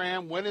Lindsey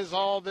Graham. When is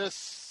all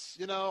this,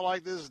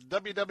 like this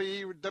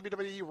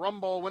WWE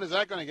Rumble, when is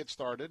that going to get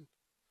started?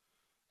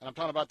 And I'm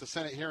talking about the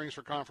Senate hearings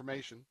for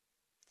confirmation.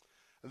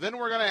 Then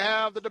we're going to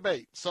have the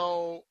debate.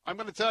 So I'm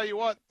going to tell you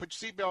what, put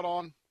your seatbelt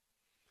on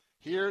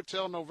here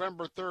till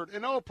November 3rd.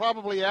 And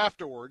probably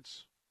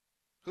afterwards.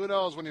 Who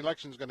knows when the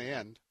election is going to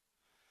end.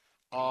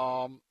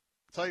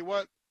 Tell you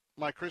what,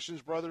 my Christian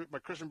brothers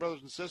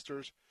and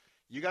sisters,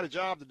 you got a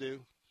job to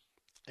do.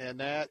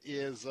 And that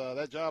is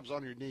that job's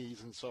on your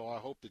knees, and so I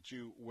hope that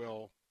you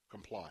will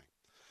comply.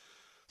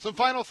 Some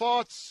final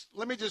thoughts.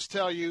 Let me just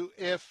tell you,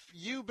 if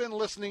you've been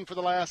listening for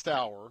the last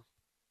hour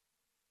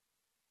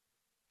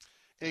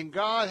and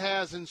God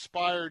has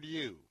inspired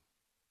you,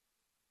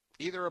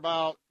 either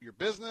about your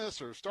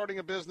business or starting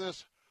a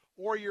business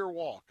or your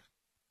walk,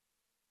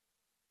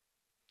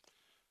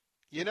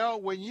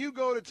 when you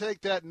go to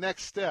take that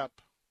next step,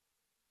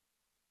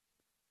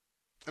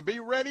 be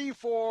ready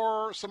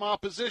for some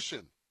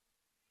opposition.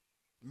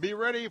 Be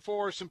ready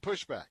for some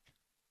pushback.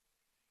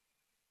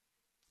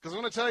 Because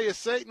I'm going to tell you,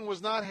 Satan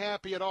was not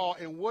happy at all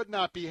and would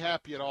not be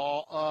happy at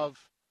all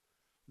of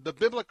the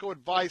biblical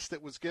advice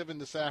that was given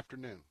this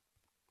afternoon.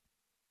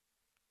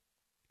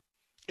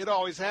 It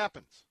always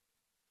happens.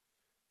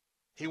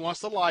 He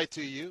wants to lie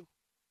to you.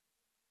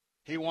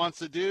 He wants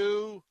to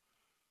do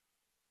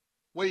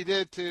what he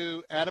did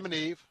to Adam and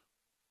Eve.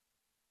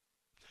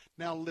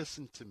 Now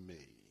listen to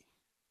me.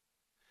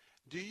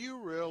 Do you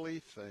really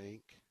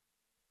think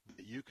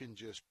that you can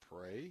just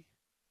pray,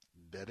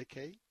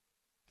 dedicate,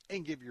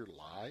 and give your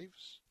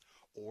lives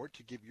or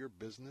to give your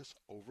business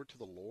over to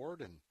the Lord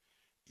and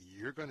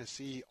you're going to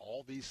see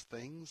all these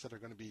things that are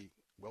going to be,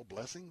 well,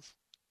 blessings?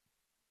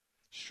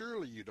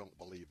 Surely you don't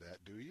believe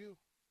that, do you?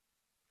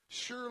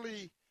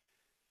 Surely,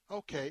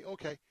 okay,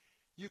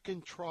 you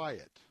can try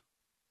it.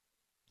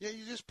 Yeah,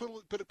 you just put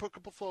a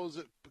couple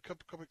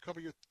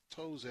of your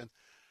toes in.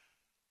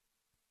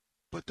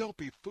 But don't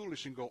be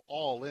foolish and go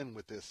all in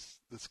with this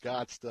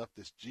God stuff,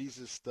 this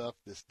Jesus stuff,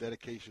 this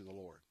dedication to the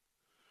Lord.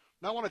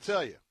 Now I want to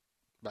tell you,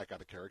 back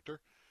out of character,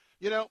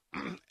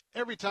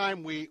 every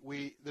time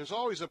there's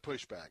always a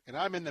pushback, and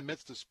I'm in the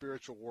midst of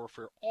spiritual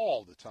warfare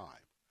all the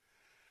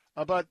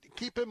time. But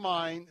keep in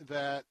mind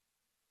that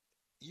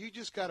you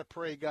just got to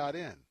pray God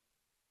in.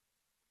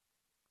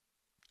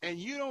 And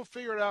you don't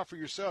figure it out for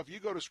yourself. You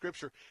go to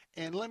Scripture,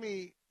 and let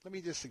me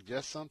just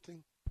suggest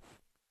something.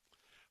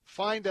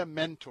 Find a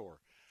mentor.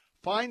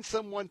 Find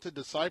someone to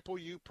disciple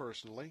you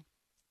personally.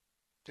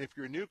 If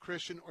you're a new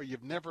Christian or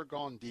you've never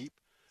gone deep,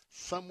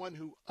 someone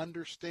who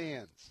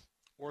understands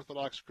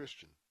Orthodox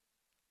Christian.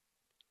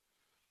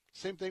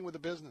 Same thing with the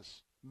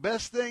business.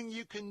 Best thing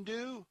you can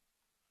do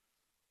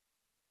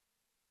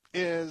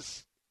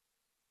is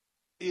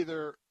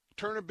either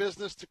turn a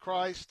business to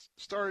Christ,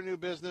 start a new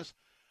business,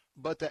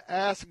 but to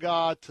ask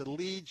God to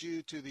lead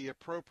you to the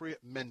appropriate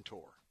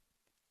mentor.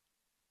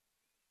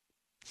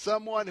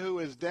 Someone who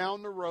is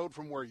down the road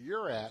from where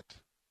you're at,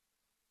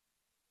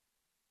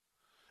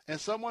 and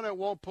someone that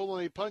won't pull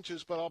any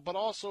punches, but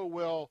also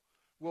will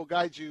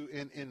guide you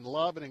in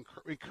love, and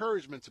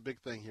encouragement's a big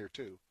thing here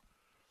too.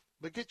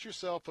 But get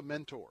yourself a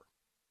mentor.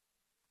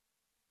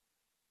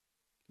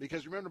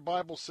 Because remember, the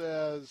Bible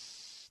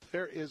says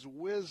there is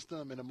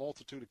wisdom in a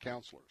multitude of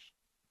counselors.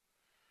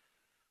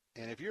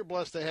 And if you're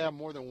blessed to have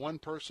more than one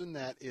person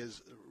that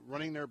is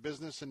running their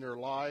business and their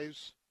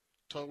lives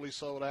totally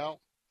sold out,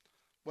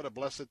 what a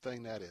blessed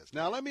thing that is.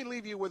 Now, let me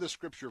leave you with a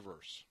scripture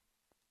verse.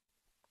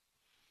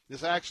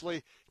 This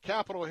actually,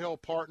 Capitol Hill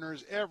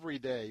partners every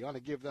day. You want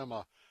to give them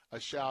a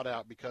shout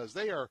out because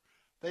they are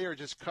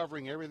just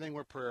covering everything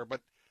with prayer.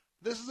 But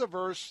this is a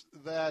verse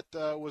that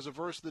was a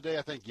verse of the day,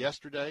 I think,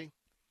 yesterday.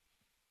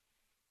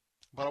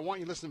 But I want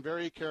you to listen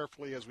very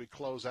carefully as we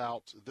close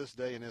out this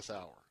day and this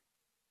hour.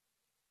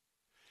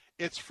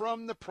 It's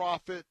from the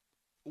prophet,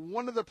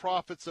 one of the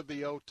prophets of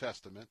the Old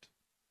Testament.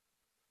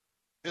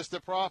 It's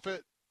the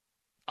prophet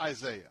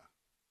Isaiah.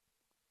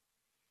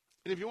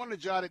 And if you want to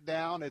jot it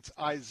down, it's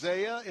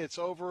Isaiah. It's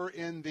over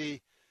in the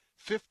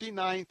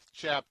 59th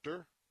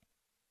chapter,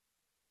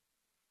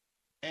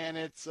 and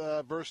it's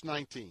verse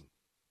 19.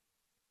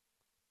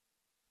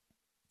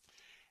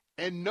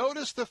 And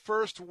notice the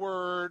first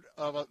word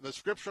of the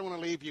scripture I want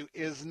to leave you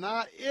is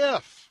not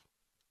if.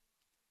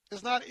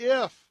 It's not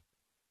if.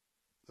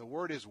 The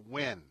word is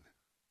when.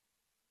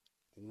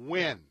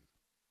 When.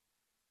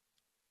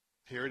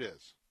 Here it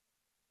is.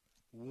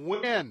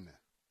 When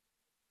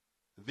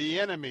the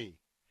enemy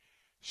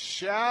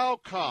shall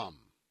come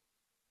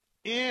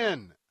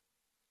in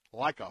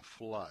like a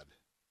flood,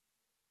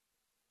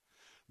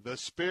 the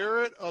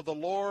Spirit of the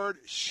Lord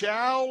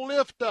shall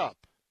lift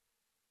up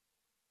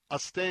a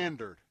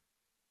standard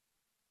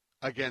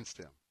against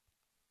him.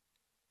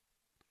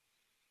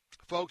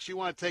 Folks, you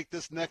want to take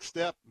this next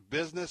step,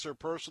 business or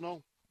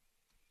personal?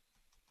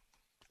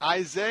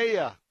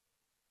 Isaiah,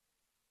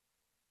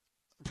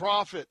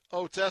 prophet,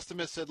 Old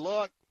Testament, said,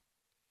 look,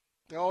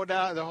 the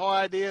whole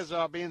idea is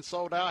about being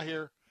sold out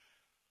here.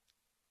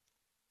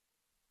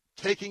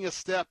 Taking a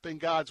step in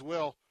God's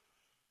will.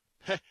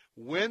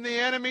 When the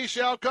enemy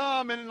shall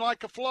come in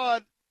like a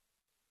flood.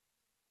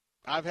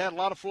 I've had a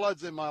lot of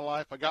floods in my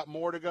life. I got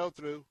more to go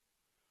through.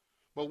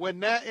 But when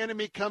that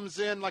enemy comes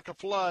in like a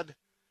flood,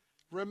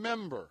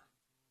 remember,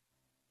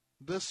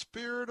 the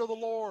Spirit of the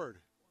Lord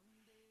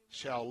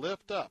shall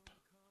lift up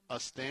a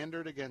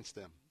standard against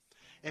them.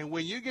 And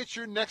when you get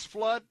your next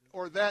flood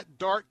or that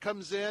dart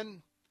comes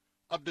in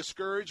of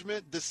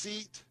discouragement,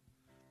 deceit,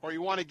 or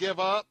you want to give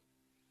up,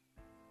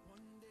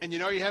 and you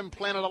know you haven't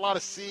planted a lot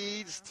of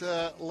seeds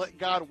to let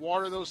God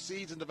water those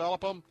seeds and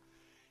develop them,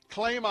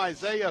 claim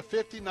Isaiah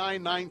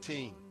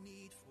 59:19,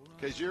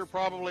 because you're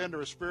probably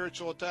under a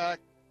spiritual attack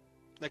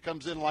that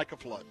comes in like a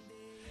flood.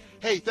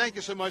 Hey, thank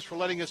you so much for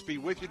letting us be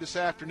with you this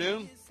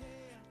afternoon.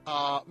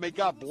 May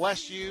God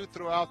bless you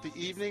throughout the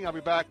evening. I'll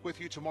be back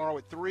with you tomorrow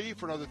at 3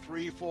 for another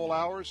 3 full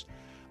hours.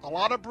 A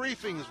lot of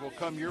briefings will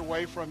come your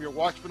way from your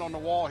watchman on the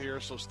wall here,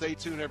 so stay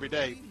tuned every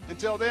day.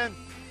 Until then,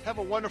 have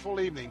a wonderful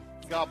evening.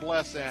 God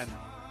bless and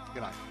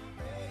good night.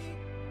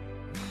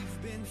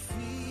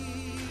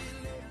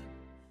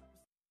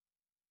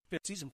 Fifth season.